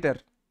Igniter.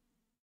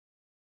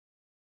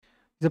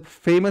 He's a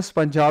famous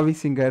Punjabi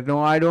singer. No,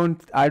 I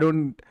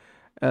don't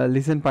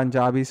listen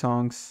Punjabi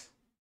songs.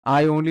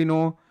 I only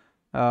know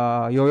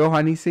Yo-Yo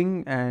Honey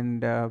Singh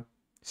and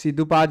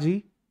Sidhu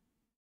Paji.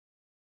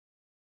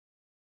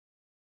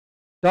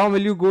 Tom,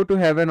 will you go to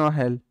heaven or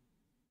hell?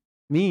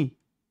 Me?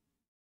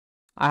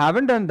 I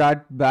haven't done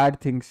that bad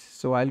things,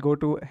 so I'll go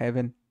to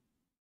heaven.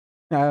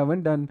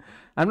 I'm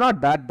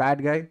not that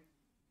bad guy.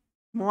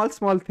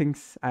 Small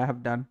things I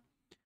have done.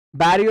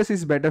 Barrios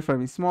is better for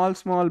me.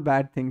 Small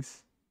bad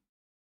things.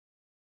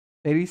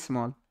 Very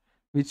small.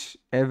 Which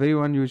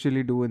everyone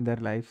usually do in their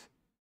lives.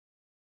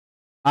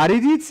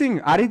 Arijit Singh.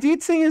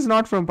 Arijit Singh is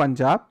not from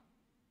Punjab.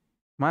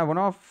 One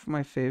of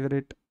my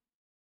favorite.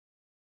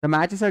 The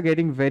matches are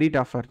getting very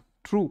tougher.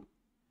 True.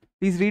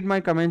 Please read my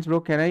comments, bro.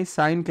 Can I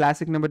sign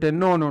classic number 10?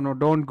 No.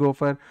 Don't go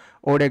for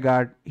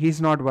Odegaard. He's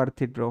not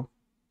worth it, bro.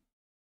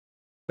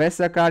 Best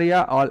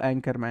Zakaria, all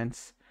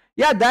anchormans.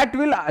 Yeah, that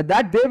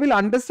they will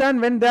understand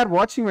when they are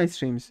watching my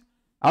streams.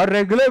 Our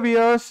regular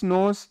viewers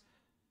knows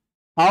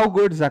how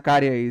good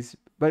Zakaria is.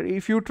 But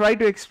if you try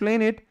to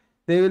explain it,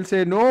 they will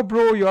say, no,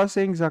 bro, you're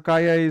saying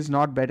Zakaria is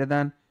not better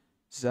than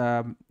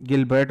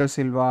Gilberto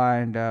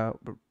Silva and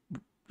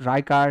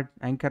Rijkaard,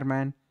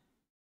 Anchorman.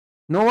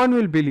 No one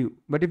will believe.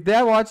 But if they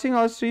are watching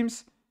our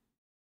streams,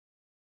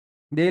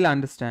 they'll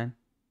understand.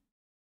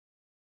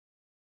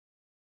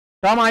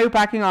 Tom, are you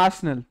packing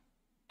Arsenal?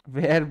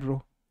 Where,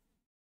 bro?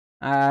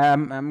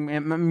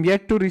 I'm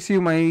yet to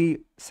receive my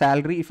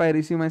salary. If I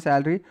receive my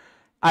salary,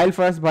 I'll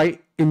first buy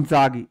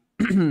Inzaghi.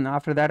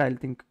 After that, I'll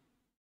think.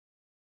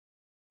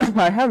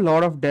 I have a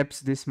lot of debts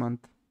this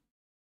month.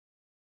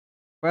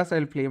 First,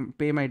 I'll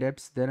pay my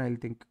debts. Then I'll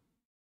think.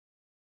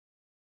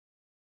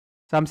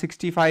 Some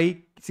 65,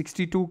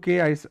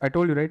 62k. I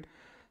told you, right?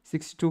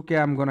 62k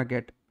I'm gonna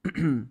get.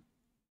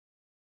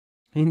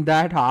 In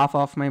that, half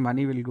of my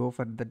money will go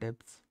for the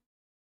debts.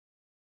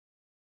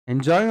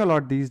 Enjoying a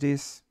lot these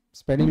days.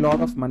 Spending a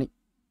lot of money.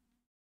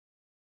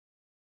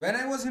 When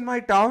I was in my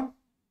town,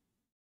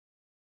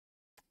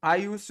 I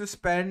used to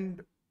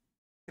spend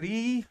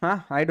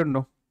I don't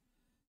know.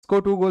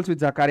 Score 2 goals with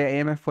Zakaria,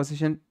 AMF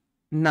position.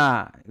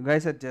 Nah, you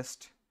guys are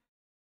just...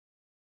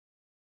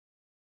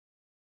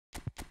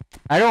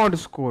 I don't want to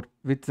score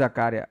with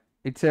Zakaria.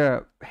 It's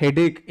a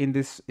headache in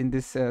this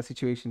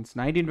situations.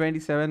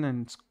 1927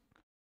 and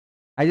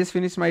I just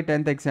finished my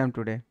 10th exam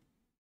today.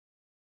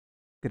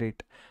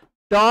 Great.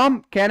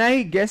 Tom, can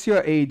I guess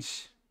your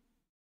age?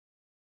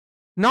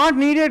 Not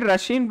needed,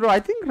 Rashin bro. I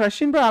think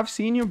Rashin bro, I've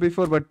seen you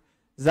before, but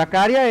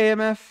Zakaria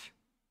AMF,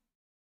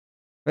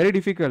 very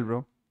difficult,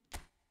 bro.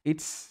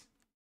 It's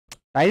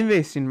time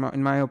waste in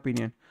my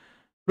opinion.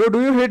 Bro,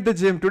 do you hit the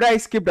gym? Today I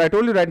skipped. I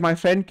told you, right? My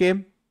friend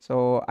came,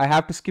 so I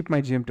have to skip my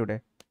gym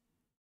today.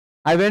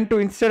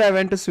 Instead I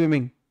went to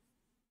swimming.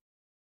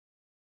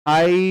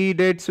 I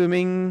did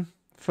swimming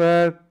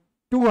for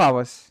 2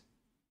 hours.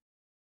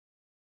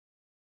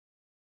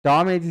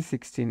 Tom age is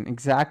 16.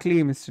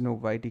 Exactly, Mr.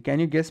 Novite.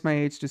 Can you guess my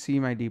age to see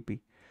my DP?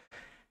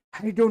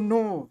 I don't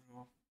know.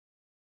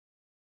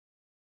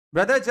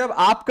 Brother, जब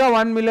आपका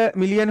 1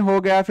 million हो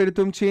गया फिर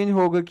तुम change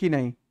होगा कि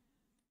नहीं?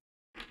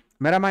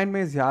 मेरा माइंड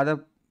में ज़्यादा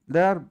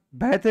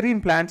बेहतरीन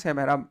प्लान्स है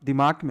मेरा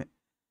दिमाग में,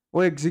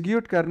 वो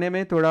एग्जीक्यूट करने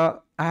में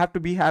थोड़ा I have to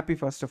be happy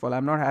first of all.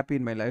 I'm not happy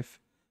in my life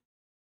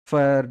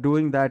for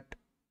doing that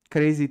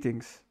crazy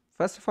things.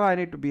 First of all, I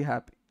need to be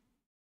happy.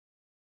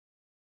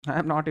 I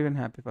am not even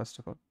happy first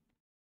of all.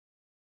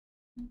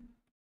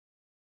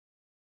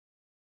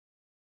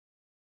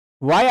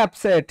 Why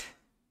upset?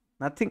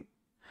 Nothing.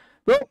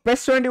 Bro,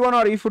 PES 21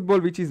 or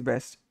eFootball, which is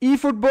best?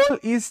 eFootball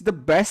is the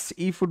best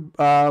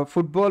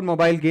football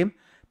mobile game.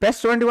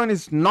 PES 21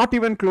 is not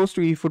even close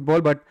to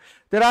eFootball, but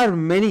there are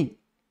many.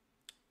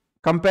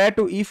 Compared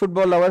to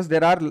eFootball lovers,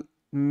 there are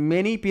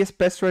many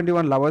PES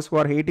 21 lovers who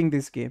are hating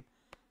this game.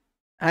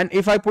 And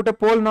if I put a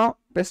poll now,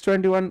 PES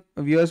 21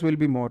 viewers will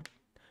be more.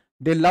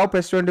 They love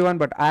PES 21,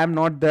 but I am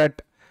not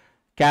that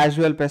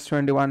casual PES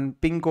 21,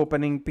 pink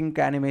opening, pink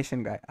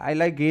animation guy. I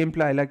like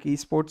gameplay, I like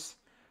esports.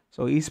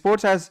 So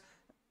esports has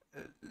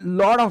a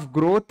lot of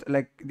growth,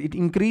 like it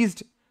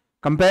increased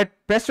compared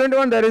PES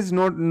 21. There is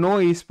no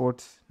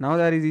esports. Now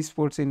there is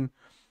esports in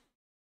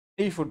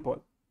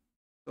eFootball.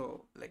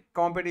 So like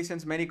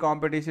competitions, many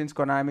competitions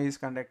Konami is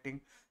conducting.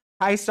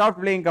 I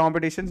stopped playing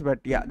competitions, but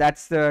yeah,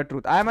 that's the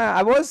truth.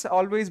 I was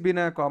always been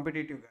a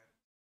competitive guy.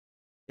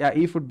 Yeah,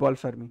 eFootball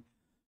for me.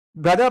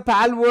 Brother,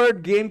 PAL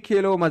word game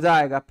khelo maza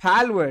aayega.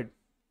 PAL word.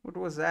 What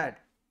was that?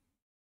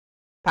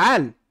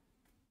 PAL.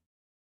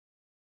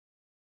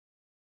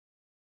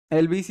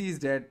 LBC is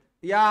dead.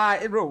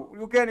 Yeah, bro,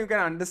 you can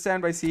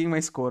understand by seeing my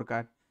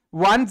scorecard.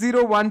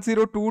 1-0,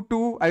 1-0,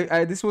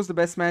 2-2. This was the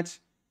best match.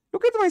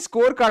 Look at my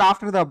scorecard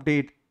after the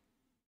update.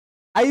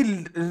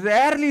 I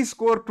rarely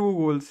score 2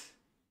 goals.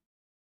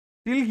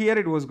 Till here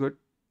it was good.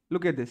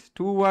 Look at this.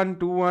 2-1,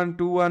 2-1,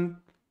 2-1,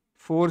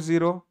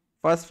 4-0.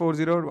 First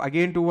 4-0.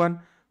 Again 2-1.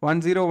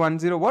 1-0,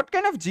 1-0. What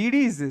kind of GD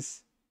is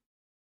this?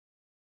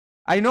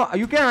 I know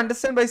you can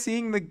understand by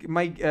seeing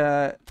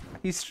my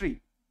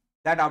history.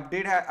 That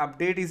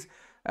update is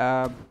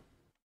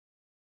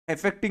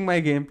affecting my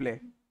gameplay.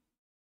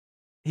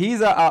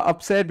 He's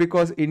upset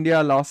because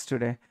India lost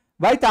today.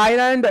 भाई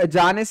Thailand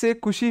जाने से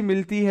खुशी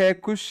मिलती है,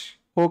 खुश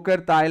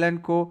होकर Thailand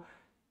को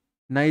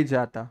नहीं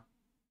जाता.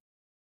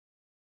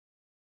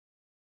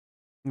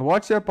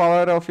 What's your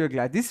power of your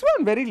glass? This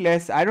one very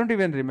less. I don't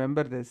even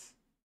remember this.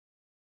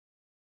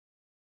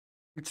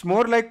 It's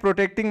more like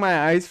protecting my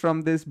eyes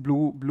from this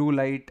blue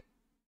light.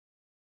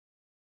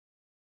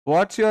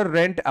 What's your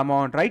rent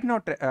amount? Right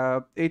now,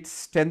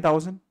 it's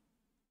 10,000.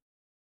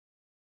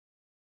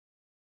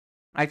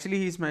 Actually,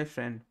 he's my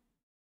friend.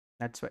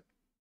 That's why.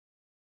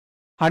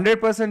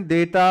 100%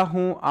 देता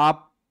हूँ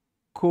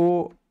आपको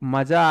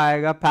मजा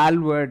आएगा. PAL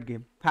word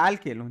game. PAL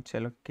खेलूँ.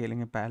 चलो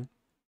खेलेंगे PAL.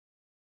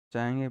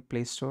 जाएंगे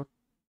Play Store.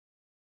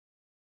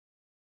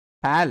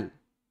 PAL.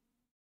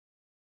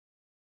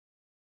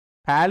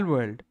 PAL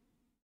world.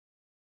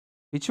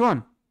 Which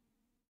one?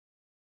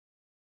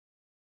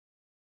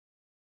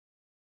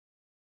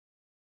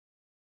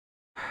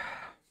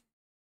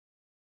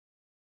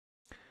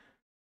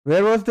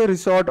 Where was the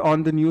resort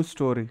on the news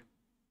story?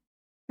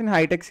 In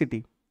High Tech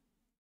City.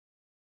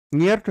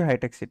 Near to High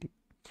Tech City.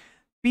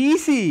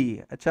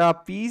 PC.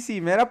 अच्छा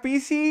PC. मेरा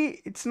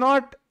PC. It's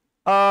not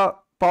a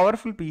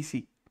powerful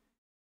PC.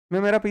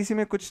 मैं मेरा PC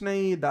में कुछ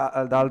नहीं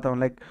डालता हूँ.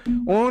 Like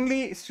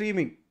only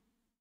streaming.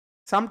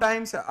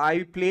 Sometimes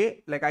I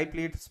play, like I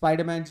played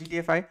Spider-Man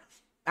GTA 5.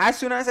 as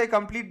soon as I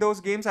complete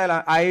those games,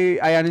 I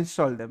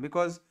uninstall them,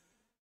 because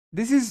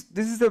this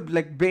is the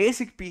like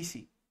basic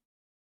PC.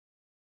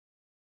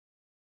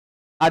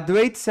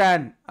 Advait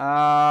San,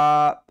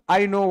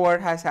 I know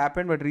what has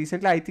happened, but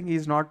recently I think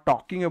he's not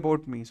talking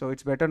about me, so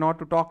it's better not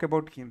to talk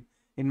about him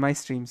in my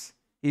streams.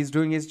 He's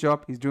doing his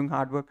job, he's doing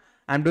hard work.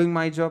 I'm doing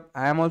my job,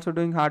 I am also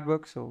doing hard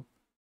work, so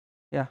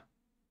yeah.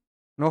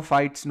 No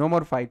fights, no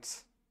more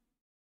fights.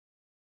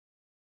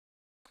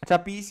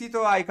 Acha, PC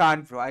though I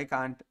can't, bro. I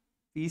can't.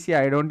 PC,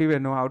 I don't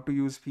even know how to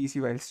use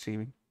PC while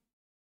streaming.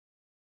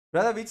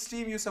 Brother, which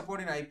team you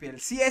support in IPL?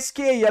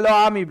 CSK, Yellow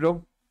Army,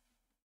 bro.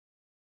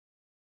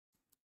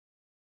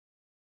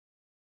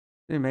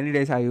 In many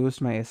days I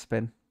used my S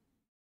Pen.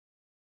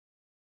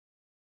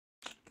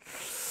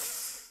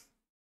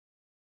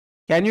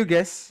 Can you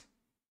guess?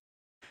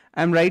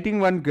 I'm writing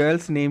one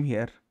girl's name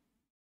here.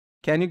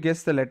 Can you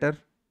guess the letter?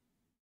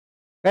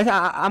 Guys,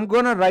 I'm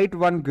gonna write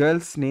one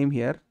girl's name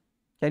here.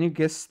 Can you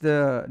guess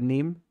the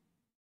name?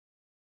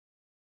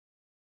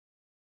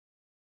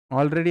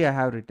 Already I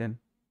have written.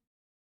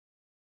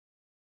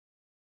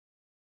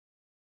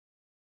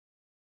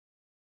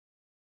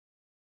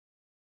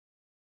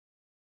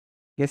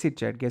 Guess it,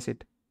 chat. Guess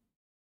it.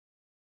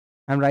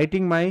 I'm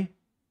writing my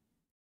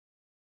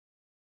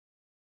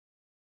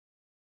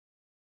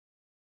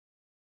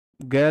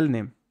girl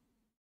name.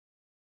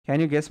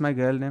 Can you guess my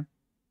girl name?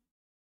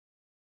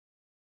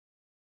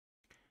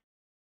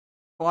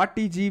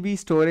 40 GB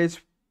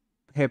storage.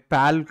 Hey,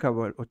 PAL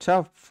cover.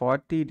 Ocha,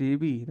 40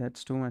 GB.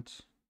 That's too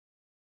much.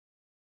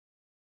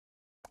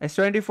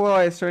 S24 or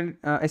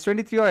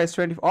S23 or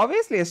S24?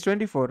 Obviously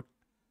S24.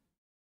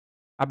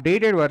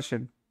 Updated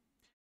version.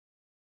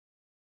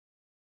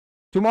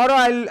 Tomorrow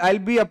I'll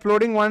be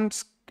uploading one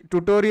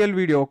tutorial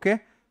video, okay?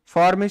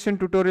 Formation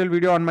tutorial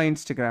video on my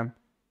Instagram.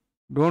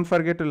 Don't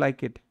forget to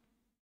like it.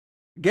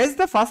 Guess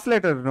the first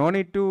letter. No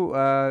need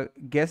to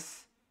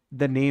guess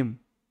the name.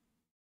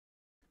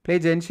 Play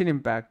Genshin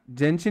Impact.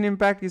 Genshin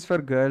Impact is for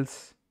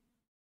girls.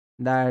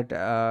 That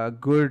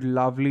good,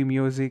 lovely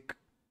music.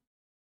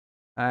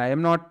 I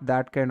am not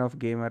that kind of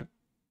gamer.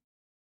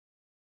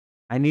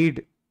 I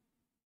need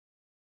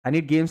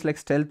games like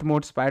Stealth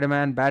Mode,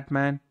 Spider-Man,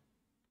 Batman.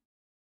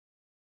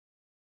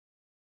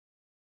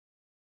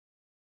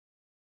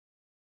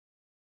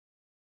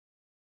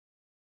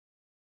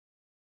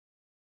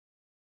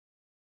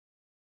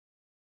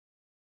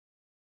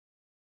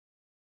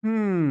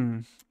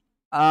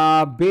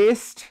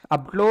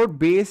 Upload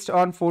based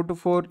on 4 to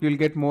 4, you'll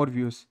get more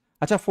views.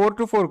 अच्छा 4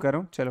 to 4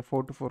 करो, चलो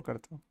 4 to 4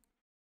 करता हूँ.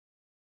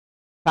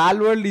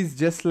 Palworld is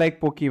just like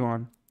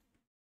Pokemon.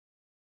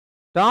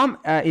 Tom,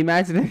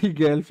 imaginary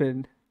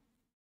girlfriend.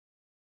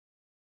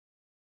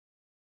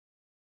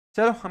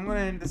 चलो, I'm gonna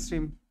end the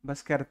stream.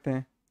 बस करते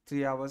हैं.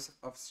 3 hours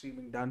of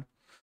streaming done.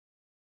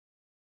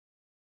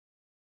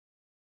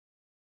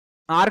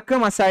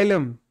 Arkham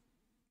Asylum.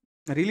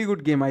 A really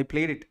good game. I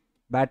played it.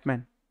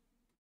 Batman.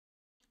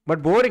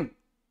 But boring.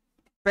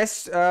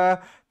 Best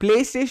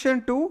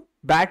PlayStation 2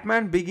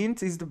 Batman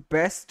Begins is the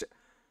best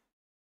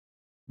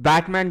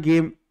Batman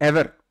game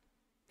ever.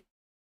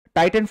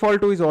 Titanfall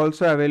 2 is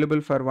also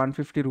available for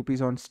 150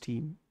 rupees on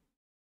Steam.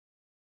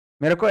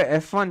 मेरे को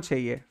F1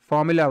 चाहिए.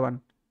 Formula 1.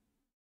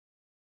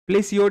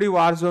 Play COD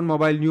Warzone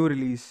Mobile new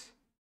release.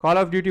 Call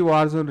of Duty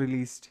Warzone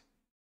released.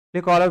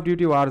 Play Call of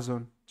Duty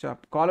Warzone. चल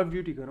Call of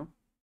Duty करो.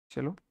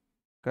 चलो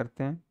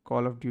करते हैं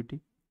Call of Duty.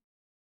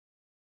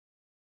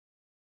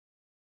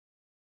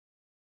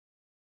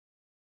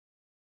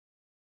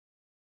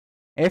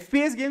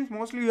 FPS games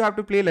mostly you have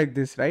to play like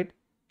this, right?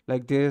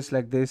 Like this,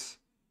 like this.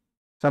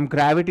 Some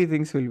gravity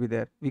things will be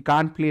there. We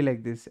can't play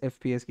like this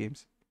FPS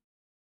games.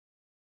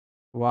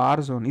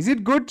 Warzone. Is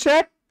it good,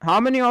 chat? How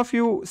many of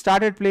you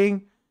started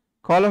playing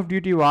Call of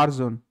Duty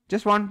Warzone?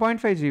 Just 1.5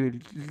 GB.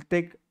 It'll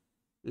take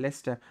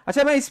less time.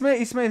 अच्छा मैं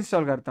इसमें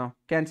install करता हूँ.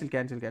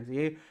 Cancel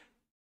ये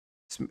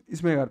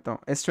इसमें करता हूँ.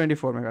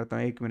 S24 में करता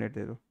हूँ. 1 मिनट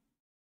दे दो.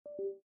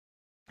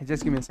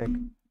 Just give me a sec.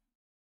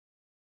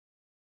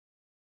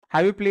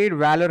 Have you played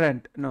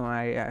Valorant? No,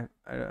 I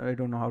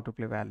don't know how to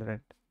play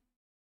Valorant.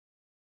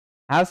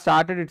 I have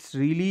started. It's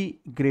really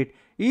great.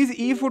 Is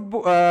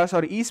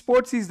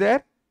esports is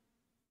there?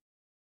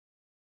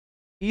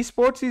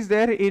 Esports is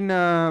there in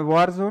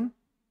Warzone?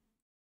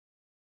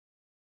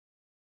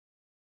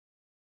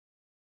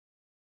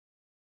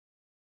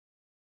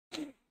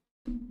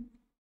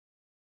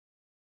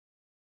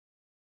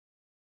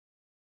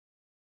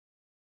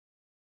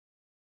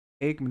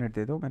 एक minute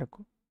दे दो मेरे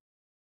को.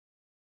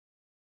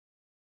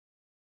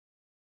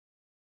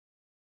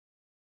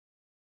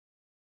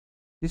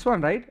 This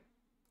one, right?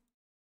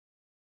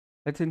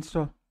 Let's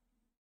install.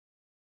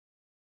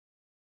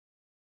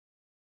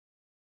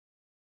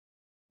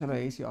 चलो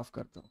AC of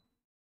करता हूँ.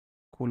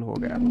 Cool हो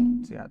गया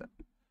ज़्यादा.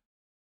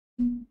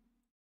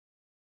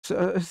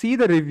 So, see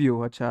the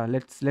review. अच्छा,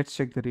 let's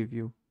check the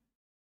review.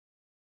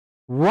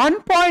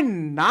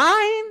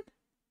 1.9,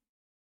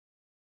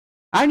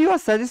 and you are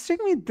suggesting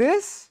me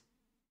this?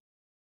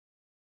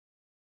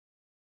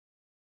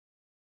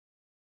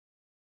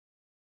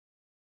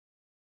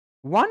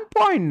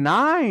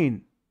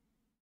 $1.9.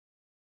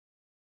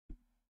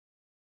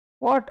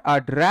 What a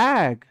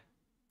drag.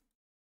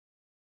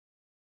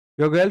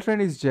 Your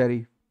girlfriend is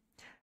Jerry.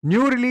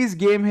 New release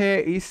game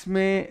है,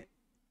 इसमें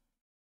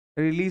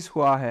release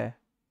हुआ है,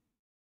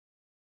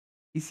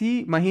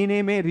 इसी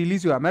महीने में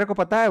रिलीज हुआ, मेरे को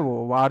पता है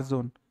वो वार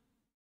जोन.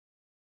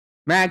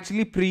 मैं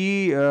एक्चुअली प्री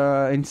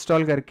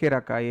इंस्टॉल करके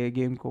रखा ये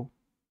गेम को.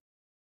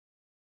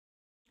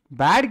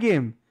 Bad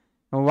game?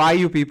 Why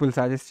you people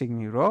suggesting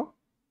me bro?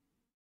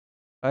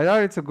 I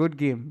thought it's a good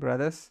game,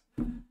 brothers.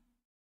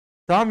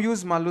 Tom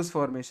use Mallu's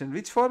formation.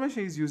 Which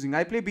formation he's using?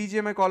 I play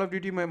BGMI, Call of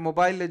Duty,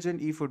 Mobile Legend,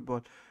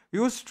 eFootball.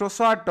 Use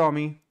Trossard,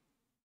 Tommy.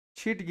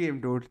 Cheat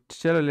game, dude.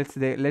 Chalo,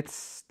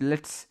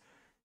 let's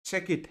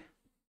check it.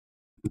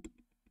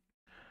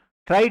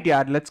 Try it,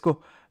 yaar. Let's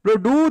go. Bro,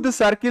 do the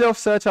circle of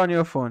search on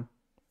your phone.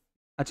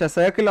 Acha,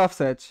 circle of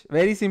search.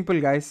 Very simple,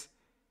 guys.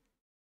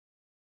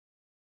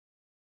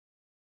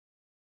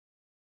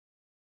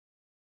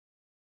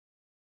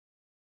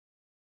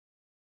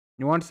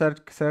 You want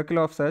circle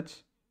of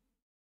search?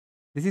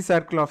 This is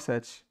circle of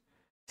search.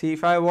 See,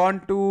 if I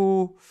want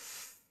to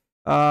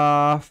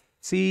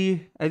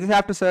see, I just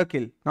have to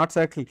circle, not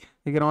circle.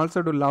 You can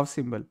also do love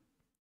symbol.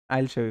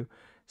 I'll show you.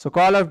 So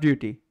Call of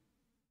Duty.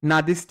 Now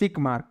this tick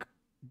mark.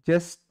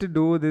 Just to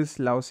do this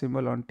love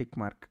symbol on tick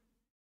mark.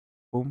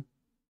 Boom.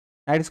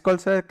 That is called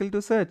circle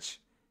to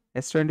search.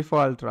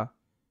 S24 Ultra.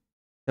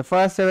 The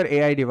first ever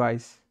AI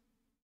device.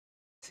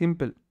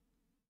 Simple.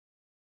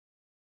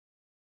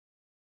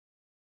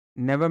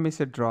 Never miss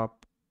a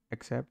drop.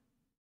 Except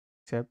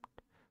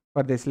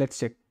for this. Let's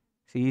check.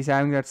 See, he's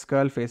having that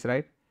skull face,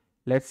 right?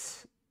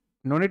 Let's,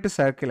 no need to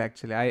circle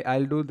actually.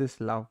 I'll do this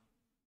love.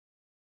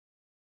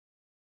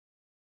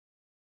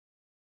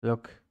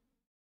 Look,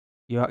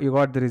 you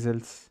got the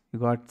results. You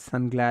got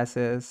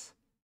sunglasses.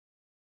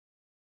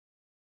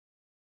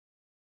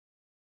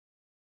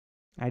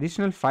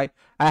 Additional 5.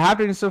 I have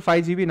to install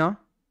 5 GB now.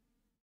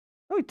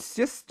 Oh, it's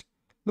just,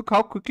 look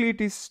how quickly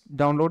it is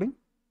downloading.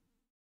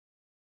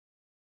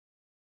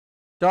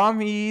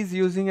 Tom is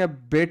using a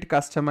bit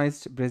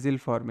customized Brazil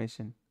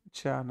formation.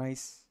 Acha,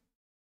 nice.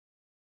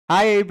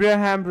 Hi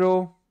Abraham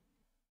bro.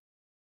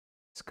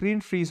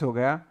 Screen freeze हो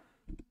गया.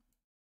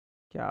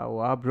 क्या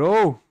हुआ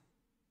bro?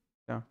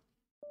 Yeah.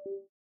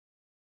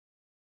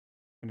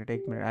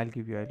 Take a minute. I'll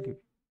give you.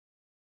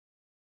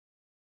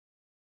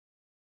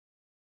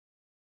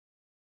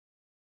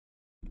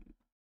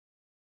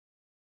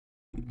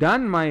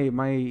 Done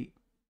my.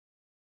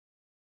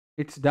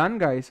 It's done,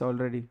 guys,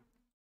 already.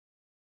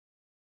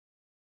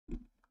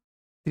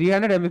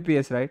 300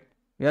 Mbps, right?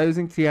 We are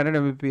using 300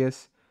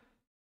 Mbps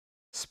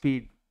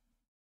speed.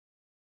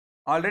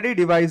 Already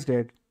device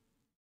dead.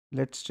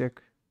 Let's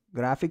check.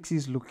 Graphics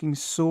is looking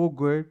so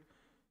good.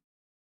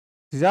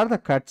 These are the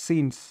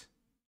cutscenes.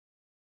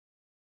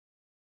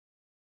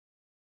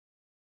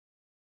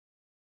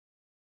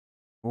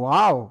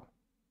 Wow.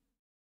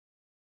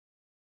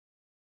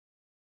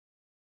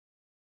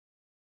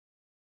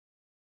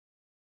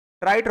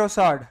 Try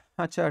Trossard.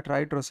 Acha,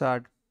 try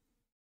Trossard.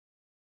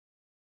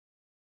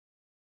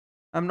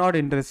 I'm not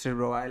interested,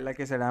 bro. Like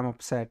I said, I'm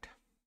upset.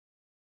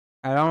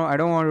 I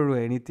don't want to do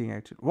anything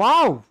actually.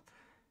 Wow,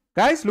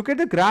 guys, look at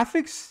the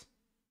graphics.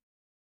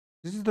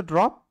 This is the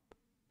drop.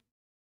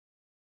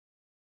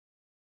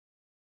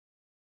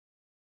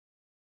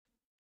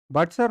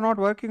 Buds are not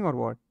working or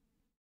what?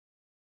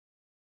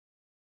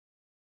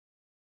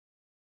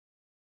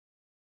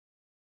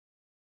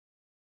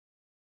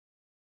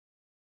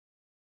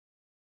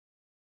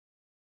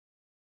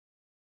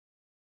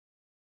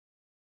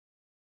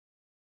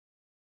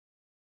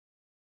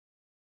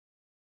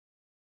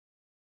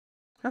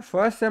 The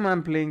first time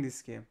I'm playing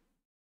this game.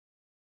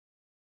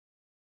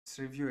 Let's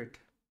review it.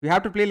 We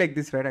have to play like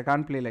this, right? I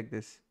can't play like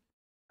this.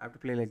 I have to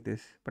play like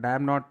this. But I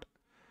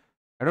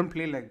don't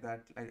play like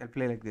that. I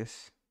play like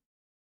this.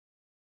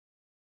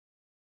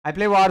 I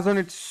play Warzone.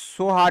 It's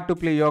so hard to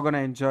play. You're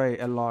gonna enjoy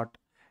a lot.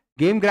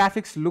 Game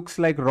graphics looks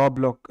like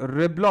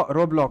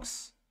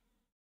Roblox.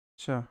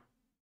 Sure.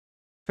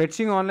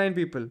 Fetching online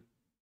people.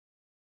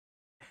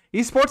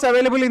 Esports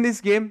available in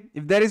this game.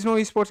 If there is no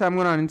esports, I'm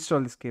gonna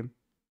uninstall this game.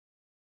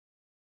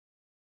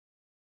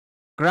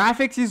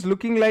 Graphics is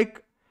looking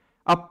like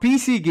a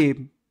PC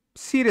game.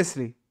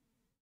 Seriously.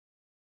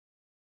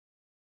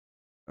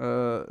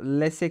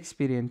 Less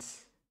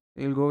experience.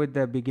 We'll go with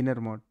the beginner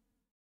mode.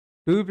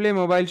 Do you play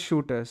mobile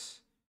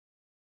shooters?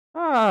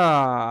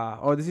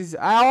 Oh, this is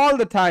all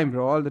the time,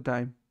 bro. All the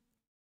time.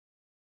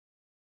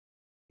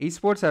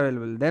 Esports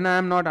available. Then I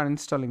am not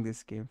uninstalling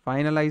this game.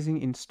 Finalizing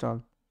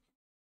install.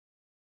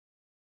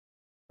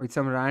 With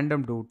some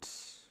random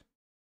dudes.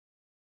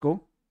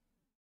 Go.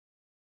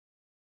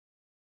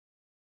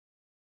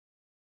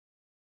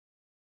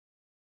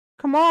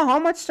 Come on, how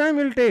much time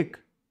will take?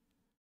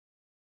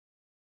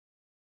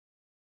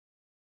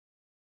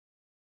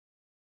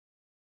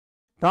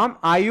 Tom,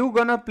 are you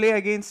gonna play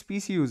against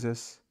PC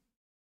users?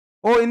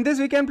 Oh, in this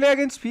we can play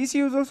against PC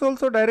users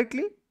also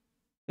directly?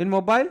 In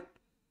mobile?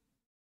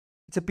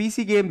 It's a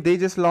PC game. They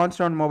just launched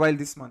on mobile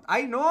this month.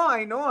 I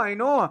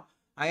know.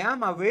 I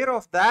am aware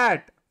of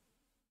that.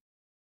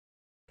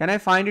 Can I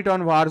find it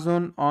on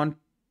Warzone on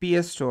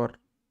PS Store.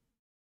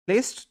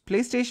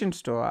 PlayStation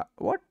Store.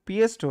 What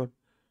PS Store?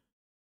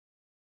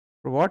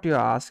 Bro, what you're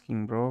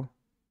asking, bro?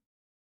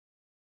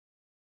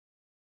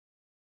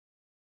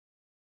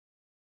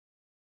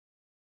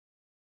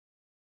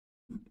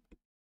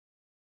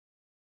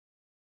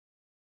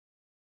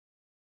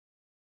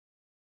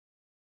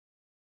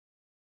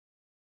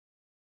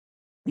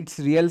 It's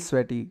real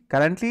sweaty.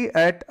 Currently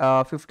at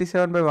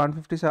 57 by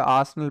 157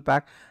 Arsenal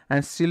pack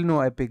and still no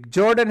epic.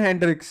 Jordan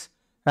Hendricks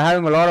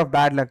having a lot of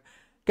bad luck.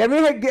 Can we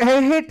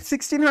hit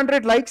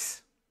 1600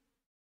 likes?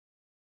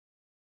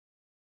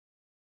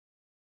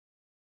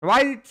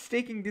 Why it's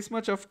taking this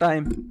much of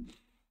time?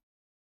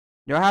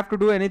 You have to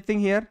do anything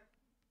here?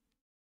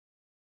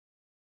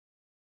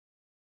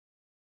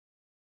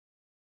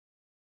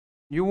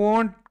 You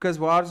won't, because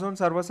Warzone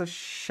servers are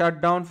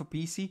shut down for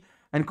PC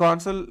and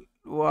console.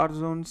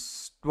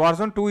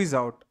 Warzone 2 is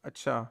out.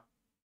 Acha.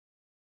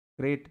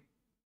 Great.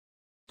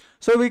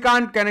 So we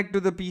can't connect to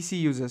the PC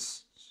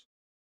users.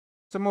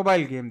 It's a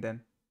mobile game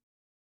then.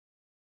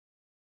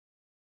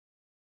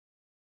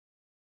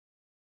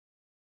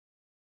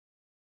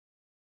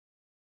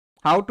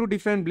 How to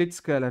defend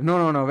Blitzscaler?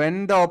 No.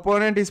 When the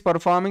opponent is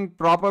performing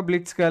proper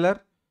Blitzscaler,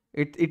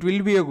 it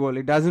will be a goal.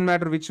 It doesn't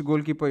matter which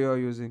goalkeeper you are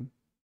using.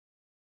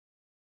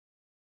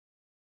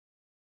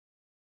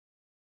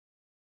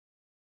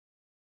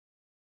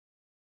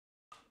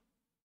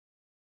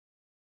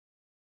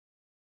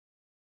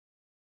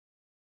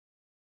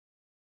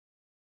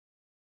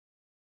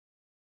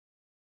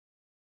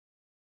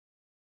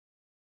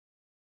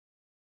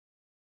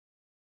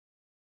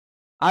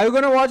 Are you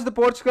gonna watch the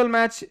Portugal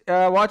match?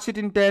 Watch it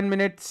in 10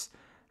 minutes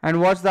and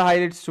watch the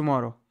highlights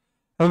tomorrow.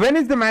 When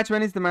is the match?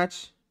 When is the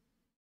match?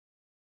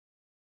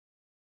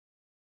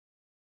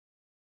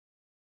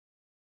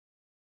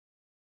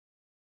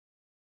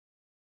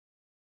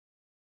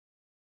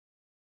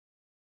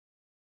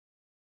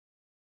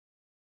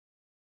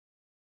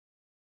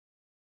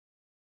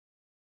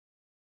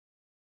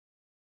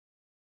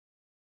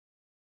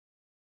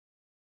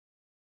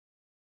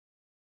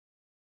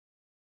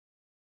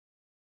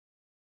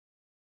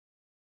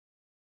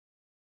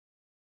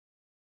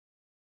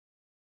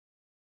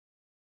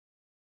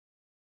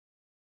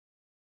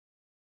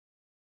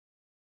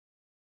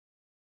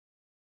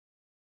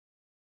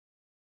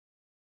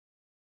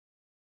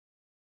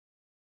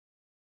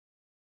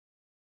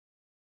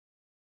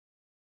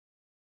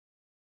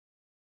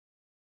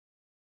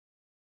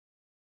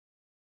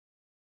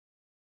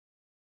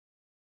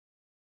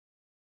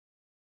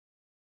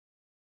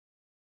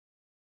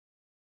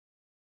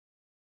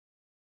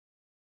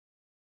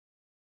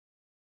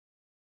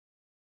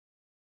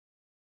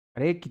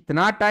 अरे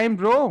कितना time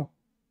bro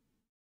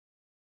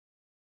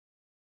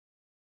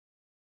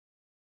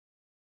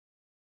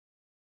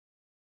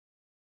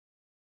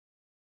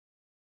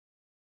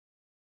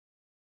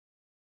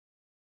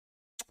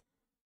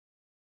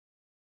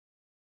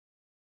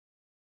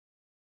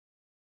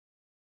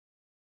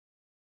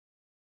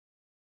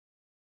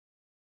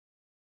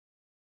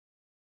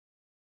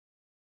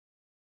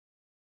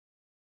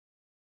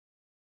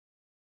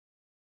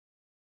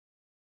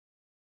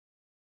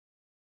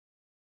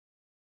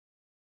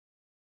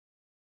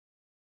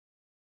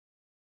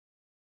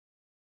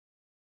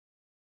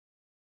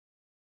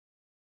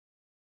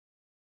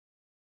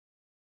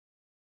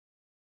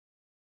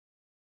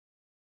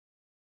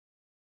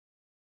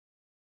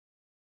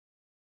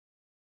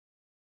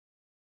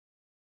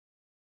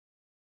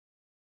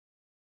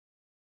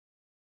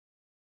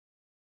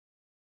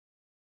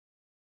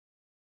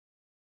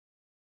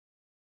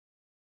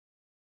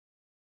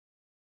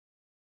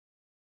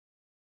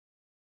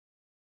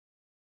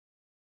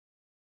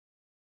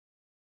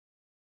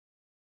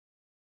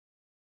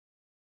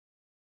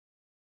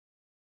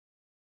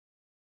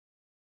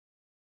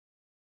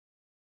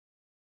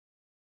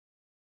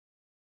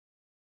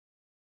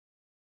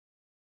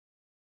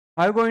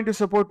I'm going to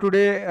support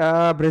today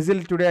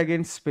Brazil today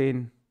against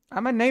Spain.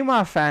 I'm a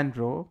Neymar fan,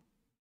 bro.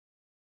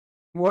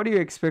 What do you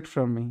expect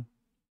from me?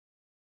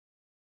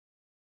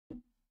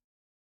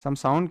 Some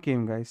sound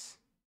came, guys.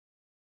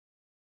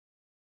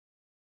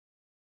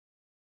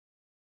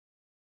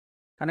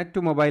 Connect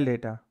to mobile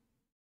data.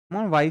 I'm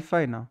on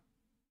Wi-Fi now.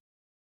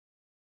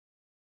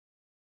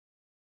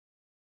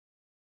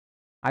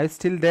 Are you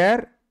still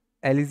there?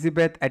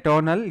 Elizabeth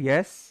Eternal,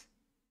 yes.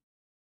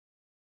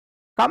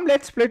 Come,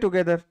 let's play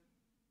together.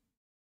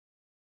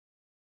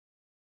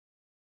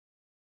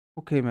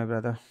 Okay, my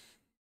brother.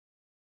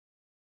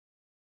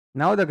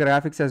 Now the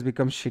graphics has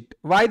become shit.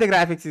 Why the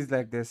graphics is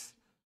like this?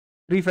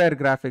 Free Fire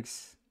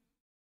graphics.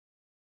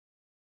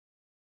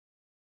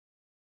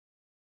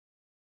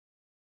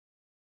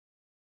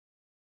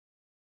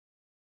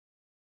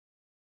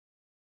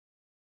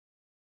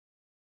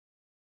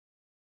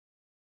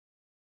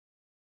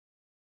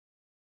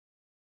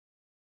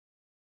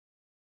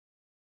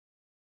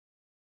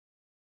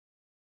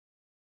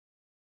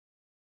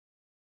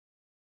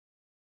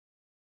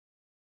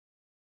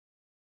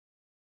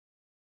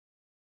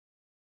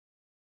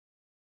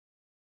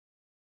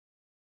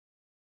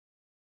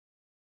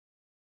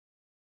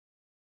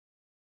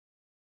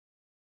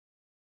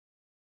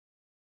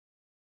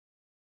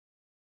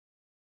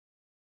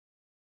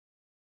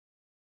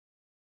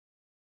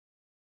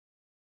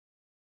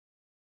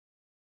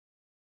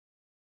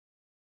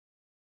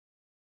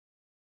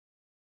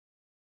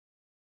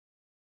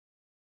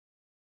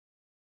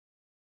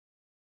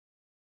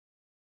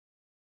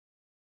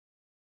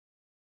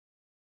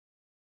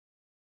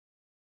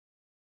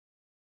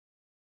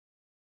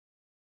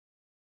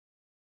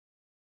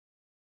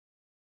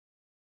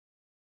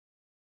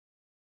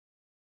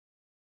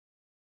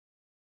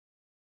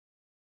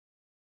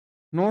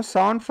 No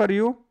sound for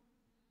you?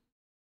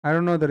 I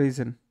don't know the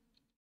reason.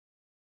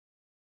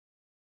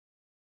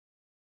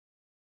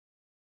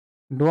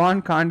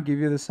 Duan can't give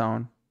you the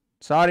sound.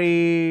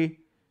 Sorry.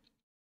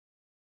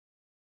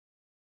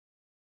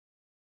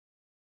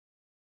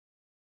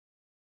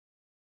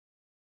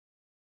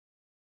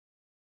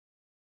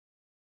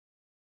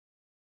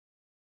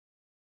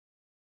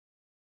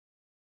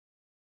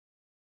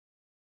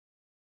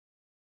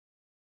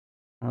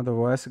 One of the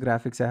worst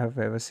graphics I have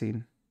ever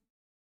seen.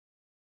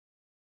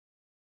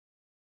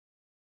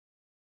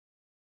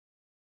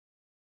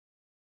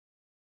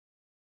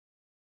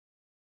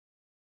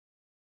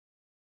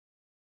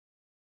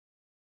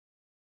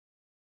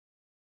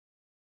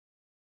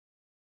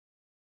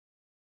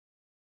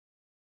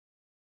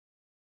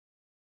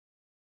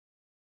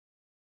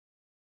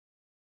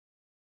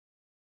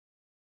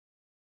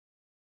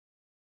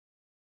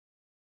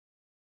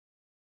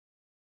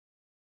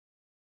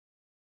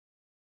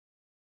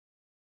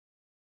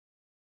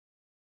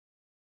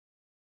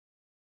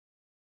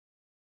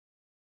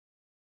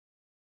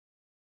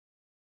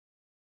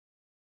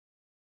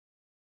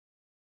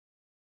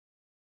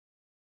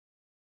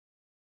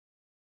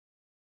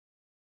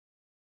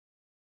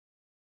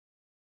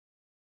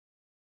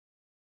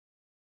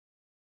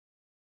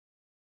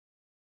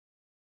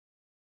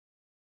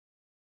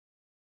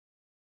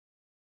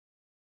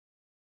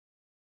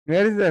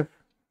 Where is the...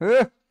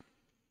 Ugh.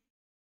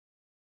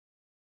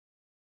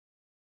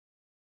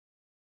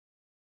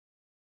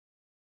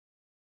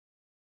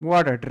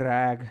 What a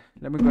drag.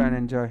 Let me go and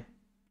enjoy.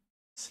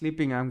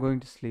 Sleeping, I'm going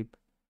to sleep.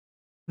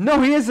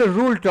 No, here's the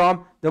rule,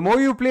 Tom. The more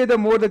you play, the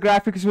more the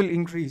graphics will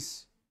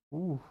increase.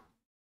 Ooh.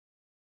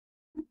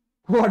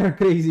 What a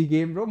crazy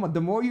game, bro.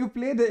 The more you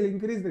play, they'll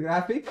increase the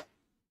graphics.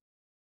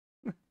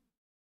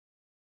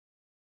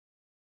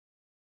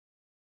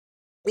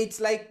 It's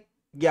like,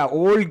 yeah,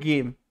 old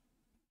game.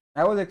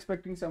 I was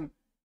expecting some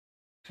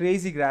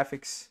crazy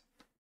graphics.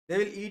 They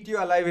will eat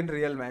you alive in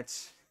real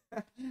match.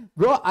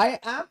 Bro, I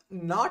am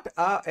not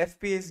a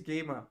FPS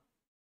gamer.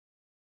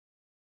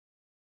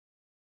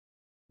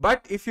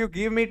 But if you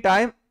give me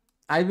time,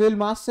 I will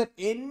master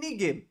any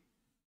game.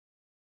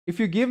 If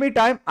you give me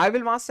time, I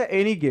will master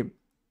any game.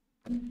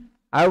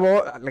 I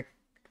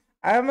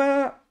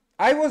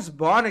was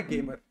born a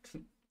gamer.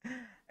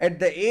 At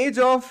the age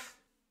of,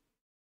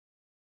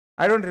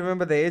 I don't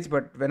remember the age,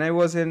 but when I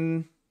was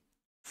in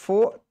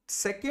first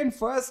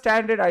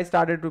standard, I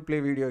started to play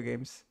video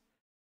games.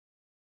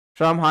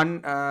 From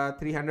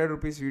 300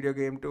 rupees video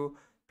game to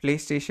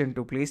PlayStation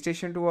 2.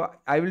 PlayStation 2,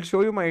 I will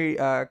show you my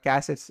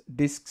cassettes,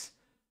 discs.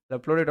 I'll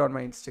upload it on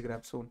my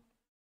Instagram soon.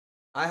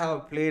 I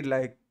have played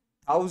like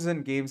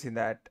 1,000 games in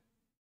that,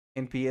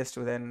 in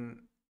PS2,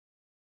 then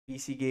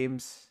PC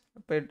games.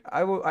 But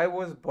I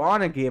was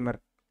born a gamer.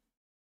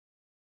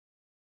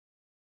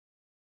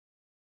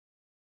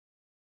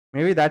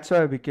 Maybe that's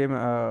why I became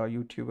a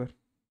YouTuber.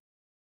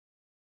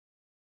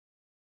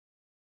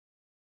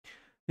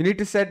 You need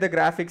to set the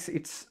graphics.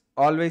 It's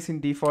always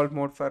in default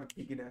mode for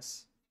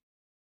beginners.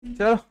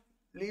 So,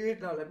 leave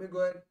it now. Let me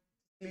go and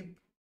sleep.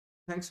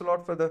 Thanks a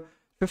lot for the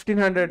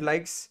 1500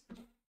 likes.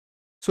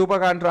 Super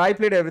Contra. I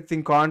played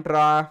everything.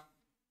 Contra.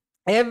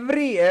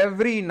 Every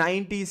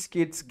 90s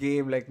kids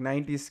game, like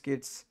 90s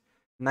kids,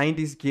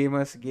 90s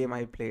gamers game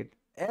I played.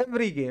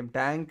 Every game.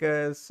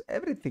 Tankers.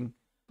 Everything.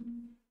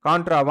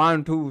 Contra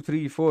 1, 2,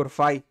 3, 4,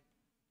 5.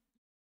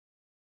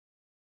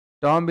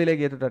 Tom भी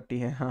लगे तो टट्टी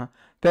है. हाँ,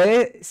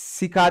 पहले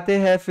सिखाते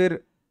हैं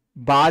फिर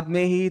बाद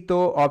में ही तो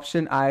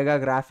ऑप्शन आएगा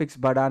ग्राफिक्स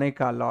बढ़ाने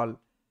का. लॉल.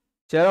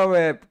 चलो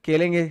वे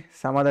खेलेंगे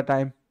some other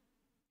time.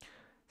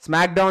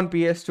 Smackdown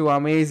PS2,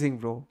 amazing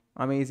bro,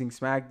 amazing.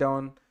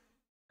 Smackdown,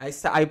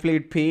 I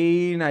played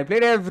Pain, I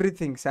played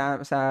everything.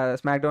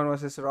 Smackdown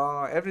versus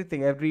Raw,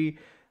 everything, every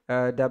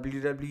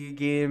WWE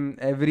game,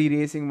 every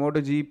racing,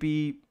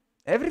 MotoGP,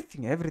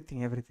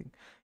 everything.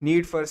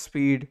 Need for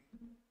Speed.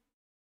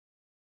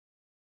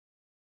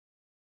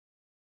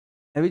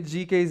 Which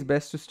GK is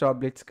best to stop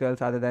blitz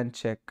curls other than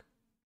check?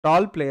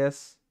 Tall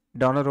players,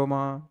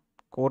 Donnarumma,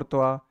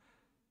 Courtois,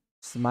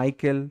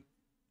 Schmeichel.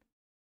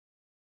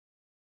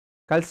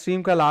 कल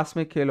stream का last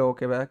में खेलो.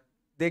 Okay भाई,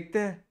 देखते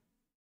हैं.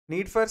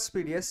 Need for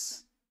speed,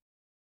 yes.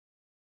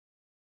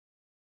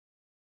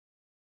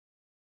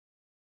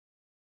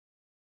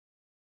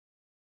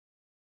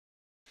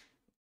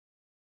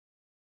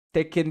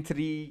 Tekken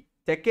 3,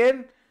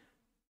 Tekken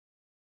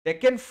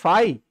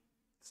 5.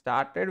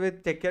 Started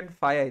with Tekken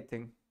 5, I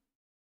think.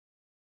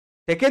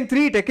 Tekken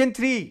 3, I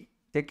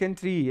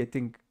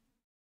think.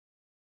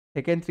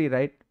 Tekken 3,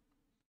 right?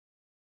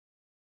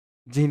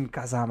 Jin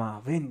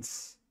Kazama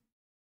wins.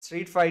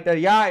 Street Fighter,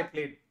 yeah, I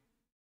played.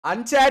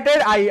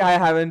 Uncharted, I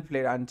haven't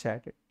played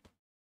Uncharted.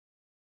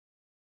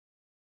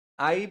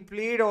 I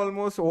played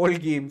almost all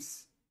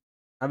games.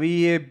 अभी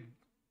ये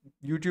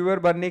YouTuber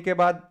बनने के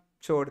बाद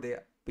छोड़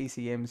दिया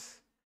PC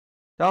games.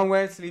 So I'm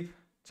going to sleep.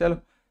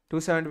 चलो,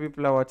 270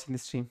 people are watching the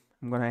stream.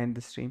 I'm gonna end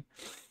the stream.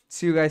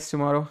 See you guys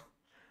tomorrow.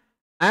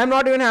 I am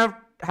not even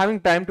having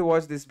time to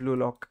watch this Blue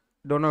Lock.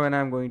 Don't know when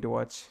I'm going to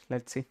watch.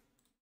 Let's see.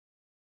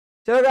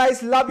 Chalo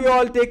guys, love you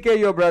all. Take care.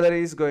 Your brother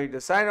is going to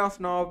sign off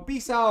now.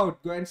 Peace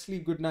out. Go and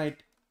sleep. Good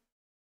night.